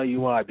I'll tell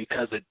you why,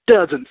 because it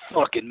doesn't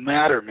fucking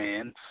matter,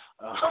 man.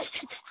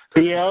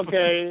 Yeah,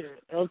 okay.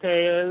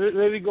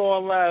 Let me go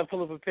online,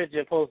 pull up a picture,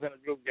 and post in the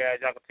group, guys.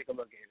 Y'all can take a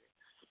look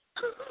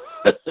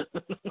at it.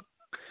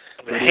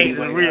 The hate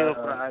is real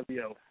for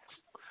IBO.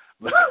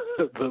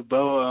 But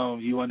Bo,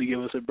 you want to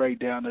give us a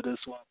breakdown of this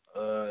one,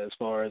 as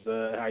far as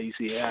how you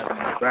see it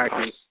happening in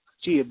practice?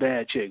 She a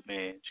bad chick,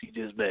 man. She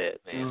just bad,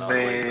 man.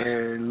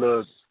 Man,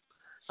 look,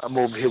 I'm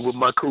over here with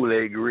my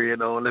Kool-Aid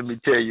grin on. Let me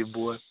tell you,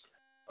 boy,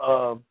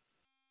 the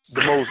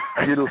most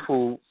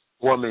beautiful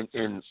woman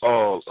in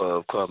all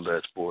of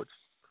combat sports,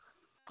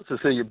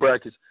 Cecilia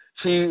Braekhus.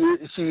 She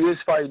is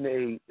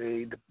fighting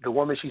the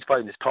woman she's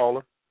fighting is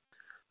taller,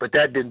 but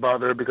that didn't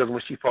bother her because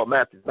when she fought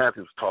Matthews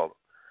was taller.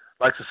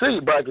 Like Cecilia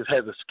Braekhus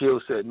has a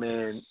skill set,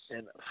 man,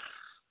 and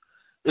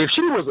if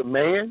she was a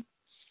man,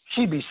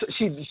 she'd be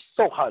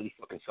so highly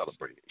fucking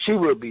celebrated. She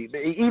would be.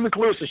 Even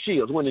Clarissa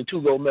Shields winning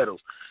 2 gold medals.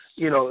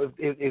 You know,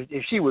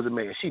 if she was a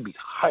man, she'd be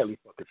highly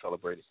fucking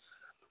celebrated.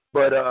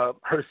 But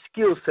her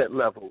skill set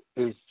level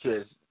is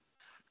just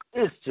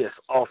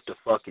off the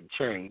fucking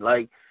chain.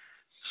 Like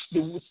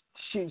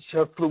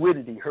her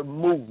fluidity, her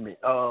movement.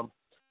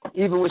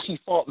 Even when she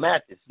fought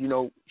Mathis, you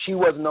know, she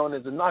wasn't known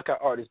as a knockout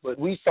artist, but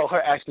we saw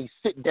her actually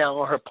sit down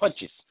on her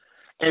punches,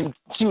 and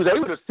she was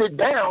able to sit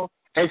down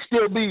and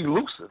still be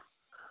elusive.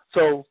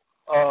 So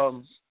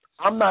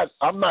I'm not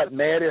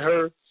mad at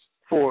her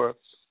for.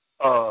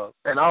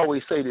 And I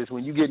always say this: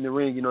 when you get in the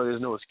ring, you know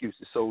there's no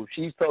excuses. So if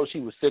she felt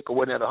she was sick or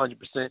wasn't at 100%,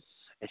 and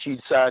she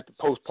decided to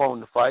postpone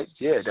the fight,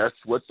 yeah, that's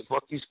what the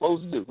fuck you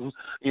supposed to do.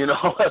 You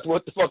know, that's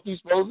what the fuck you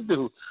supposed to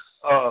do.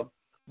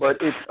 But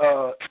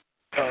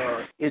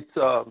it's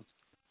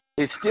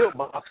still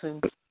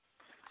boxing.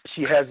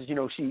 She has, you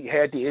know, she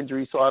had the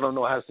injury, so I don't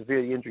know how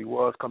severe the injury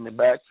was coming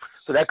back.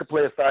 So that could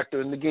play a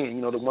factor. And again,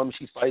 you know, the woman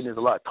she's fighting is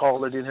a lot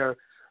taller than her.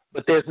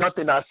 But there's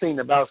nothing I've seen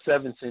about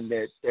Stevenson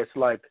that's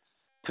like,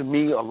 to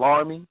me,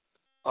 alarming.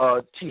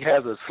 She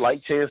has a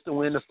slight chance to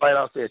win the fight.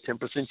 I'll say a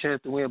 10%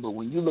 chance to win. But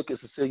when you look at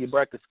Cecilia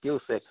Braekhus' skill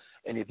set,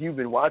 and if you've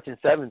been watching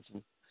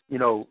Stevenson, you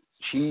know,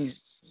 she's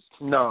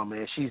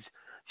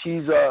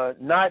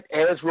not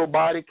as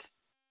robotic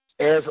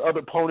as other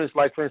opponents,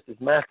 like, for instance,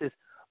 Mathis,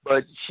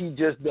 but she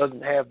just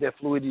doesn't have that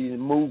fluidity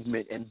and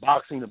movement and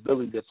boxing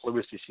ability that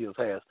Clarissa Shields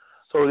has.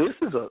 So this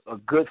is a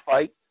good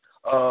fight.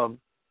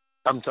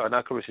 I'm sorry,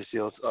 not Clarissa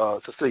Shields,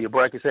 Cecilia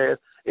Braekhus has.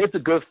 It's a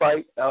good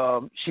fight.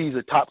 She's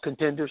a top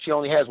contender. She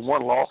only has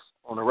 1 loss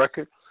on the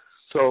record.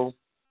 So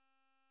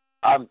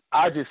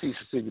I just see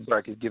Cecilia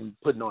Braekhus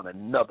putting on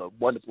another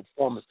wonderful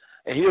performance.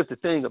 And here's the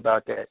thing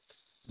about that.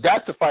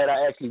 That's a fight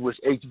I actually wish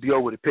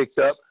HBO would have picked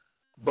up.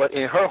 But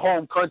in her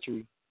home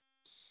country,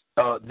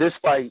 this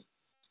fight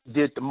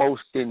did the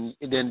most than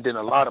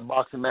a lot of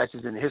boxing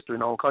matches in the history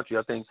in her home country.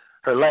 I think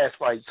her last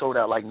fight sold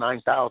out like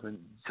 9,000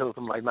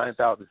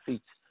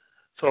 seats.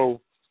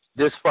 So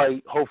this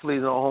fight, hopefully,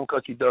 in her home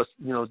country does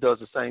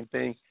the same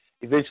thing.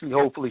 Eventually,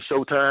 hopefully,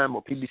 Showtime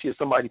or PBC or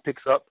somebody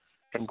picks up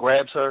and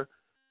grabs her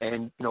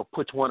and, you know,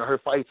 puts one of her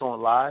fights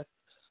on live.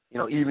 You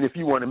know, even if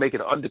you want to make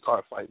it an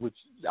undercard fight, which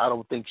I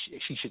don't think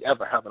she should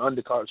ever have an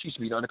undercard. She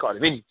should be an undercard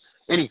of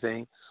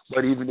anything.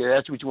 But even if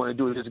that's what you want to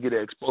do, is just get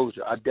her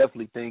exposure. I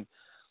definitely think,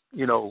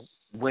 you know,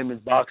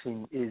 women's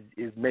boxing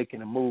is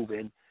making a move.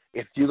 And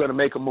if you're going to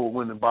make a move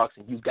women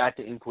boxing, you got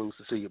to include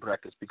Cecilia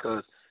Braekhus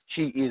because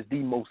she is the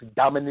most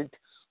dominant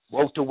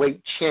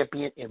welterweight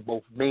champion in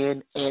both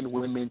men and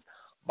women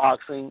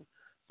boxing.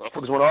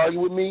 Motherfuckers want to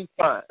argue with me?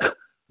 Fine.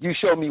 You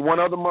show me one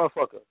other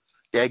motherfucker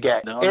that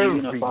got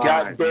every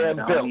goddamn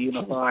belt.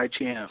 Unified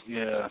champ,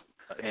 yeah.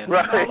 And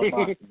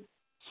right.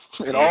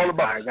 And all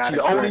about she's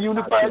the only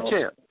unified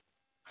champ.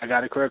 I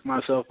got to correct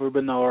myself for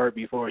Bernard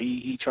before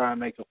he try and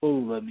make a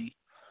fool of me.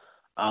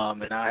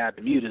 And I had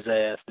to mute his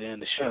ass to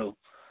end the show.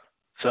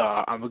 So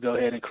I'm going to go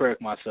ahead and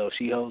correct myself.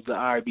 She holds the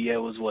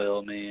IBO as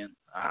well, man.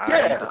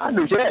 I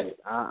knew that.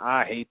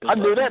 I hate the I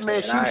knew that,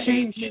 man.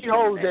 She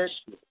holds that.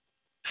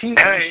 She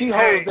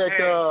holds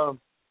that.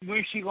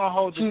 When she going to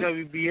hold the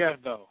WBF,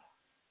 though?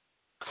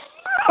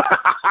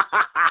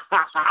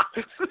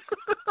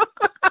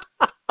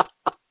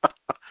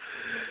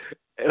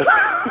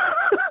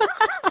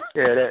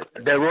 Yeah,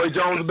 that Roy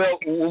Jones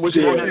belt. What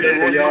you want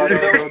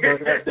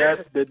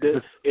that?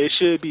 It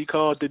should be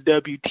called the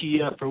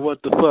WTF or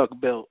what the fuck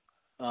belt.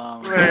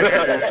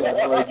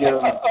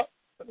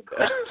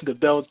 The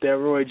belt that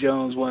Roy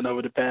Jones won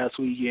over the past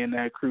weekend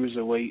at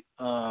cruiserweight.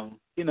 No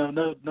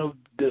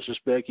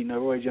disrespect.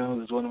 Roy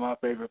Jones is one of my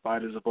favorite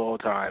fighters of all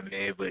time,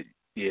 man. But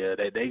yeah,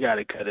 they got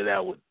to cut it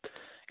out with.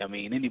 I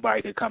mean,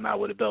 anybody could come out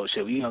with a belt.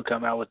 Shit, we gonna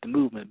come out with the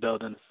Movement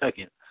belt in a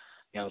second.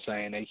 You know what I'm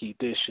saying? They keep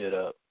this shit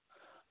up.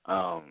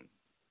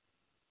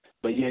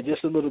 But yeah,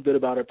 just a little bit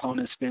about her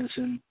opponent,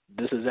 Svensson.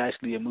 This is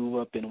actually a move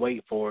up in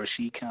weight for her.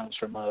 She comes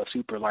from a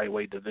super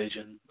lightweight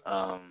division.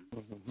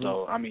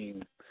 So, I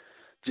mean,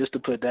 just to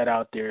put that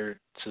out there,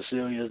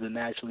 Cecilia is the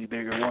naturally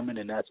bigger woman,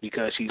 and that's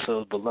because she's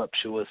so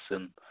voluptuous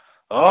and,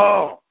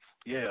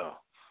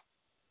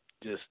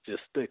 just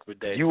stick with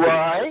that. You all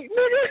right,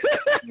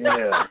 nigga?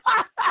 Yeah.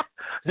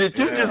 Did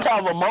you just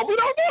have a moment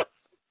on that?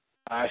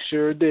 I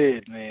sure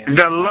did, man.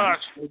 The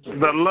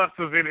lust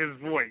was in his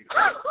voice.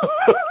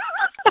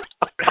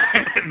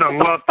 The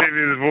lust in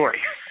his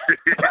voice.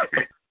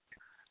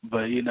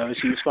 But,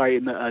 she's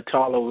fighting a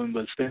taller one,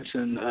 but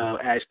Svensson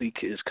actually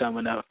is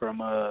coming up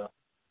from,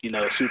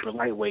 super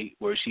lightweight,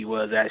 where she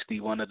was actually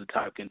one of the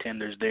top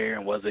contenders there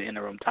and was an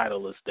interim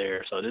titleist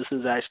there. So this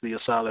is actually a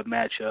solid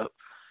matchup.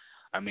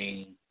 I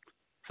mean,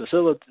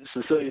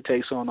 Cecilia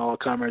takes on all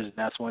comers, and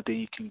that's one thing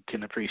you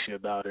can appreciate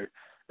about her.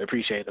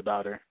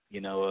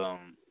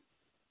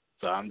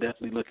 So I'm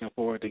definitely looking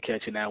forward to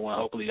catching that one.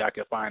 Hopefully I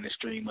can find a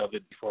stream of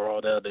it before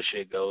all the other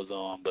shit goes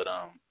on. But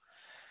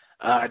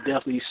I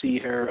definitely see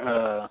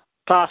her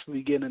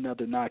possibly getting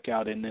another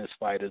knockout in this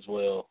fight as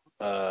well.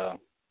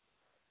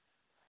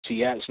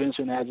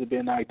 Svensson hasn't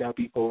been knocked out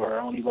before.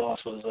 Her only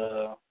loss was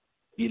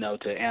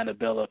to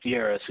Annabella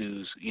Fieras,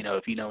 who's,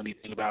 if you know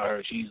anything about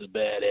her, she's a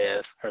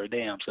badass, her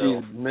damn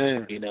self.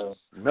 Man. Man.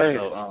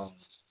 So,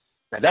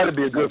 now, that'd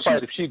be a good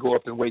fight if she go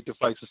up and wait to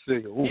fight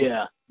Cecilia. Ooh.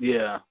 Yeah.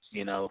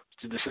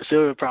 The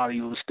Cecilia probably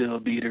will still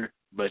beat her,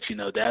 but,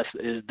 that's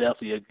is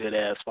definitely a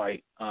good-ass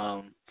fight.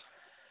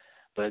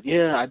 But,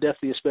 yeah, I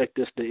definitely expect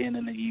this to end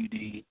in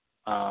the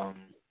UD,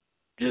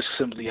 just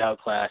simply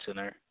outclassing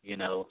her.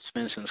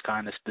 Spencer's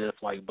kind of stiff,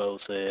 like Bo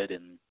said,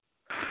 and,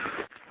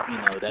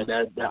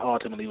 that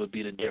ultimately would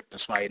be the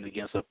difference fighting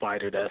against a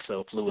fighter that's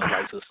so fluid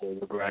like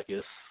Cecilia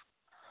Braekhus.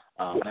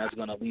 That's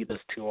going to lead us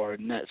to our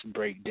next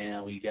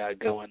breakdown we got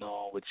going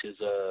on, which is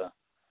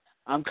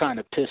I'm kind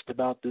of pissed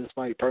about this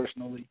fight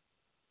personally.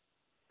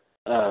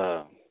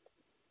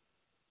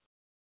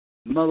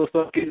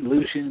 Motherfucking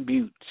Lucian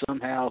Bute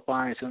somehow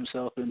finds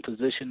himself in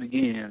position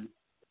again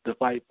to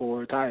fight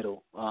for a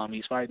title.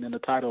 He's fighting in the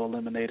title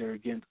eliminator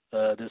against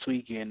this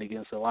weekend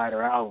against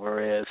Eleider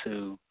Alvarez,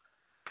 who,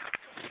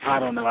 I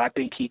don't know, I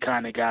think he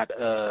kind of got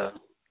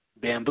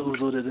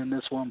bamboozled in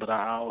this one, but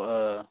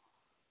I'll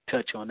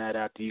touch on that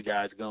after you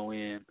guys go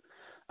in.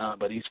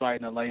 But he's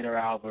fighting Eleider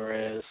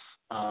Alvarez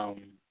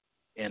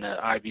in an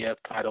IBF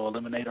title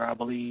eliminator, I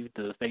believe,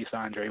 to face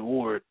Andre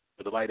Ward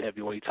for the light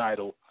heavyweight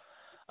title.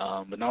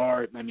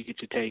 Bernard, let me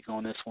get your take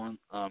on this one.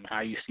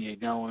 How you see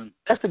it going?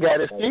 That's the guy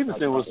that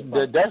Stevenson was.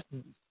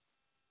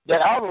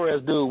 That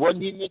Alvarez dude.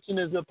 Wasn't he mentioned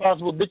as a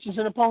possible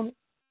Bitchinson opponent?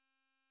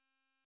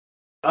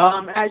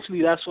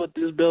 Actually, that's what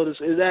this build is.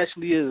 It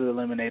actually is an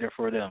eliminator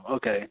for them.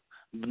 Okay,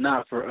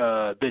 not for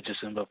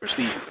Bitchinson, but for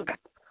Stevenson.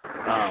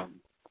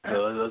 So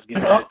let's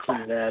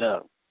clear that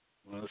up.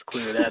 Let's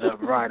clear that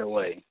up right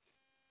away.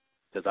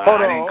 Because I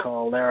didn't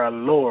call Lara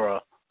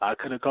Laura. I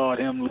could have called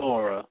him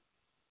Laura.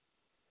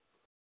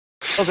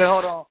 Okay,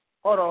 hold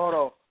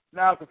on.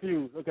 Now I'm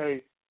confused.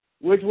 Okay,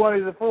 which one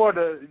is it for?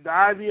 The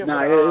IBF?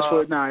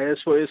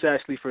 It's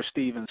actually for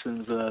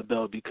Stevenson's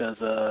belt because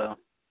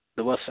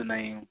what's the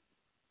name?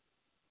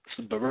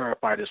 Barrera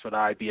fighters for the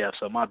IBF,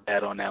 so my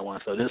bad on that one.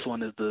 So this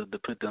one is to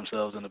put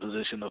themselves in a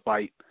position to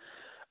fight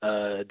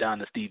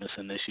Adonis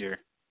Stevenson this year.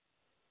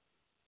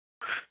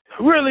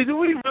 Really? Do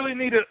we really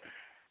need to?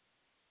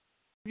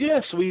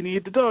 Yes, we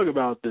need to talk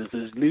about this.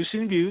 It's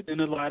Lucian Bute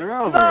and Eleider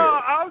Alvarez. No,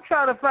 I'm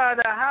trying to find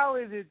out how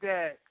is it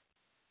that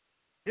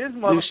this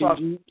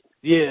motherfucker.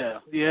 Yeah,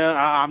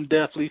 I'm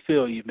definitely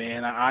feel you,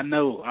 man. I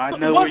know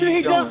where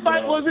you're going.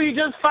 Was he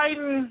just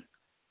fighting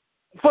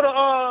for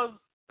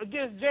the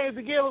against James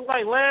DeGale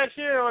like last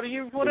year or the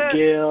year before that?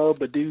 DeGale,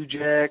 Badu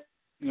Jack,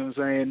 you know what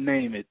I'm saying?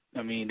 Name it.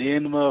 I mean,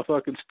 then the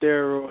motherfucking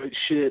steroid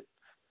shit.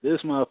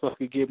 This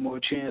motherfucker get more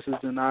chances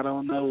than I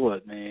don't know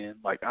what, man.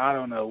 Like, I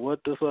don't know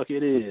what the fuck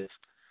it is.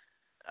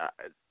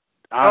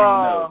 I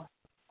don't know.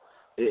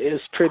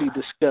 It's pretty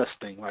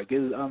disgusting. Like,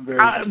 I'm very.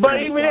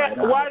 But even that,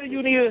 why do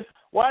you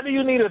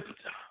need a?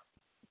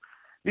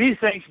 These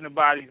sanctioning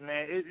bodies,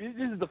 man. This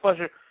is the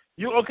frustration.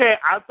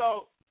 I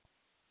thought.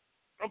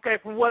 Okay,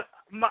 from what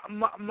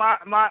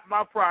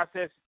my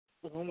process,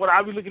 from what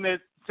I be looking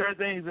at certain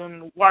things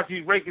and watching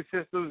these ranking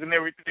systems and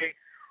everything.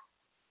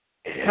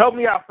 Help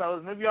me out,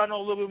 fellas. Maybe y'all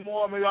know a little bit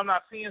more. Maybe I'm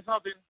not seeing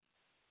something.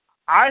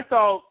 I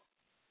thought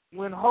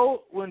when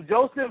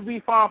Joseph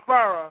V.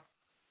 Fonfara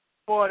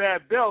for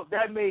that belt,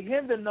 that made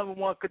him the number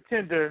one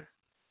contender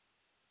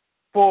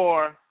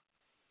for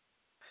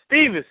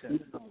Stevenson.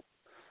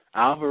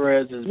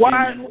 Alvarez has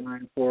been in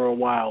line for a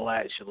while,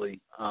 actually.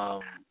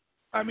 I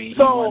mean,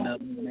 he won the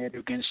eliminator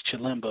against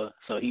Chilemba,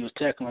 so he was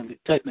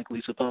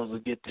technically supposed to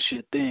get the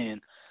shit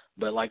then.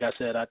 But like I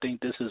said, I think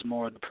this is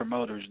more the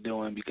promoters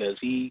doing because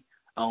he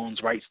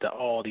owns rights to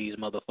all these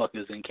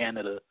motherfuckers in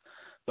Canada.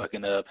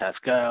 Fucking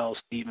Pascal,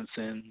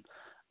 Stevenson,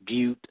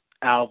 Bute,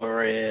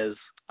 Alvarez.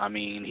 I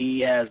mean, he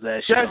has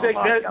that shit on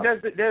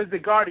lockdown. There's the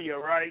Guardia,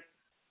 right?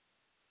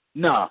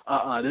 No,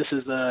 this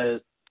is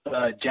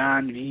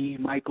John V.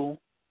 Michael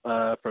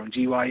from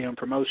U.O.E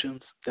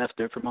Promotions. That's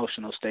their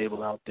promotional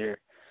stable out there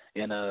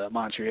in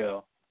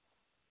Montreal.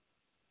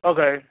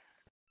 Okay.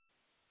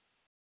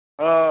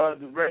 I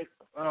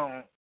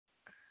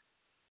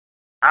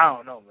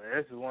don't know, man.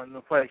 This is one of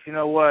the fights. You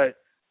know what?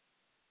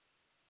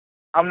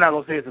 I'm not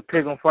gonna say it's a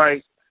pick-em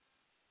fight,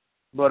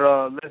 but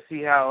let's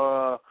see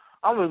how.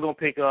 I'm just gonna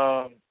pick.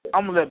 I'm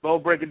gonna let Bo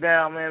break it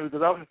down, man,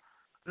 because I'm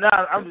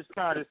just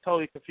kind of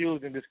totally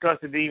confused and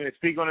disgusted to even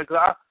speak on it.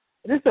 Cause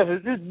this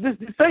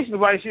sanctioning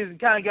body shit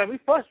kind of got me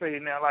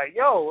frustrated now. Like,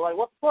 yo, like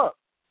what the fuck?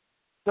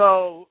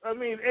 So I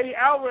mean, Eddie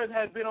Alvarez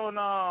has been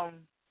on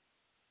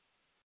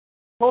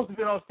supposed to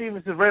be on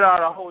Stevenson's radar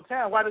the whole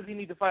time. Why does he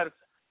need to fight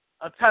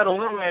a title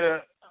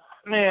eliminator?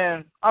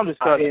 Man, I'm just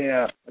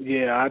yeah.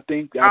 I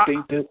think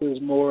this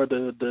is more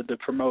the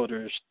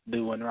promoters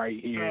doing right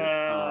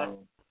here.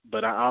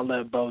 But I'll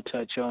let Bo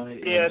touch on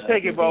it. Yeah,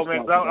 take it, Bo,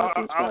 man.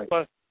 I'm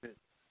busted.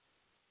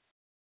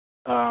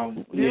 How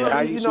you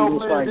see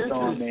this fight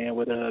going, man,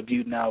 with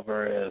Bute and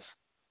Alvarez?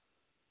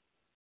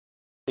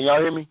 Can y'all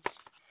hear me?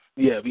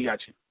 Yeah, we got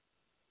you.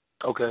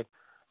 Okay.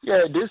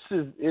 Yeah, this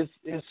is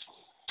it's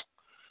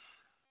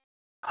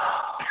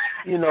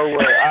you know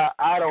what?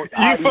 I don't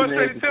even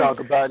have to talk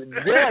about it.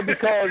 Yeah,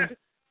 because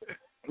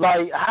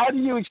like, how do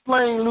you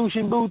explain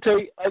Lucian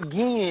Bute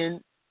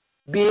again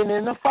being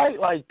in a fight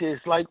like this?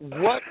 Like,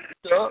 what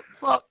the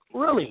fuck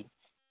really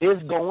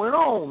is going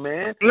on,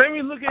 man? Let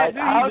me look at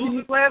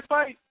his last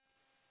fight.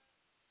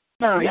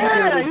 No, he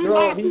got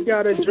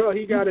a draw.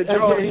 He got a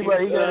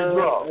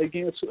draw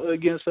against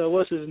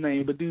what's his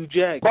name? Badu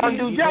Jack.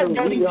 Badu Jack.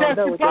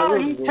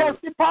 He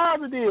tested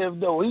positive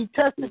though. He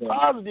tested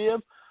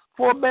positive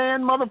for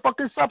banned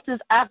motherfucking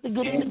substance after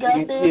getting the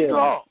goddamn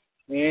draw.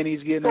 And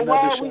he's getting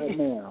another shot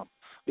now.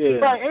 Yeah.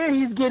 Right, and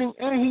he's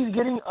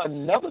getting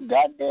another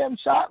goddamn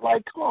shot.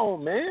 Like, come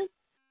on, man.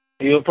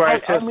 He'll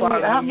probably test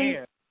positive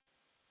again.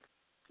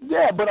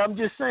 Yeah, but I'm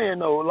just saying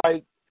though,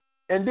 like,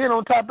 and then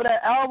on top of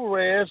that,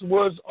 Alvarez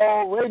was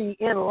already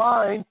in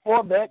line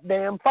for that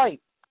damn fight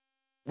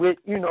with,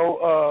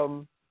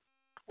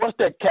 what's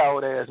that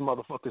coward-ass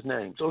motherfucker's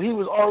name? So he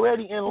was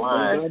already in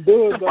line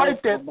to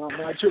fight that.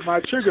 My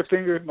trigger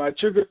finger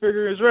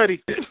is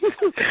ready.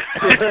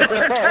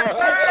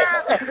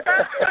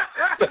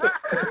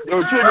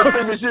 Your trigger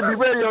finger should be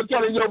ready on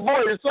telling your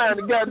boy to sign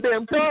the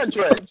goddamn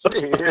contract.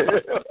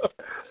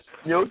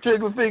 Your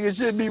trigger finger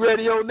should be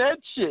ready on that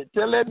shit.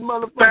 Tell that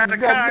motherfucker. Sign the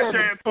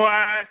contract, boy.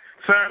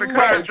 Sign the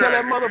contract. Tell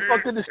that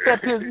motherfucker to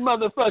step his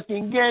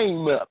motherfucking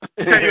game up.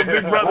 Tell your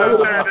big brother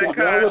to sign that contract.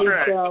 I would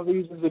have found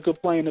reasons to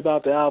complain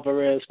about the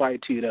Alvarez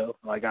fight too, though.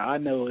 Like, I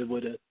know it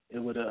would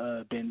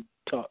have been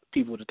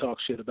people to talk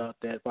shit about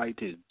that fight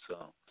too.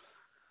 So.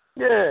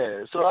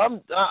 Yeah. So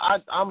I'm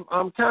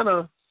kind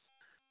of,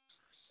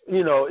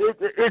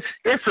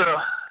 it's a.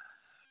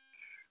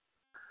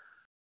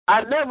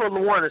 I never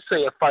want to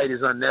say a fight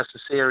is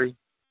unnecessary,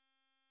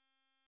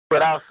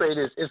 but I'll say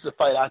this: it's a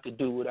fight I could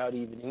do without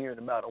even hearing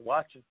about or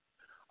watching.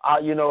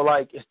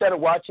 Like, instead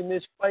of watching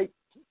this fight,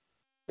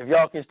 if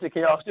y'all can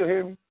y'all still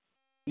hear me?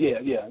 Yeah,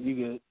 you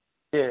good.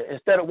 Yeah,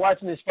 instead of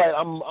watching this fight,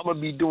 I'm gonna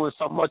be doing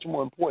something much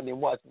more important than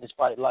watching this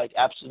fight, like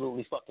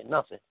absolutely fucking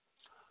nothing.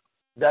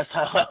 That's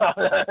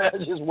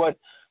just what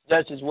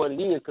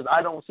it is, because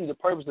I don't see the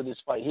purpose of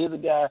this fight. Here's a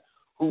guy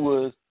who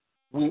was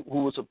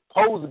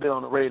supposed to be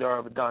on the radar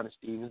of Adonis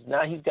Stevenson.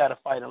 Now he's got to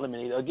fight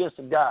eliminator against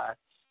a guy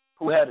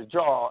who had a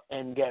draw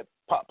and got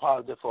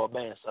positive for a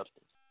banned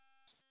substance.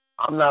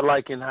 I'm not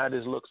liking how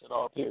this looks at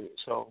all, period.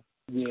 So,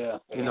 yeah,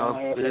 I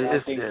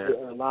think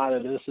a lot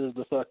of this is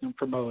the fucking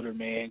promoter,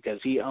 man,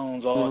 because he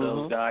owns all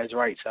those guys'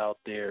 rights out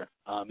there.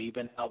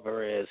 Even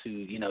Alvarez,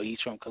 who, he's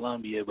from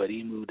Colombia, but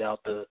he moved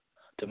out to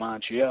to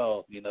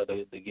Montreal,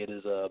 to get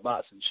his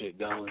boxing shit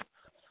going.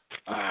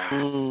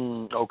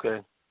 Okay.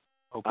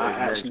 I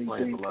actually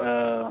think,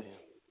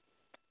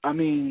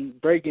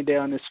 breaking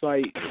down this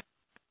fight,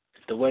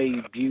 the way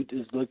Bute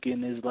is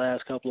looking his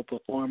last couple of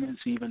performances,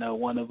 even though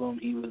one of them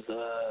he was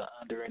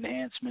under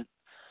enhancement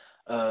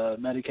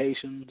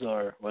medications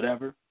or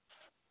whatever,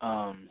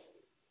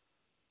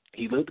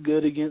 he looked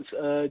good against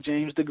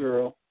James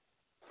DeGirl.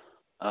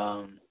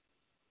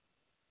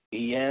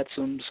 He had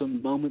some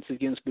moments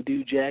against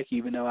Badou Jack,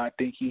 even though I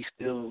think he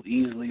still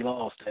easily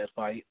lost that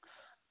fight.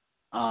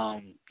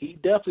 He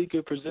definitely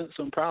could present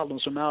some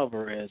problems from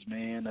Alvarez,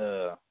 man.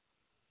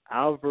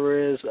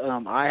 Alvarez,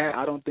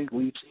 I don't think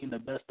we've seen the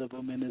best of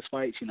him in his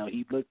fights.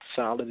 He looked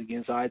solid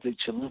against Isaac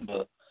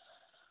Chilemba,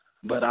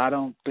 but I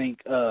don't think,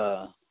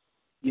 But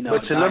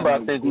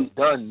Chilemba, I think, was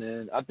done,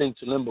 man. I think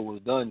Chilemba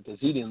was done because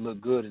he didn't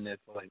look good in that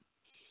fight.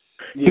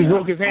 He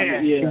broke his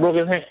hand. Yeah. He broke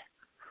his hand.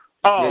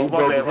 Oh, he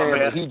broke his hand,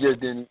 but he just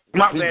didn't.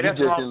 My bad. That's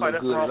just wrong didn't fight.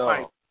 look That's good wrong at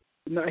fight. all.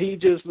 No, he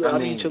just.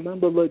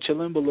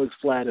 Chilemba looks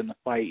flat in the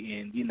fight,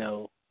 and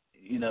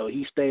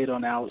he stayed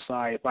on the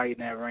outside fighting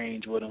that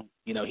range with him.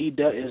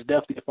 It's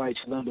definitely a fight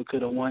Chilemba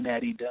could have won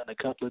had he done a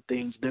couple of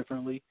things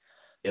differently.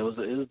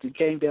 It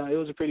came down. It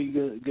was a pretty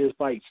good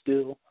fight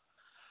still.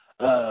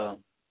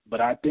 But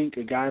I think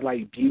a guy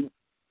like Bute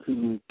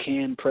who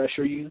can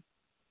pressure you,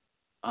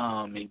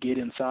 and get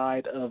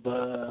inside of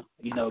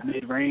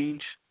mid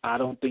range, I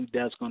don't think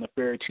that's going to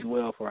fare too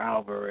well for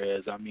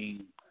Alvarez.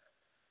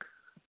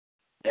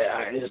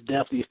 It's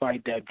definitely a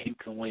fight that Bute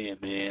can win,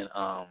 man.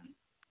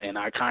 And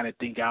I kind of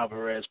think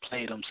Alvarez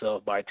played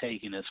himself by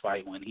taking this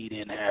fight when he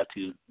didn't have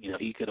to.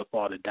 He could have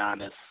fought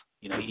Adonis.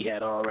 He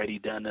had already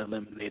done the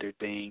eliminator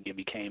thing. It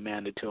became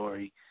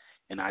mandatory.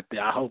 And I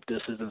hope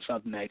this isn't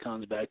something that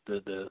comes back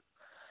to to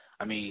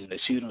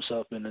shoot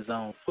himself in his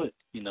own foot,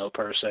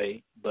 per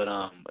se. But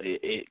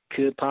it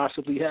could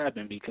possibly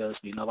happen because,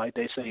 like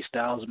they say,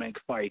 styles make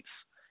fights.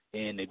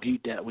 And the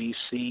Bute that we've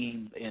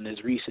seen in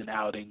his recent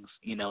outings,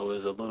 is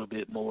a little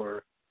bit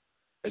more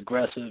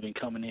aggressive and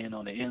coming in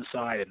on the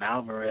inside, and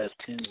Alvarez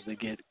tends to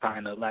get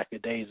kind of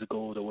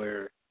lackadaisical to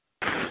where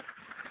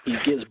he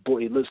gets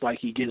bored. It looks like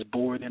he gets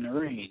bored in the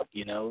ring,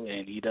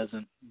 and he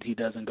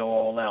doesn't go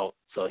all out.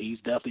 So he's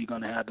definitely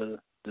going to have to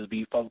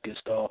be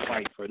focused all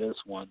fight for this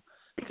one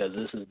because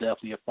this is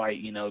definitely a fight.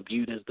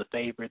 Bute is the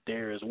favorite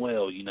there as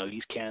well.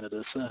 He's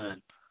Canada's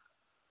son,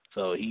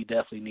 so he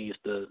definitely needs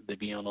to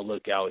be on the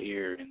lookout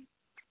here. And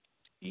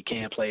you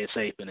can't play it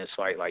safe in this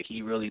fight. Like,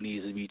 he really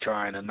needs to be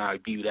trying to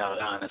knock Bute out,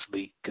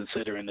 honestly,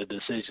 considering the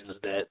decisions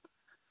that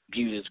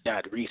Bute has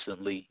got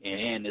recently.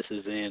 And this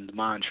is in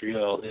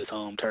Montreal, his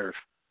home turf,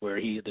 where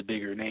he's the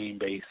bigger name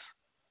base.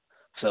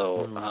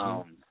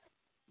 So,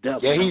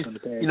 definitely he's,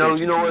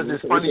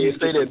 it's funny you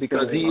say that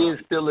because he is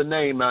still a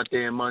name out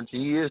there in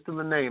Montreal. He is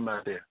still a name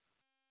out there.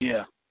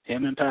 Yeah.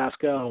 Him and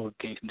Pascal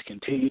can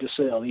continue to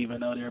sell, even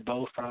though they're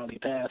both probably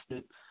past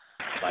it.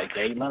 Like,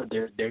 they love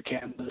their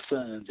Canada's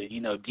sons,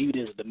 and Bute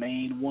is the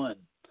main one.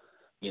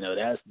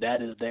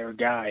 That is their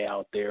guy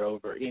out there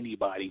over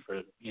anybody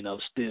for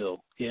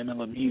still. Him and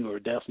Lemieux are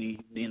definitely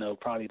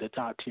probably the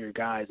top tier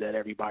guys that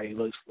everybody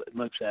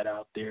looks at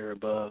out there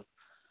above.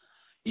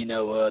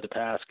 The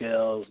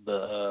Pascals,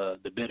 the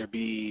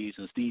Beterbievs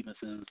and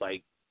Stevensons.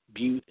 Like,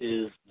 Bute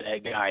is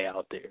that guy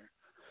out there.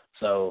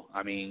 So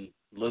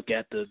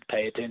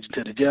pay attention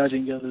to the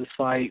judging of this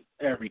fight,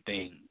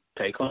 everything.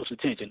 Pay close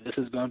attention. This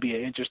is going to be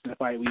an interesting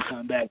fight we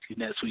come back to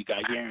next week.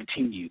 I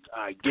guarantee you.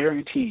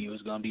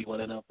 It's going to be one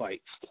of them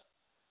fights.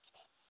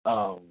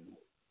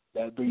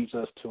 That brings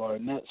us to our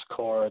next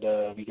card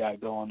we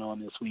got going on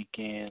this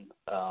weekend.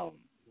 I'll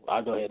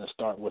go ahead and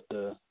start with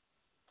the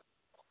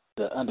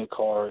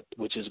undercard,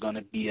 which is going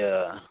to be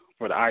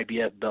for the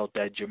IBF belt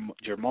that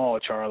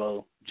Jermall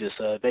Charlo just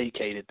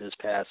vacated this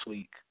past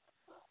week.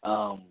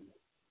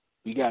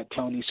 We got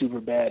Tony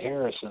Superbad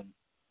Harrison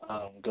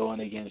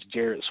going against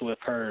Jarrett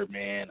Hurd,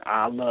 man.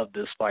 I love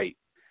this fight.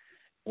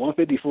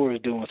 154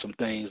 is doing some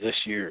things this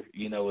year,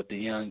 with the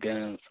young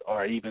guns,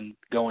 or even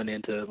going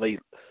into late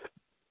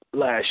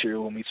last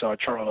year when we saw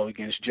Charlo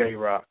against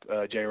J-Rock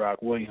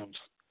Williams.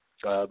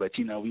 But,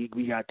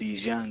 we got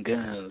these young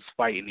guns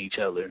fighting each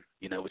other,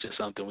 which is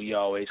something we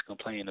always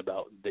complain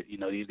about, that,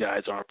 these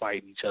guys aren't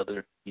fighting each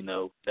other.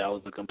 That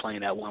was the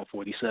complaint at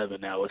 147.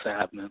 Now it's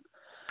happening.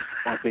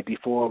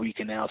 154, we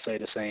can now say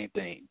the same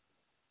thing.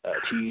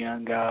 Two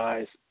young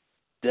guys,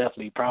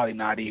 definitely probably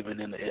not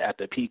even at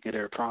the peak of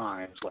their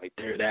primes. Like,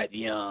 they're that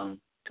young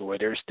to where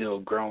they're still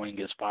growing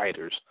as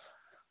fighters.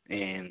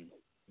 And,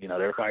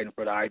 they're fighting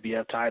for the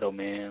IBF title,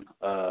 man.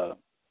 Bo,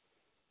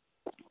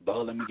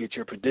 let me get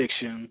your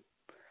prediction.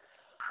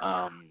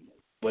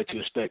 What you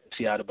expect to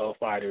see out of both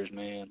fighters,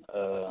 man.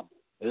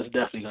 This is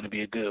definitely going to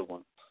be a good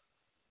one.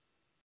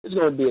 It's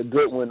going to be a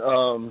good one.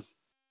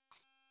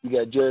 You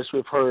got Jarrett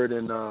Hurd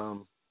and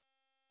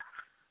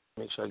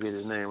make sure I get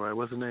his name right.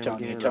 What's his name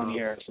again? Tony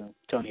Harrison.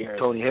 Tony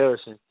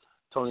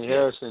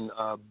Harrison.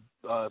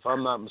 If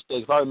I'm not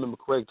mistaken, if I remember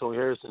correct, Tony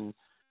Harrison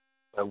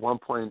at one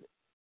point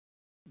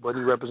What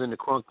he represent the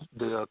Crunk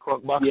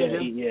boxing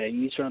gym? Yeah,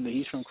 he's from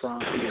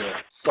Crunk. Yeah.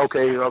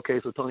 Okay.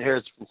 So Tony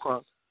Harris from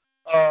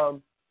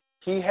Crunk.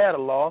 He had a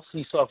loss.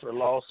 He suffered a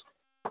loss.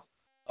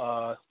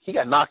 He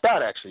got knocked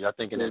out, actually, I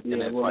think, in that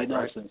Willie fight,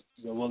 Nelson. right?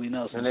 The Willie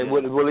Nelson. And that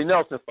Willie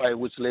Nelson fight,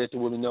 which led to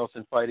Willie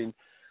Nelson fighting,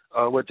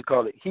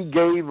 he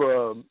gave,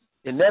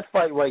 in that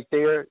fight right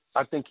there,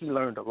 I think he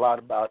learned a lot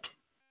about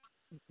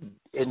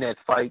in that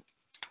fight.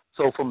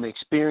 So from an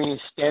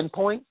experience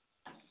standpoint,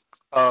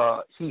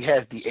 he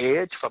has the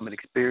edge from an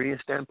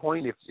experience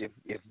standpoint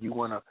if you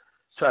want to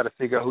try to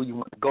figure out who you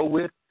want to go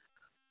with.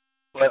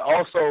 But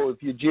also,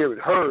 if you're Jarrett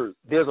Hurd,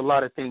 there's a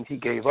lot of things he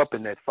gave up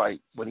in that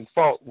fight when he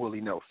fought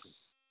Willie Nelson.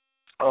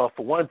 For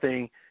one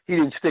thing, he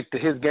didn't stick to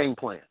his game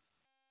plan.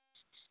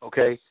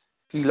 Okay?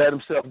 He let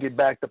himself get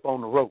backed up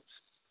on the ropes.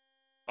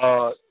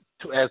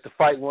 As the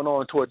fight went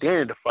on toward the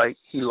end of the fight,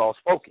 he lost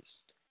focus.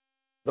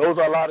 Those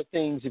are a lot of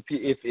things,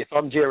 if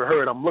I'm Jarrett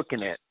Hurd, I'm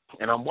looking at,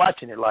 and I'm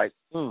watching it like,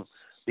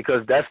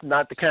 because that's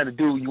not the kind of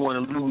dude you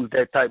want to lose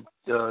that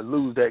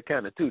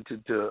kind of to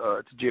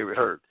Jarrett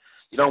Hurd.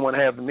 You don't want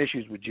to have them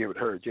issues with Jarrett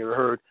Hurd. Jarrett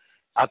Hurd,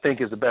 I think,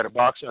 is a better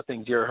boxer. I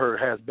think Jarrett Hurd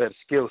has better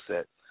skill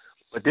set.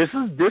 But this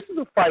is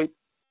a fight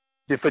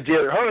that for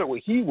Jarrett Hurd where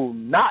he will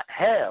not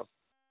have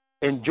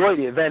enjoyed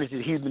the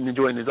advantages he's been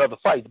enjoying in his other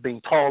fights,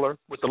 being taller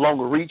with the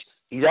longer reach.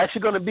 He's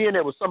actually going to be in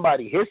there with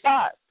somebody his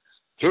size,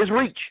 his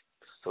reach.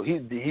 So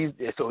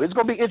so it's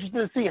going to be interesting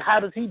to see how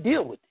does he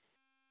deal with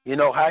it. You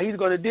know, how he's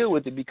going to deal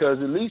with it, because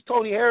at least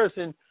Tony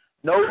Harrison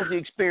knows the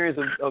experience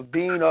of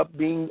being up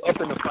in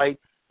the fight,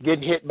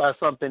 getting hit by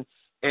something,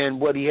 and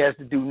what he has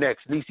to do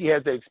next. At least he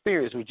has that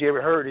experience, which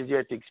Jarrett Hurd has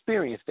yet to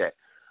experience that.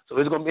 So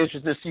it's going to be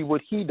interesting to see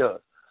what he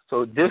does.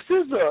 So this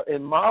is,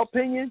 in my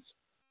opinion,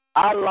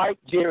 I like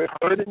Jarrett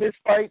Hurd in this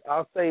fight.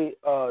 I'll say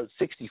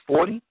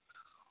 60-40,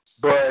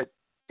 but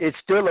it's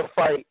still a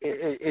fight.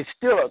 It's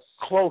still a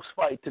close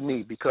fight to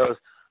me because,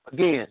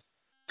 again,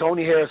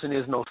 Tony Harrison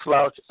is no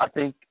slouch, I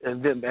think,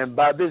 and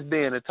by this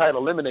being a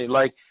title eliminator,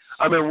 like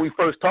I remember when we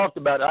first talked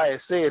about it, I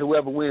had said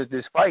whoever wins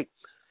this fight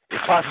is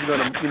possibly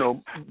going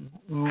to,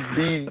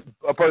 be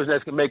a person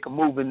that's going to make a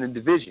move in the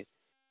division.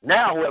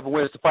 Now whoever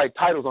wins the fight,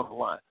 title's on the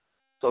line.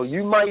 So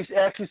you might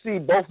actually see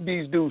both of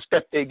these dudes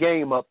step their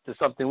game up to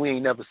something we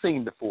ain't never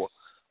seen before.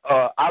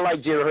 I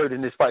like Jarrett Hurd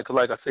in this fight because,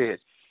 like I said,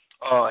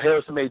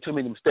 Harrison made too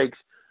many mistakes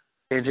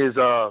in his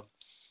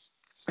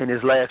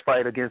last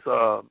fight against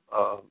what's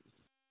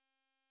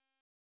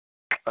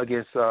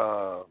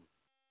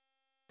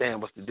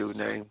the dude's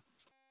name?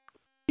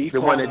 The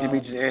one that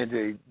Demetrius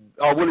Andrade.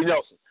 Willie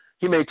Nelson.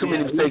 He made too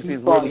many mistakes. He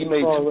fought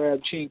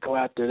Rabchenko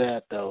after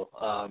that, though,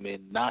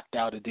 and knocked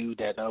out a dude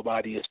that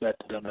nobody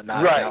expected him to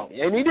knock out.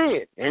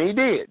 Right, and he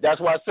did. That's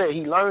why I said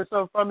he learned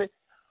something from it.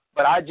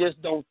 But I just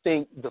don't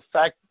think the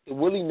fact that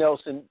Willie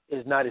Nelson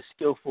is not as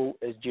skillful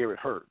as Jarrett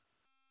Hurd.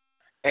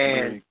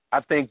 And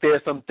I think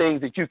there's some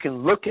things that you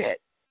can look at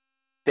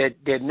that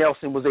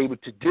Nelson was able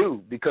to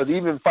do, because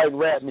even fighting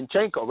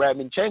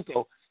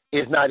Rabchenko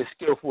is not as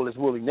skillful as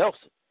Willie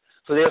Nelson.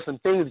 So there's some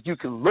things that you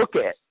can look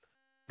at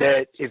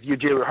that if you're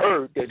Jarrett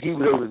Hurd, that he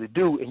was able to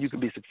do, and you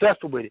can be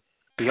successful with it.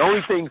 The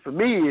only thing for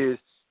me is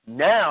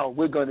now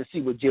we're going to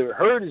see what Jarrett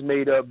Hurd is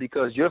made of,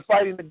 because you're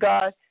fighting a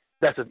guy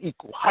that's of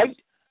equal height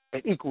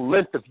and equal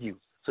length of you.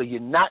 So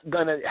you're not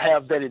going to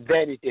have that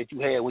advantage that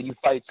you had when you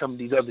fight some of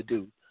these other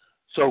dudes.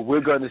 So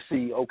we're going to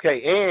see,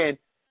 okay, and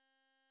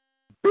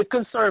big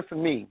concern for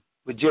me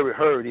with Jarrett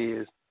Hurd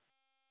is,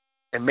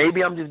 and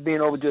maybe I'm just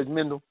being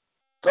overjudgmental,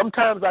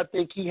 sometimes I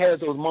think he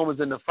has those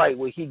moments in the fight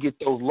where he gets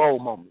those low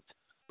moments.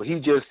 But he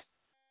just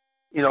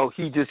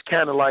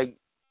kind of like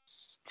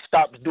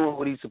stops doing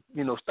what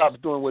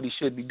he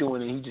should be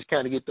doing, and he just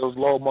kind of get those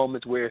low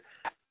moments where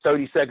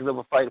 30 seconds of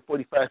a fight,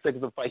 45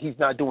 seconds of a fight, he's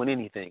not doing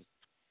anything.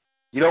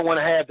 You don't want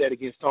to have that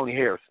against Tony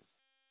Harrison,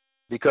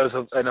 because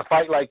in a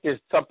fight like this,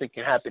 something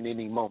can happen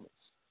any moment.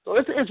 So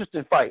it's an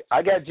interesting fight.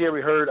 I got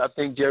Jarrett Hurd. I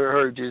think Jarrett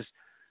Hurd just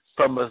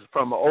from an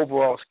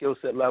overall skill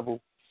set level,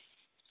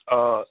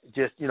 it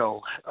just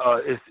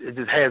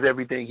has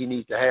everything he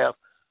needs to have.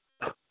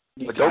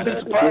 But don't be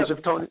surprised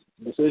if Tony...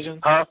 Decision?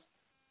 Huh?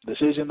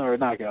 Decision or a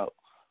knockout?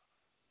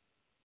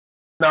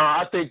 No,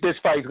 I think this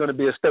fight is going to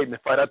be a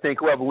statement fight. I think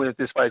whoever wins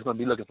this fight is going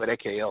to be looking for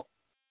that KO.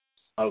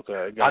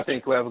 Okay. I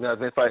think whoever wins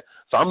this fight.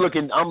 So I'm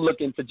looking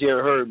for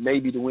Jarrett Hurd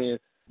maybe to win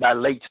by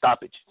late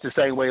stoppage, the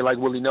same way like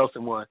Willie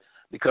Nelson won.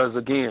 Because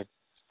again,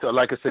 so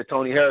like I said,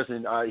 Tony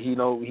Harrison,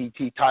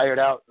 he tired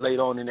out late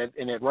on in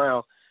that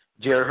round.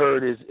 Jarrett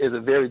Hurd is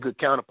a very good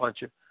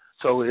counterpuncher.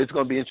 So it's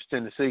going to be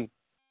interesting to see.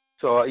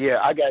 So,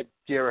 I got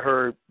Jarrett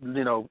Hurd,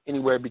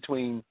 anywhere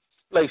between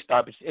late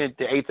stoppage in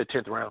the 8th or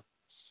 10th round.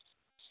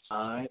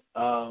 All right.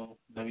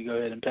 Let me go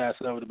ahead and pass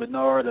it over to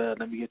Bernard.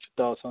 Let me get your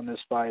thoughts on this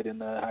fight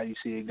and how you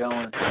see it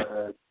going.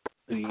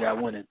 Who you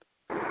got winning?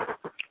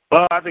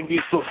 Well, I think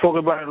you spoke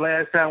about it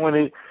last time when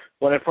it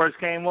first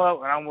came up,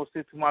 and I almost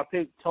stick to my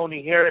pick,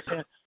 Tony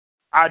Harrison.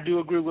 I do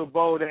agree with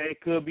Bo that it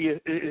could be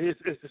it's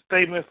a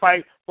statement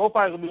fight. Both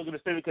fights will be looking at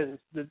a statement because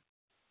the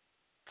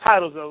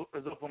titles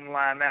is up on the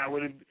line now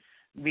with it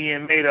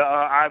being made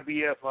a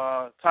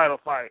IBF title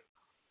fight.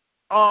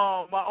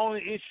 My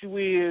only issue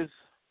is,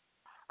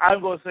 I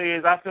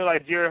feel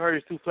like Jarrett Hurd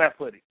is too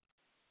flat-footed.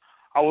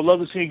 I would love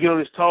to see him get on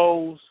his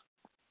toes,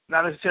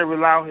 not necessarily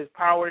rely on his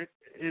power,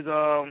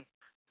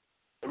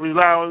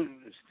 rely on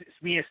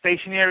being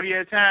stationary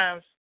at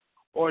times,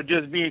 or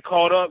just being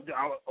caught up,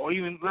 or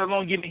even let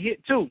alone getting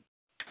hit too.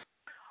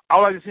 I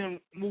would like to see him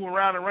move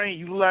around the ring,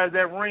 utilize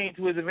that ring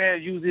to his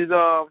advantage, use his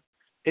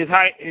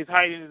height, and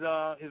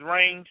his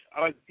range.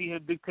 I like to see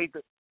him dictate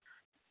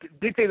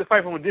the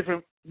fight from a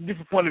different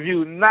point of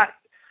view, not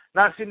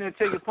sitting there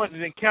taking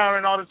punches and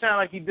countering all the time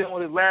like he did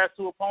with his last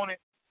two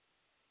opponents.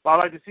 But I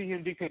like to see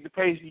him dictate the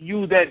pace,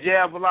 use that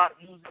jab a lot,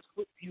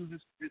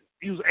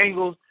 use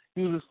angles,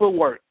 use his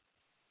footwork.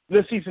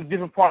 Let's see some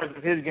different parts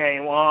of his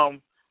game.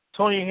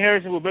 Tony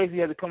Harrision will basically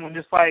have to come in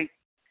this fight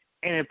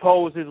and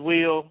impose his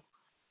will,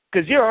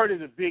 because Jarrett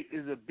Hurd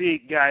is a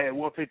big guy at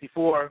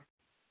 154.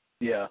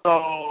 Yeah.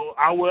 So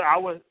I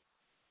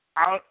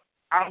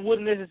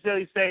wouldn't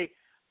necessarily say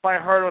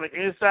fight Hurd on the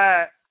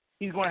inside.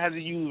 He's going to have to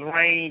use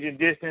range and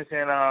distance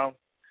and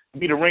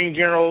be the ring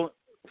general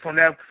from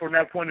that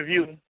point of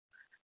view,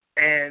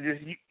 and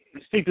just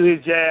stick to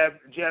his jab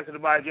to the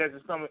body, jab to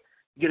the stomach,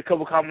 get a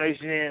couple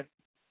combinations in,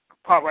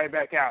 pop right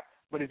back out.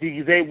 But if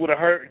he's able to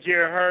hurt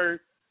Jarrett Hurd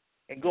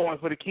and go in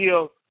for the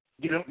kill,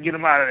 get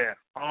him out of there.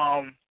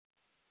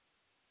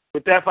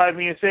 With that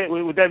being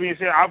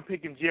said, I'm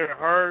picking Jarrett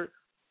Hurd.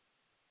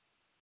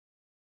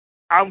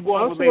 I'm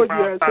going with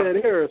you had said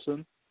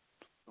Harrison.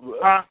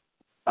 Huh?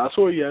 I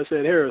swore you had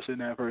said Harrison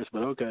at first,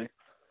 but okay.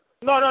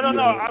 No.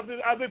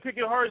 I've been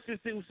picking Hurd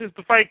since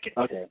the fight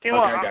came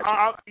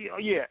on.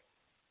 Yeah.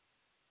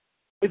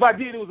 If I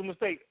did, it was a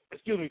mistake.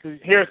 Excuse me, because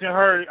Harrison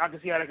Hurd, I can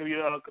see how that could be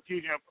a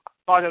confusion. I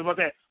apologize about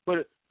that.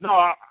 But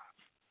no,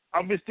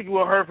 I've been sticking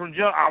with Hurd from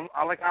jump.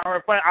 I like how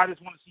Hurd fight. I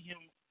just want to see him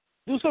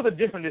do something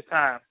different this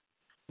time.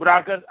 But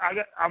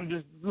I'm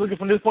just looking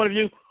from this point of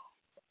view.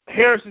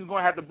 Harrison's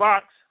going to have to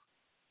box.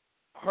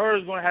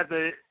 Hurd's going to have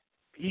to.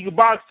 He can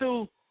box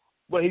too,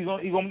 but he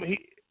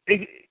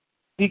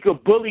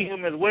could bully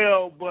him as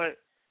well. But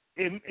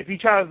if he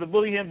tries to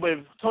bully him, but if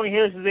Tony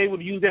Harrison is able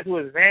to use that to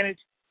his advantage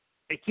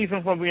and keep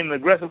him from being an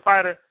aggressive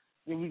fighter,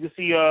 then we can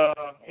see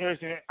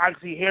Harrison. I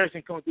can see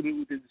Harrison coming through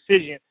with the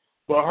decision.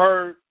 But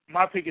Hurd,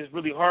 my pick is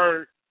really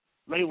Hurd,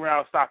 late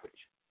round stoppage.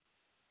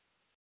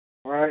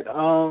 All right,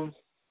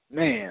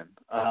 man.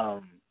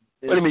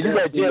 Wait a minute, you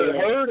got Jarrett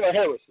Hurd or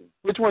Harrison?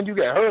 Which one you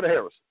got, Hurd or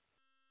Harrison?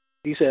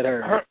 He said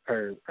Hurd.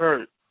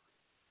 Hurd.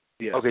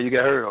 Yeah. Okay, you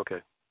got Hurd.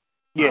 Okay.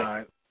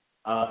 Yeah.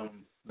 All right.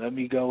 Let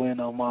me go in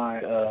on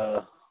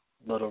my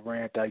little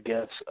rant, I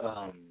guess.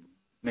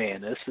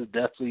 Man, this is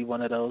definitely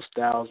one of those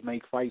styles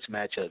make fights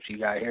matchups. You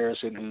got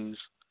Harrison, who's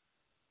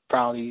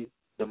probably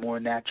the more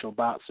natural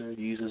boxer,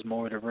 uses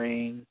more of the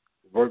ring,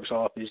 works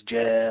off his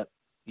jab,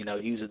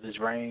 uses his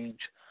range.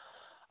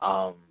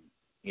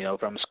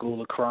 From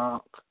school of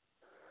Kronk.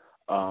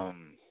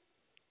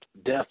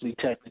 Definitely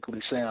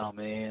technically sound,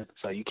 man.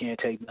 So you can't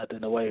take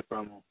nothing away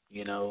from him,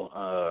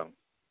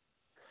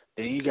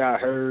 Then you got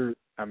Hurd.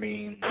 I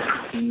mean,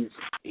 he's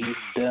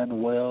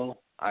done well.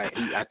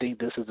 I think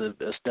this is a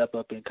step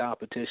up in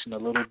competition a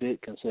little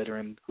bit,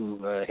 considering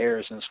who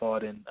Harrison's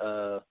fought in,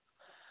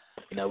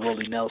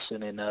 Willie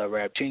Nelson and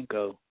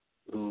Rabchenko,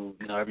 who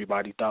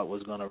everybody thought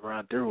was going to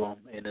run through him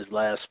in his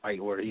last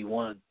fight where he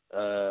won.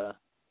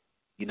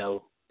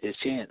 His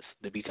chance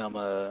to become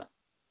the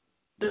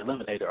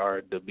eliminator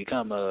or to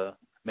become a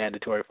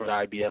mandatory for the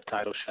IBF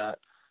title shot.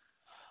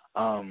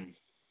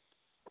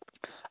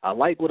 I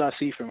like what I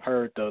see from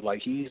Hurd though.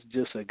 Like, he's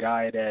just a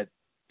guy that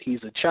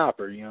he's a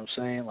chopper. You know what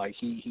I'm saying? Like,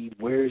 he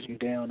wears you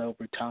down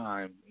over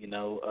time.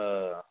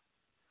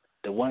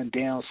 The one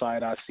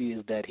downside I see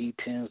is that he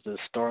tends to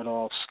start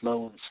off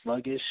slow and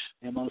sluggish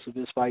in most of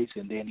his fights,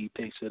 and then he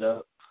picks it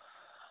up.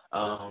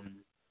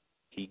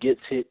 He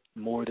gets hit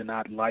more than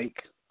I'd like.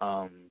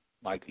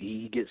 Like,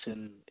 he gets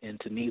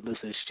into needless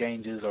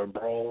exchanges or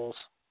brawls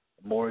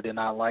more than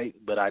I like,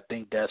 but I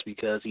think that's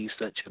because he's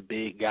such a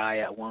big guy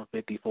at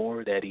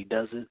 154 that he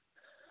does it.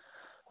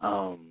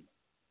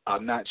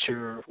 I'm not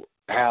sure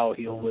how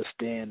he'll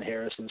withstand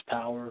Harrison's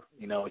power.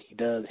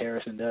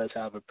 Harrison does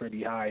have a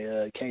pretty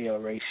high KO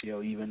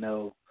ratio, even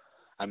though,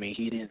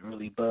 he didn't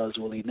really buzz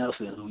Willie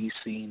Nelson, who he's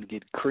seen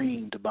get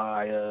creamed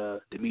by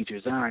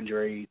Demetrius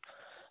Andrade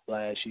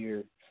last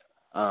year.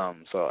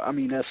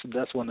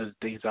 That's one of the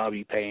things I'll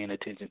be paying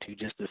attention to,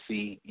 just to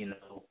see,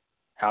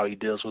 how he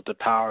deals with the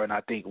power. And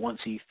I think once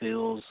he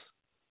feels,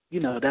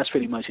 that's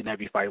pretty much in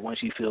every fight.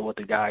 Once you feel what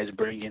the guy's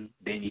bringing,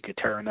 then you could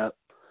turn up.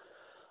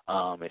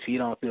 If he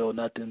don't feel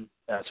nothing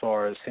as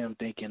far as him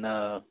thinking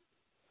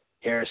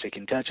Harrison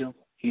can touch him,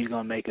 he's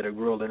going to make it a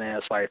grueling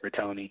ass fight for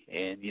Tony.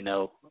 And,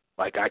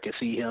 I can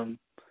see him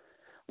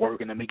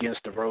working him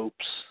against the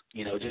ropes,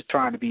 just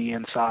trying to be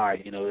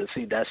inside.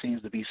 That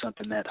seems to be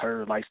something that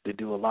Hurd likes to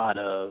do a lot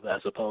of,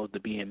 as opposed to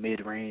being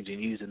mid-range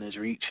and using his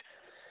reach.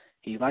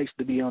 He likes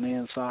to be on the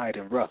inside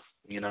and rough,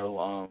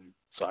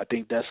 so I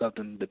think that's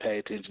something to pay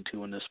attention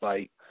to in this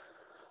fight.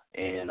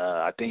 And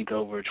I think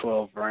over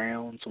 12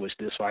 rounds, which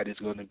this fight is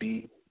going to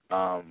be,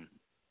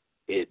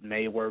 it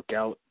may work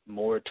out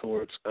more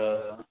towards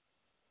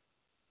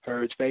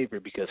Hurd's favor,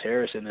 because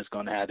Harrison is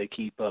going to have to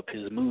keep up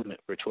his movement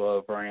for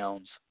 12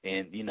 rounds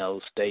and,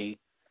 stay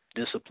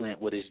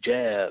disciplined with his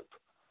jab.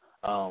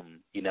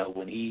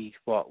 When he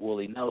fought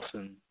Willie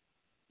Nelson,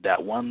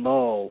 that one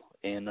lull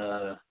and,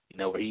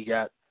 where he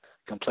got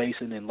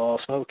complacent and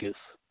lost focus,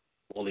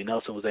 Willie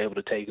Nelson was able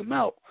to take him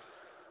out.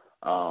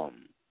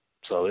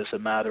 So it's a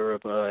matter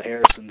of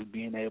Harrison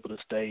being able to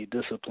stay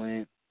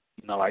disciplined,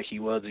 like he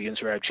was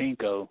against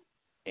Rabchenko.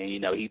 And,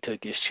 he took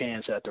his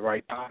chance at the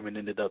right time and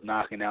ended up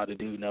knocking out a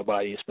dude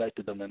nobody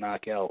expected him to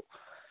knock out.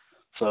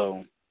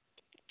 So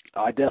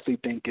I definitely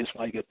think it's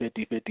like a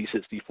 50-50,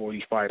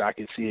 60-40 fight. I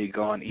can see it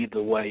going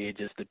either way. It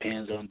just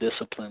depends on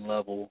discipline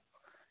level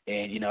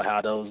and,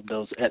 how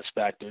those X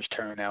factors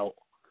turn out.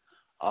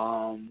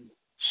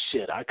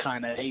 I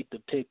kind of hate to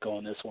pick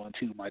on this one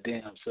too, my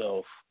damn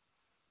self.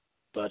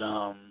 But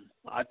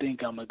I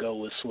think I'm going to go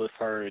with Swift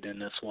Hurd in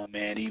this one,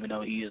 man, even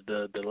though he is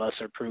the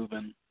lesser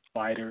proven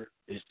fighter.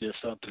 It's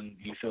just something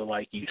you feel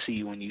like you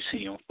see when you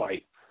see him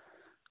fight.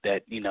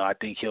 That, I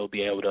think he'll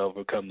be able to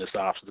overcome this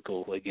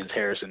obstacle against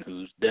Harrison,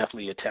 who's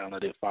definitely a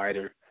talented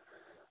fighter,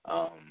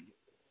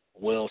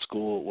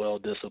 well-schooled,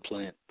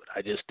 well-disciplined. But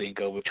I just think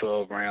over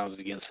 12 rounds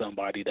against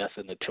somebody that's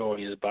a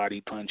notorious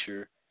body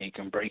puncher and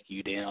can break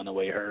you down the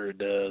way Hurd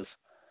does,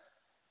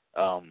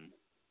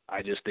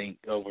 I just think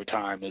over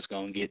time it's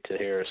going to get to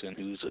Harrison,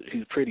 who's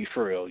pretty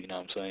frail, you know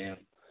what I'm saying?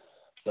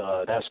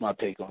 So that's my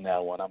pick on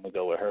that one. I'm going to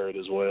go with Hurd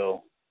as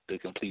well to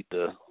complete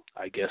the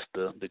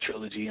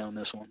trilogy on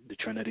this one, the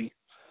Trinity.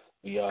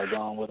 We are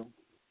going with him.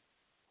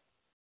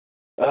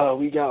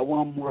 We got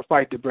one more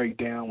fight to break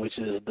down, which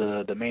is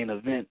the main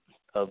event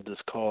of this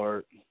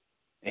card.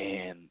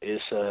 And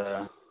it's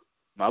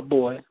my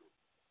boy,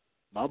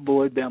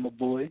 Bama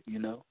boy,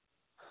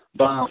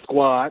 Bomb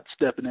Squad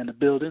stepping in the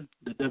building,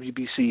 the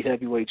WBC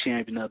heavyweight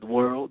champion of the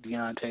world,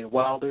 Deontay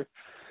Wilder.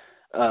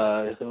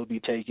 He'll be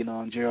taking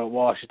on Gerald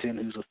Washington,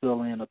 who's a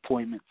fill-in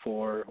appointment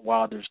for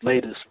Wilder's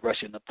latest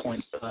Russian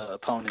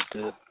opponent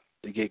to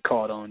get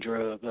caught on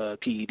drug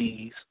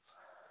PEDs.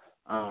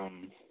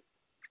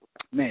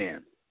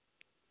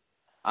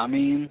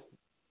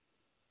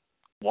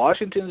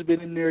 Washington's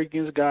been in there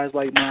against guys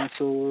like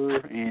Mansour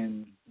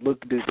and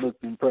looked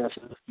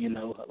impressive,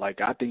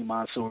 I think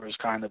Mansour is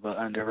kind of an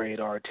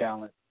under-radar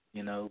talent,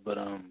 but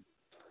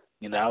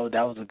that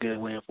was a good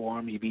win for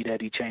him. He beat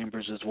Eddie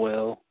Chambers as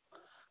well,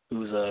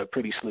 who's a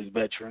pretty slick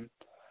veteran.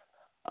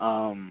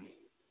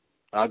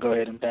 I'll go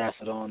ahead and pass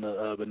it on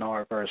to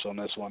Bernard first on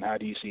this one. How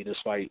do you see this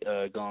fight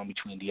going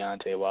between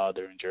Deontay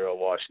Wilder and Gerald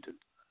Washington?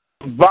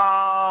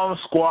 Bomb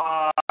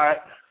Squad.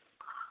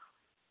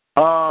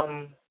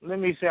 Let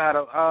me see how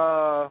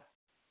to.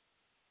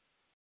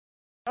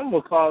 I'm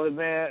gonna call it,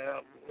 man.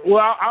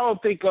 Well, I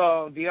don't think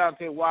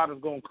Deontay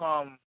Wilder's gonna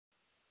come.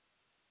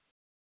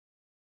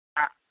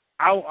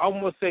 I'm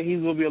gonna say he's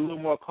gonna be a little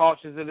more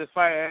cautious in this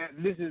fight.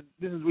 And this is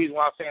the reason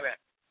why I'm saying that.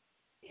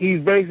 He's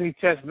basically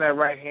testing that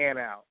right hand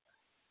out.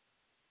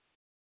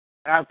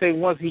 And I think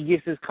once he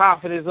gets his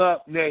confidence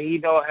up, that he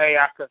know, hey,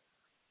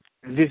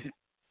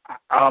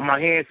 my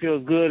hand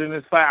feels good in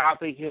this fight. I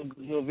think he'll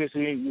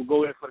eventually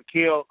go in for the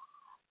kill.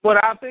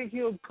 But I think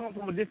he'll come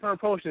from a different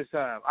approach this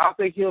time. I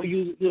think he'll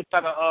try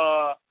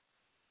to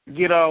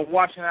get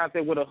Washington out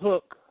there with a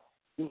hook,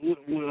 with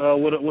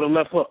a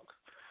left hook.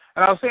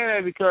 And I'm saying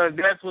that because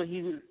that's what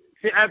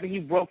after he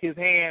broke his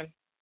hand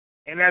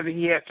and after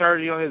he had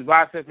surgery on his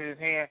bicep and his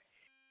hand,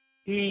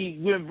 he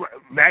went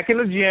back in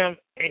the gym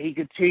and he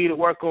continued to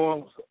work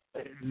on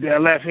the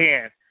left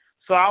hand.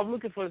 So I'm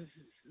looking to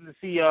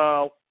see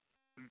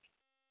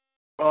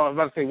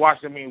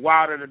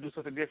Wilder to do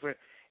something different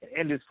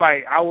in this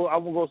fight. I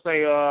will go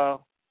say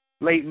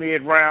late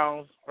mid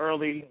rounds,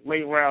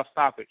 late round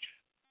stoppage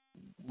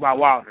by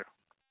Wilder.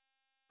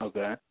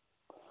 Okay.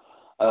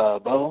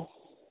 Bo,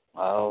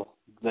 I'll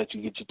let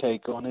you get your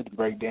take on it,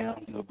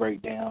 breakdown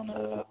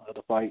of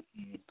the fight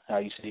and how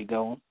you see it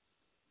going.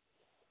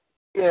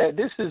 Yeah,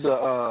 this is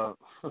a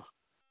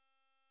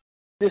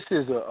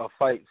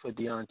fight for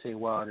Deontay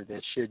Wilder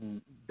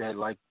that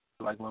like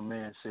my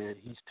man said,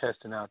 he's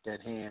testing out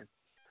that hand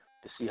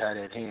to see how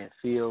that hand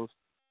feels.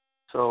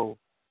 So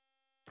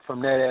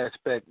from that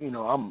aspect,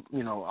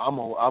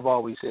 I've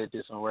always said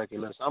this on record.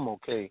 Listen, I'm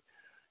okay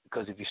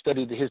because if you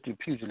study the history of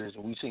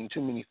pugilism, we've seen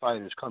too many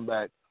fighters come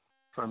back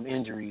from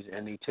injuries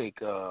and they take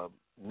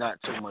not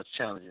so much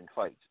challenging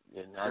fights.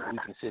 And we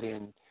can sit here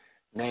and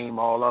name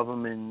all of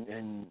them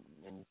and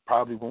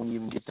probably won't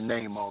even get to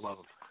name all of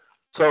them.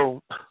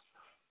 So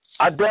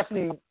I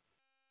definitely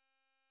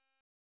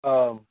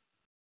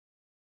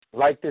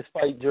like this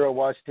fight. Gerald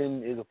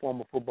Washington is a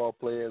former football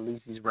player. At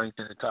least he's ranked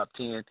in the top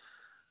 10.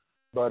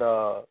 But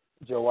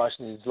Gerald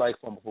Washington is like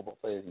former football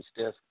players. He's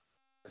stiff.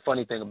 The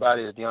funny thing about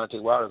it is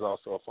Deontay Wilder is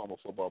also a former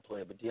football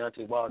player. But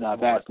Deontay Wilder is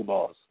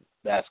basketball.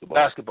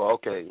 Basketball,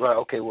 okay. Right,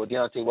 okay. Well,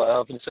 Deontay Wilder, I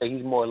was going to say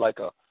he's more like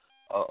a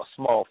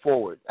small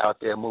forward out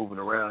there moving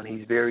around.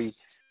 He's very,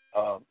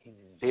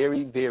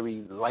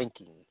 very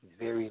lanky. He's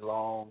very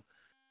long.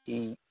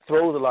 He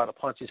throws a lot of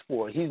punches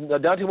forward.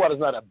 Deontay Wilder's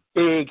not a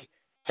big,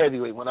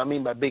 heavyweight. What I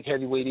mean by big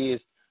heavyweight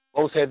is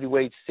most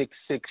heavyweights 6'6",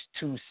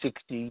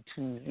 260,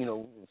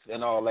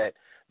 and all that.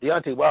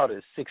 Deontay Wilder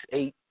is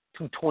 6'8",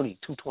 220,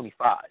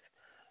 225.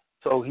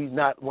 So he's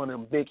not one of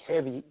them big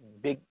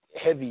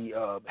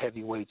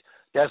heavyweights.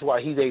 That's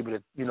why he's able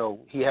to,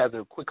 he has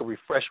a quicker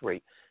refresh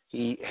rate.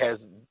 He has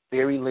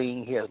very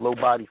lean. He has low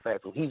body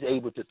fat. So he's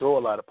able to throw a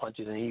lot of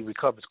punches and he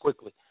recovers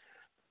quickly.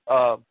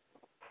 The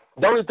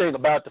only thing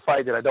about the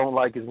fight that I don't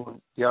like is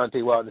when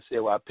Deontay Wilder said,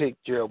 well, I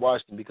picked Gerald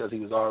Washington because he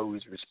was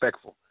always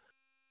respectful.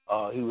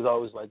 He was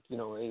always like,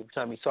 every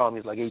time he saw me,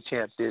 he's like, hey,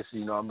 champ, this,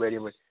 I'm ready.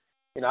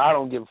 I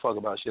don't give a fuck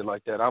about shit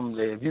like that.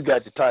 If you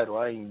got the title,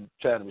 I ain't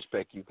trying to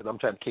respect you because I'm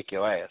trying to kick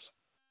your ass.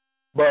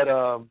 But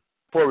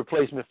for a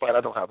replacement fight,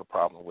 I don't have a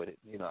problem with it.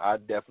 I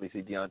definitely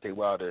see Deontay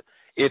Wilder,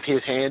 if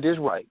his hand is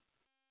right,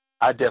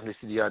 I definitely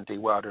see Deontay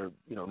Wilder,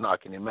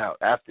 knocking him out.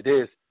 After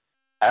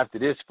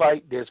this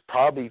fight, there's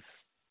probably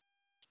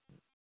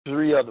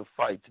 3 other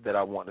fights that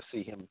I want to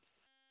see him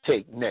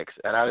take next.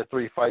 And out of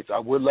 3 fights, I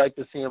would like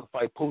to see him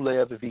fight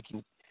Pulev if he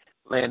can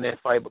land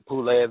that fight. But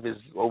Pulev is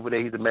over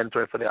there. He's a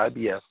mandatory for the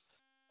IBF.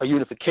 A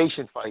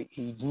unification fight.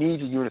 He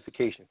needs a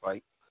unification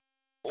fight.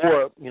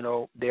 Or,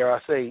 dare I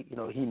say,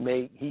 he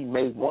may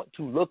want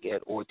to look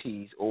at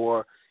Ortiz,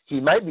 or he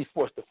might be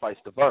forced to fight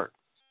Stavern.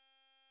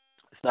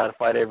 It's not a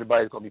fight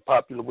everybody's going to be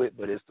popular with,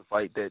 but it's the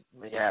fight that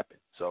may happen.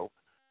 So,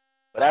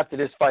 but after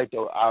this fight,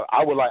 though,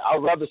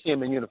 I'd rather see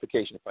him in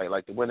unification fight,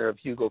 like the winner of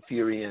Hugo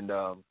Fury and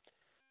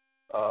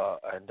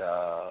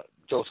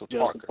Joseph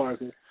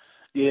Parker.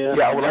 Yeah,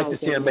 I would like to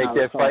see him make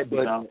that fight,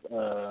 but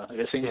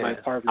it seems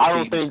like Parker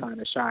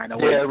kind of shying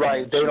away. Yeah,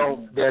 right. They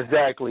don't.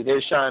 Exactly.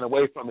 They're shying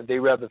away from it. They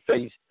rather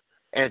face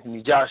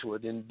Anthony Joshua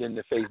than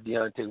to face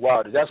Deontay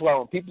Wilder. That's why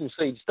when people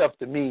say stuff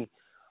to me,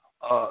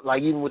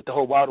 like even with the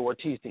whole Wilder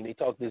Ortiz thing, they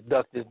talk this,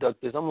 duck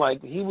this. I'm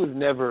like, he was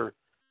never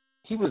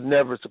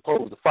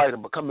supposed to fight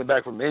him, but coming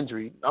back from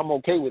injury, I'm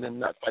okay with him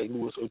not fighting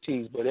Luis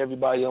Ortiz. But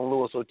everybody on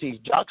Luis Ortiz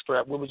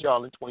jockstrap, where was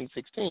y'all in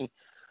 2016?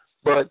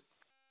 But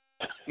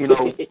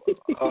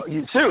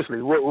seriously,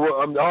 all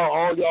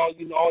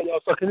y'all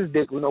sucking his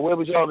dick. Where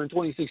was y'all in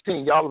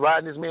 2016? Y'all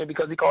riding this man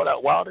because he called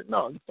out Wilder?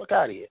 No, get the fuck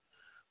out of here.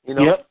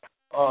 Yep.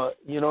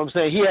 You know what I'm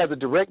saying? He has a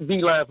direct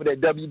beeline for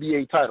that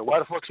WBA title. Why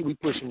the fuck should we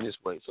push him this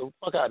way? So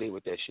fuck out of here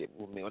with that shit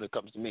when it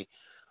comes to me.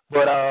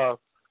 But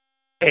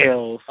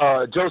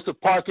Joseph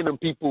Parker and them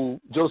people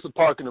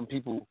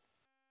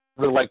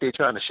look like they're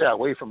trying to shy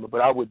away from it.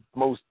 But I would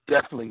most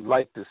definitely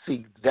like to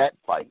see that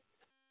fight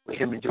with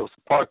him and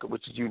Joseph Parker,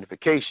 which is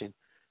unification.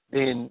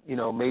 Then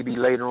maybe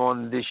later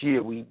on this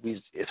year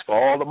it's for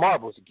all the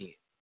marbles again.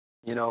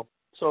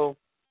 So.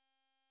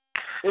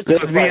 Let's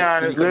be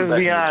honest,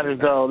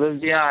 though.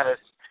 Let's be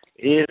honest.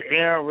 Is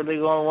Aaron really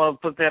going to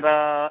want to put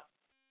that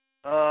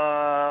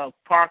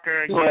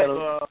Parker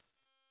against?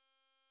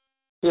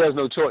 He has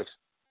no choice.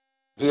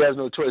 He's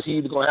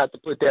either going to have to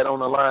put that on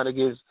the line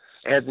against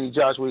Anthony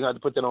Joshua, he's going to have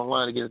to put that on the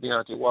line against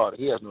Deontay Wilder.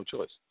 He has no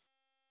choice.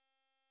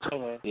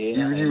 Yeah, he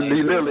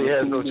literally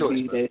has no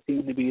choice. They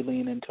seem to be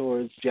leaning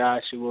towards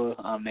Joshua.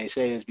 They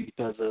say it's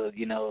because of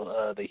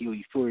the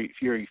Huey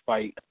Fury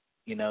fight.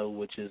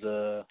 Which is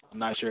I'm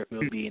not sure if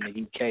it'll be in the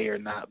UK or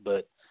not,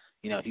 but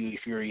Huey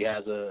Fury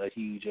has a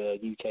huge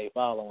UK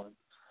following.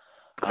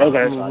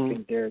 Okay. So I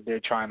think they're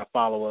trying to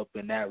follow up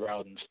in that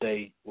route and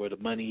stay where the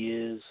money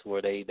is,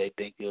 where they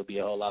think it'll be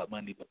a whole lot of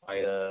money to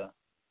fight.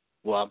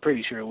 Well, I'm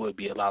pretty sure it would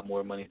be a lot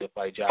more money to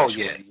fight Joshua. Oh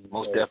yeah,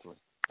 most definitely.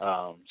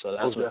 So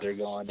that's what they're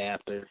going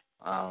after.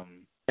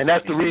 And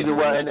that's the reason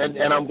why.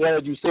 And I'm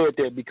glad you said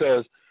that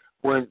because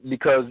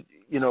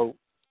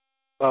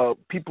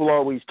people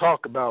always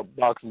talk about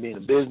boxing being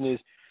a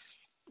business.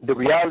 The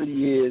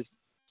reality is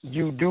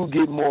you do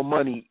get more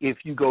money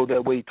if you go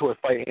that way toward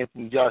fighting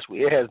Anthony Joshua.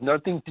 It has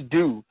nothing to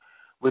do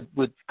with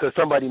because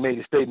somebody made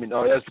a statement,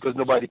 that's because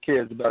nobody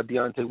cares about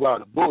Deontay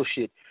Wilder.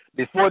 Bullshit.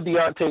 Before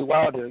Deontay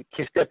Wilder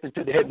can step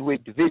into the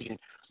heavyweight division,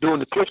 during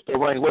the Klitschko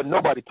reign, wasn't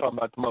nobody talking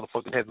about the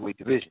motherfucking heavyweight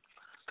division.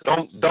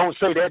 Don't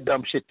say that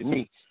dumb shit to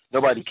me.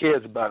 Nobody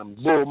cares about him.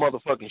 Bull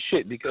motherfucking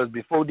shit, because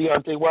before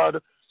Deontay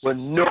Wilder, was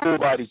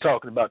nobody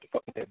talking about the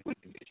fucking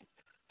heavyweight division.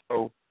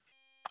 So,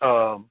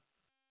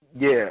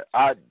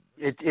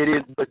 it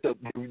is. But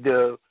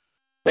the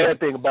bad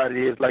thing about it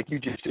is, like you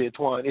just said,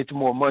 Twan, it's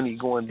more money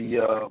going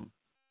the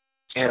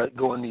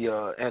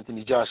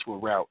Anthony Joshua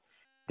route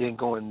than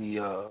going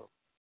the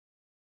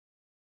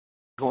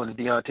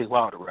Deontay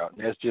Wilder route.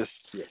 And that's just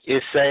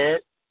it's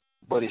sad,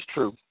 but it's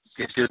true.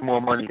 It's just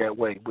more money that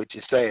way, which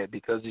is sad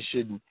because it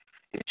shouldn't.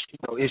 It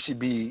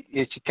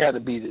should kind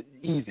of be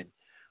even.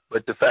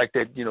 But the fact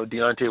that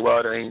Deontay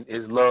Wilder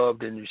is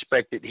loved and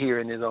respected here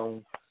in his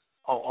own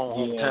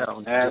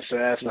hometown. That's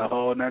a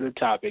whole nother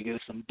topic.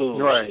 It's some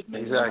bullshit, right?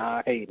 Man. Exactly.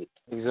 I hate it.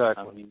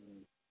 Exactly.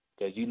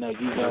 Because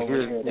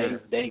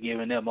they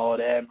giving them all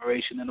the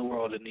admiration in the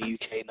world in the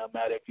UK. No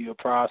matter if you're a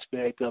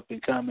prospect, up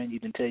and coming,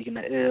 you've been taking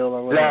the L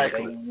or whatever,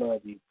 exactly. They gonna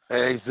love you.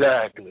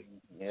 Exactly.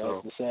 Yeah,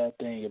 that's the sad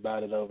thing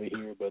about it over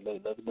here. But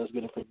let's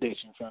get a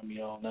prediction from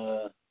you on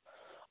the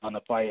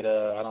fight.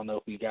 I don't know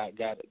if we got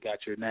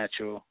your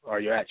natural or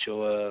your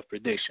actual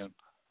prediction.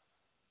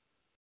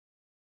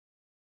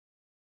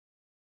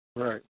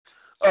 Right.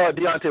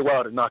 Deontay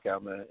Wilder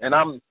knockout, man.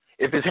 And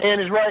if his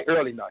hand is right,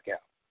 early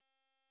knockout.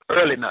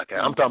 Early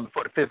knockout. I'm talking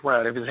for the 5th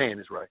round if his hand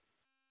is right.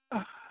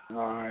 All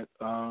right.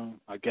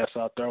 I guess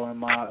I'll throw in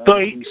my.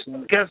 Can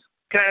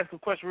I ask a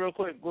question real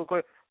quick?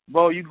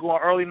 Bo, you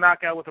going early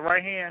knockout with the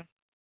right hand?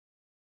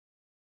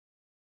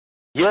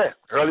 Yeah,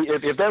 early.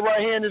 If that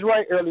right hand is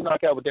right, early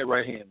knockout with that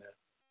right hand, man.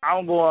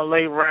 I'm going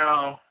late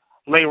round,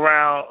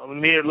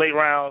 mid late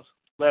rounds,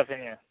 left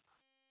hand.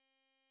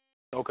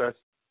 Okay.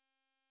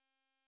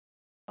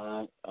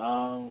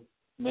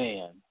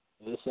 Man,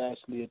 it's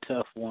actually a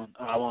tough one.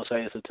 I won't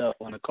say it's a tough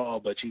one to call,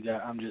 but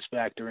I'm just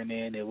factoring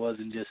in it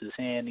wasn't just his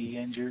hand he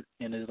injured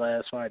in his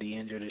last fight. He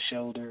injured his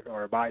shoulder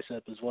or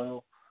bicep as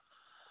well,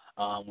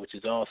 which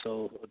is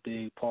also a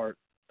big part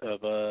of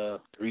the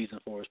reason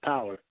for his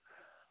power.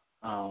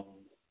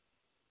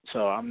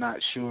 So I'm not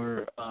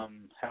sure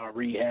how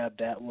rehab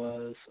that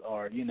was,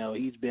 or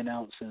he's been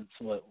out since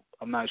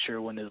I'm not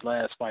sure when his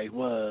last fight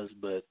was,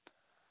 but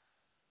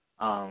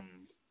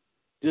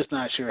just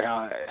not sure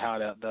how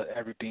that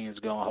everything is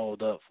gonna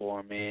hold up for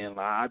him, man.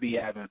 I be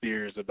having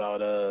fears about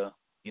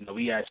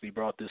we actually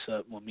brought this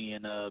up when me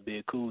and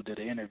Big Cool did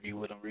an interview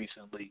with him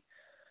recently,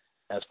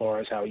 as far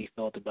as how he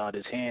felt about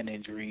his hand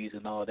injuries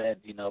and all that,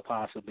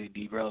 possibly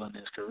derailing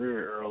his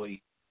career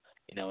early.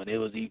 And it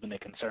was even a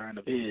concern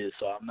of his,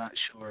 so I'm not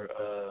sure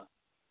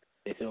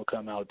if he'll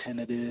come out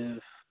tentative,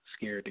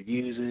 scared to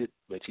use it.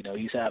 But,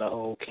 he's had a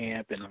whole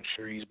camp, and I'm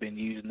sure he's been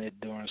using it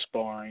during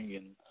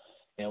sparring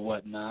and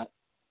whatnot.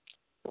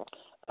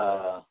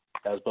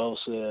 As Bo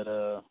said,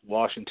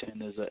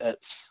 Washington is an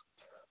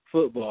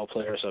ex-football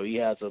player, so he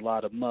has a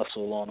lot of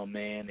muscle on him,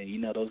 man.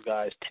 And, those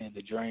guys tend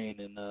to drain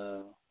and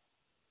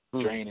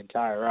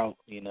tire out.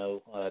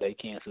 They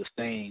can't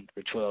sustain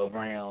for 12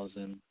 rounds,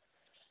 and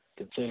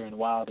considering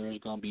Wilder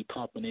is going to be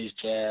pumping his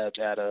jabs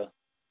or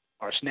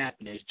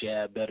snapping his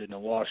jab better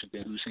than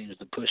Washington, who seems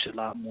to push a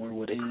lot more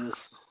with his,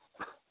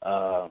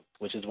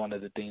 which is one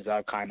of the things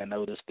I've kind of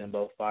noticed in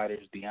both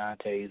fighters.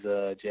 Deontay's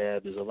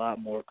jab is a lot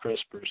more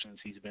crisper since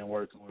he's been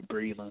working with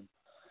Breland.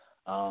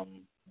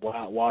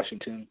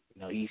 Washington,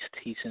 he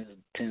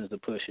tends to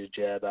push his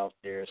jab out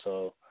there.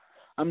 So,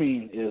 I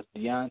mean, if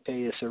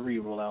Deontay is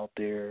cerebral out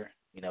there,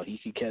 he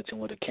can catch him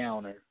with a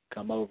counter,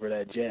 come over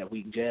that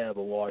weak jab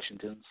of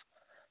Washington's.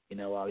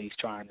 While he's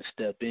trying to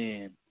step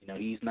in,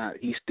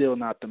 he's still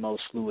not the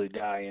most fluid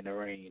guy in the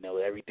ring.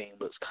 Everything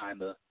looks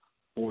kind of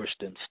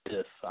forced and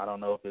stiff. I don't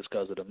know if it's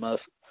because of the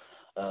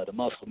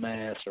muscle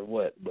mass or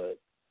what, but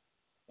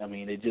I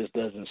mean, it just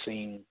doesn't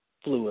seem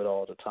fluid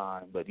all the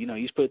time. But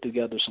he's put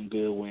together some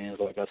good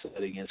wins, like I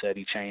said, against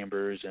Eddie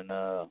Chambers and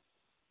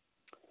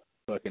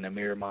fucking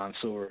Amir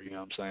Mansour. You know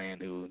what I'm saying?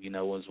 Who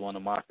was one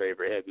of my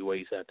favorite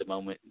heavyweights at the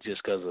moment,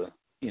 just because of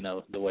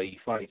the way he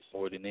fights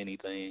more than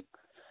anything.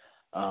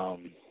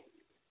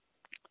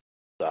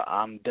 So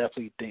I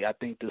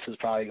think this is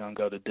probably going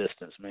to go the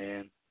distance,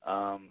 man.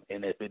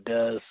 And if it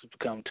does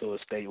come to a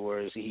state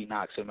where he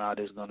knocks him out,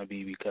 it's going to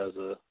be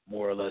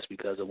more or less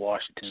because of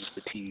Washington's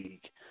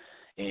fatigue.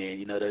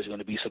 And, there's going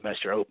to be some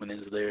extra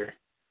openings there.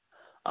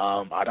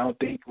 I don't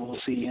think we'll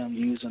see him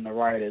using the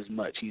right as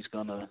much. He's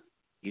going to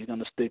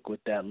stick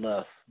with that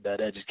left,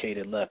 that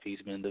educated left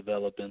he's been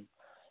developing,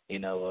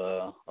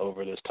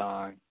 over this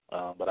time.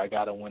 But I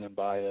got to win him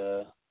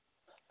by,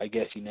 I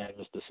guess,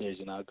 unanimous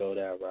decision. I'll go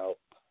that route.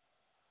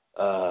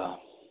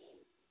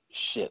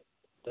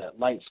 That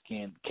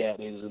light-skinned cat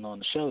isn't on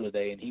the show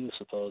today, and he was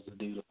supposed to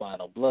do the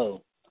final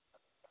blow.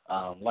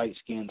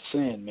 Light-skinned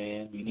Sin,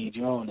 man, we need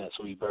you on that,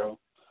 sweet bro.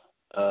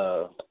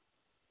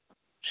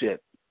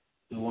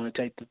 We want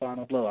to take the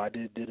final blow. I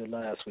did it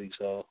last week,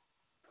 so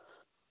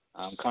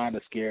I'm kind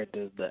of scared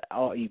that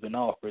I'll even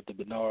offer to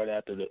Bernard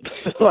after the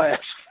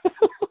last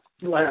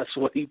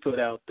what he put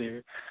out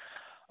there.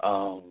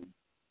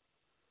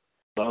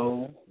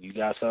 Bo, you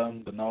got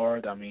something?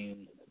 Bernard, I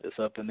mean, it's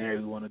up in there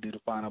who want to do the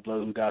final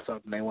blow, who got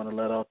something they want to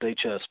let off their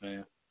chest,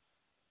 man.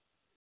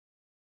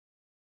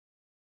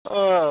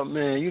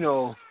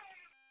 Man,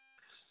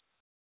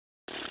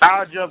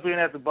 I'll jump in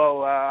at the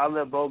Bo. I'll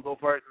let Bo go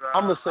first.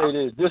 I'm going to say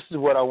this. This is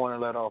what I want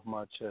to let off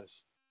my chest.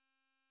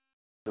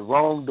 The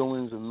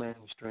wrongdoings of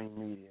mainstream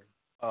media.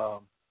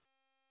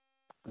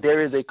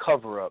 There is a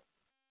cover-up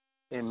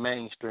in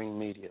mainstream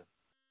media.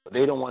 But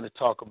they don't want to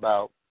talk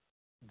about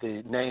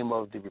the name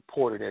of the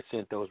reporter that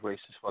sent those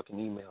racist fucking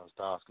emails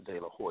to Oscar De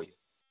La Hoya.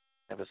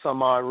 And for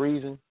some odd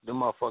reason,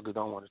 them motherfuckers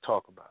don't want to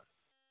talk about it.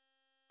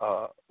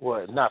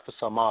 Well, not for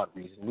some odd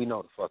reason. We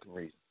know the fucking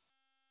reason.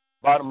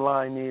 Bottom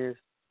line is,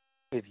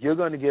 if you're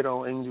going to get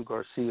on Angel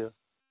Garcia,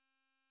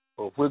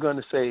 or if we're going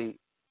to say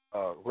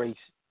race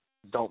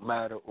don't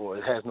matter or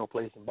it has no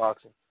place in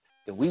boxing,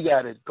 then we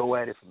got to go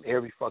at it from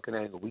every fucking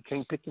angle. We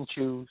can't pick and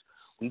choose.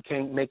 We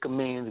can't make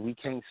amends. We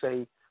can't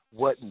say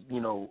what,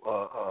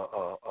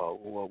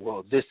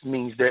 well, this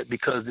means that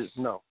because it's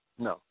no.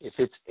 If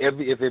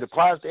it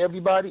applies to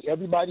everybody,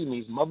 everybody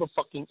means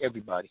motherfucking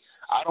everybody.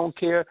 I don't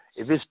care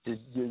if it's the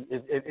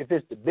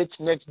bitch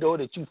next door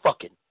that you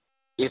fucking.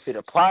 If it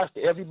applies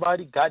to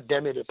everybody,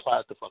 goddamn it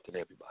applies to fucking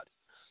everybody.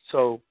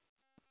 So,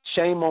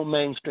 shame on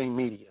mainstream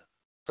media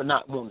for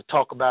not willing to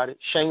talk about it.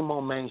 Shame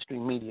on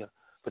mainstream media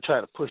for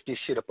trying to push this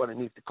shit up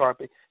underneath the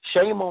carpet.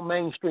 Shame on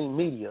mainstream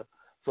media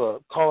for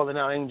calling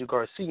out Angel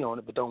Garcia on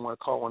it but don't want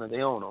to call one of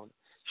their own on it.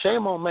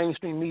 Shame on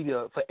mainstream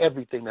media for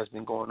everything that's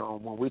been going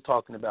on when we're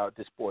talking about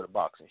this sport of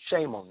boxing.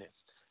 Shame on them.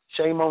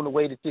 Shame on the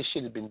way that this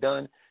shit has been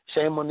done.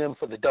 Shame on them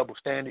for the double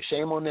standard.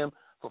 Shame on them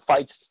for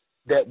fights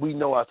that we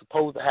know are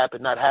supposed to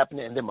happen, not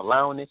happening, and them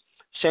allowing it.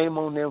 Shame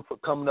on them for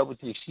coming up with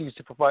the excuse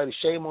to provide it.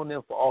 Shame on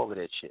them for all of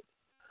that shit.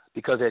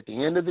 Because at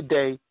the end of the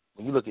day,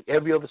 when you look at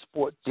every other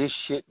sport, this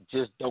shit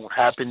just don't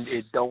happen.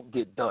 It don't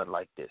get done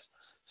like this.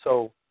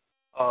 So,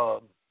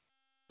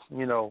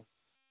 you know,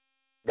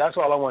 that's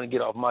all I want to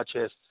get off my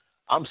chest.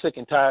 I'm sick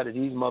and tired of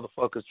these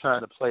motherfuckers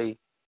trying to play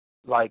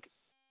like,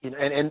 you know,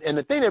 and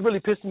the thing that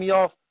really pissed me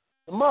off,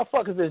 the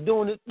motherfuckers that's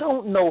doing it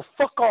don't know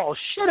fuck all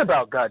shit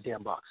about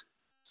goddamn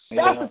boxing.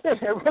 That's the thing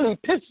that really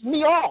pisses me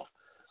off.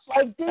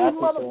 Like, these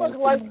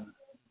motherfuckers, like,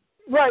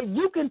 right,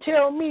 you can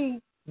tell me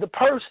the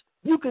purse,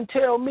 you can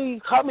tell me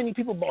how many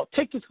people bought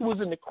tickets who was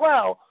in the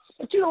crowd,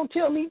 but you don't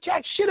tell me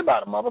jack shit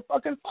about a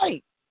motherfucking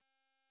fight.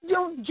 You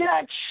don't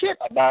jack shit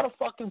about a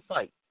fucking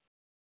fight.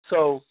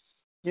 So,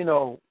 you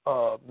know,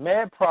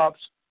 mad props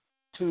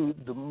to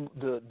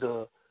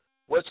the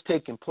what's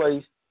taking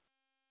place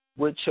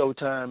with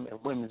Showtime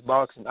and women's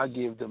boxing. I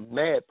give them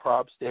mad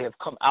props. They have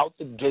come out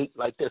the gate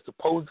like they're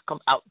supposed to come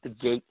out the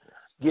gate,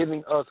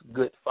 giving us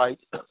good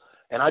fights.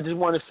 And I just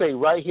want to say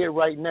right here,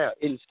 right now,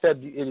 it is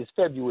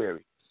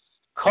February.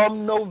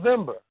 Come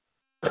November,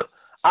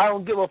 I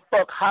don't give a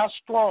fuck how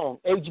strong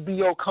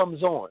HBO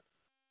comes on.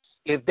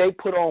 If they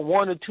put on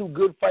one or two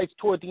good fights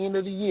toward the end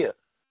of the year,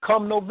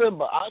 come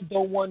November, I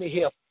don't want to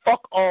hear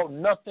fuck all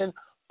nothing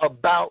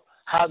about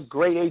how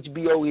great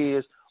HBO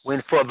is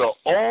when for the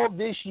all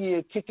this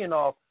year kicking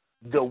off,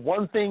 the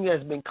one thing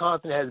that's been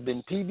constant has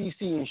been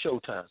PBC and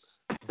Showtime.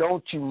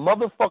 Don't you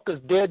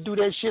motherfuckers dare do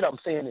that shit. I'm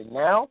saying it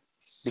now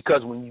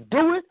because when you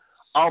do it,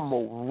 I'm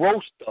going to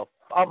roast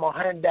I'm going to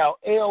hand out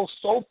L's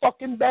so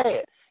fucking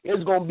bad.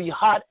 It's going to be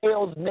hot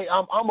L's.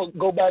 I'm going to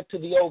go back to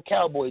the old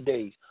cowboy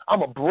days. I'm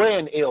going to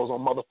brand L's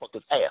on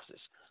motherfuckers' asses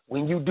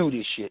when you do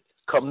this shit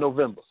come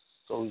November.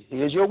 So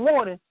here's your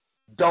warning.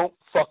 Don't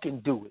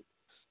fucking do it.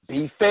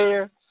 Be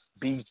fair.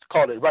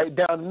 Call it right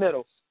down the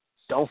middle.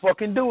 Don't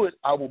fucking do it.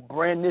 I will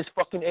brand this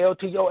fucking L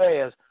to your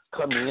ass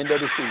come the end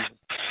of the season.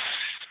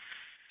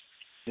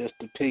 Just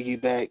to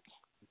piggyback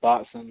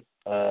boxing,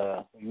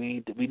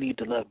 we need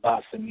to let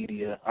boxing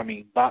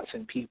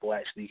people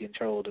actually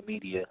control the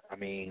media. I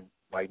mean,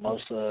 like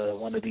most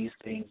one of these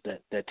things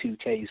that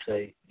 2K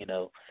say, you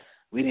know,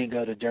 we didn't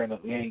go to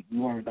we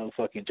weren't no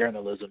fucking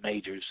journalism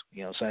majors.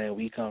 You know what I'm saying?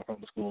 We come from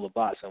the school of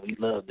boxing. We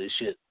love this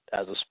shit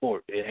as a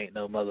sport. It ain't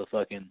no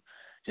motherfucking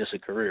just a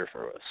career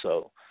for us.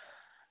 So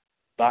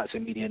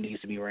boxing media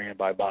needs to be ran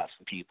by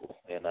boxing people.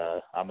 And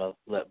I'm going to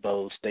let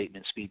Bo's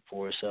statement speak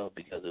for itself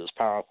because it was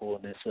powerful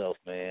in itself,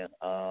 man.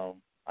 I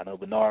know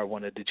Bernard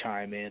wanted to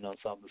chime in on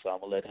something, so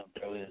I'm going to let him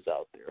throw his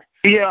out there.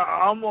 Yeah,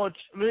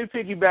 let me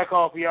piggyback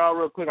off of y'all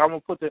real quick. I'm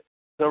going to put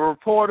the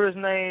reporter's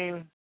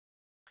name.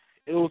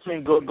 It was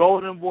between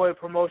Golden Boy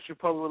Promotion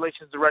Public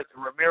Relations Director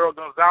Ramiro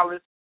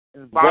Gonzalez.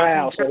 And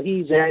wow, so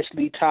he's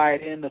actually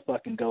tied in the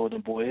fucking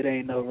Golden Boy. It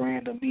ain't no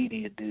random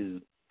media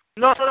dude.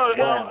 No.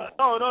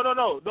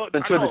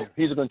 Contributor.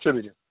 He's a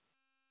contributor.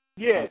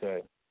 Yeah.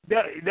 Okay.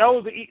 That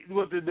was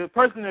the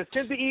person that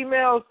sent the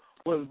emails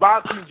was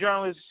boxing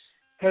journalist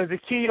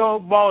Hezekiah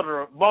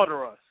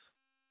Balderas.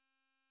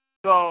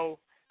 So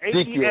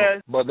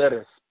ATS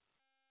Balderas.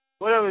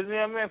 Whatever his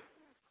name is.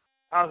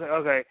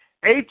 Okay.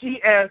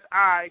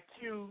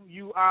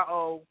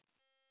 HESIQUIO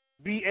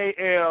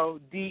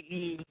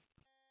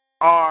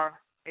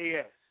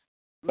BALDERAS.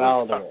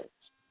 Balderas.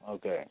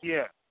 Okay.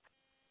 Yeah.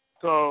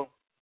 So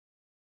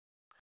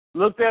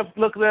look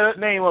that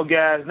name up,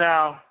 guys.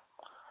 Now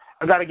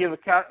I got to give a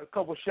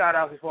couple shout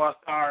outs before I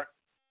start.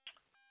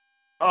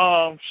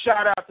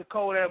 Shout out to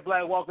Kodak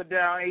Black walking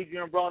down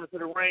Adrien Broner to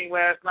the ring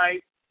last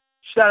night.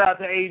 Shout out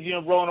to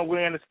Adrien Broner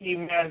wearing the ski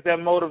mask that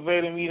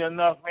motivated me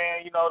enough,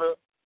 man, you know, to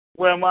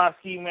wear my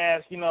ski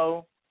mask, you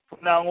know,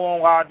 from now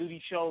on while I do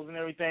these shows and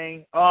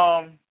everything.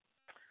 And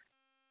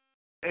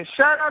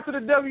shout out to the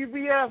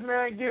WBF,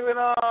 man, giving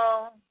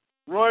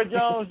Roy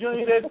Jones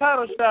Jr. that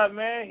title shot,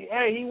 man.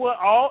 Hey, he won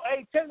all.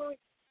 Hey, technically,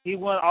 he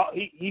won all.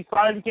 He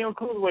finally became a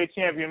cruiserweight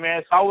champion,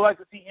 man. So I would like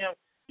to see him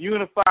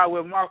unify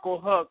with Marco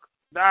Huck,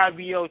 the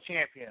IBO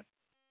champion.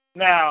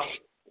 Now,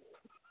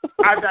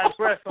 I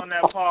digress on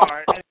that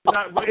part.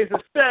 It's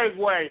a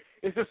segue.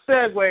 It's a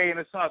segue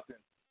into something.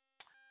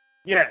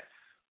 Yes.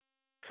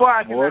 Before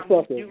I can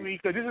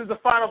because this is the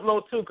final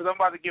blow too, because I'm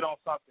about to get on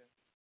something.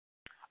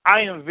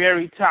 I am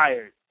very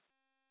tired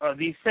of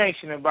these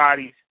sanctioning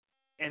bodies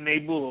and they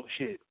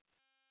bullshit.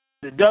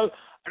 Now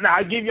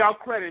I give y'all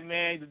credit,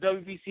 man. The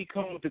WBC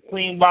come with the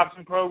clean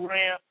boxing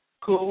program.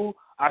 Cool.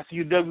 I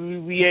see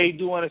WBA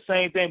doing the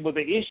same thing, but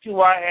the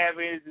issue I have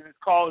is, and it's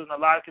causing a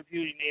lot of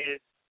confusion, is,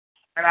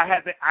 and I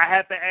have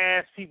to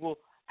ask people,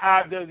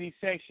 how do these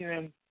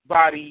sanctioning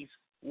bodies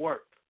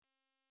work?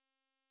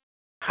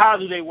 How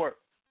do they work?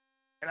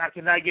 And I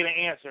cannot get an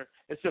answer.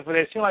 except for that.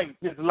 It seems like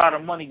there's a lot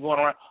of money going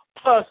around.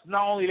 Plus,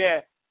 not only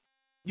that,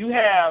 you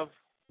have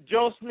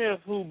Joe Smith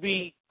who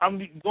beat, I'm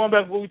going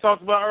back to what we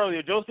talked about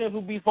earlier, Joe Smith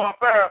who beat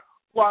Fonfara,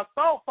 who I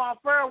thought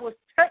Fonfara was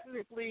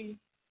technically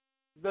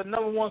the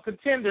number one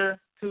contender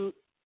to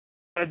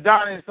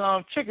Adonis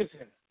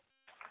Chickerson.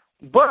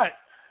 But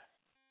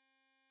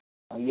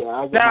yeah,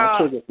 I got now,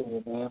 my trigger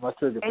finger, man. My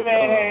trigger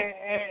finger.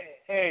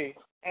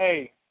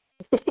 Hey.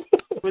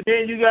 But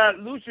then you got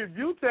Lucian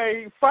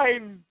Bute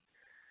fighting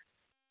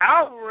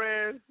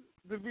Alvarez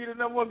to be the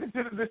number one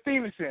contender to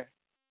Stevenson.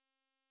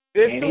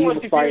 And he was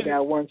fighting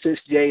that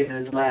 168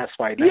 in his last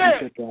fight. Now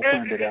he took that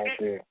funded out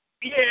there.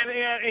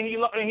 Yeah, and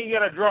he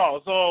got a draw.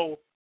 So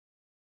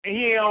and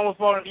he ain't almost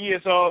fought in a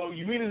year. So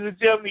you mean to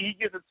tell me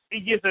he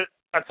gets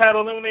a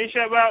title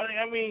elimination bout?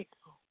 I mean,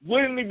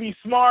 wouldn't it be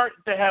smart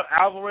to have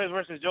Alvarez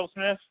versus Joe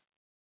Smith?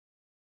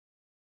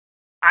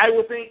 I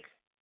would think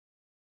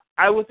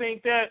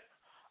that.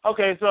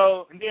 Okay,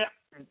 so yeah,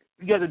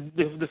 you got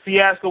the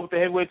fiasco with the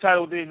heavyweight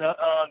title within the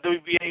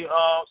WBA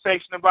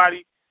sanctioning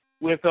body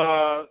with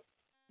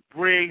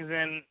Briggs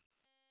and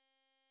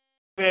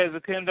Fez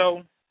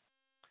Akendo.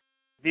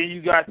 Then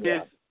you got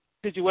this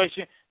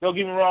situation. Don't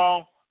get me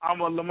wrong, I'm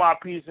a Lamont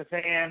Peterson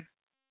fan.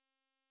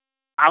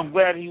 I'm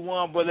glad he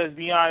won, but let's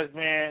be honest,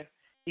 man.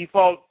 He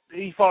fought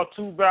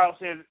 2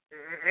 bouts at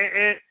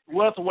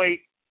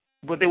welterweight,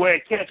 but they were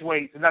at catch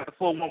weight, and not the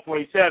full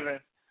 147.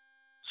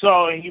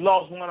 So and he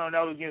lost one on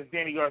that was against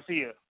Danny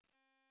Garcia,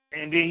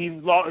 and then he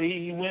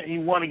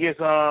won against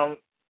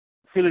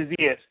Felix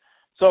Diaz.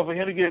 So for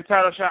him to get a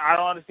title shot, I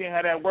don't understand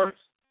how that works.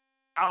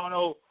 I don't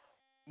know,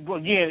 but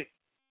again,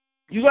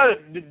 you got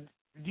to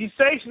these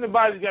sanctioning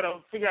bodies got to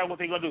figure out what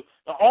they're gonna do.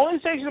 The only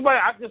sanctioning body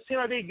I can see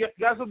like they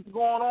got something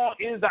going on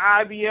is the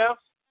IBF.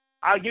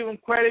 I give them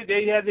credit;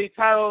 they have their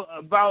title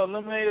about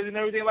eliminators and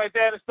everything like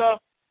that and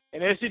stuff,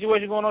 and their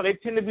situation going on. They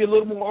tend to be a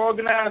little more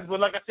organized, but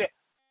like I said.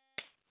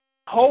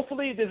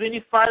 Hopefully, if there's any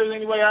fighters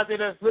anybody out there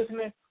that's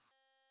listening,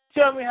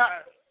 tell me how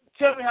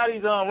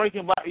these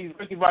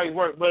ranking bodies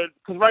work. But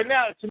because right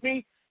now, to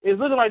me, it's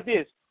looking like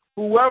this: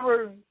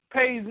 whoever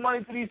pays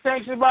money to these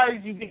sanctioned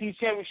bodies, you get these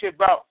championship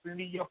bouts, and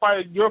your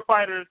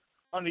fighter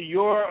under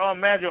your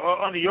manager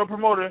or under your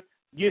promoter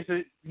gets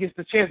the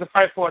chance to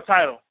fight for a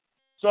title.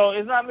 So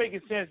it's not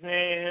making sense,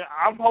 man.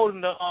 I'm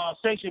holding the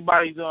sanctioned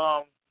bodies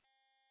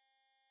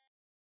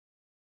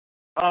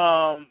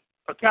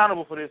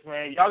accountable for this,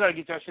 man. Y'all gotta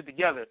get your shit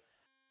together.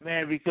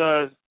 Man,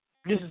 because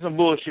this is some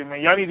bullshit,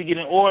 man. Y'all need to get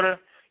in order.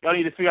 Y'all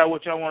need to figure out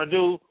what y'all want to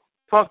do.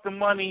 Fuck the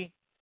money.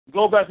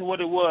 Go back to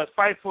what it was.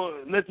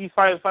 Let these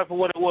fighters fight for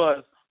what it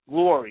was.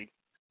 Glory.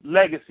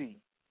 Legacy.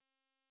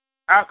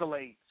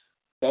 Accolades.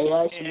 They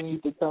actually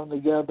need to come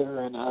together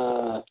and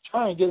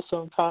try and get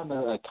some kind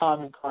of a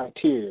common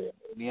criteria.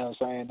 You know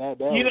what I'm saying? That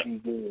would be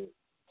good.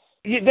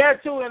 Yeah,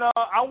 that too, and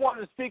I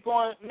wanted to speak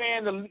on,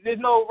 man, there's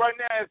no, right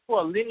now, it's for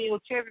a lineal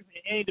champion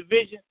in any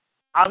division.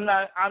 I'm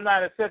not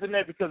accepting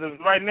that because of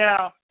right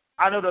now,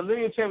 I know the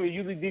lineal champion is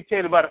usually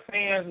dictated by the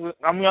fans.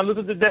 I mean, I look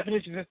at the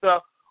definitions and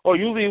stuff, or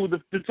usually with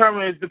the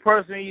determinant is the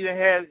person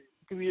either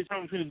can be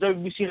determined between the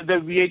WBC and the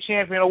WBA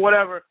champion or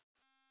whatever.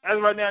 As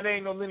of right now, there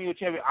ain't no lineal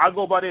champion. I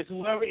go by this.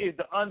 Whoever is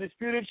the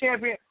undisputed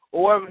champion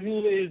or whoever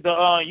who is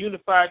the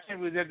unified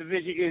champion of that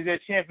division is that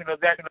champion of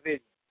that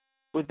division.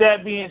 With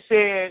that being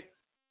said,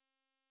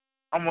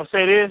 I'm going to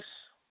say this.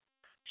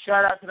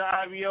 Shout out to the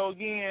IBO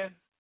again.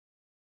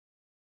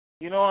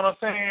 You know what I'm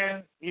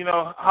saying? You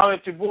know, holler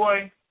at your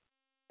boy.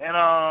 And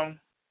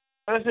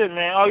that's it,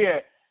 man. Oh, yeah.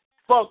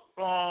 Fuck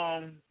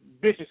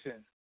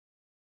Bitcherson.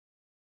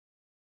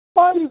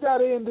 Why you got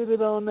to end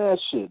it on that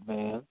shit,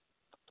 man?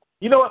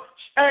 You know what?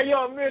 Hey,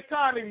 yo, Amir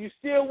Khan, if you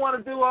still want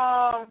to do,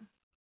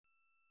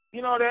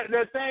 you know,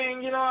 that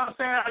thing, you know what I'm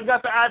saying? I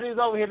got the ideas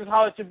over here. Just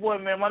holler at your boy,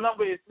 man. My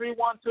number is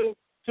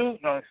 3122.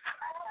 No.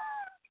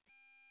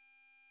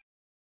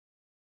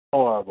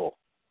 Horrible.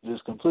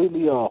 Just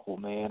completely awful,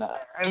 man. That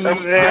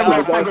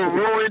motherfucker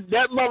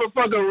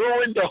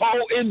ruined the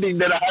whole ending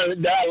that I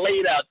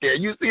laid out there.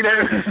 You see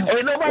that?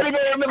 Ain't nobody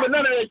gonna remember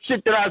none of that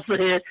shit that I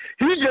said.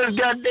 He just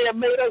goddamn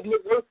made us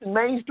look worse than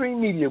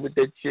mainstream media with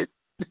that shit.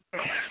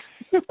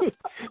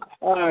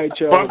 All right,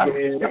 y'all,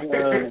 man.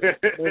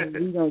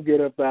 We're going to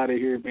get up out of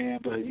here, man.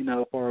 But, you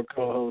know, for our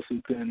co-host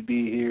who couldn't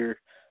be here,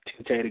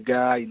 TK the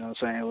guy, you know what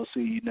I'm saying? We'll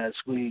see you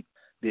next week.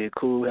 Did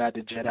cool, had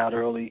to jet out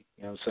early,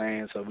 you know what I'm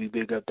saying? So we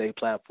big up their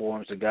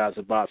platforms, the guys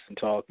at Boxing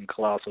Talk and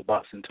Colossal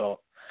Boxing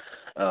Talk,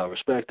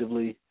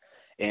 respectively.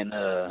 And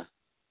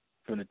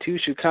from the two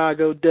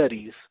Chicago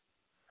Duddies,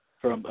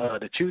 from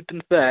the Truth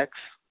and Facts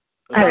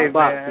about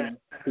boxing,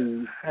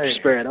 who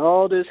spread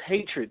all this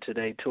hatred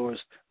today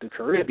towards the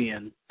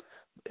Caribbean,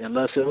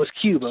 unless it was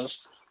Cuba.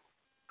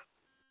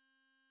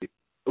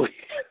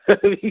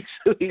 Hey,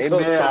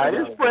 man, I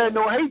didn't spread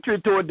no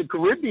hatred toward the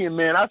Caribbean,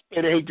 man. I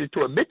spread hatred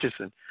toward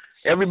Bitcherson.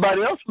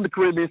 Everybody else from the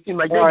Caribbean seemed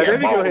like they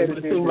got balls, but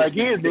it seemed like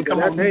his didn't come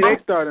on. They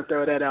started to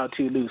throw that out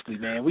too loosely,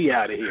 man. We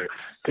out of here.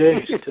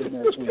 Peace till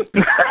next week.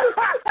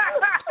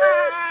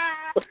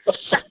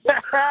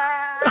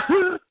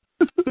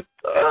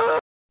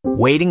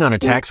 Waiting on a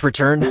tax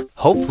return?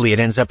 Hopefully it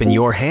ends up in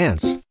your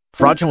hands.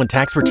 Fraudulent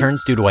tax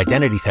returns due to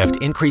identity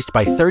theft increased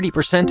by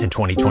 30% in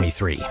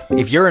 2023.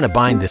 If you're in a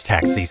bind this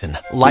tax season,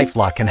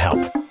 LifeLock can help.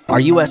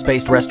 Our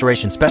U.S.-based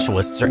restoration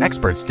specialists are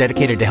experts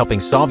dedicated to helping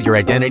solve your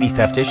identity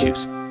theft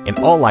issues. And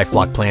all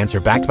LifeLock plans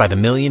are backed by the $1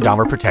 Million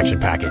Protection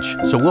Package.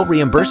 So we'll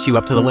reimburse you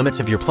up to the limits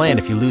of your plan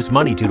if you lose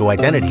money due to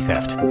identity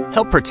theft.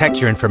 Help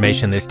protect your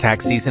information this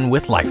tax season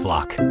with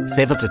LifeLock.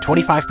 Save up to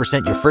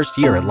 25% your first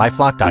year at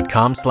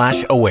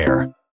LifeLock.com/aware.